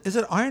 Is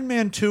it Iron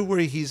Man 2 where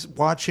he's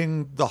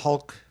watching the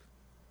Hulk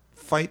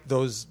fight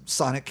those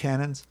sonic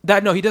cannons?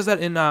 No, he does that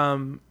in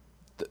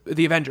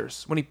the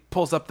Avengers when he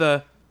pulls up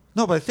the...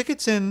 No, but I think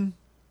it's in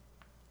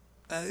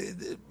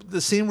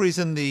the scene where he's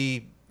in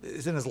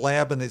his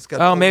lab and he's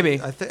got... Oh, maybe.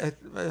 I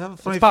have a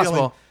funny it's possible.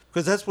 feeling.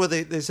 Because that's where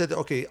they said,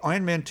 okay,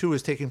 Iron Man 2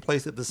 is taking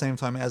place at the same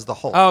time as the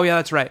Hulk. Oh, yeah,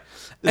 that's right.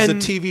 There's a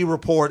TV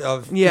report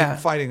of him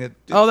fighting at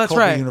that's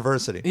right.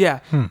 University.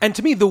 Yeah. And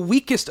to me, the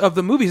weakest of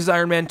the movies is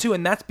Iron Man 2,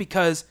 and that's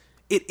because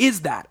it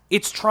is that.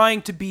 It's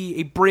trying to be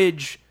a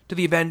bridge to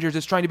the Avengers.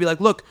 It's trying to be like,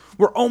 look,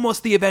 we're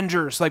almost the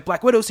Avengers. Like,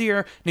 Black Widow's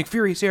here, Nick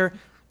Fury's here.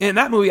 And in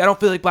that movie, I don't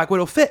feel like Black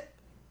Widow fit.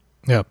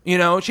 Yeah. She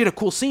had a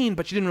cool scene,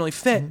 but she didn't really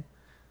fit.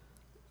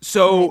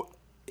 So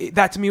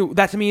that to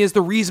me is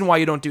the reason why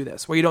you don't do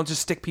this, where you don't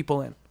just stick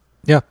people in.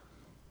 Yeah.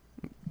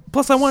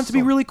 Plus, I want it to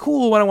be really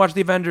cool when I watch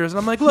the Avengers, and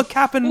I'm like, look,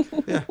 Cap and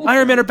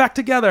Iron Man are back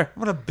together.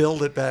 I'm going to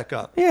build it back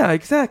up. Yeah,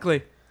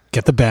 exactly.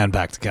 Get the band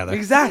back together.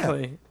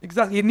 Exactly.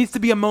 Exactly. It needs to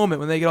be a moment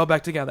when they get all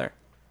back together.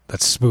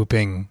 That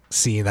swooping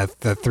scene, the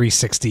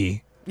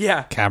 360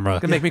 camera.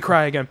 It's going to make me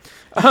cry again.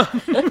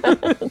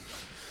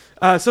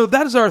 So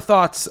that is our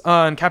thoughts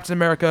on Captain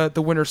America,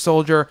 the Winter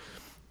Soldier.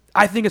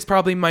 I think it's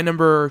probably my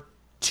number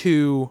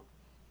 2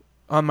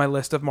 on my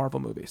list of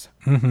Marvel movies.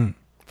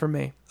 For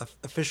me.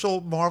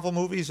 Official Marvel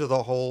movies or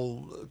the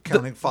whole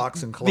counting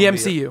Fox and Columbia? The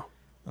MCU.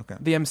 Okay.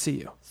 The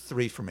MCU.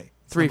 3 for me.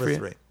 Three number for you.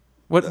 3.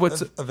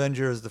 What's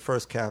Avengers, the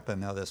first Cap,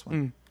 and now this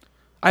one.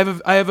 I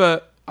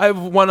have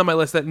one on my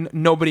list that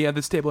nobody at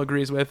this table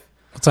agrees with.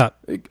 What's that?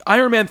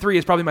 Iron Man 3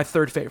 is probably my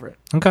third favorite.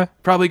 Okay.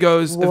 Probably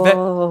goes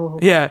Whoa.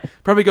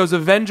 probably goes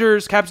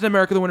Avengers, Captain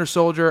America the Winter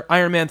Soldier,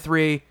 Iron Man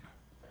 3,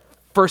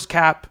 first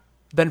Cap,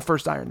 then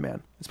first Iron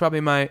Man. It's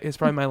probably my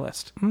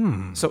list.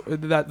 So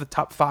that the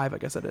top 5, I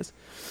guess that is.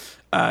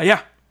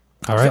 Yeah.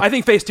 All right. So I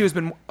think Phase 2 has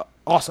been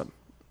awesome.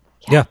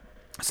 Yeah.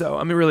 So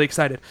I'm really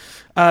excited.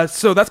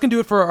 So that's gonna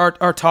do it for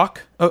our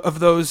talk of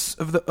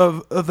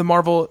the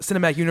Marvel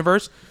Cinematic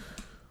Universe.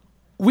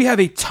 We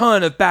have a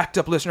ton of backed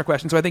up listener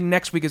questions, so I think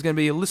next week is going to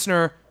be a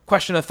listener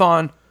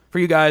question-a-thon for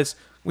you guys.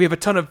 We have a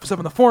ton of stuff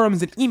on the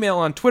forums and email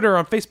on Twitter,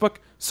 on Facebook,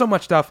 so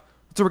much stuff.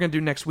 That's what we're going to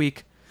do next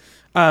week.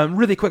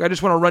 Really quick, I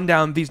just want to run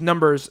down these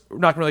numbers. We're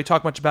not going to really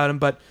talk much about them,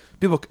 but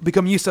people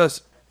become used to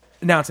us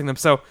announcing them.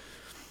 So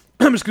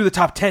I'm just going to do the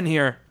top 10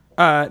 here.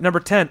 Number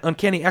 10,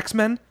 Uncanny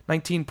X-Men,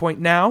 19 point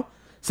now,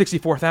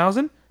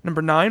 64,000.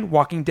 Number 9,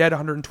 Walking Dead,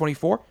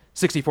 124,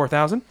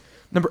 64,000.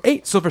 Number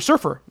 8, Silver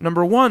Surfer.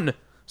 Number 1,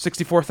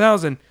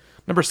 64,000.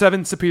 Number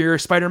 7, Superior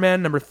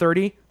Spider-Man. Number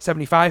 30,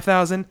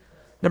 75,000.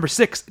 Number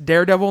 6,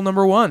 Daredevil.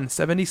 Number 1,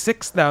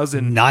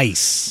 76,000.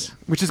 Nice.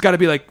 Which has got to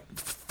be like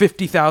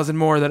 50,000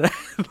 more than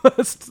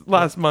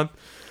last month.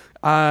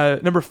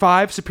 Number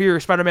 5,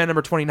 Superior Spider-Man.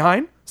 Number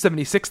 29,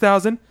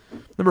 76,000.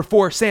 Number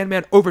 4,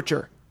 Sandman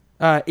Overture,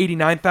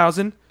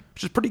 89,000,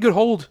 which is a pretty good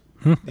hold.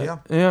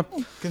 Yeah.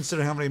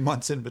 Consider how many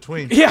months in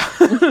between. Yeah.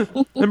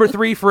 Number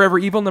 3, Forever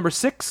Evil. Number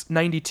 6,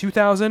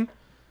 92,000.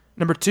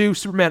 Number 2,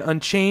 Superman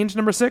Unchained.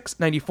 Number 6,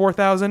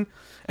 94,000.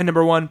 And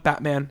number 1,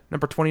 Batman.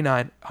 Number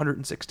 29,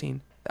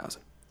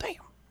 116,000. Damn.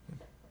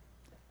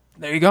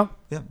 There you go.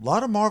 Yeah, a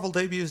lot of Marvel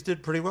debuts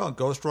did pretty well.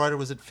 Ghost Rider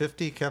was at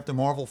 50, Captain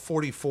Marvel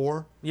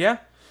 44. Yeah.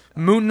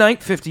 Moon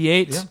Knight,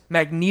 58. Yeah.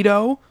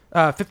 Magneto,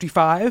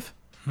 55.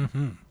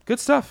 Mm-hmm. Good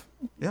stuff.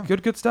 Yeah.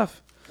 Good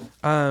stuff.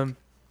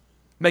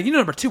 Magneto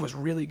number 2 was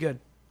really good.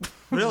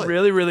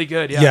 Really? really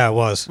good. Yeah. Yeah, it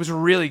was. It was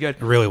really good.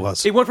 It really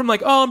was. It went from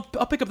like, oh,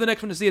 I'll pick up the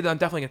next one to see it. I'm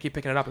definitely going to keep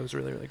picking it up. It was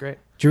really great.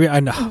 I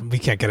know we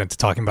can't get into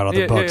talking about other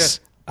Yeah, books.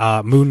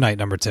 Moon Knight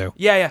number 2.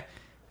 Yeah.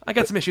 I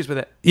got some issues with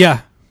it.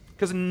 Yeah.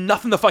 Because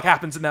nothing the fuck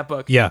happens in that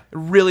book. Yeah. It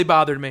really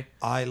bothered me.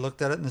 I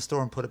looked at it in the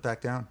store and put it back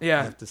down.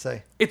 Yeah. I have to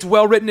say. It's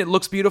well written. It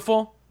looks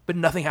beautiful, but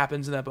nothing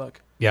happens in that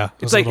book. Yeah.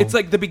 It's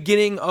like the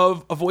beginning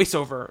of a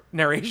voiceover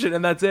narration,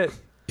 and that's it.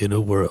 In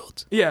a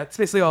world. Yeah, it's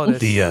basically all it is.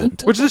 The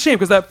end. Which is a shame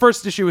because that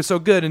first issue was so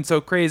good and so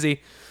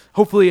crazy.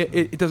 Hopefully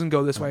it doesn't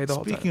go this way the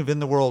whole Speaking time. of In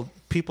the World,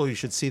 people, you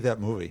should see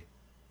that movie.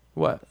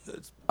 What?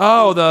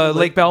 Oh, the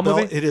Lake Bell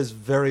movie? It is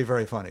very,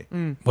 very funny.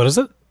 What is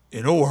it?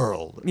 In a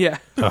World. Yeah.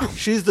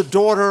 She's the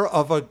daughter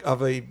of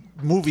a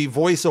movie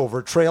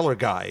voiceover trailer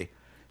guy,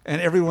 and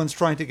everyone's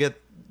trying to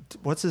get,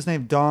 what's his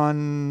name?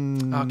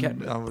 Don. Okay.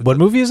 What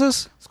movie is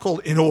this? It's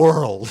called In a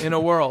World. In a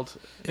World.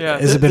 Yeah.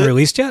 Has it been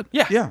released yet?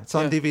 Yeah. Yeah, it's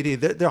on DVD.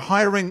 They're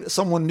hiring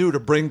someone new to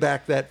bring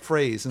back that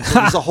phrase, and so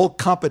there's a whole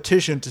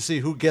competition to see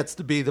who gets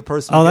to be the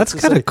person. Oh, who that's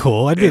gets to kind say, of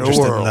cool. I'd be "In a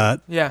interested in world."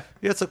 that. Yeah.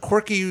 Yeah, it's a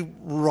quirky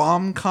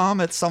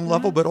rom-com at some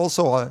level, but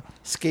also a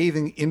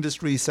scathing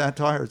industry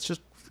satire. It's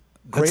just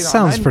great. That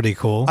sounds pretty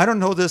cool. I don't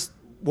know this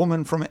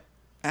woman from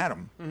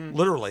Adam,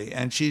 literally,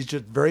 and she's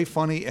just very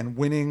funny and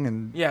winning,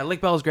 and Yeah, Lake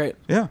Bell is great.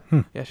 yeah.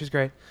 Yeah, she's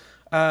great.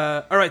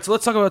 All right, so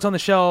let's talk about what's on the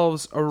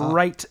shelves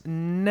right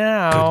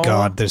now. Good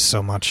God, there's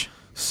so much.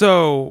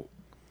 So,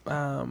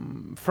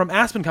 from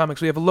Aspen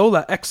Comics, we have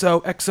Lola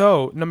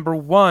XOXO, number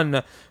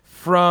 1.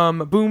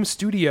 From Boom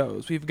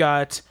Studios, we've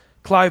got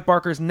Clive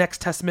Barker's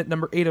Next Testament,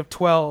 number 8 of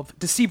 12.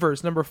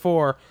 Deceivers, number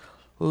 4.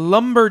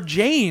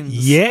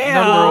 Lumberjanes,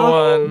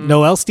 number 1.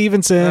 Noelle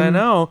Stevenson. I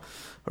know.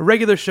 A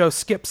regular show,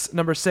 Skips,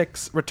 number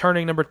 6.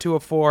 Returning, number 2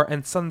 of 4.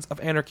 And Sons of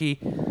Anarchy,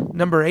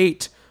 number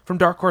 8. From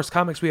Dark Horse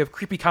Comics, we have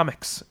Creepy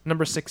Comics,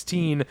 number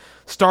 16.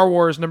 Star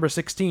Wars, number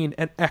 16.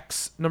 And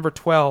X, number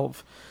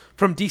 12.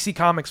 From DC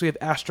Comics, we have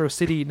Astro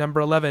City,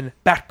 number 11.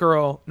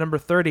 Batgirl, number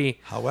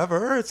 30.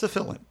 However, it's a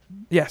fill-in.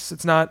 Yes,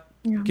 it's not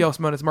Gail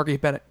Simone, it's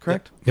Marguerite Bennett,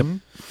 correct? Yep.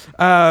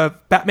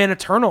 Batman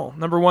Eternal,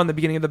 number 1, the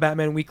beginning of the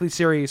Batman Weekly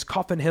series.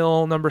 Coffin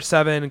Hill, number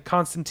 7.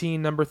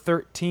 Constantine, number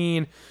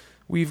 13.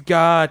 We've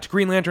got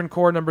Green Lantern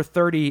Corps, number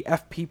 30.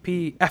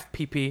 FBP,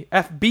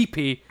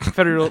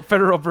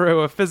 Federal Bureau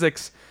of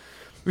Physics.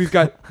 We've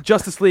got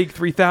Justice League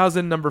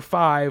 3000, number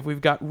 5.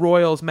 We've got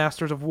Royals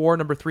Masters of War,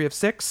 number 3 of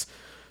 6.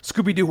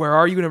 Scooby-Doo, Where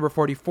Are You, number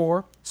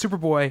 44.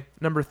 Superboy,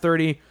 number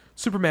 30.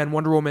 Superman,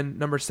 Wonder Woman,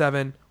 number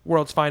 7.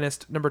 World's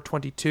Finest, number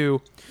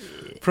 22.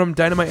 From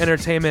Dynamite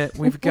Entertainment,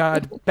 we've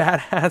got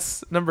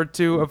Badass, number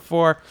 2 of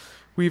 4.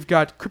 We've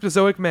got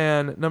Cryptozoic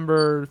Man,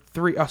 number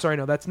 3. Oh, sorry,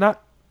 no, that's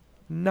not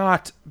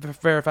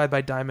verified by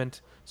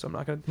Diamond, so I'm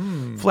not going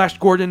to... Flash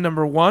Gordon,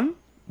 number 1,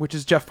 which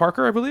is Jeff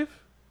Parker, I believe.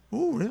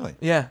 Ooh, really?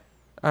 Yeah.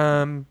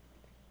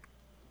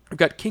 We've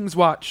got King's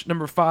Watch,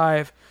 number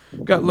 5.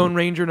 We've got Lone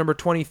Ranger, number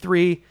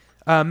 23.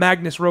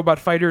 Magnus Robot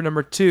Fighter,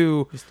 number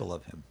 2. Used to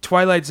love him.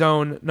 Twilight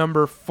Zone,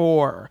 number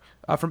 4.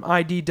 From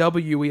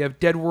IDW, we have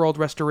Dead World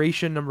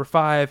Restoration, number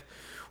 5.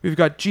 We've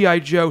got G.I.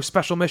 Joe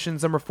Special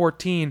Missions, number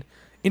 14.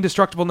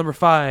 Indestructible number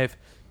 5,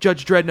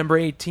 Judge Dredd number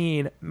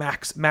 18,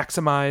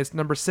 Maximized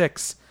number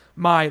 6,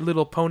 My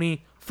Little Pony,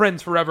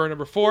 Friends Forever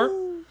number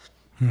 4,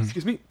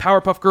 excuse me,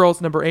 Powerpuff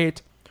Girls number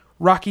 8,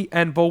 Rocky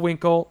and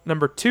Bullwinkle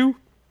number 2,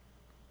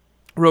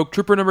 Rogue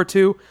Trooper number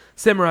 2,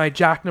 Samurai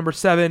Jack number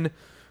 7.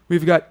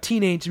 We've got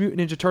Teenage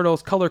Mutant Ninja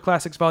Turtles Color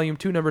Classics Volume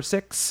 2 number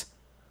 6,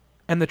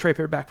 and the trade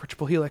paperback for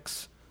Triple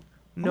Helix.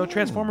 No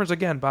Transformers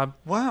again, Bob.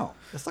 Wow.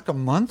 It's like a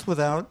month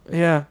without...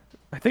 Yeah,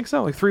 I think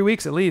so. Like 3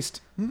 weeks at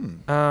least.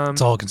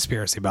 It's all a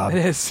conspiracy, Bob.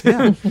 It is.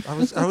 Yeah. I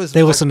was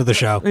They listen to the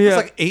show. It's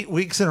like 8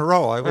 weeks in a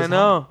row. I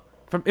know.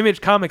 From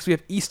Image Comics, we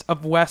have East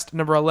of West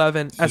number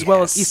 11, as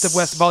well as East of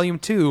West Volume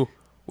 2.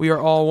 We Are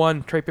All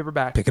One trade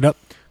paperback. Pick it up.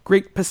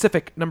 Great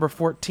Pacific number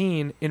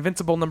 14,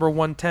 Invincible number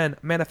 110,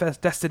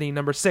 Manifest Destiny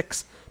number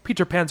 6,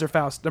 Peter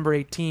Panzerfaust number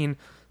 18,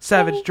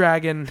 Savage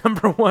Dragon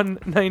number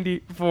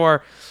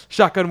 194,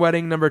 Shotgun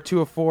Wedding number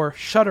 204,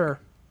 Shudder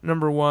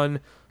number 1,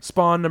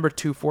 Spawn number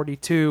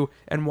 242,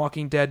 and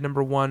Walking Dead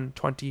number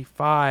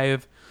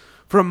 125.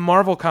 From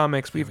Marvel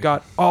Comics, we've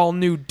got All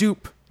New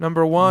Dupe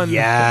number 1.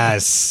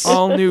 Yes.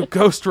 All New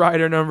Ghost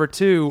Rider number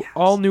 2.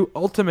 All New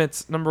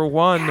Ultimates number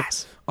 1.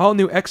 Yes. All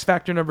New X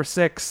Factor number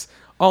 6.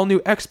 All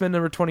New X-Men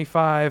number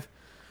 25.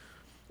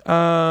 Wait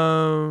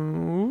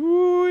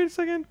a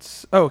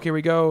second. Oh, here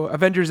we go.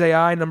 Avengers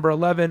AI number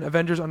 11.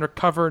 Avengers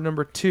Undercover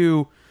number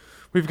 2.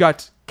 We've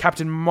got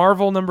Captain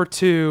Marvel number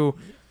 2.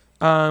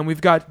 We've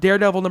got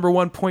Daredevil number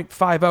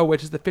 1.50,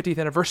 which is the 50th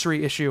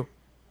anniversary issue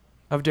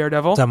of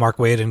Daredevil. Is that Mark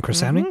Waid and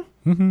Chris Samney?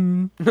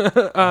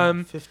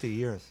 50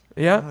 years.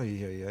 Yeah. Oh,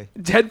 yeah.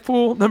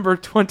 Deadpool number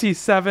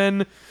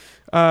 27.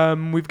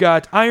 We've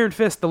got Iron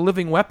Fist, the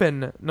Living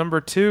Weapon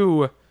number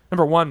 2.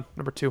 Number 1.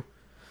 Number 2.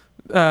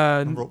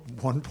 Number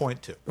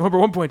 1.2. Number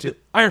 1.2.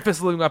 Iron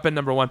Fist, the Living Weapon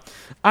number 1.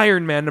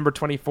 Iron Man number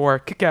 24.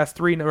 Kick-Ass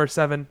 3 number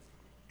 7.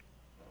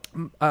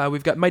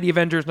 We've got Mighty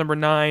Avengers number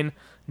 9.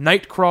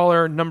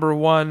 Nightcrawler number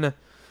 1.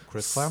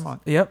 Chris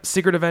Claremont. Yep.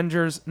 Secret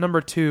Avengers number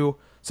 2.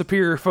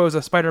 Superior Foes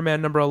of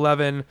Spider-Man number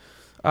 11.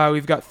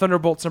 We've got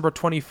Thunderbolts number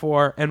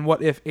 24. And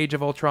What If Age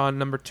of Ultron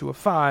number 2 of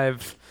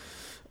 5.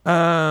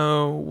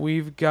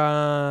 We've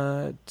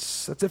got...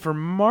 That's it for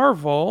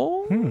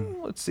Marvel.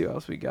 Let's see what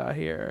else we got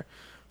here.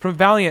 From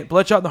Valiant,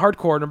 Bloodshot in the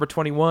Hardcore number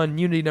 21.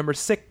 Unity number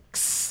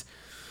 6.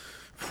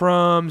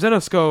 From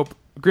Zenoscope,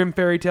 Grim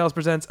Fairy Tales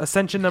presents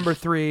Ascension number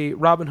 3.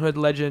 Robin Hood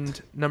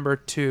Legend number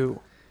 2.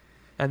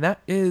 And that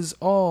is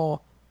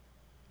all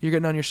you're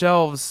getting on your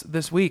shelves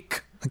this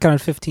week. I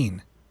counted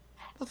 15.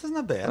 That's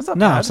not bad. That's not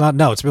No, bad. it's not.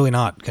 No, it's really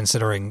not.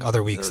 Considering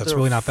other weeks, that's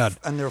really not bad.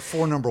 And there are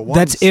 4 number 1s.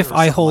 That's if or I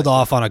something hold like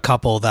off on a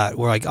couple that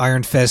were like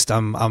Iron Fist.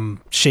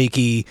 I'm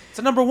shaky. It's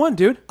a number 1,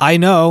 dude. I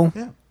know,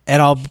 Yeah.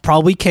 and I'll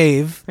probably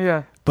cave.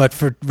 Yeah. But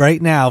for right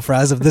now, for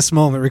as of this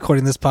moment,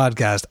 recording this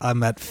podcast,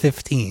 I'm at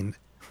 15.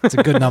 It's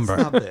a good number.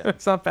 Not bad.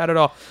 It's not bad at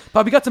all.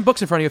 Bob, you got some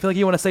books in front of you. I feel like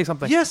you want to say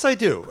something. Yes, I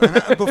do.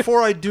 And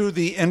before I do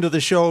the end of the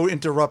show,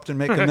 interrupt and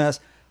make a mess,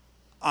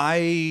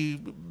 I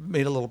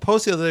made a little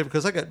post the other day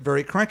because I got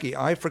very cranky.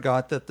 I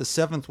forgot that the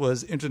 7th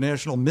was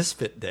International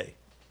Misfit Day.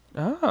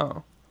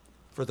 Oh.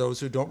 For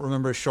those who don't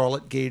remember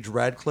Charlotte Gage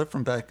Radcliffe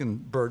from back in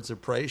Birds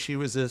of Prey, she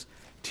was this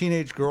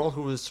teenage girl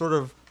who was sort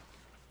of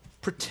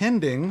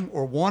pretending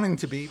or wanting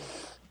to be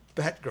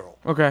Batgirl.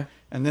 Okay.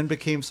 And then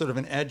became sort of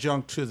an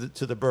adjunct to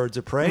the Birds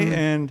of Prey.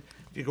 And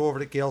if you go over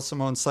to Gail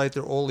Simone's site,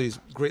 there are all these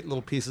great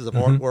little pieces of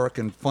artwork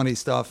and funny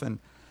stuff. And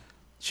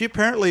she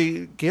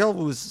apparently, Gail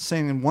was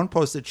saying in one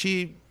post that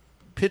she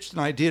pitched an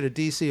idea to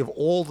DC of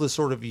all the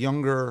sort of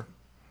younger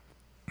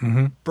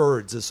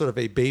birds, as sort of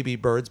a baby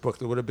birds book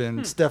that would have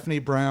been Stephanie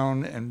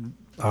Brown and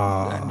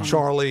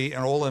Charlie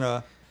and all in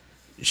a...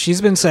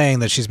 She's been saying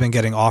that she's been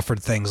getting offered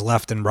things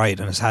left and right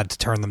and has had to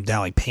turn them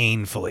down, like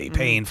painfully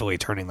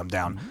turning them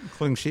down.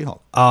 Including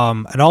She-Hulk.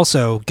 And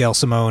also, Gail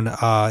Simone,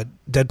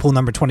 Deadpool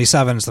number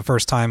 27 is the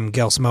first time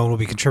Gail Simone will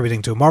be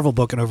contributing to a Marvel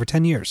book in over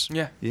 10 years.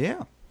 Yeah.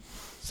 Yeah.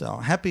 So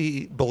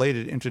happy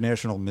belated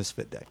International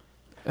Misfit Day.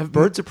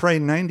 Birds of Prey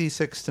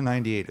 96 to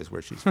 98 is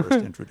where she's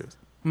first introduced.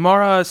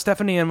 Mara,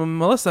 Stephanie, and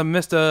Melissa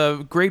missed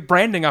a great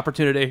branding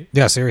opportunity.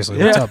 Yeah, seriously.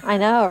 What's up? I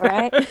know,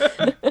 right?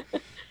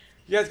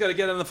 You guys got to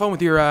get on the phone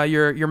with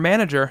your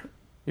manager,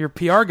 your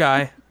PR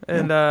guy,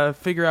 and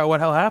figure out what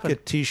hell happened.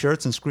 Get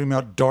T-shirts and scream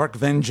out "Dark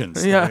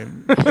Vengeance." Yeah. I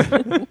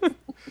mean,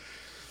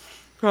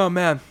 Oh,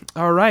 man.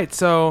 All right.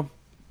 So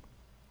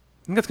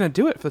I think that's going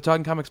to do it for the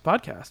Talking Comics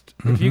podcast.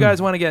 If you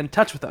guys want to get in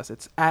touch with us,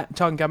 it's at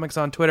Talking Comics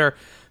on Twitter,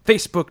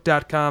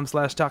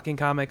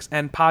 Facebook.com/TalkingComics,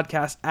 and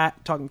podcast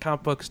at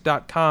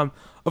TalkingComicBooks.com.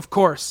 Of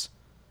course,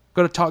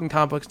 go to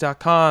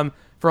TalkingComicBooks.com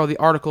for all the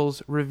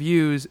articles,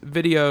 reviews,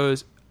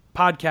 videos,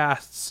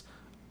 podcasts,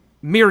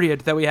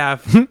 myriad that we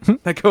have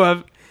that go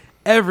up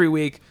every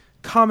week.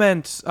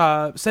 Comment,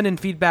 send in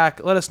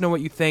feedback, let us know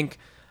what you think.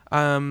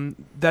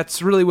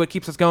 That's really what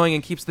keeps us going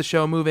and keeps the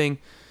show moving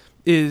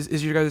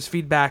is your guys'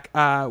 feedback.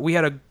 We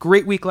had a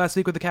great week last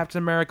week with the Captain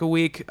America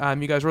week.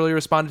 You guys really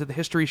responded to the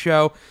history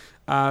show.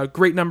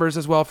 Great numbers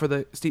as well for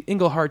the Steve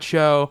Englehart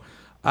show.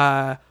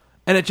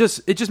 And it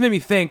just made me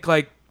think,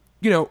 like,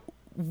 you know,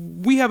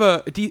 we have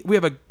a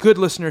good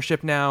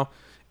listenership now,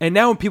 And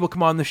now when people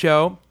come on the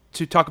show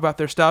to talk about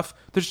their stuff,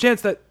 there's a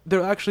chance that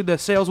the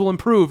sales will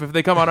improve if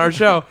they come on our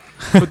show.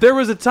 But there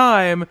was a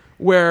time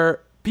where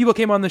people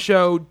came on the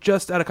show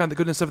just out of kind of the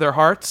goodness of their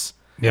hearts.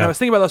 Yeah. And I was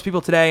thinking about those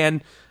people today,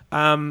 and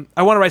I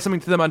want to write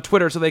something to them on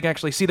Twitter so they can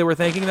actually see that we're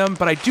thanking them.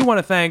 But I do want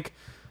to thank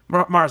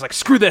Mara's like,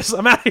 screw this,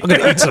 I'm out of here. I'm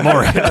going to eat some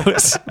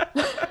Oreos.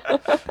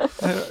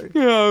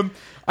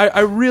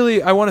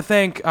 I want to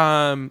thank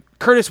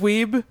Curtis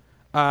Weeb,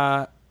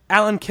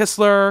 Alan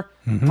Kistler,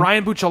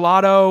 Brian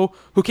Buccellato,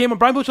 who came on.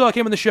 Brian Buccellato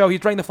came on the show.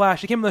 He's writing The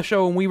Flash. He came on the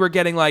show when we were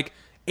getting like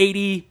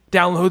 80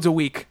 downloads a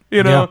week.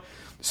 You know,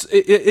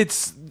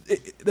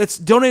 that's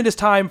donated his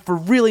time for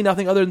really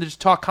nothing other than to just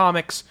talk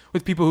comics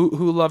with people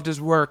who loved his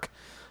work.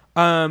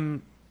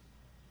 And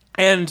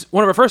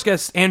one of our first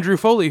guests, Andrew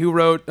Foley, who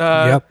wrote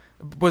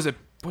what's the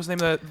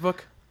name of the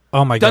book?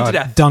 Oh my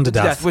God. Done to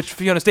Death. Which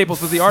Fiona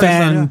Staples was the artist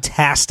on.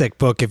 Fantastic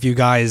book. If you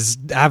guys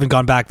haven't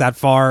gone back that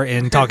far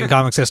in talking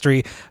comics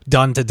history,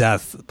 Done to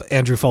Death,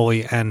 Andrew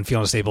Foley and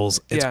Fiona Staples.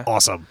 It's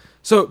awesome.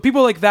 So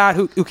people like that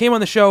who came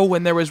on the show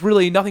when there was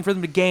really nothing for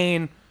them to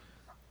gain,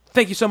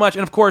 thank you so much.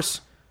 And of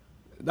course,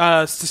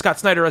 Scott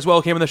Snyder as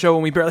well came on the show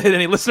when we barely had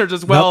any listeners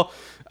as well.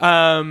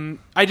 Nope.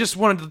 I just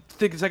wanted to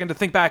take a second to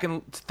think back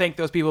and thank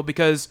those people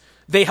because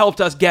they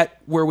helped us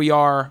get where we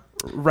are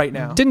right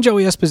now. Didn't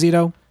Joey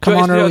Esposito come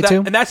on early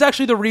too? And that's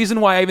actually the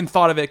reason why I even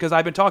thought of it, because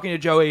I've been talking to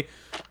Joey.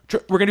 We're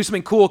going to do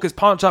something cool because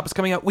Pawn Shop is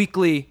coming out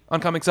weekly on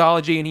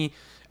Comixology,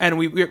 and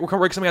we're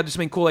coming out to do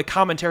something cool like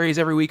commentaries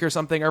every week or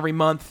something, every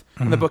month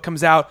when the book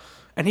comes out.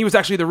 And he was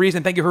actually the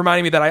reason, thank you for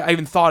reminding me that I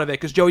even thought of it,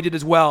 because Joey did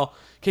as well.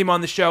 Came on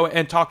the show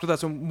and talked with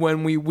us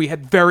when we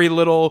had very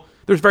little,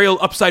 there's very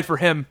little upside for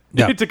him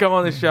to come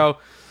on the show.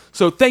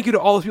 So thank you to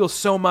all the people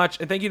so much,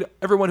 and thank you to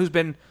everyone who's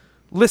been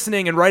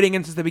listening and writing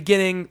in since the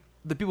beginning,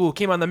 the people who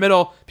came on the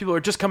middle, people who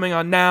are just coming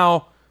on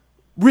now.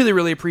 Really,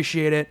 really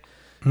appreciate it.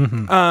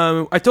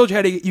 I told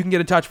you you can get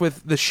in touch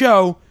with the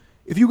show.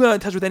 If you get in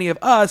touch with any of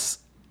us,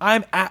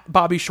 I'm at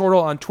Bobby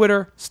Shortle on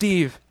Twitter.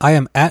 Steve? I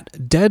am at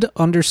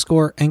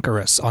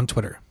dead_Anchorus on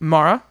Twitter.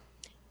 Mara?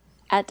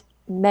 At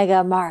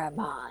Mega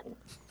Maramon.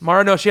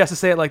 Mara knows she has to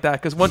say it like that,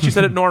 because once she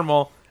said it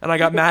normal, and I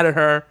got mad at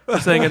her for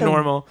saying it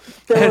normal.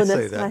 Say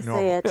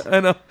it. I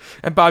know.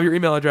 And Bob, your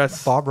email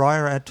address? Bob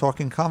Ryer at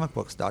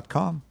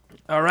TalkingComicBooks.com.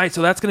 All right,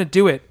 so that's going to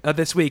do it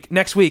this week.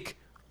 Next week,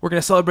 we're going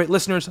to celebrate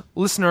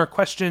listener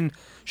question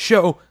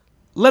show.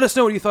 Let us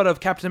know what you thought of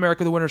Captain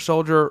America the Winter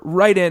Soldier.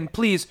 Write in,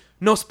 please.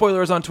 No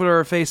spoilers on Twitter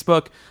or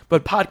Facebook,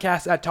 but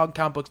podcast at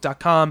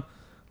TalkingComicBooks.com.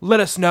 Let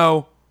us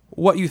know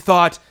what you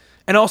thought.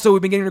 And also,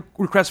 we've been getting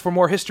requests for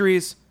more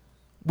histories.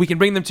 We can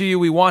bring them to you.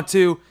 We want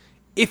to.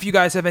 If you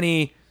guys have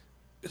any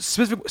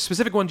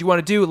specific ones you want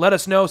to do, let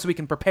us know so we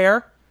can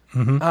prepare.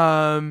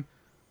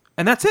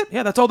 And that's it.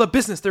 Yeah, that's all the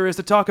business there is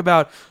to talk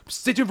about.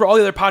 Stay tuned for all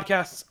the other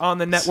podcasts on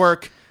the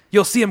network.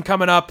 You'll see them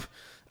coming up.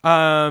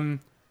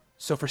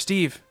 So for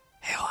Steve,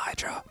 Hail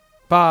Hydra.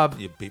 Bob,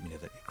 You beat me to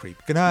that, you creep.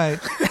 Good night.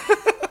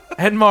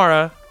 and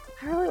Mara,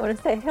 I really want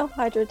to say Hail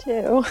Hydra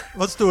too.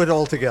 Let's do it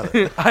all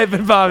together. I've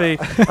been Bobby.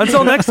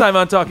 Until next time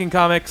on Talking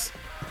Comics,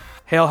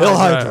 Hail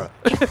Hydra.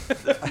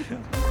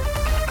 Hydra.